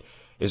described it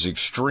as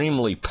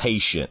extremely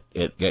patient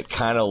at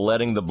kind of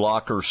letting the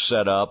blocker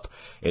set up,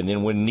 and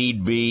then when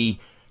need be,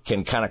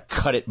 can kind of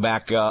cut it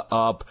back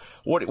up.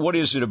 What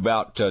is it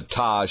about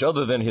Taj,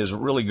 other than his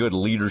really good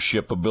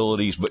leadership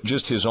abilities, but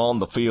just his on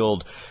the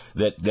field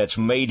that's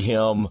made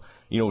him,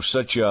 you know,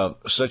 such a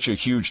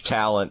huge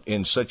talent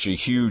and such a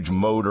huge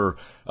motor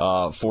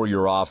for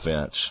your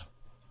offense?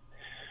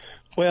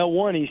 Well,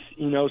 one, he's,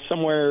 you know,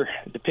 somewhere,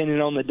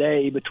 depending on the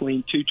day,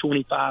 between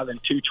 225 and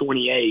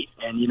 228.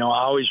 And, you know,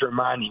 I always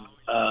remind him,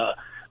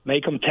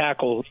 make him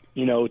tackle,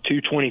 you know,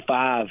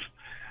 225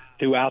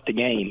 throughout the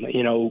game,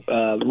 you know,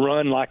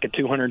 run like a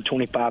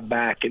 225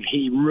 back. And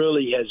he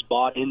really has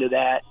bought into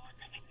that.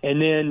 And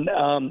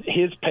then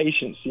his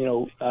patience, you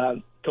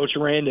know, Coach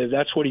Aranda,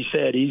 that's what he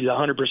said. He's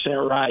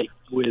 100% right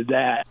with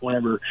that.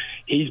 Whenever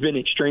he's been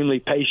extremely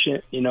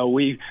patient, you know,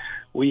 we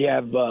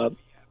have,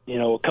 you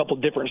know, a couple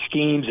different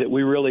schemes that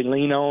we really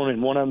lean on,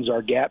 and one of them is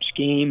our gap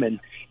scheme, and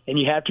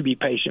you have to be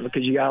patient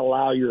because you got to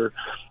allow your,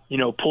 you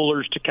know,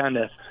 pullers to kind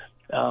of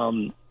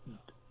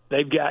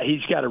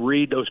he's got to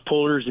read those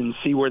pullers and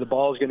see where the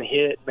ball is going to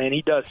hit. Man,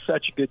 he does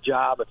such a good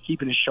job of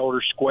keeping his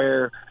shoulders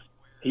square.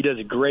 He does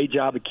a great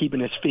job of keeping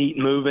his feet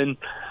moving,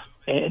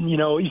 and you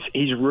know,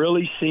 he's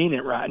really seeing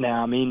it right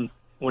now. I mean,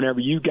 whenever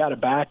you got a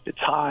back that's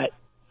hot,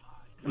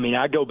 I mean,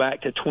 I go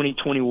back to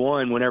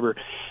 2021 whenever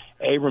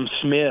Abram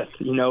Smith,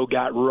 you know,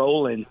 got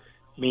rolling.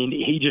 I mean,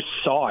 he just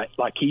saw it.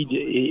 Like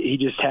he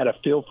just had a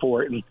feel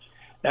for it. And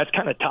that's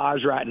kind of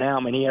Taj right now. I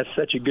mean, he has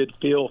such a good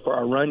feel for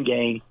our run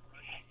game.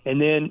 And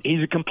then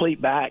he's a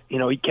complete back. You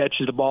know, he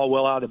catches the ball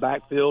well out of the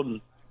backfield, and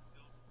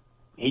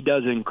he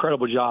does an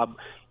incredible job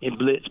in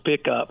blitz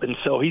pickup. And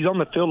so he's on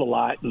the field a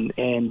lot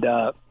and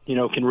you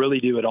know, can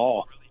really do it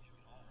all.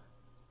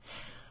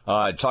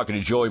 Talking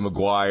to Joey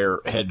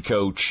McGuire, head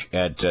coach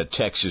at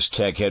Texas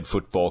Tech, head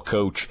football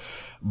coach.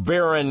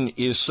 Barron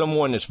is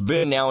someone that's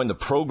been now in the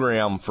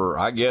program for,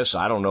 I guess,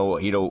 I don't know,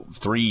 you know,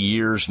 3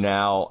 years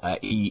now.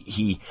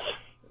 He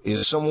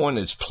is someone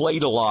that's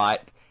played a lot,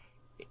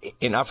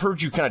 and I've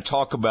heard you kind of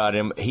talk about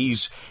him.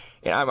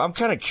 I'm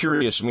kind of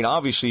curious. I mean,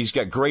 obviously, he's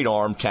got great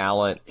arm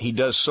talent. He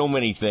does so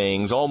many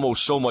things,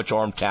 almost so much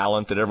arm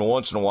talent that every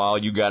once in a while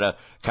you got to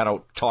kind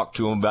of talk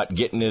to him about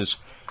getting his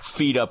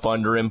feet up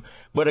under him.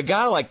 But a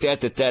guy like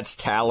that's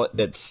talent,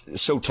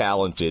 that's so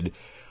talented,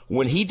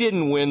 when he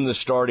didn't win the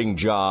starting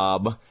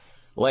job,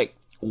 like,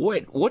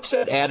 what's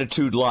that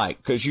attitude like?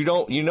 Because you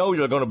know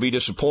you're going to be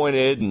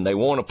disappointed, and they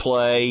want to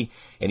play,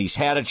 and he's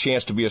had a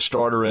chance to be a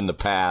starter in the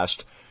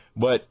past.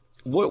 But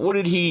how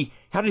did he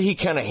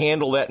kind of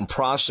handle that and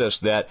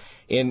process that?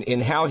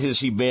 And how has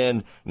he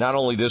been not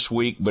only this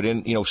week, but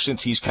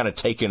since he's kind of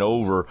taken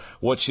over?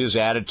 What's his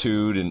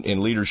attitude and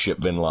leadership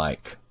been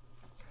like?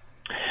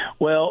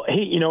 Well,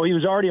 he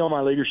was already on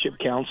my leadership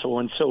council,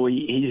 and so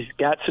he's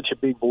got such a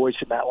big voice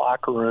in that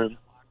locker room.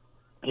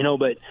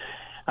 But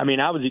I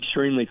mean, I was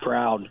extremely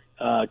proud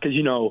because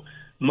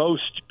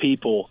most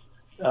people,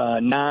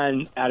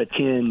 9 out of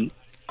 10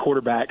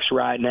 quarterbacks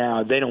right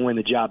now, they don't win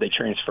the job, they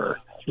transfer.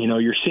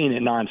 You're seeing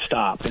it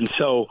nonstop, and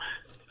so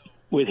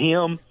with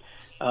him,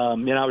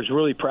 and I was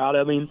really proud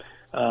of him.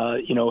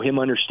 Him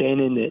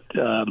understanding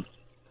that.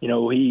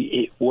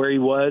 Where he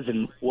was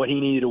and what he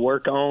needed to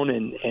work on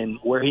and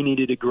where he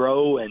needed to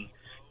grow. And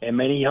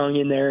man, he hung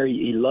in there.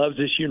 He loves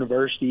this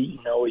university.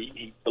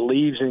 He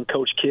believes in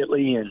Coach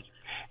Kitley.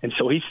 And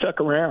so he stuck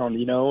around,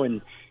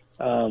 and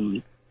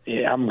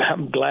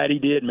I'm glad he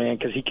did, man,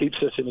 because he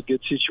keeps us in a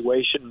good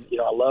situation.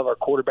 I love our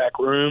quarterback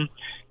room,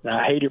 and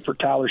I hate it for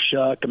Tyler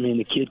Shuck. I mean,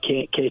 the kid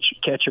can't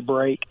catch a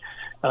break,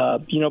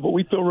 but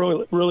we feel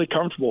really, really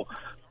comfortable.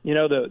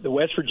 The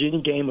West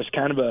Virginia game was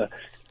kind of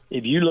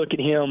if you look at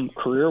him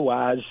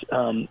career-wise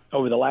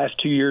over the last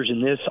 2 years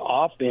in this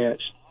offense,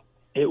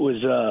 it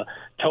was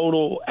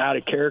total out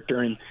of character.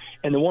 And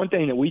the one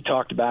thing that we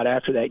talked about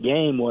after that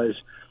game was,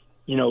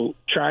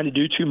 trying to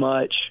do too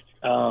much.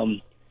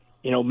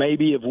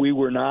 Maybe if we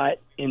were not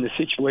in the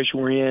situation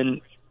we're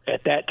in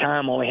at that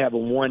time, only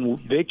having one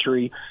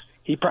victory,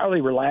 he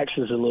probably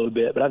relaxes a little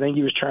bit. But I think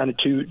he was trying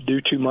to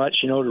do too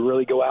much, to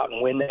really go out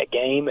and win that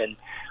game. And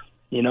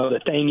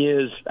the thing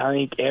is, I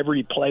think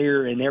every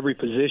player in every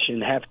position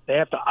they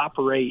have to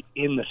operate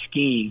in the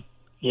scheme,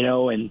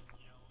 and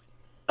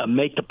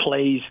make the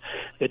plays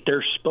that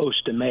they're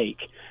supposed to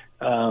make.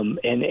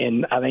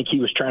 And I think he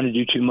was trying to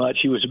do too much.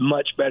 He was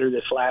much better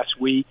this last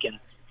week, and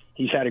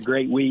he's had a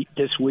great week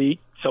this week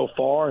so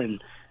far.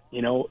 And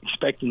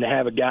expecting to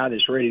have a guy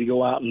that's ready to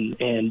go out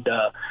and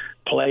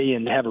play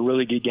and have a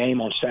really good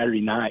game on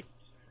Saturday night.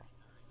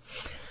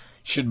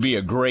 Should be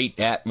a great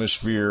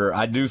atmosphere.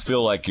 I do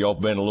feel like y'all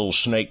have been a little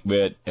snake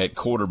bit at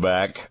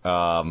quarterback.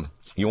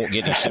 You won't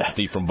get any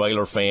sympathy from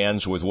Baylor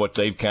fans with what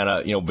they've kind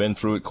of been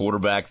through at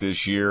quarterback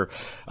this year.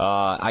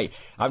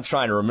 I'm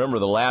trying to remember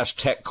the last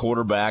Tech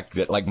quarterback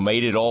that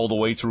made it all the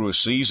way through a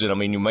season. I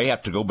mean, you may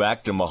have to go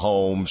back to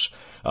Mahomes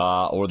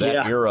or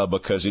that era,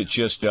 because it's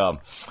just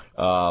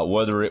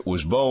whether it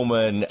was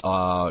Bowman,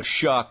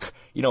 Shuck,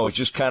 it's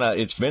just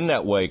it's been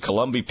that way.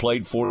 Columbia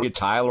played for you,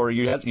 Tyler.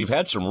 You've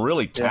had some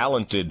really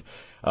talented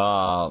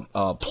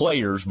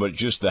players, but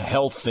just the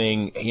health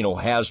thing,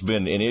 has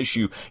been an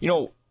issue.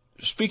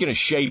 Speaking of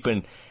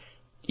shaping,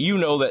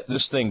 that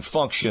this thing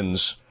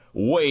functions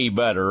way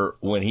better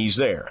when he's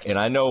there. And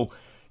I know,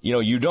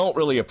 you don't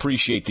really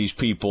appreciate these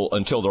people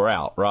until they're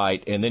out,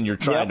 right? And then you're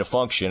trying to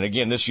function.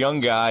 Again, this young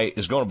guy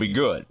is going to be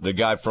good. The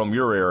guy from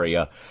your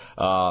area,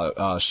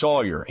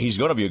 Sawyer, he's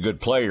going to be a good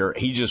player.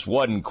 He just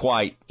wasn't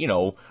quite,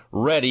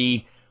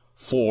 ready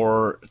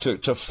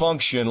to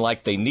function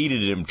like they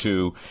needed him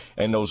to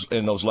in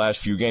those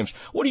last few games.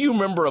 What do you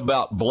remember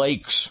about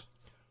Blake's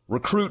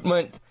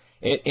recruitment,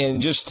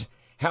 and just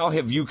how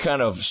have you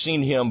kind of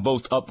seen him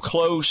both up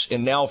close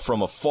and now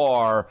from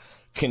afar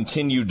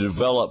continue to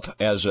develop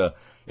as a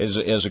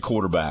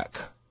quarterback?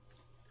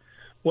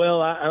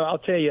 Well, I'll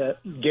tell you,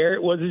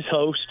 Garrett was his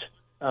host,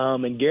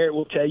 and Garrett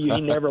will tell you he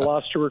never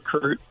lost a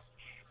recruit.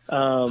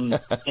 And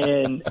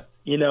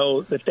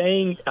the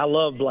thing, I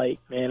love Blake,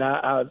 man.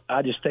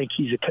 I just think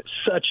he's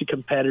such a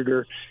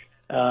competitor.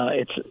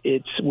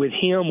 It's with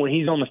him when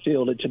he's on the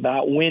field, it's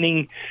about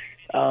winning.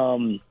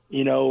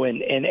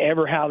 And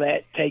ever how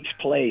that takes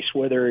place,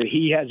 whether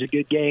he has a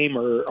good game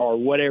or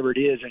whatever it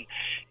is. And,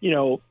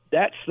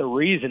 that's the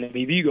reason. I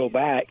mean, if you go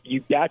back,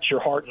 you've got your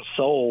heart and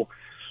soul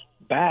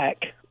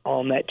back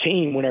on that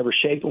team whenever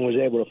Shapen was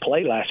able to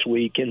play last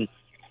week. And,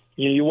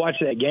 you watch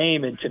that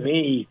game, and to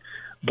me,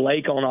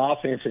 Blake on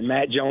offense and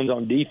Matt Jones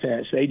on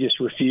defense, they just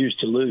refused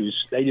to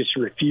lose. They just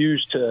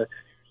refused to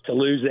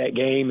lose that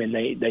game, and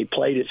they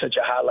played at such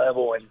a high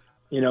level. And,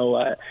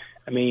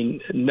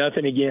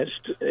 nothing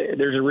against –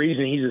 there's a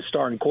reason he's a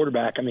starting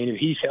quarterback. I mean, if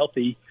he's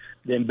healthy,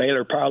 then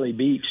Baylor probably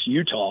beats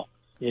Utah,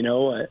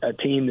 a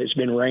team that's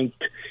been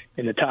ranked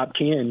in the top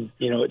 10,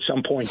 at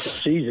some point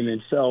this season.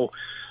 And so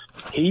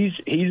he's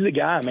the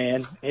guy,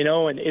 man,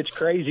 and it's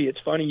crazy. It's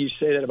funny you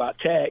say that about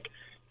Tech.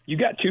 You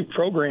got two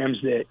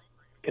programs that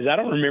 – because I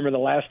don't remember the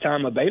last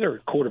time a Baylor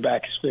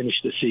quarterback has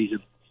finished the season,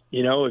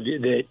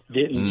 that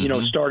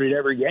didn't, started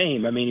every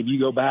game. I mean, if you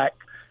go back,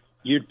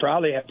 you'd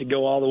probably have to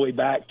go all the way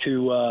back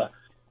to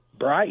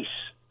Bryce,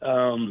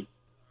 I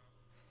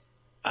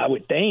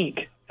would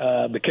think,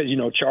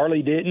 because,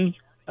 Charlie didn't.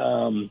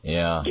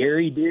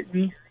 Gary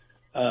didn't.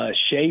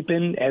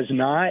 Shapen has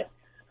not.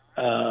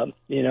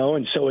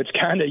 And so it's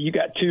kind of, you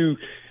got two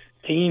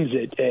teams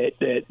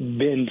that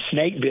been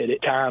snake bit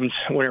at times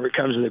whenever it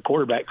comes to the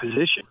quarterback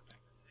position.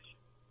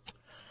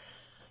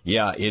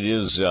 Yeah, it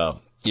is.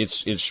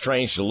 It's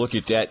strange to look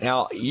at that.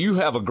 Now, you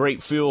have a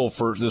great feel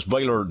for this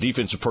Baylor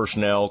defensive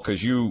personnel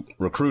because you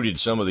recruited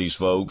some of these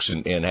folks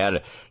and had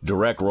a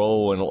direct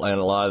role in a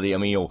lot of the,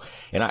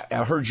 and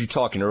I heard you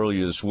talking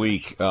earlier this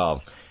week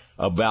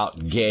about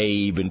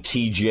Gabe and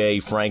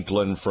TJ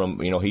Franklin from,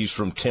 he's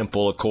from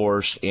Temple, of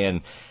course,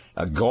 and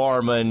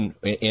Garmin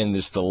and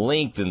the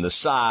length and the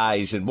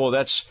size, and boy,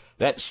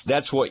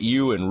 that's what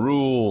you and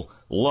Rule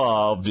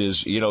loved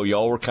is,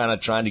 y'all were kind of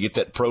trying to get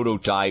that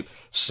prototype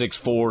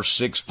 6'4",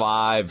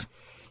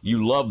 6'5".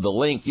 You love the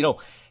length,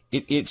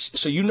 it's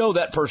so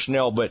that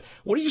personnel. But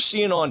what are you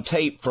seeing on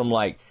tape from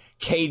like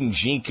Caden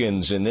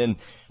Jenkins, and then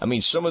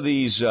some of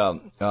these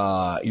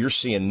you're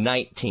seeing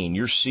 19,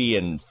 you're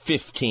seeing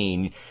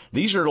 15.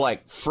 These are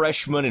like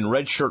freshmen and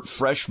redshirt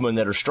freshmen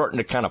that are starting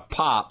to kind of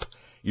pop.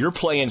 You're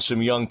playing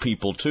some young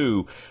people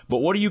too, but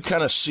what are you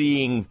kind of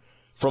seeing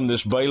from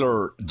this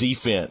Baylor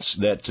defense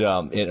that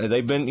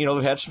they've been,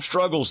 they've had some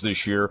struggles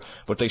this year,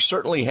 but they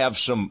certainly have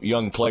some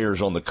young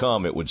players on the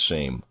come, it would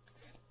seem.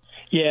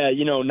 Yeah,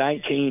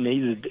 19,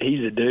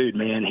 he's a dude,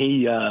 man.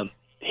 He's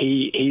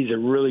a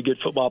really good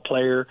football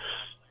player.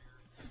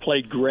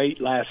 Played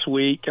great last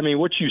week.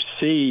 What you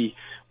see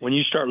when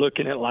you start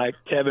looking at like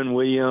Tevin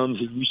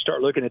Williams and you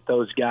start looking at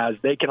those guys,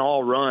 they can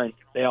all run.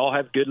 They all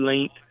have good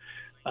length.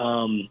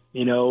 Devin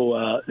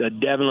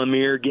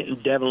Lemire, getting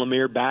Devin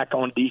Lemire back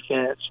on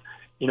defense,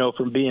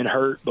 from being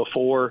hurt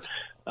before,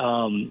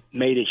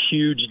 made a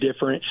huge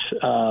difference.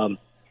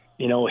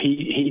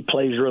 He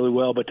plays really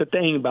well. But the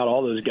thing about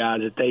all those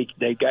guys is that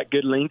they got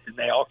good length and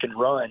they all can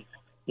run,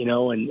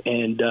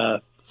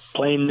 and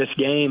playing this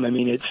game,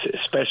 it's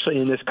especially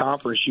in this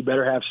conference, you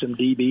better have some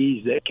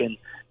DBs that can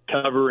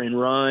cover and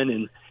run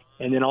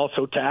and then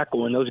also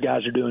tackle. And those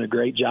guys are doing a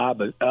great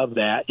job of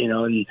that,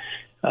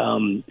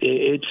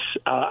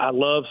 I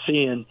love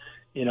seeing,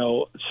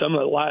 some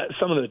of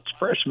the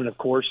freshmen, of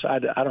course, I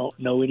don't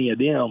know any of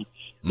them,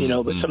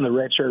 but some of the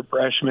redshirt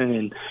freshmen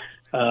and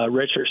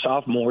redshirt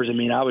sophomores,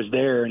 I was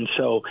there. And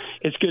so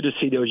it's good to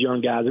see those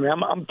young guys.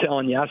 I'm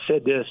telling you, I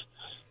said this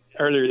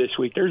earlier this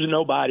week, there's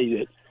nobody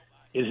that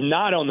is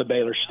not on the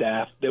Baylor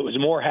staff that was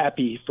more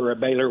happy for a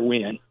Baylor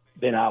win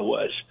than I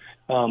was.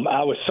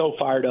 I was so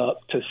fired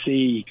up to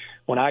see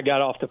when I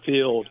got off the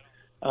field,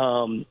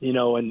 and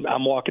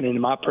I'm walking into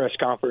my press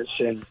conference,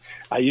 and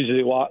I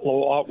usually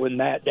walk with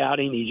Matt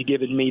Dowding. He's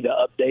giving me the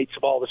updates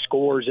of all the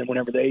scores, and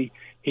whenever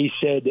he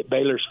said that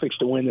Baylor's fixed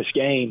to win this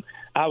game,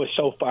 I was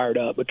so fired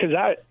up because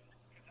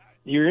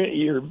you're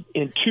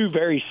in two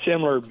very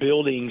similar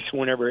buildings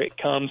whenever it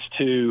comes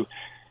to,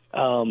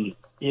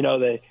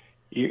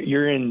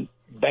 you're in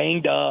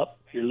banged up,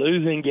 you're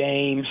losing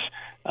games.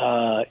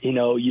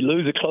 You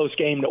lose a close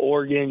game to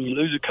Oregon, you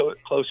lose a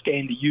close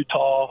game to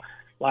Utah.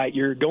 Like,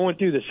 you're going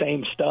through the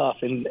same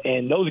stuff,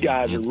 and those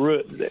guys are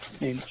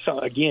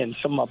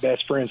some of my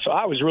best friends. So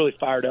I was really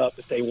fired up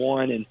that they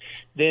won, and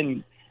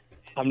then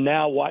I'm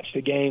now watched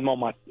the game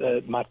on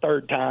my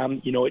third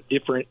time. At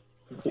different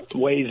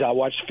ways I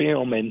watched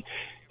film, and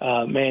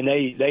man,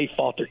 they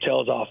fought their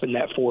tails off in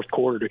that fourth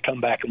quarter to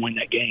come back and win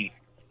that game.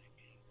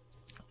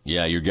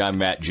 Yeah, your guy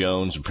Matt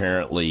Jones,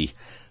 apparently,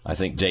 I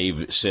think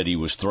Dave said he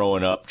was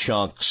throwing up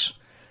chunks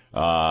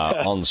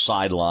on the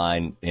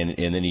sideline, and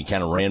then he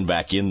kind of ran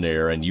back in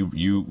there, and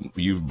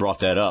you brought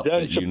that up.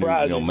 That you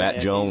knew, Matt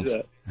Jones.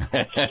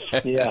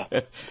 He's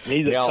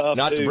a tough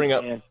not dude, to bring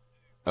up. Man.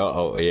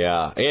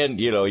 Yeah, and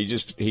he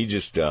just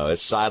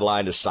it's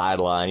sideline to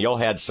sideline. Y'all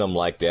had some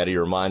like that. He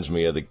reminds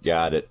me of the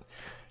guy that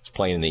is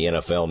playing in the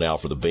NFL now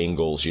for the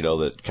Bengals.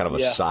 That kind of a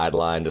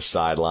sideline to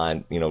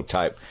sideline,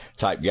 type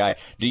guy.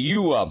 Do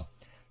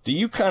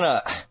you kind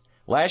of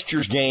last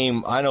year's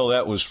game? I know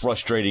that was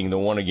frustrating, the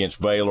one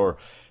against Baylor.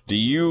 Do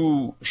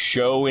you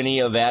show any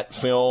of that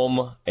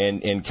film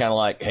and kind of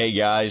like, hey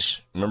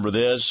guys, remember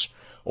this,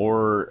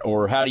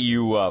 or how do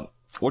you?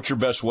 What's your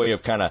best way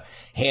of kind of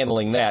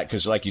handling that?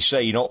 Because like you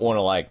say, you don't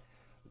want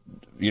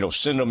to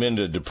send them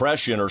into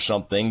depression or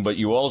something, but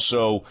you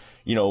also,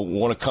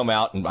 want to come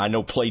out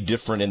and play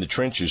different in the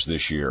trenches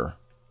this year.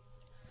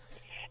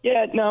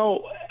 Yeah,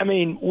 no,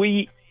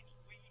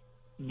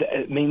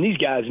 these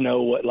guys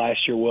know what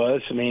last year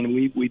was.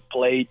 We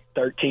played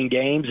 13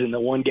 games, and the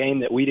one game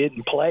that we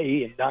didn't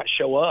play and not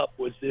show up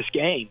was this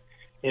game,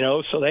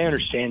 so they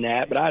understand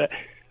that. But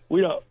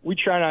we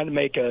try not to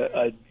make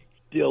a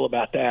deal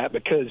about that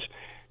because,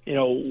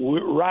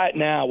 right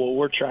now what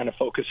we're trying to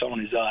focus on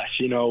is us.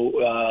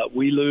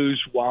 We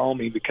lose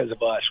Wyoming because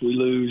of us. We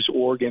lose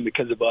Oregon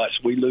because of us.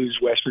 We lose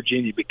West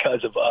Virginia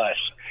because of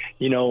us,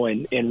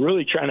 and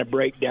really trying to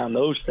break down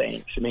those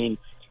things.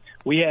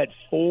 We had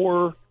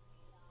 4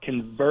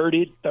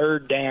 converted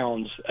third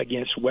downs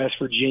against West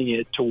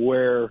Virginia to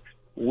where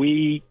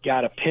we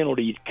got a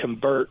penalty to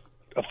convert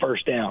a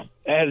first down.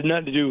 It has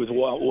nothing to do with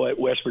what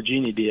West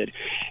Virginia did.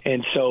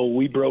 And so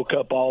we broke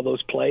up all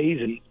those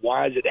plays and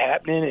why is it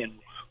happening and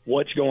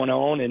what's going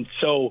on. And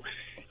so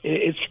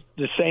it's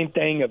the same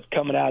thing of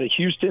coming out of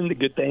Houston, the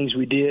good things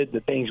we did, the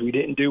things we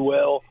didn't do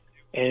well,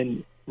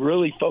 and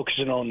really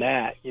focusing on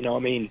that.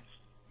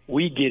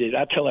 We get it.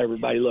 I tell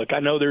everybody, look,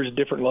 I know there's a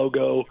different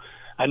logo.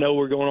 I know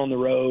we're going on the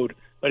road.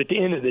 But at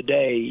the end of the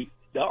day,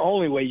 the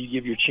only way you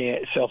give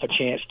yourself a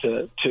chance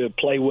to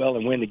play well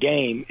and win the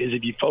game is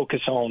if you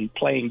focus on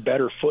playing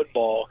better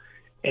football,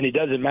 and it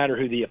doesn't matter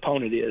who the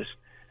opponent is.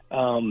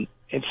 And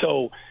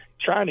so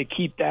trying to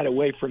keep that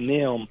away from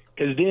them,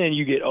 because then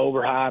you get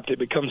overhyped. It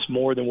becomes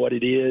more than what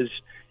it is.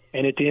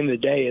 And at the end of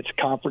the day, it's a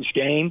conference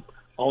game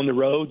on the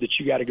road that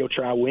you got to go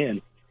try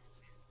win.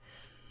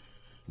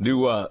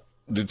 Do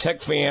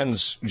Tech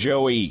fans,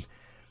 Joey,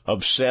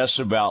 obsess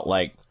about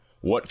like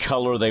what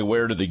color they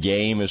wear to the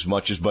game as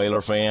much as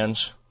Baylor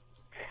fans?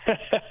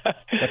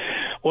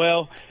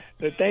 Well,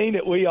 the thing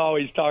that we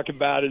always talk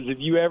about is if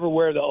you ever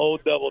wear the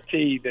old double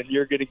T, then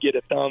you're going to get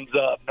a thumbs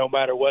up no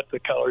matter what the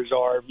colors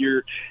are. If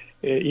you're,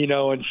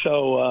 and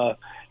so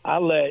I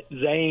let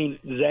Zane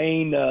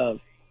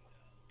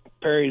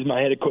Perry's my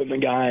head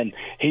equipment guy, and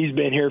he's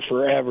been here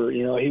forever.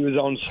 He was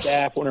on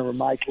staff whenever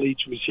Mike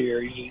Leach was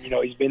here.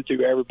 He's been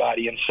through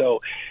everybody, and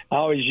so I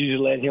always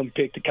usually let him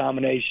pick the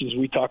combinations.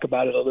 We talk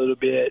about it a little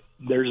bit.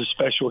 There's a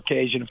special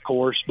occasion, of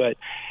course, but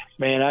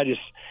man,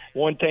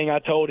 one thing I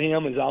told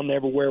him is I'll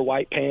never wear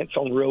white pants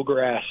on real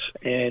grass,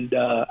 and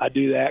I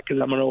do that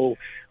because I'm an old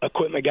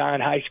equipment guy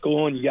in high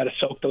school, and you got to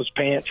soak those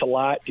pants a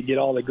lot to get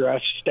all the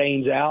grass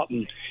stains out.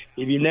 And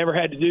if you've never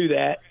had to do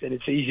that, then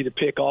it's easy to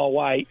pick all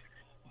white.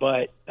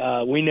 But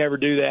we never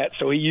do that,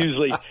 so he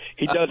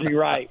does me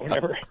right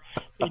whenever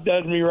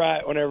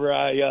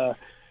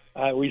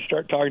we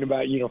start talking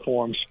about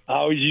uniforms. I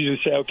always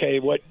usually say, okay,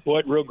 what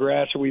real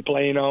grass are we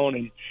playing on?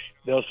 And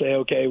they'll say,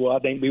 okay, well, I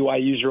think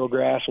BYU's real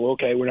grass. Well,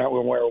 okay, we're not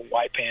going to wear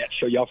white pants,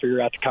 so y'all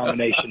figure out the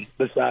combination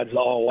besides the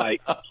all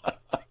white.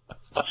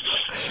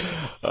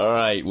 All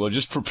right. Well,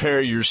 just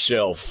prepare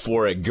yourself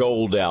for a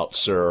gold out,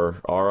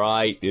 sir. All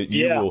right.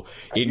 You will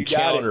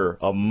encounter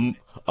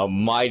a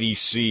mighty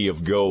sea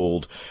of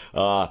gold.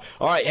 All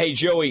right. Hey,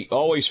 Joey,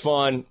 always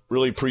fun.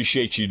 Really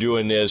appreciate you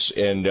doing this,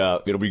 and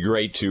it'll be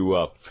great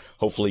to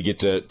hopefully get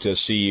to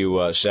see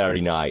you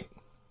Saturday night.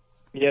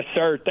 Yes,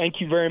 sir.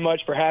 Thank you very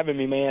much for having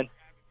me, man.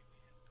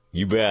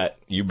 You bet.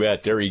 You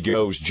bet. There he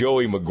goes.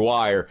 Joey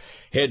McGuire,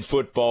 head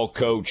football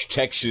coach,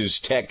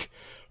 Texas Tech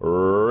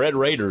Red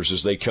Raiders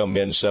as they come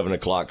in, 7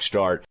 o'clock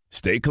start.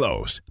 Stay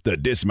close. The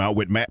Dismount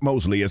with Matt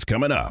Mosley is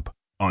coming up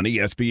on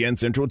ESPN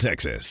Central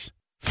Texas.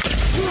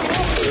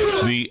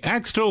 The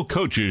Axtell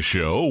Coaches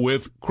Show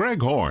with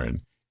Craig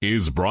Horn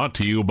is brought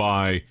to you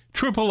by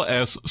Triple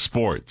S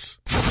Sports.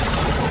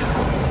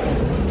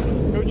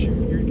 Coach,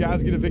 your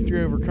guys get a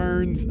victory over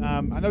Kearns.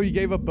 I know you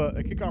gave up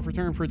a kickoff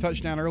return for a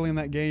touchdown early in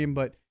that game,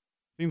 but it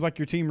seems like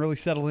your team really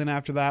settled in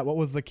after that. What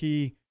was the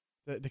key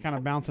to kind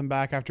of bouncing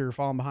back after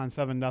falling behind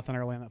 7-0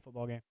 early in that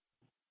football game?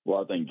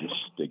 Well, I think just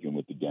sticking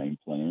with the game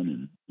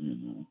plan,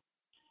 and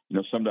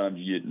sometimes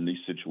you get in these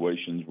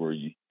situations where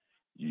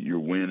you're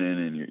winning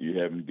and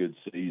you're having a good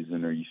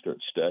season, or you start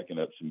stacking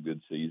up some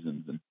good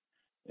seasons,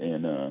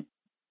 and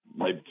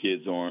maybe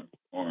kids aren't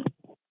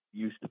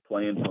used to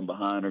playing from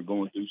behind or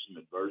going through some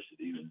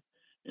adversity.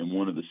 And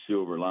one of the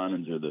silver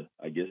linings, or the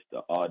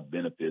odd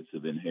benefits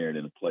of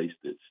inheriting a place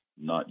that's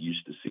not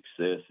used to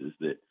success, is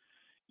that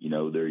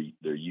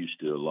they're used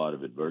to a lot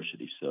of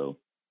adversity. So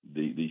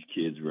these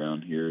kids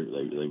around here,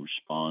 they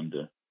respond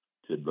to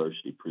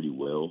adversity pretty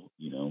well.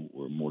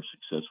 Where more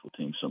successful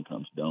teams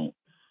sometimes don't.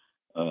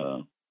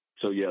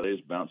 So they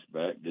just bounced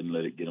back, didn't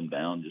let it get them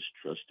down, just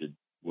trusted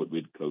what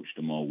we'd coached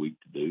them all week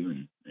to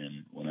do,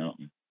 and went out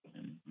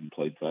and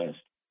played fast.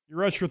 You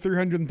rushed for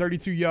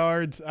 332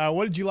 yards.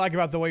 What did you like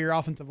about the way your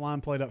offensive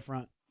line played up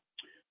front?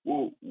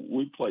 Well,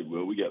 we played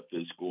well. We got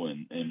physical,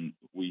 and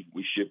we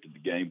shifted the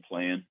game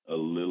plan a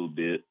little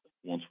bit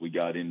once we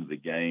got into the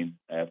game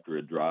after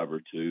a drive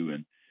or two.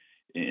 And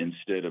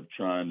instead of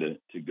trying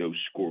to go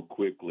score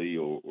quickly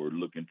or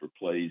looking for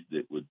plays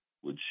that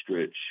would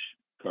stretch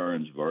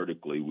Kearns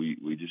vertically,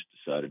 we just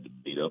decided to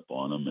beat up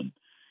on them.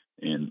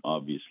 And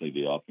obviously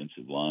the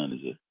offensive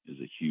line is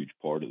a huge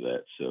part of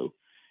that. So,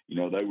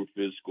 they were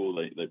physical.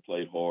 They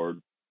played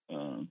hard.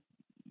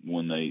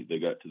 When they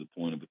got to the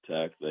point of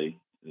attack, they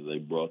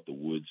brought the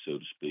wood, so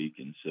to speak.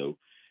 And so,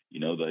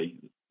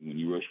 when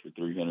you rush for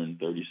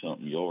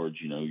 330-something yards,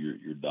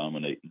 you're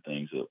dominating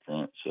things up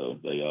front. So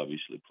they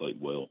obviously played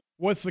well.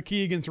 What's the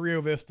key against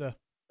Rio Vista?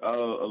 A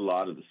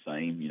lot of the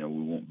same. We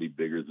won't be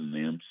bigger than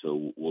them,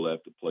 so we'll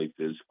have to play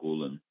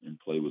physical and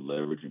play with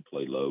leverage and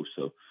play low.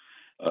 So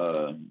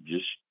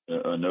just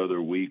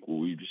another week where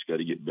we just got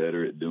to get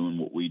better at doing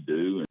what we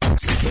do.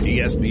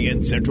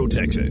 ESPN Central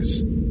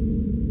Texas.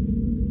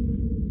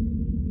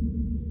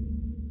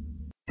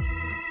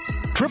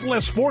 Triple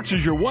S Sports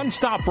is your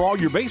one-stop for all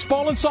your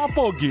baseball and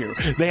softball gear.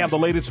 They have the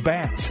latest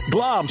bats,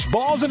 gloves,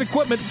 balls, and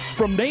equipment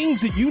from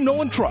names that you know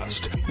and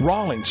trust.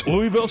 Rawlings,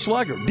 Louisville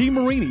Slugger,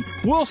 DeMarini,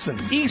 Wilson,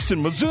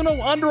 Easton,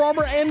 Mizuno, Under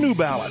Armour, and New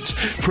Balance.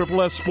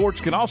 Triple S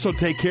Sports can also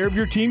take care of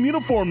your team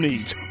uniform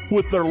needs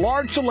with their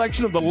large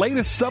selection of the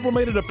latest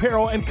sublimated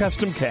apparel and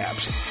custom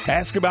caps.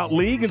 Ask about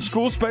league and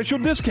school special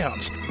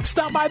discounts.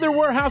 Stop by their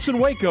warehouse in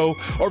Waco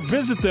or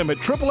visit them at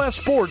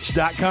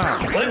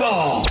triplessports.com. Play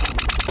ball.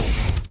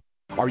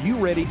 Are you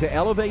ready to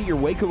elevate your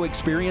Waco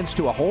experience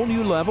to a whole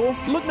new level?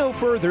 Look no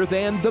further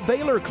than the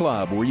Baylor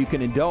Club, where you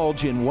can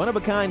indulge in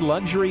one-of-a-kind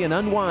luxury and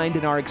unwind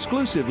in our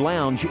exclusive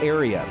lounge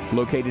area.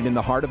 Located in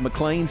the heart of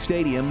McLean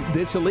Stadium,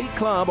 this elite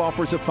club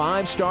offers a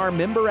 5-star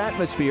member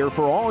atmosphere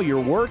for all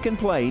your work and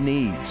play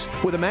needs.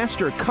 With a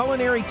master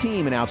culinary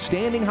team and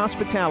outstanding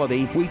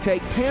hospitality, we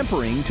take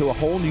pampering to a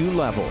whole new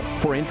level.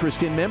 For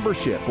interest in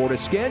membership or to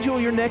schedule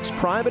your next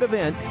private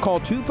event, call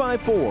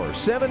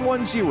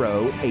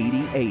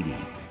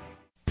 254-710-8080.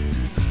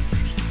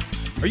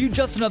 Are you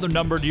just another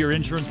number to your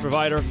insurance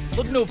provider?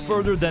 Look no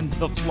further than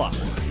The Flock.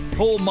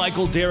 Cole,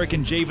 Michael, Derek,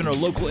 and Javen are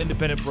local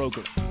independent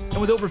brokers. And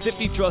with over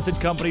 50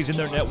 trusted companies in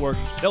their network,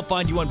 they'll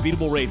find you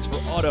unbeatable rates for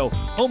auto,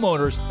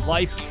 homeowners,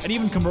 life, and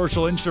even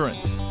commercial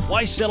insurance.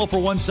 Why settle for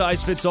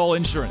one-size-fits-all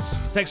insurance?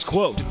 Text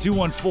QUOTE to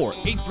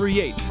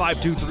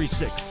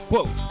 214-838-5236.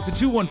 QUOTE to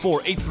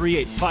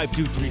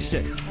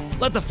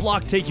 214-838-5236. Let The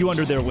Flock take you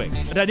under their wing.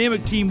 A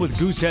dynamic team with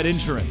Goosehead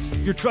Insurance,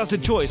 your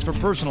trusted choice for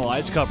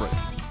personalized coverage.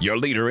 Your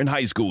leader in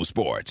high school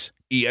sports,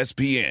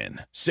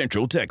 ESPN,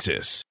 Central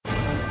Texas.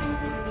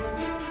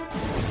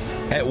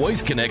 At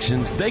Waste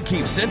Connections, they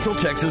keep Central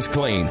Texas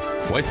clean.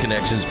 Waste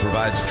Connections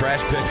provides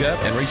trash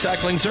pickup and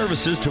recycling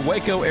services to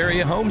Waco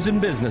area homes and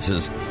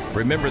businesses.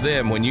 Remember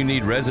them when you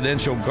need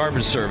residential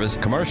garbage service,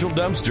 commercial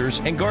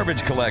dumpsters, and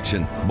garbage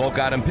collection, bulk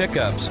item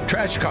pickups,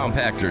 trash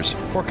compactors,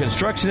 or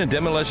construction and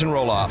demolition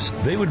roll-offs.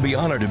 They would be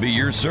honored to be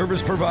your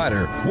service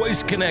provider.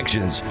 Waste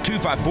Connections,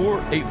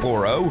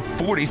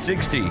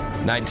 254-840-4060,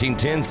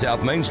 1910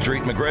 South Main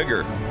Street,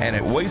 McGregor, and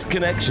at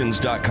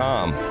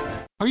wasteconnections.com.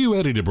 Are you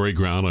ready to break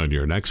ground on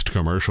your next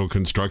commercial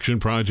construction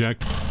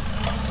project?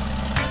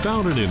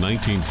 Founded in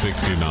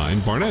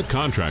 1969, Barnett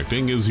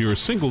Contracting is your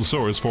single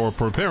source for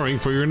preparing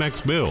for your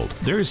next build.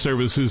 Their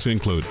services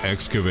include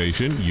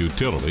excavation,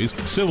 utilities,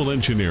 civil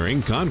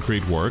engineering,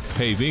 concrete work,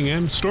 paving,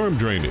 and storm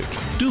drainage.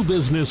 Do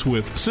business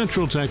with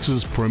Central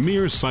Texas'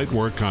 premier site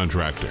work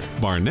contractor,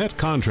 Barnett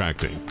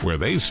Contracting, where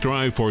they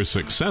strive for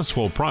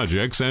successful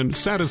projects and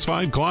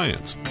satisfied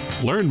clients.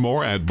 Learn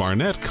more at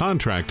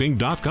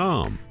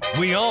barnettcontracting.com.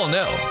 We all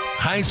know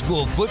high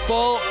school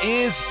football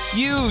is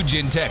huge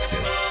in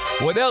Texas.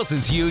 What else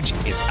is huge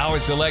is our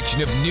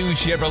selection of new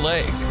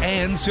Chevrolets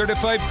and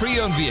certified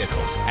pre-owned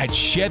vehicles at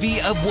Chevy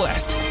of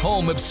West,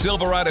 home of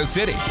Silverado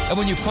City. And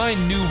when you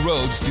find new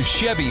roads to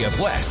Chevy of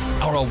West,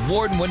 our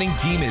award-winning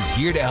team is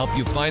here to help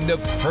you find the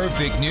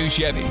perfect new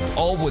Chevy,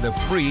 all with a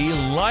free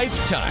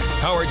lifetime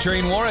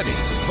powertrain warranty.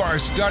 For our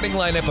starting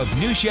lineup of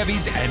new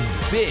Chevys and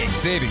big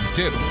savings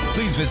too,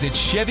 please visit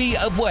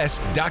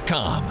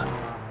ChevyofWest.com.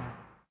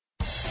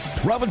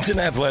 Robinson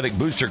Athletic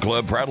Booster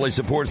Club proudly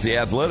supports the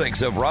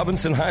athletics of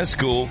Robinson High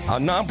School, a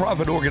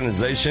nonprofit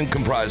organization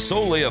comprised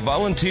solely of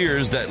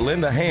volunteers that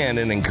lend a hand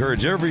and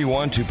encourage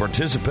everyone to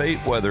participate,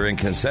 whether in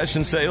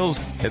concession sales,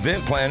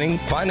 event planning,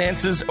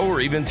 finances,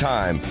 or even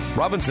time.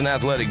 Robinson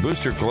Athletic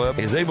Booster Club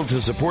is able to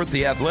support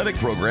the athletic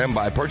program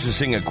by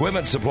purchasing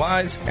equipment,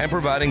 supplies, and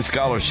providing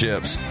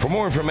scholarships. For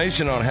more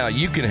information on how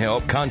you can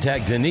help,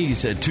 contact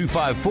Denise at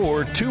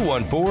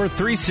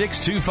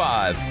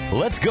 254-214-3625.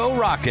 Let's go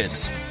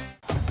Rockets!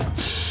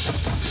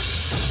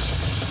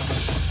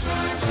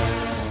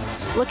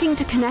 Looking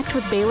to connect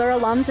with Baylor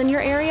alums in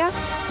your area?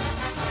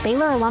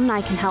 Baylor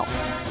Alumni can help.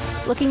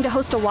 Looking to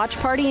host a watch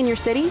party in your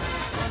city?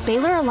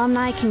 Baylor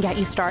Alumni can get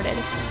you started.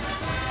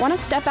 Want to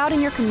step out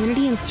in your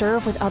community and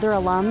serve with other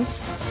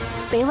alums?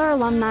 Baylor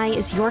Alumni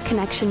is your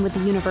connection with the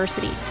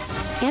university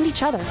and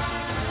each other.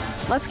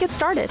 Let's get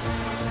started.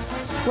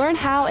 Learn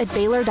how at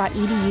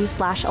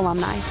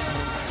baylor.edu/alumni.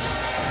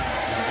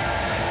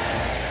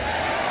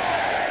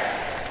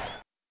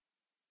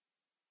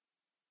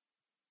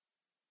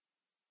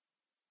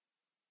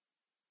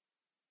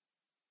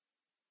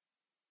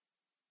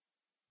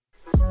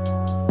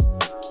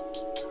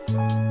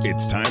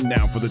 It's time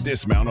now for the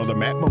dismount on the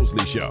Matt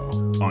Mosley Show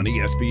on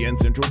ESPN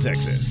Central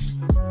Texas.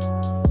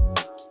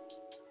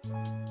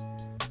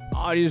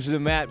 It is the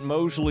Matt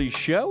Mosley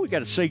Show. We got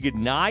to say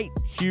goodnight.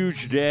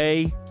 Huge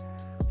day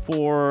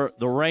for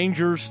the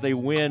Rangers. They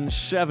win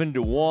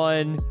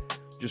 7-1.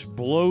 Just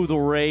blow the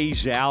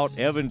Rays out.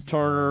 Evan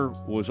Turner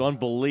was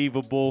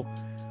unbelievable.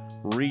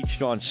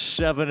 Reached on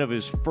 7 of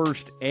his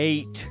first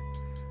 8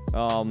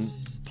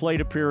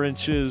 plate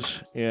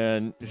appearances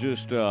and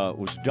just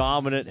was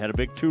dominant. Had a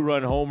big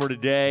 2-run homer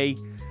today.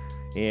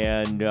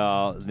 And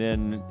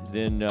then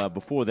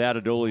before that,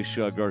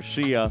 Adolis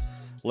Garcia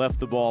left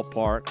the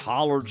ballpark,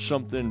 hollered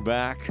something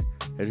back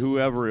at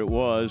whoever it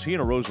was. He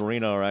and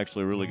Rosarina are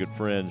actually really good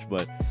friends,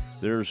 but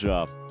there's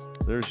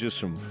just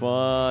some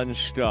fun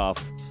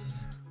stuff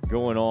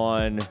going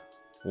on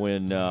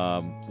when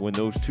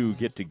those two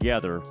get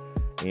together.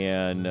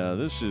 And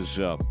this has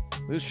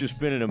just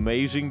been an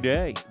amazing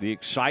day. The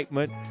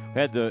excitement.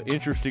 Had the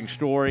interesting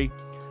story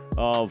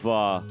of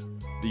the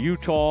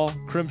Utah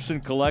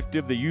Crimson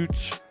Collective, the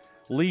Utes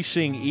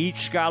leasing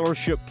each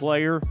scholarship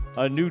player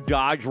a new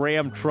Dodge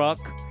Ram truck,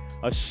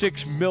 a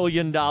 $6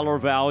 million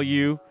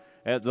value.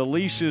 The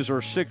leases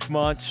are 6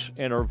 months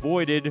and are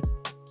voided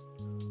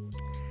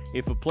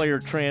if a player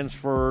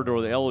transferred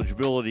or the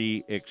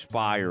eligibility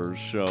expires.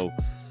 So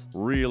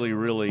really,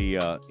 really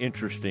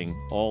interesting,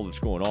 all that's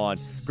going on.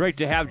 Great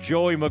to have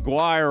Joey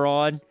McGuire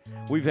on.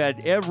 We've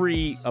had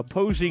every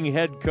opposing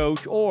head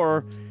coach,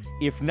 or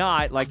if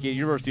not, like at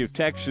University of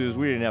Texas,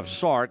 we didn't have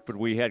Sark, but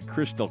we had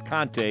Chris Del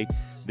Conte,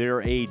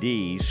 their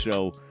AD.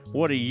 So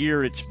what a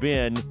year it's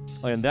been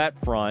on that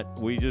front.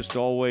 We just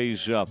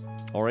always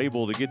are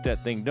able to get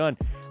that thing done.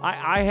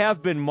 I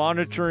have been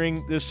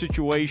monitoring this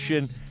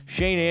situation.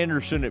 Shane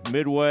Anderson at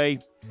Midway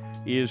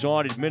is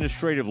on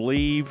administrative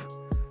leave.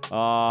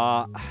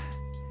 And,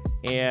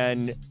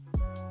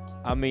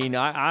 I mean,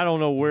 I don't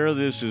know where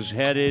this is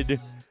headed.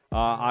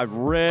 I've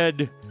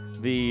read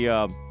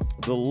the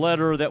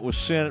letter that was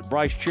sent.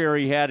 Bryce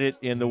Cherry had it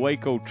in the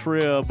Waco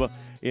Trib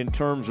in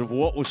terms of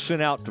what was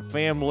sent out to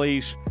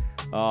families.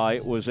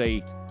 It was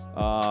a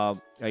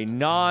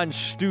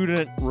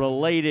non-student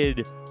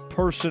related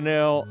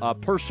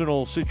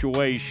personal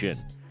situation.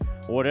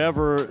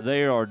 Whatever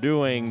they are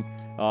doing,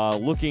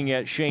 looking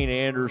at Shane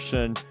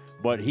Anderson,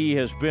 but he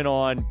has been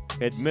on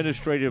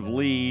administrative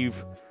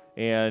leave,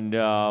 and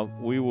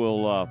we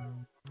will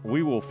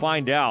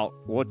find out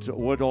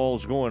what all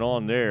is going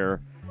on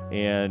there.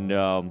 And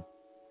it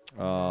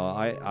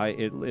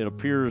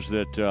appears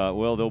that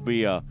there'll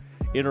be a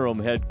interim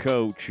head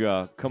coach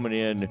coming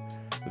in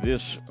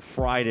this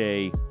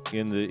Friday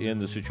in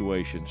the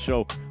situation.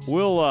 So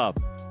we'll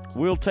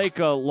take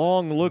a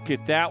long look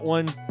at that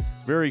one.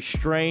 Very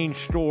strange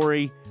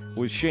story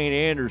with Shane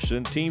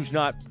Anderson. Team's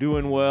not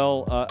doing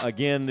well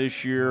again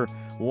this year.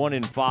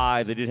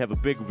 1-5. They did have a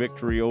big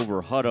victory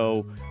over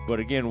Hutto, but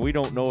again, we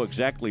don't know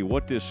exactly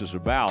what this is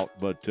about.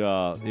 But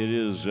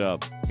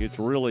it's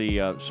really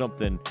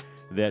something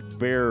that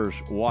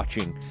bears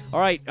watching.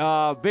 All right,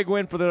 big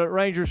win for the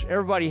Rangers.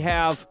 Everybody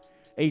have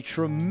a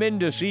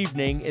tremendous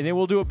evening, and then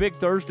we'll do a big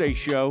Thursday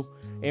show,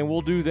 and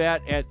we'll do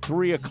that at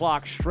 3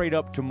 o'clock straight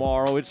up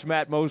tomorrow. It's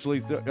Matt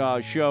Mosley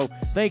show.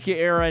 Thank you,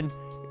 Aaron.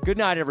 Good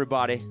night,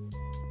 everybody.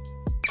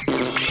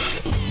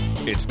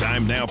 It's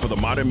time now for the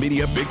Modern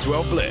Media Big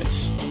 12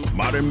 Blitz.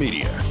 Modern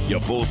Media, your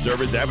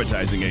full-service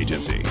advertising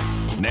agency.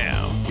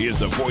 Now, here's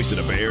the voice of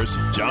the Bears,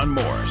 John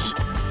Morris.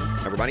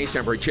 Everybody, it's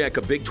time for a check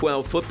of Big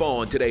 12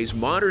 football on today's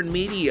Modern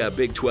Media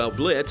Big 12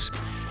 Blitz.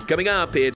 Coming up, it's